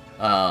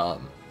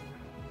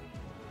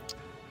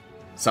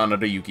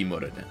Sanada Yuki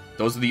Murinen.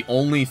 Those are the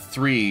only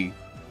 3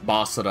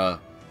 Basara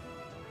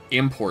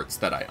imports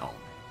that I own.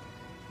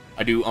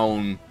 I do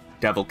own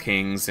Devil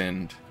Kings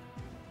and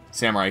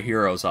Samurai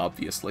Heroes,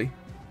 obviously.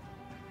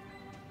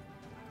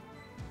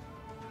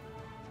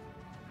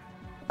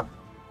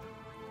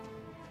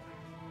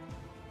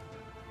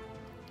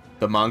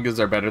 The mangas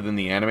are better than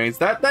the animes.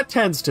 That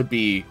tends to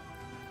be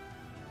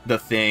the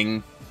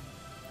thing.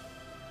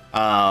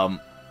 I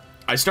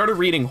started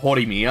reading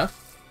Horimiya,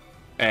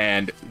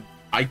 and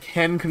I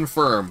can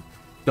confirm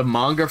the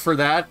manga for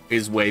that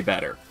is way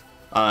better.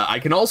 I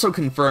can also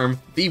confirm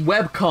the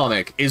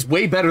webcomic is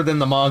way better than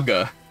the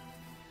manga.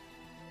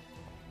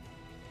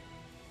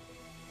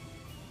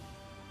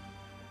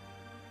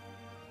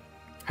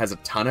 Has a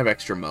ton of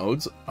extra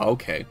modes?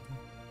 Okay.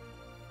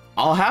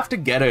 I'll have to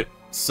get it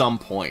some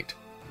point.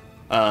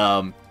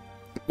 One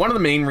of the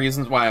main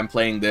reasons why I'm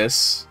playing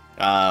this,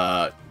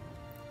 and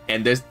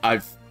this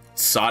I've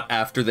sought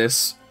after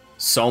this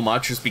so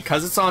much, is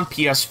because it's on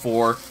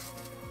PS4.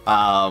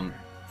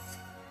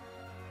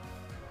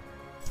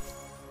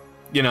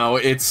 You know,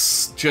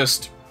 it's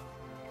just...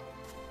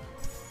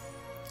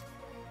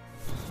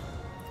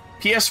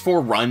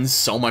 PS4 runs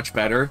so much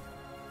better.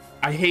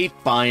 I hate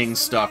buying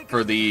stuff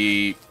for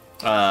the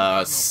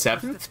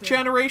 7th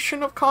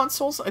generation of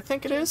consoles, I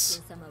think it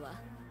is.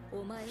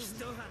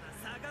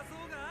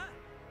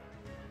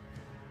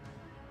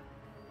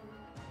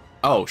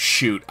 Oh,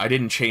 shoot. I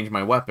didn't change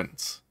my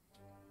weapons.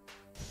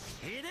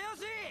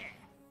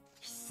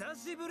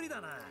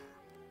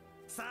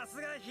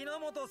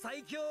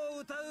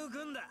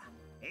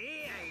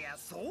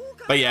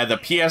 But yeah, the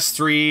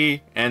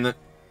PS3 and the...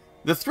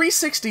 The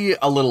 360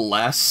 a little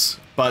less,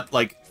 but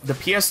like the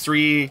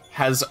PS3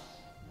 has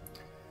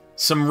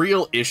some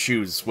real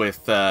issues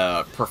with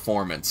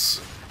performance.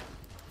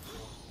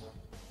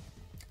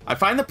 I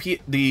find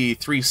the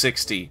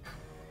 360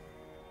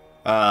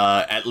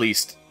 at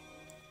least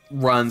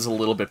runs a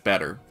little bit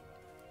better.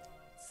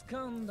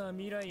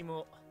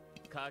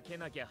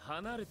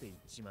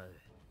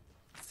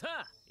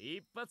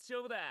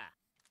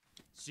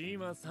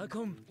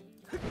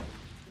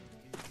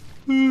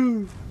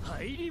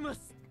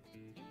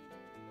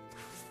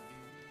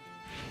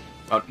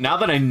 Now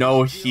that I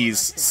know he's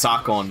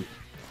Sakon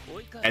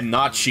and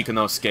not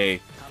Shikanosuke,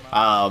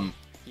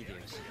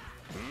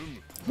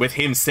 with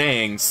him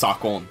saying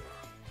Sakon,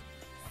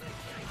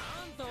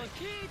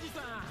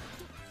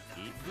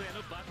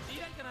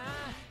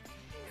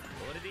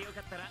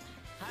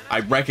 I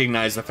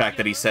recognize the fact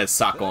that he says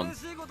Sakon.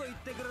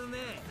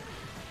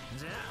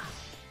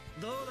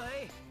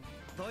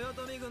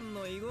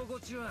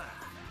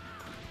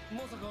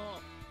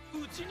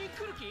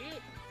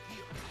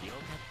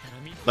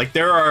 Like,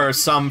 there are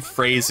some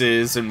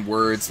phrases and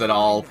words that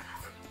I'll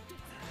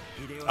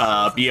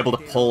be able to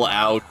pull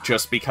out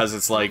just because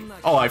it's like,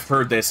 oh, I've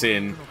heard this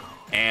in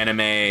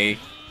anime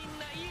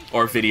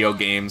or video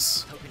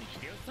games.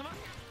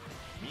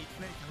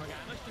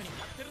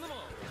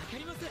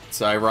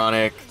 It's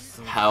ironic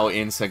how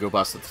in Sengoku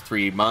Basara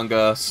 3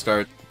 manga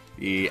start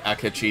the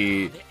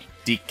Akechi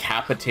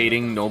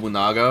decapitating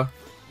Nobunaga.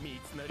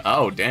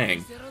 Oh,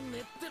 dang.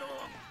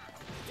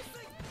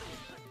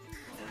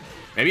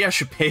 Maybe I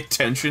should pay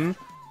attention.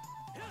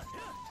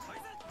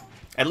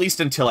 At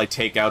least until I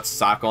take out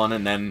Sakon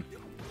and then...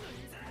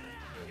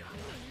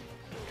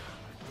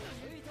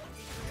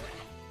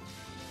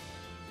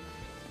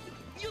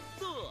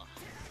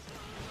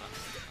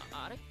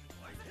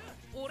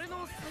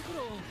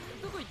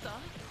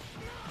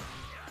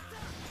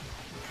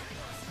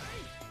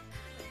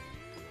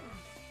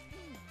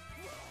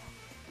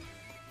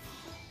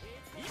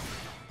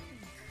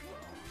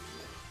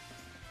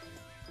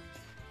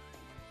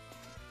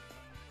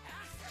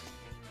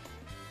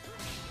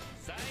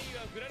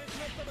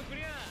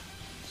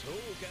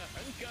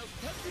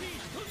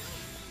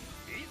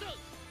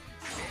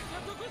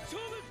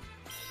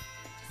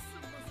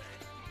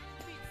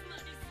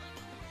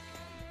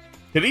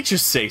 Did he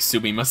just say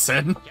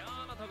Sumimasen?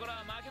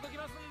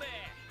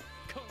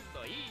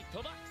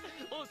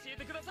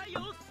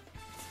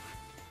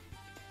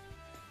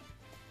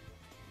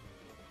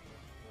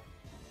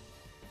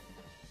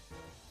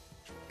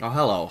 Oh,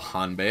 hello,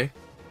 Hanbei.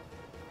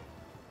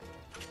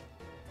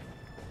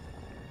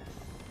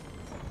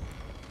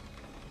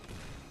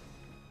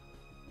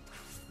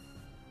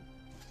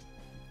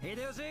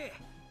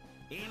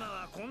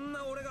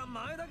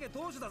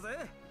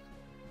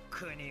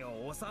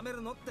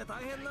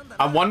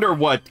 I wonder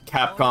what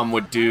Capcom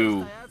would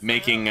do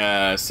making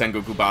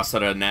Sengoku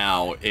Basara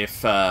now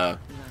if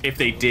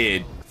they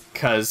did,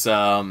 because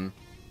the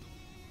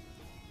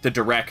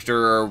director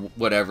or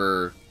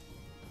whatever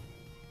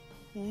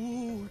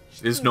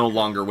is no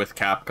longer with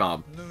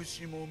Capcom.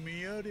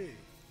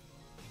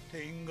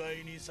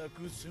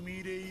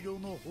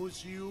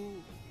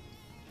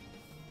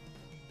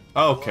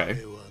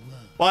 Okay.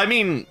 Well, I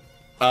mean,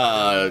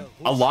 a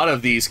lot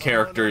of these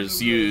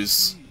characters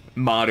use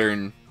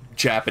modern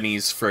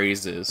Japanese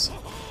phrases.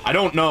 I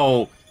don't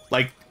know,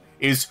 like,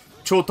 is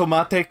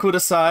Chotomate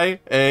Kudasai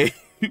a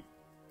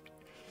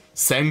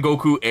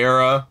Sengoku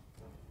era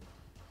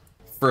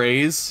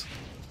phrase?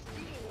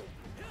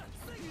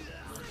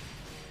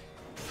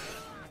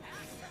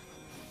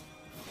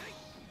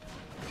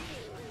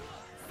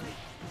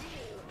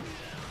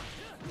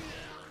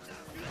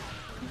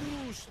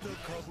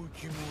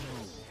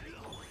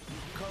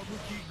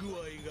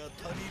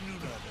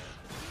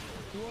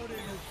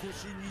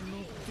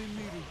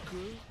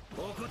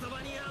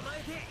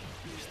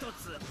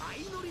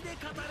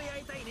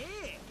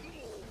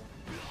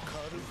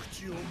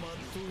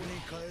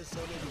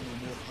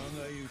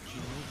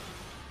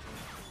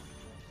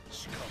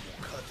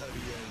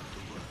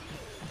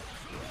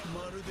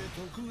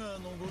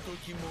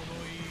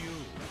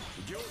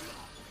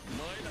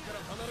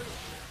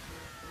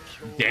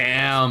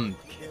 Damn.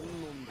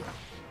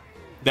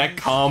 That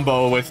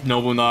combo with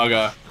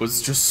Nobunaga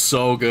was just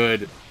so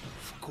good.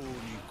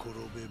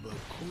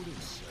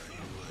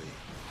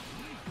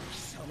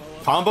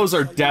 Combos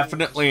are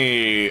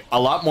definitely a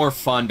lot more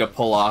fun to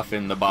pull off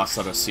in the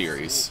Basara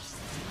series.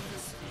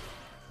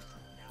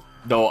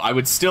 Though I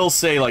would still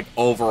say, like,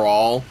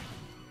 overall,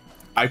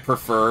 I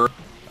prefer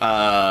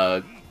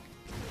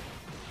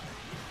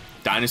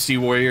Dynasty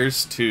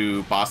Warriors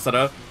to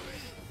Basara.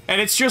 And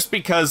it's just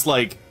because,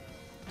 like,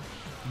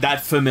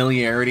 that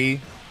familiarity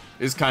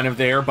is kind of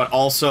there, but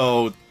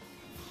also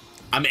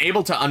I'm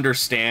able to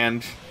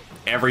understand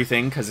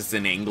everything because it's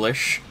in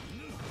English.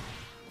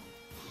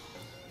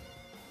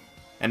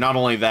 And not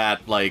only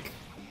that, like,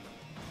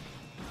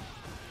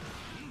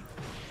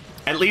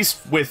 at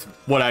least with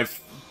what I've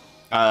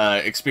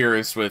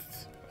experienced with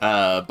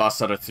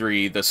Basara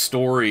 3, the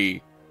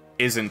story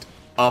isn't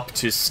up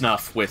to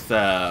snuff with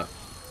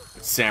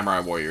samurai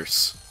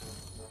warriors.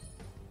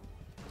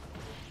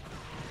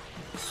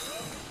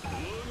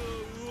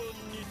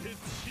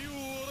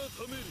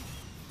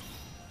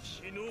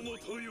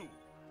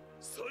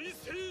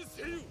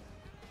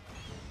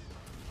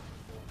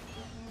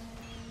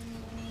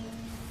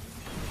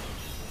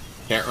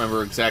 Can't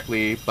remember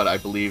exactly, but I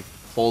believe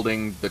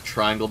holding the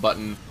triangle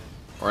button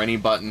or any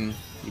button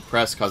you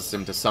press causes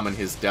him to summon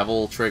his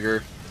devil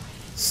trigger.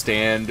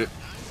 Stand.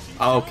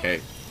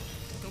 Okay.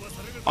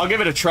 I'll give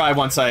it a try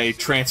once I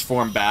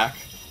transform back.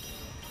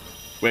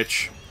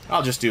 Which,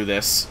 I'll just do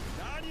this.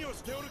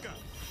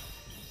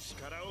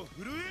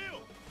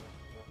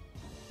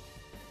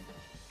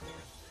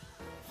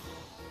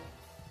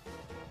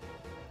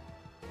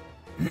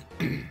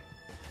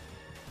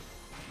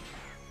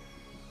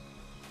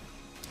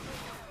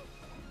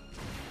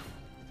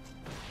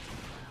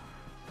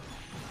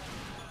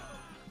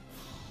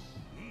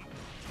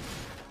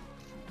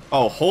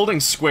 Oh, holding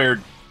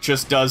square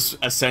just does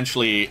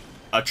essentially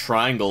a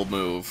triangle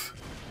move.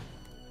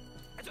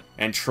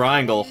 And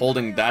triangle,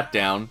 holding that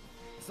down,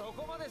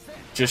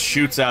 just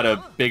shoots out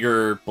a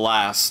bigger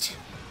blast.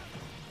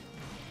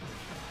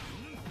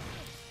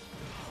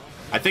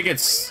 I think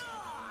it's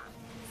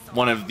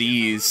one of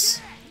these.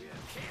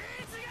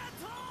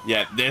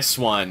 Yeah, this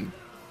one.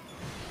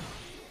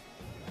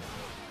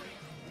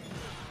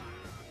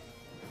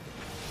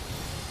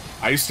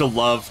 I used to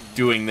love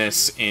doing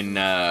this in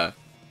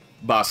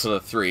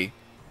Basara 3.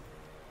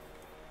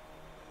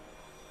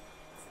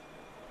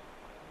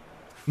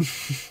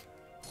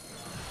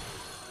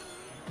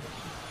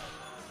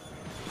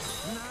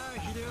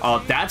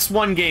 Oh, that's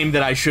one game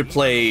that I should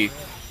play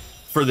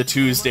for the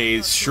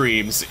Tuesdays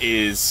streams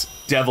is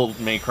Devil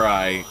May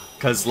Cry,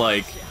 because,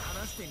 like,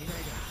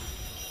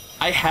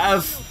 I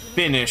have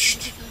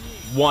finished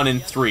 1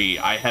 and 3.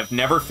 I have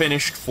never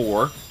finished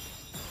 4.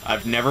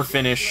 I've never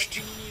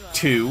finished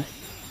 2.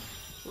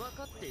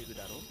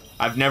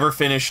 I've never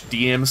finished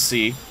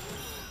DMC.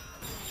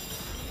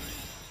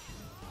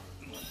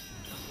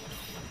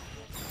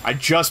 I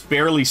just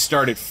barely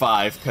started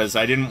 5 because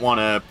I didn't want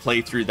to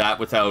play through that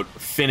without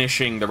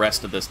finishing the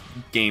rest of the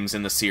games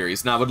in the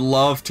series. And I would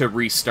love to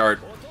restart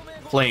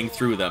playing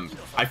through them.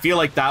 I feel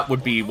like that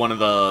would be one of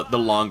the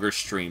longer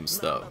streams,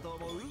 though.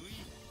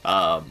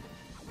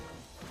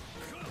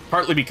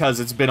 Partly because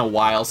it's been a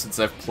while since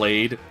I've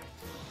played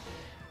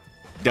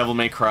Devil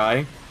May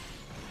Cry.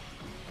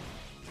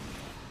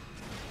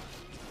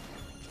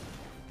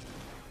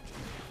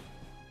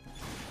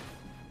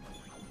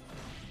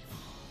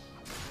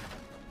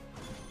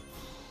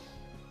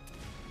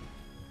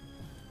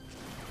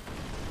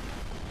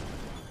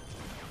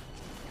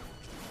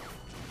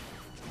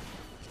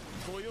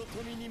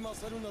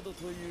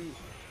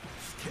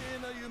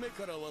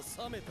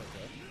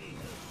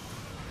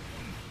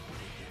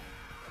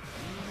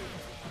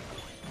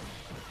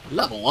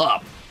 Level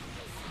up.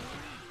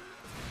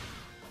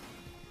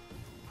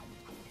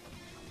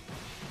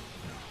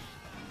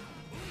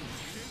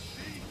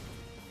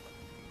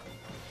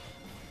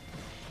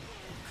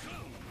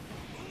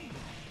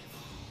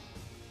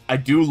 I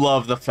do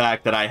love the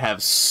fact that I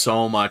have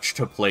so much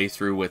to play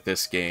through with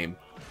this game.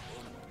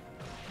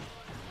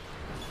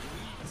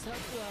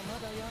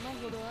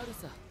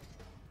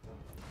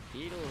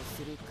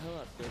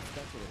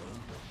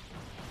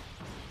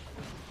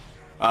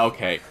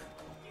 Okay.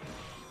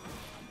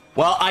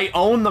 Well, I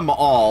own them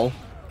all,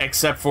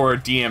 except for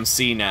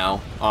DMC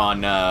now,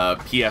 on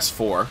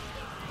PS4.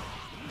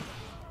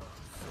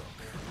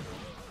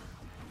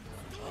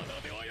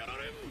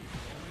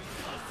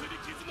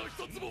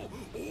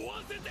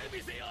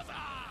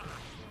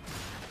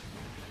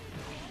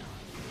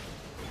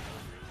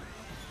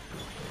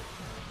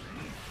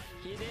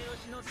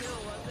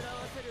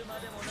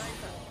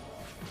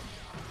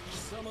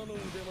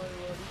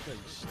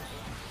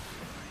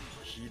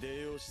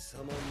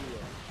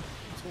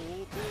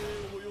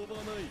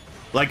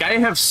 Like, I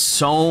have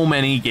so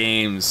many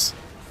games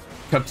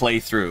to play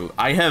through.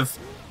 I have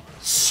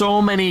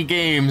so many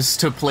games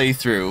to play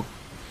through.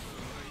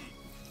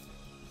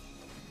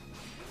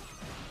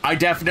 I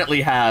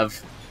definitely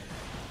have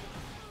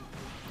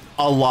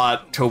a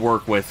lot to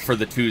work with for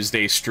the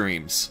Tuesday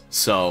streams,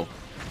 so...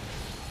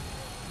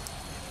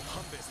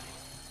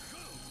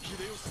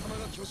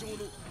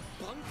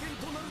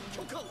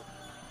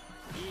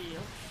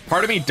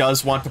 Part of me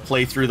does want to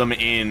play through them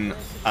in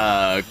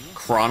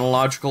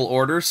chronological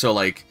order, so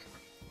like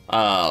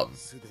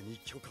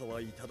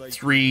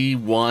 3,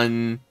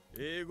 1,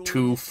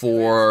 2,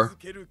 4,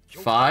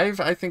 5,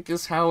 I think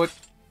is how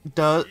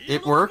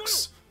it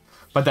works.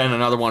 But then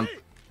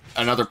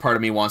another part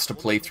of me wants to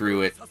play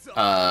through it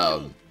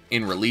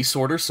in release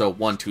order, so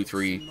 1, 2,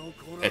 3,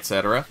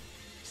 etc.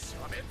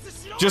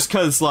 Just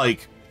because,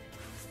 like,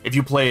 if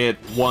you play it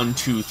 1,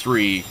 2,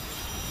 3,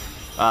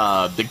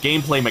 the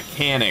gameplay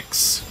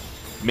mechanics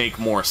make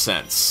more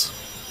sense.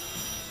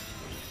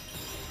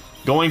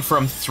 Going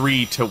from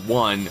 3 to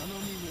 1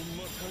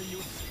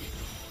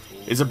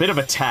 is a bit of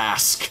a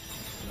task.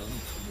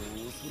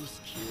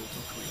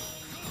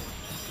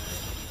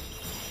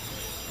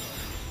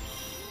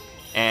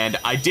 And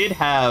I did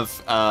have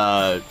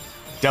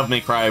Devil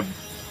May Cry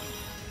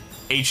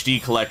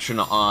HD Collection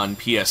on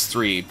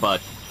PS3,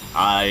 but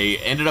I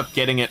ended up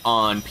getting it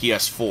on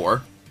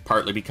PS4,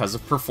 partly because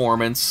of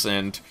performance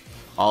and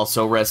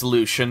also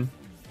resolution.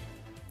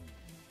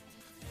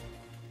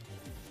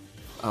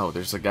 Oh,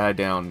 there's a guy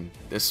down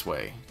this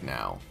way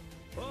now.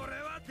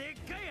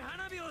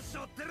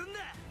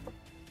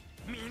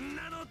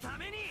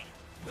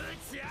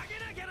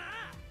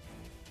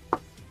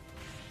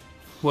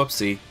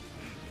 Whoopsie.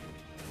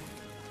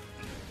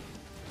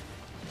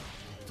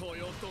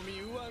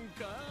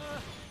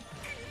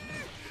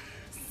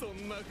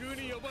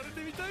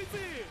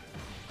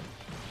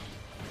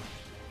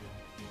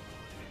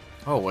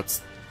 Oh,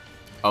 what's...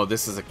 Oh,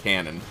 this is a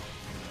cannon.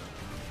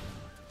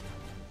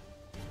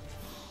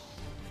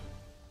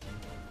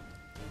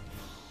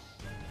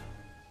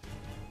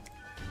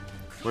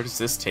 Where does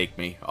this take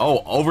me?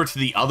 Oh, over to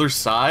the other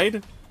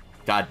side?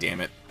 God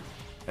damn it.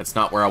 That's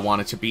not where I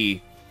want it to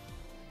be.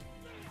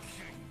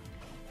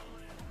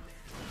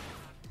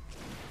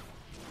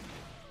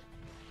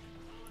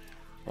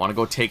 I want to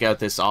go take out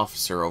this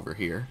officer over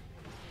here.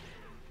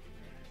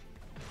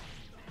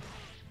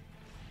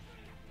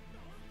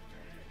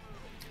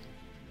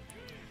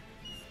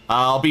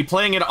 I'll be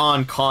playing it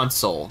on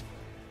console.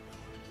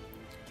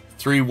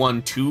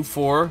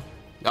 3124.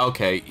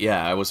 Okay,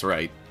 yeah, I was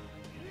right.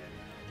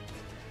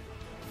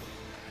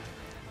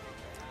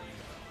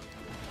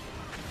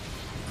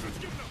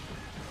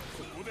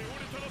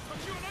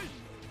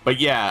 But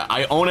yeah,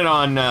 I own it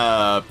on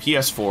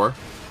PS4.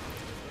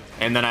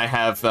 And then I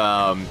have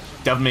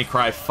Devil May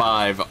Cry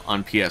 5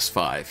 on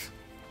PS5.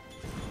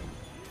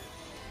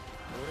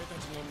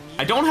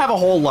 I don't have a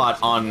whole lot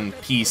on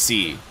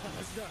PC.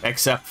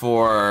 Except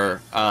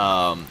for,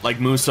 like,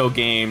 Muso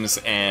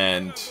games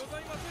and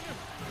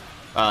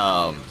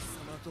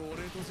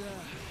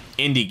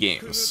indie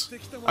games.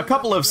 A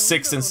couple of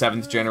 6th and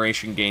 7th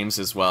generation games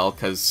as well,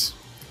 because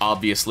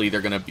obviously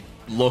they're going to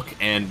look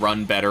and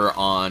run better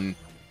on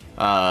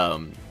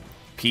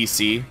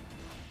PC.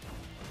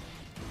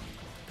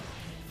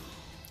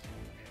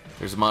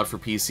 There's a mod for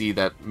PC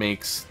that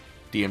makes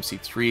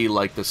DMC3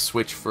 like the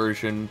Switch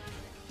version.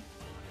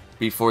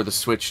 Before the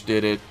Switch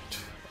did it,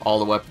 all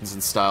the weapons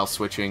and style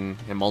switching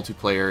and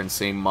multiplayer and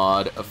same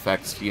mod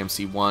affects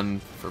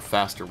DMC1 for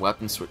faster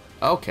weapon switch.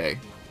 Okay.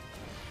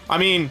 I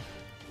mean,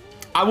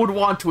 I would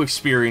want to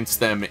experience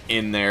them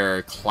in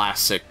their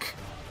classic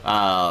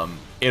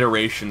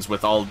iterations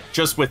with all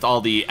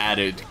the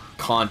added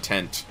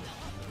content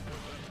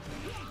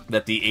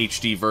that the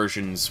HD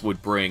versions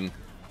would bring.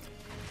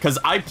 Because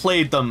I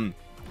played them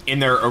in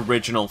their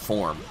original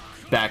form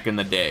back in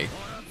the day.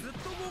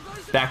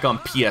 Back on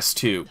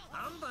PS2.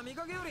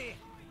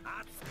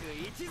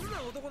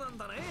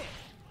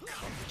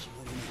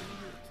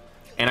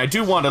 And I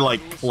do want to,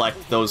 like,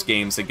 collect those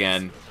games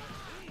again.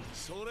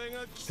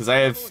 Because I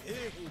have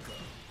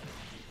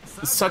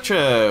such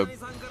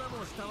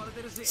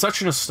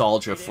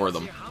nostalgia for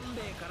them.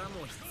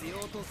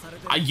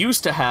 I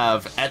used to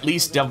have at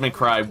least Devil May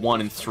Cry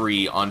 1 and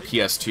 3 on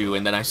PS2,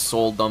 and then I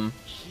sold them.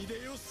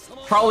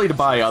 Probably to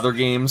buy other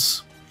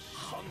games.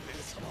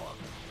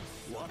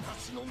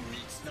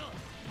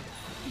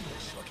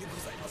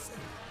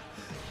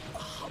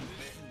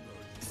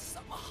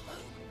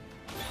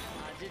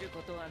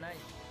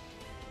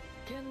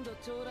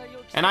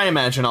 And I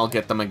imagine I'll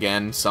get them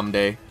again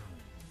someday.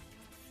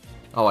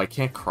 Oh, I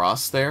can't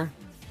cross there?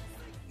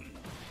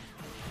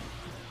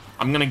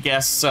 I'm gonna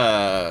guess,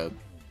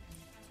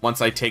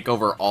 once I take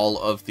over all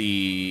of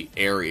the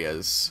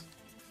areas.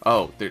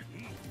 Oh,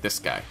 this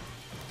guy.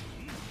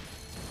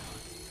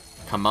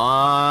 Come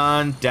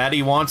on,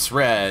 Daddy wants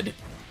red.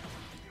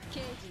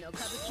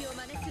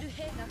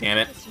 Damn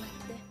it.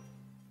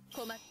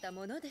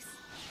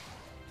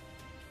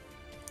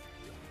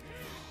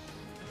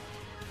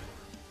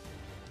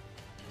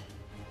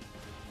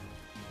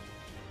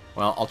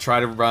 Well, I'll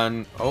try to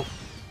run... Oh.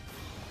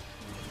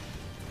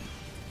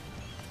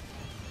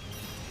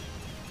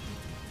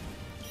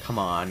 Come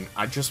on,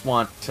 I just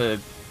want to...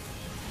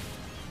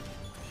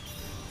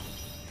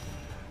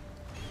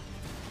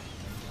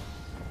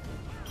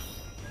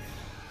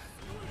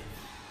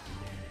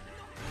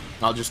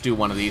 I'll just do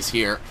one of these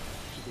here.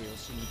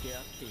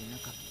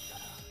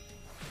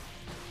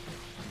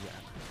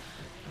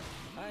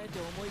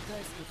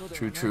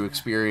 True,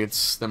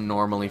 experience them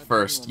normally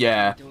first.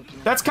 Yeah,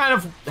 that's kind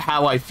of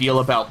how I feel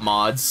about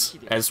mods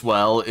as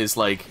well, is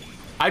like,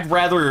 I'd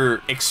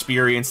rather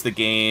experience the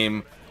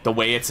game the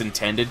way it's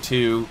intended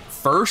to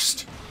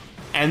first,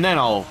 and then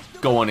I'll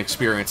go and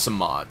experience some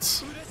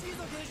mods.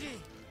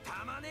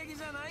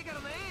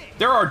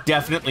 There are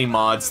definitely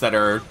mods that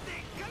are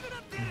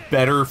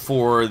better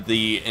for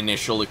the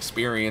initial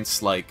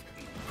experience, like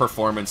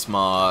performance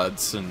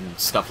mods and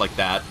stuff like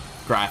that,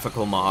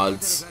 graphical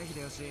mods.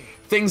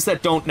 Things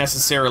that don't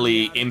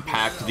necessarily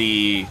impact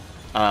the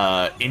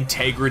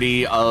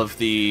integrity of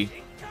the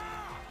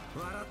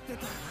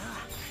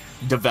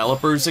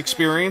developer's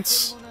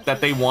experience that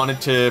they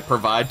wanted to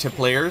provide to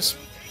players.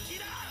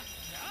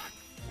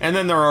 And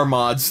then there are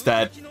mods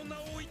that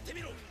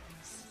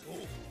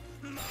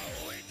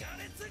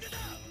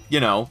you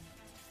know,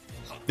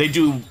 they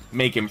do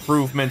make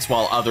improvements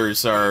while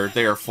others are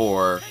there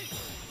for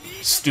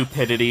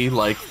stupidity,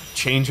 like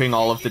changing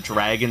all of the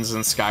dragons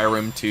in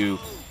Skyrim to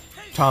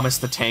Thomas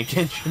the Tank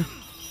Engine.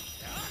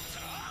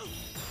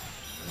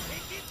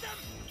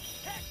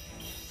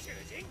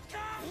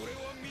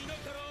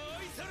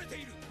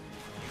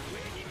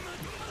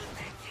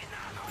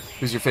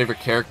 Who's your favorite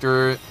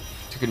character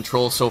to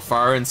control so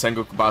far in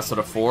Sengoku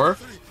Basara 4?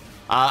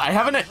 I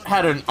haven't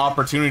had an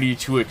opportunity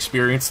to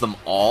experience them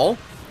all,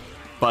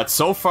 but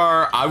so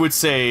far I would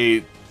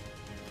say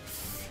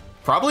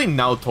probably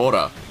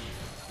Naotora.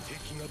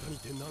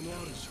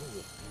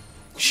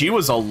 She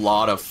was a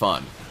lot of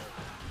fun.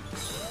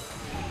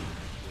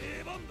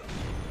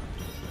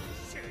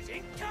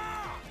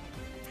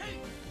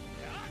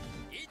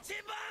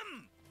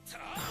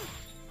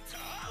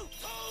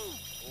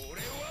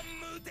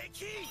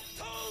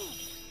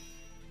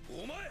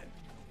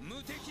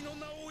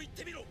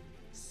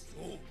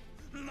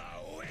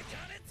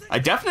 I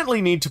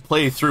definitely need to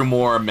play through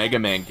more Mega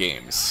Man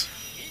games.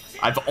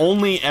 I've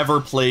only ever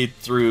played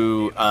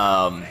through,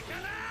 what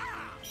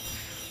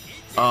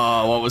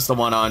was the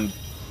one on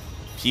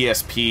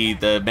PSP,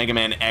 the Mega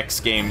Man X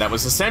game that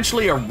was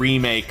essentially a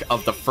remake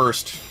of the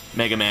first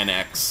Mega Man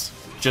X,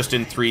 just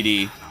in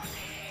 3D.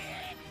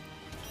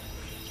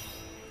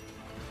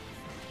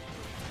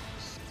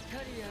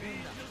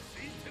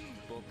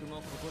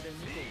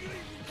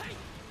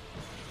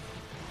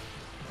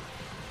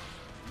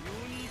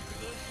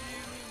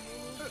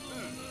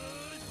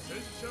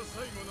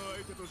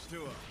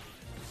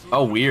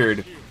 Oh,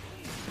 weird.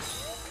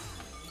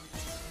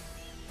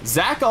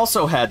 Zach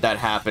also had that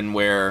happen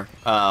where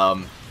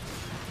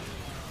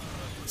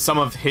some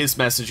of his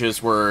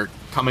messages were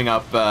coming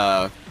up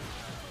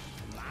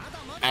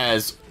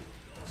as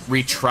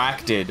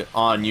retracted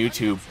on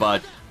YouTube,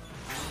 but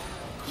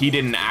he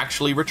didn't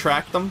actually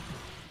retract them.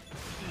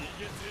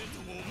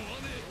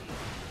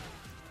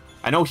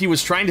 I know he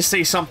was trying to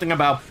say something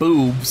about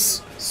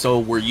boobs, so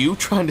were you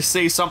trying to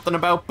say something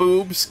about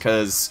boobs?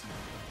 'Cause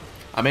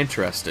I'm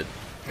interested.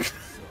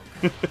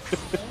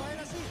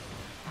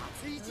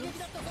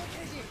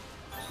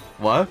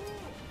 What?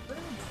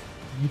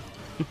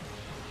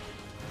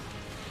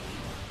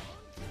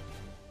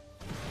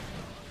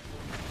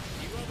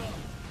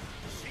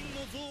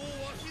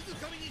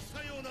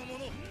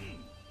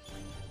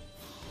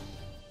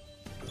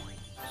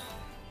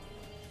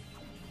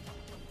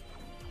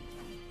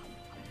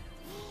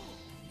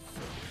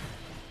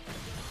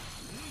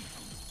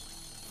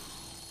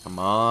 Come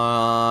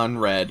on,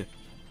 red.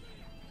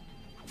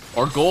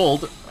 Or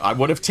gold. I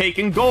would have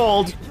taken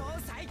gold.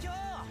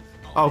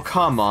 Oh,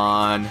 come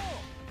on.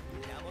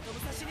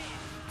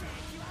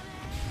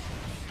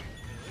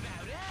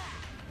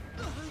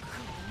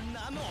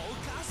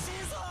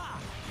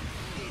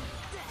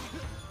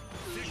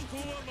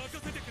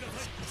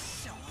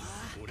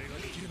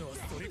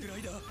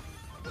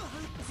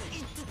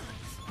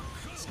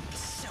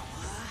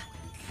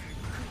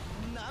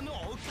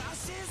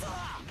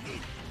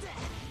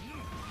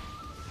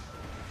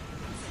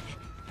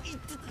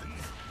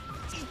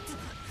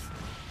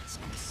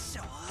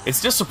 It's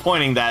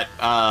disappointing that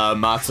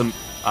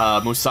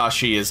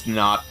Musashi is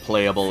not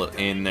playable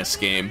in this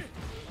game.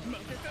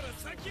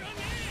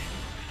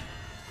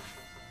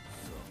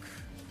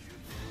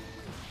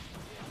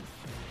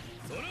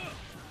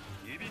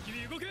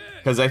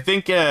 Because I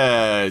think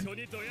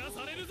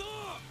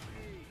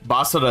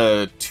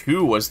Basara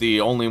 2 was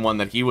the only one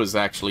that he was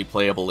actually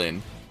playable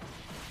in.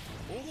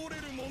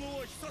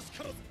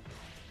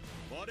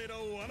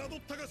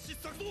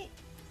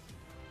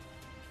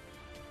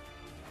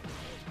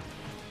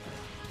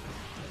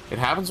 It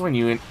happens when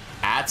you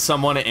add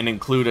someone and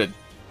include an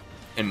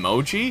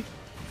emoji?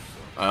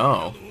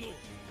 Oh.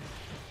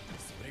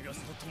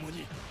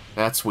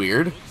 That's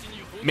weird.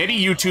 Maybe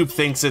YouTube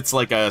thinks it's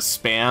like a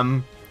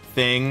spam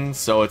thing,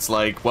 so it's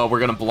like, well, we're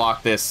gonna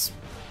block this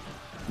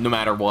no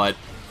matter what.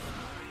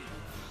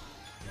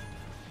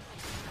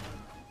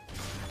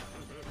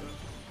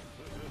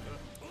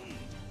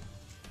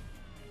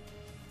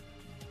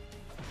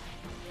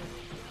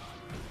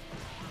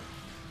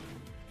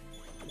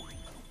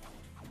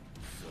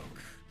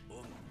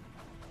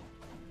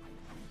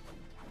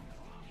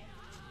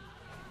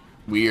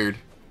 Weird.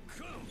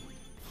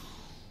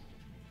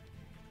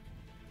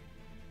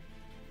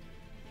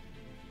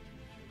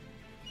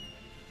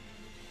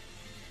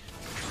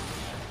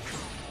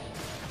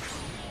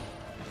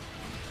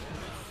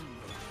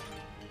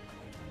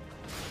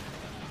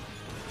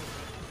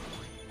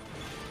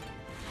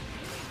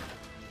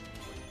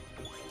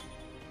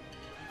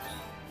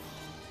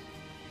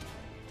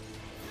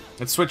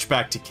 Let's switch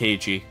back to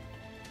Keiji.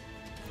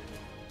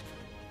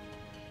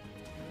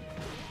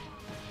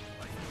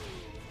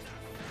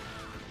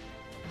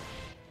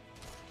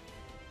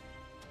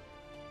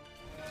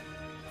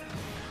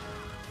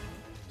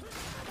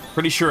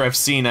 Pretty sure I've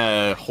seen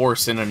a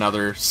horse in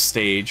another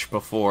stage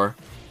before.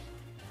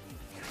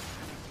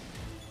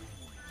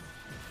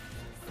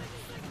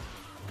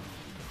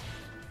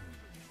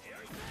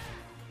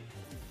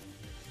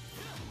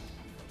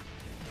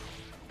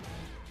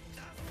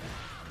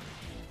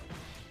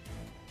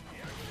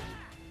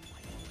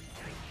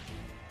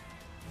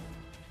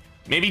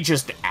 Maybe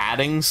just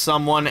adding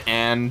someone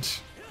and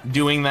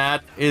doing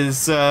that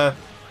is a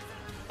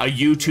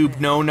YouTube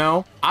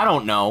no-no? I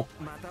don't know.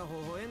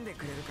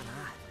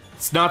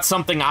 It's not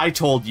something I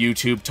told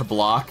YouTube to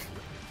block.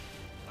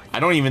 I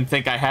don't even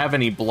think I have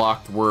any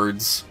blocked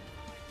words.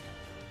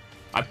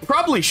 I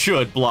probably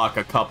should block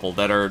a couple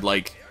that are,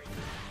 like,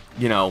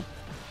 you know,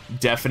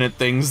 definite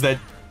things that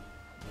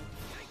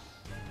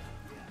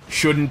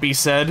shouldn't be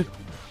said.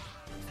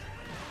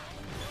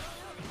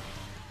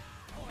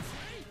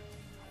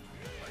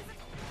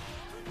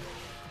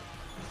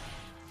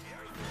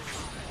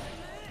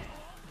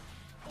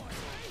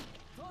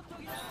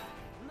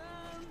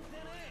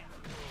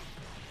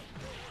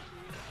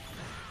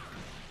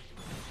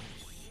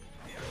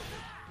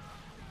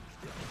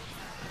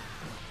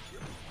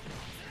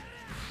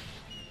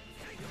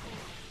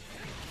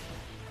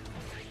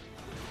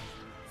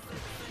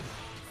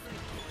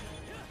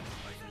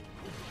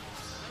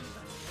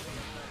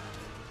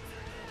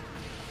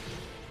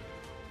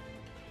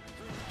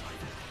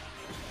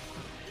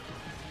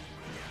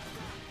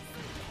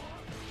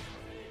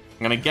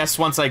 I'm gonna guess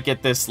once I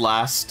get this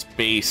last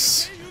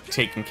base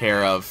taken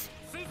care of,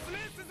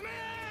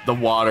 the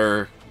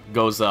water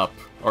goes up.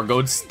 Or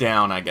goes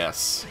down, I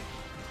guess.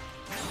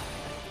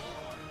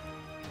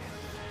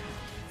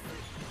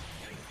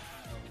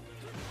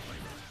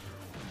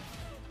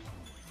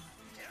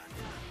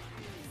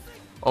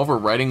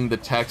 Overwriting the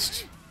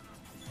text.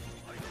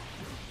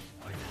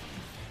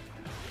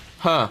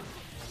 Huh.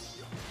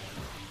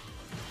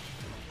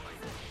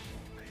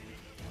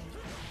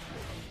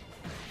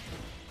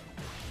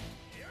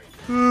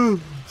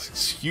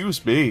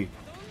 Excuse me.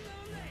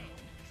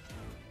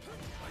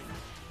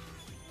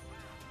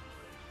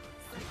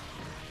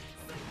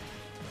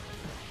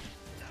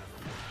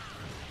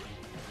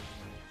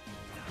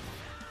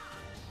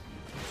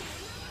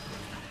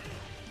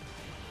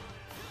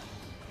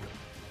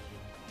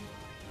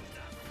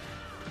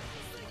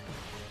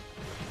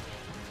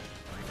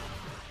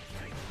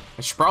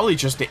 I should probably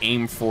just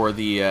aim for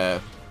the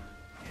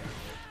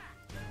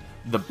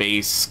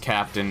base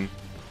captain.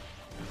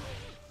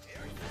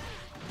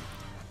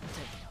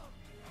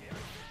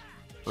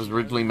 Was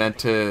originally meant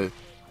to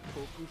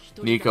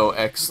Nico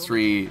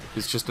X3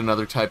 is just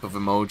another type of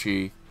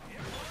emoji.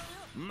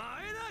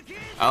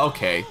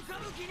 Okay.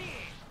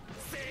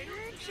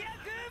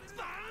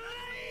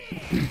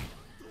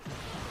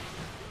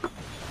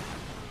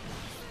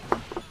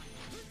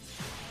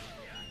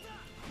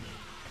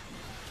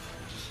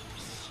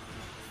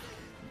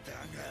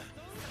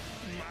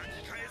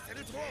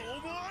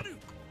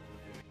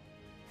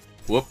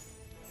 Whoop.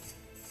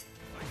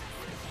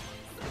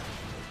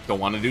 Don't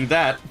want to do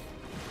that.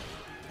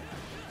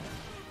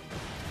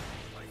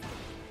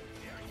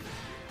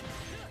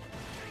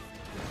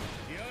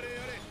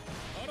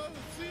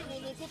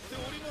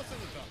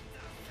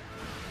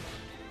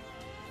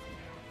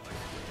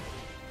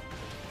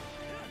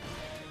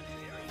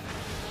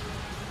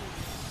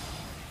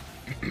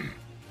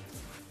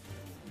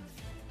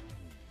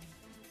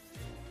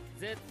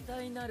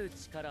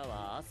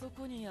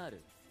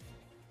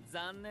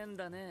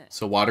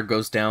 So water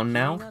goes down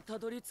now?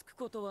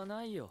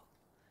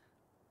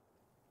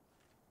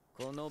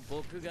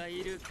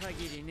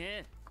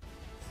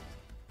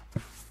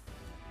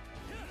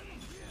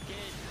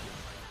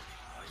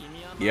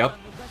 Yep.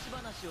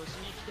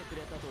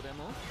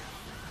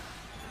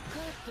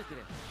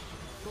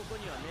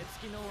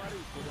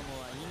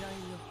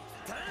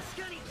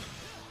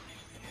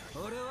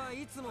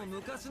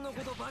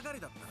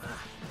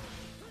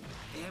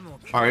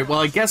 Alright, well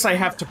I guess I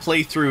have to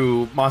play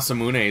through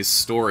Masamune's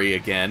story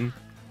again,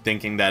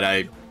 thinking that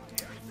I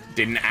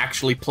didn't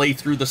actually play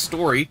through the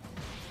story.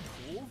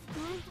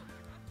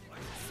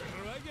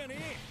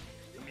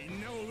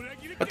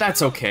 But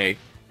that's okay.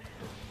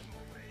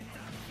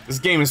 This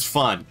game is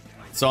fun,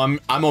 so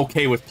I'm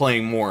okay with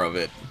playing more of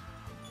it.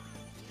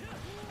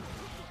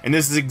 And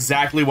this is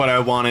exactly what I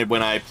wanted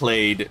when I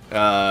played,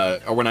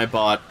 or when I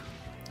bought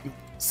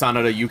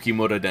Sanada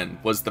Yukimura-den,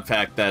 was the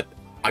fact that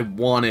I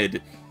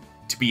wanted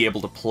to be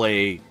able to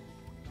play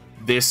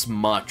this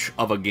much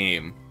of a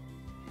game.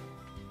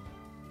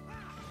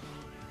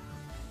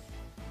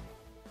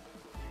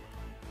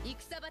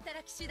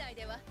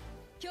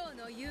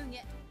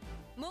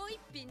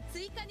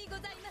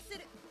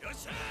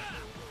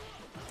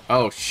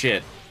 Oh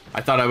shit.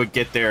 I thought I would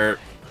get there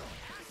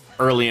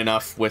early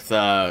enough with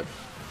an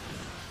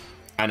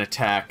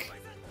attack.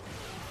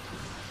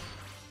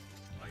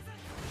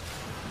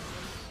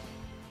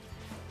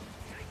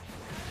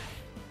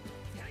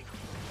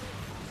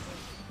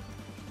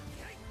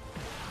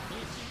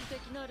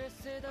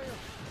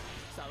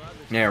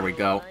 There we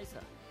go.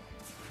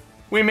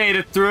 We made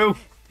it through.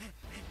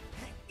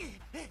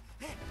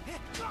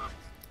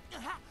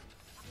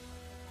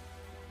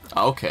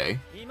 Okay.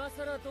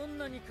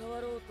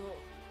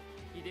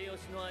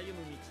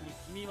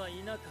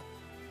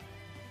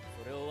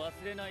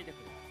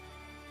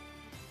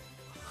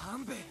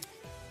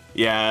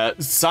 Yeah,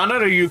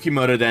 Sanada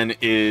Yukimura-den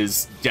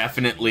is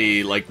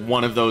definitely like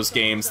one of those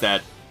games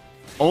that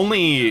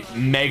only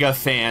mega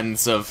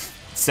fans of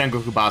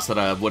Sengoku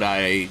Basara would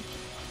I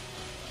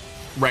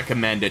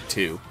recommend it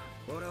to.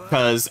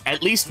 Because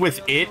at least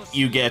with it,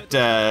 you get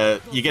to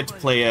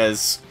play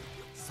as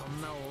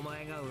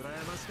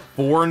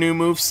 4 new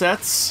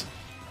movesets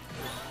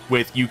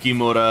with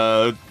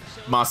Yukimura,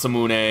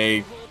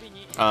 Masamune,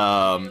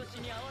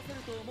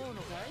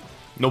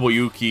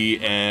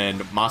 Nobuyuki,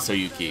 and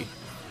Masayuki.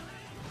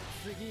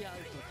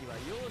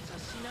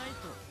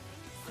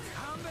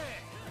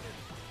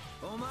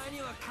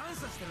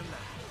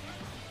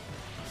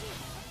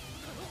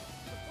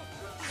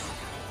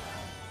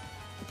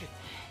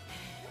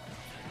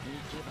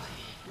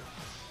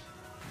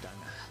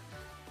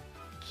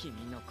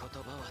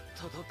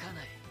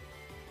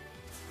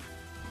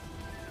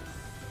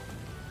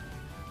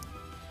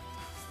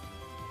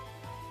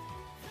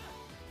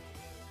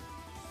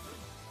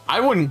 I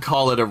wouldn't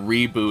call it a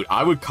reboot.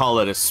 I would call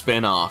it a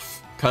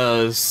spin-off,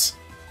 because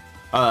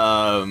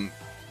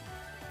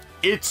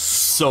it's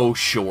so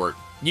short.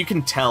 You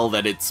can tell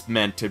that it's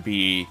meant to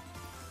be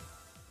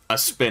a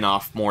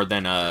spin-off more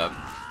than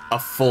a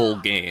full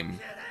game.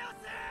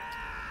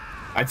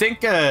 I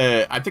think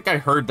I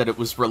heard that it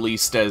was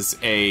released as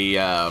a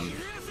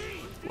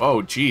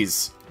oh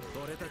geez.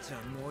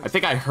 I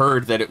think I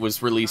heard that it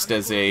was released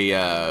as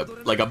a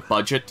like a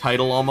budget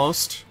title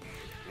almost.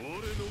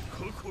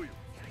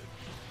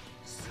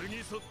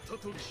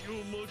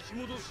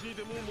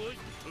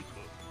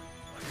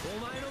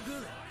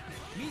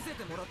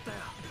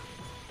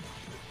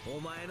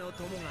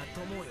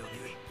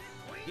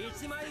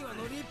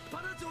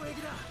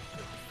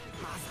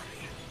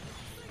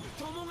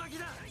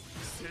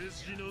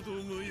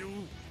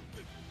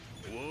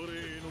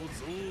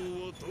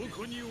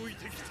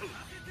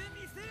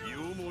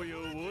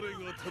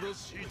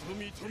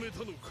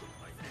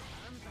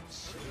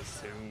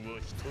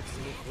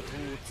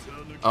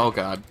 Oh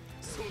god.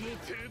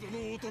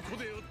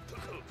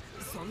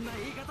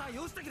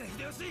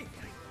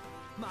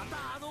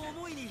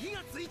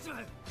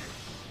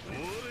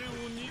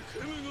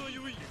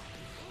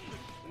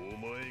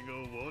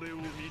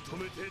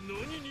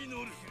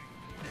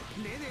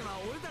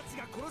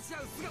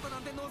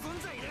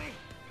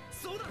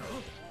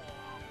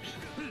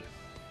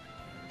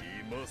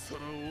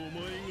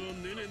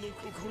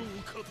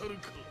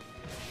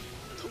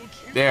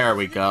 There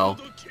we go.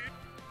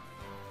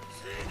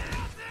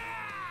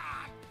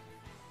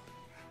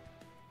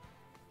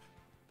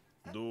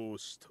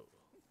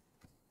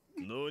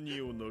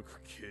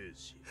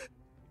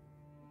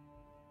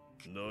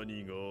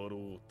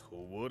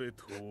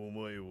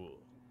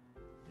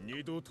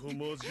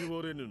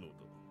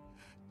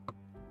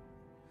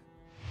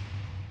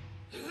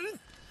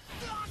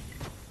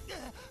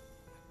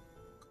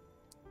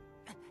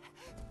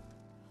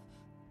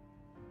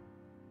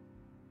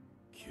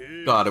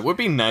 God, it would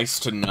be nice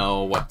to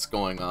know what's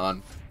going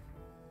on.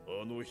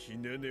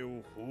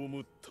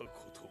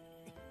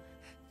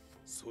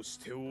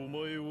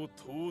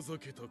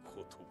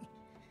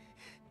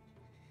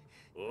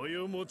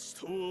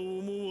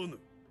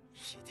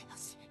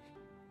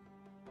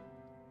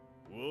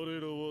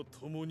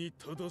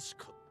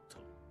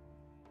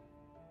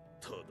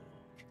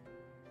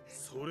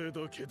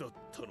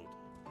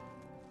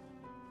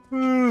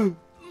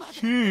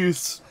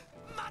 Jeez.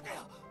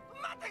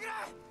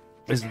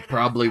 This is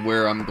probably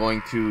where I'm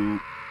going to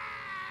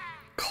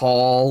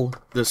call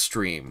the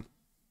stream.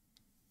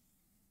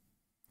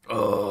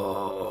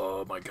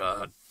 Oh my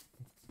god.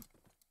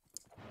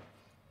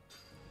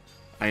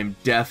 I am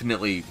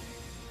definitely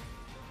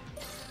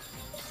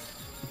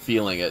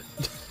feeling it.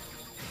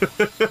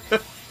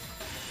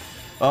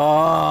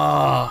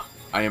 Oh,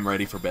 I am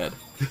ready for bed.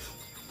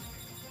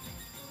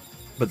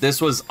 But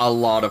this was a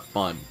lot of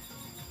fun.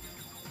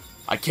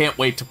 I can't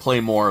wait to play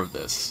more of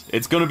this.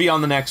 It's going to be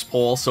on the next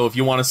poll, so if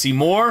you want to see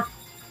more,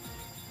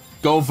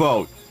 go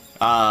vote.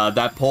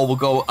 That poll will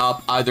go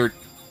up either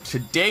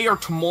today or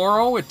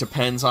tomorrow. It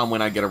depends on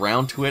when I get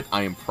around to it.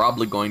 I am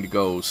probably going to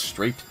go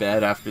straight to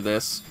bed after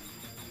this,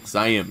 because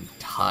I am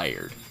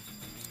tired.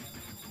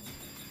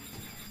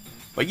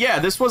 But yeah,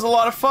 this was a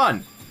lot of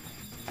fun.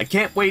 I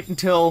can't wait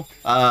until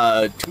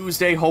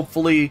Tuesday,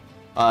 hopefully.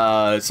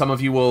 Some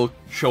of you will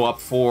show up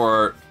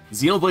for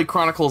Xenoblade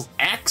Chronicles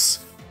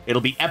X.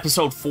 It'll be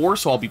episode 4,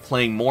 so I'll be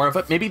playing more of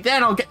it. Maybe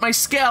then I'll get my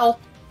Skell.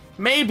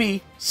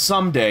 Maybe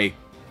someday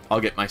I'll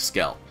get my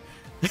Skell.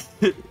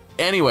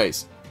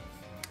 Anyways,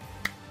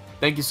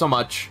 thank you so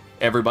much,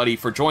 everybody,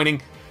 for joining.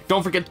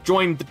 Don't forget to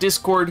join the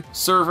Discord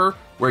server,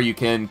 where you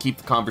can keep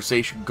the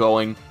conversation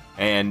going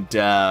and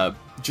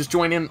just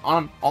join in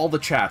on all the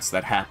chats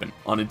that happen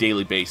on a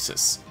daily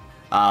basis.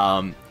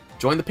 Join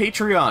the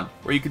Patreon,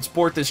 where you can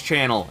support this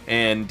channel,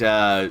 and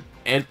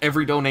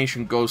every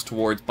donation goes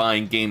towards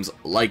buying games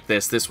like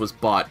this. This was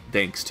bought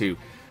thanks to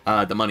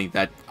the money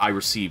that I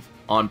receive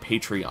on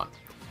Patreon.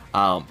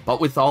 But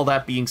with all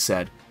that being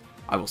said,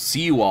 I will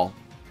see you all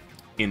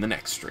in the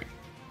next stream.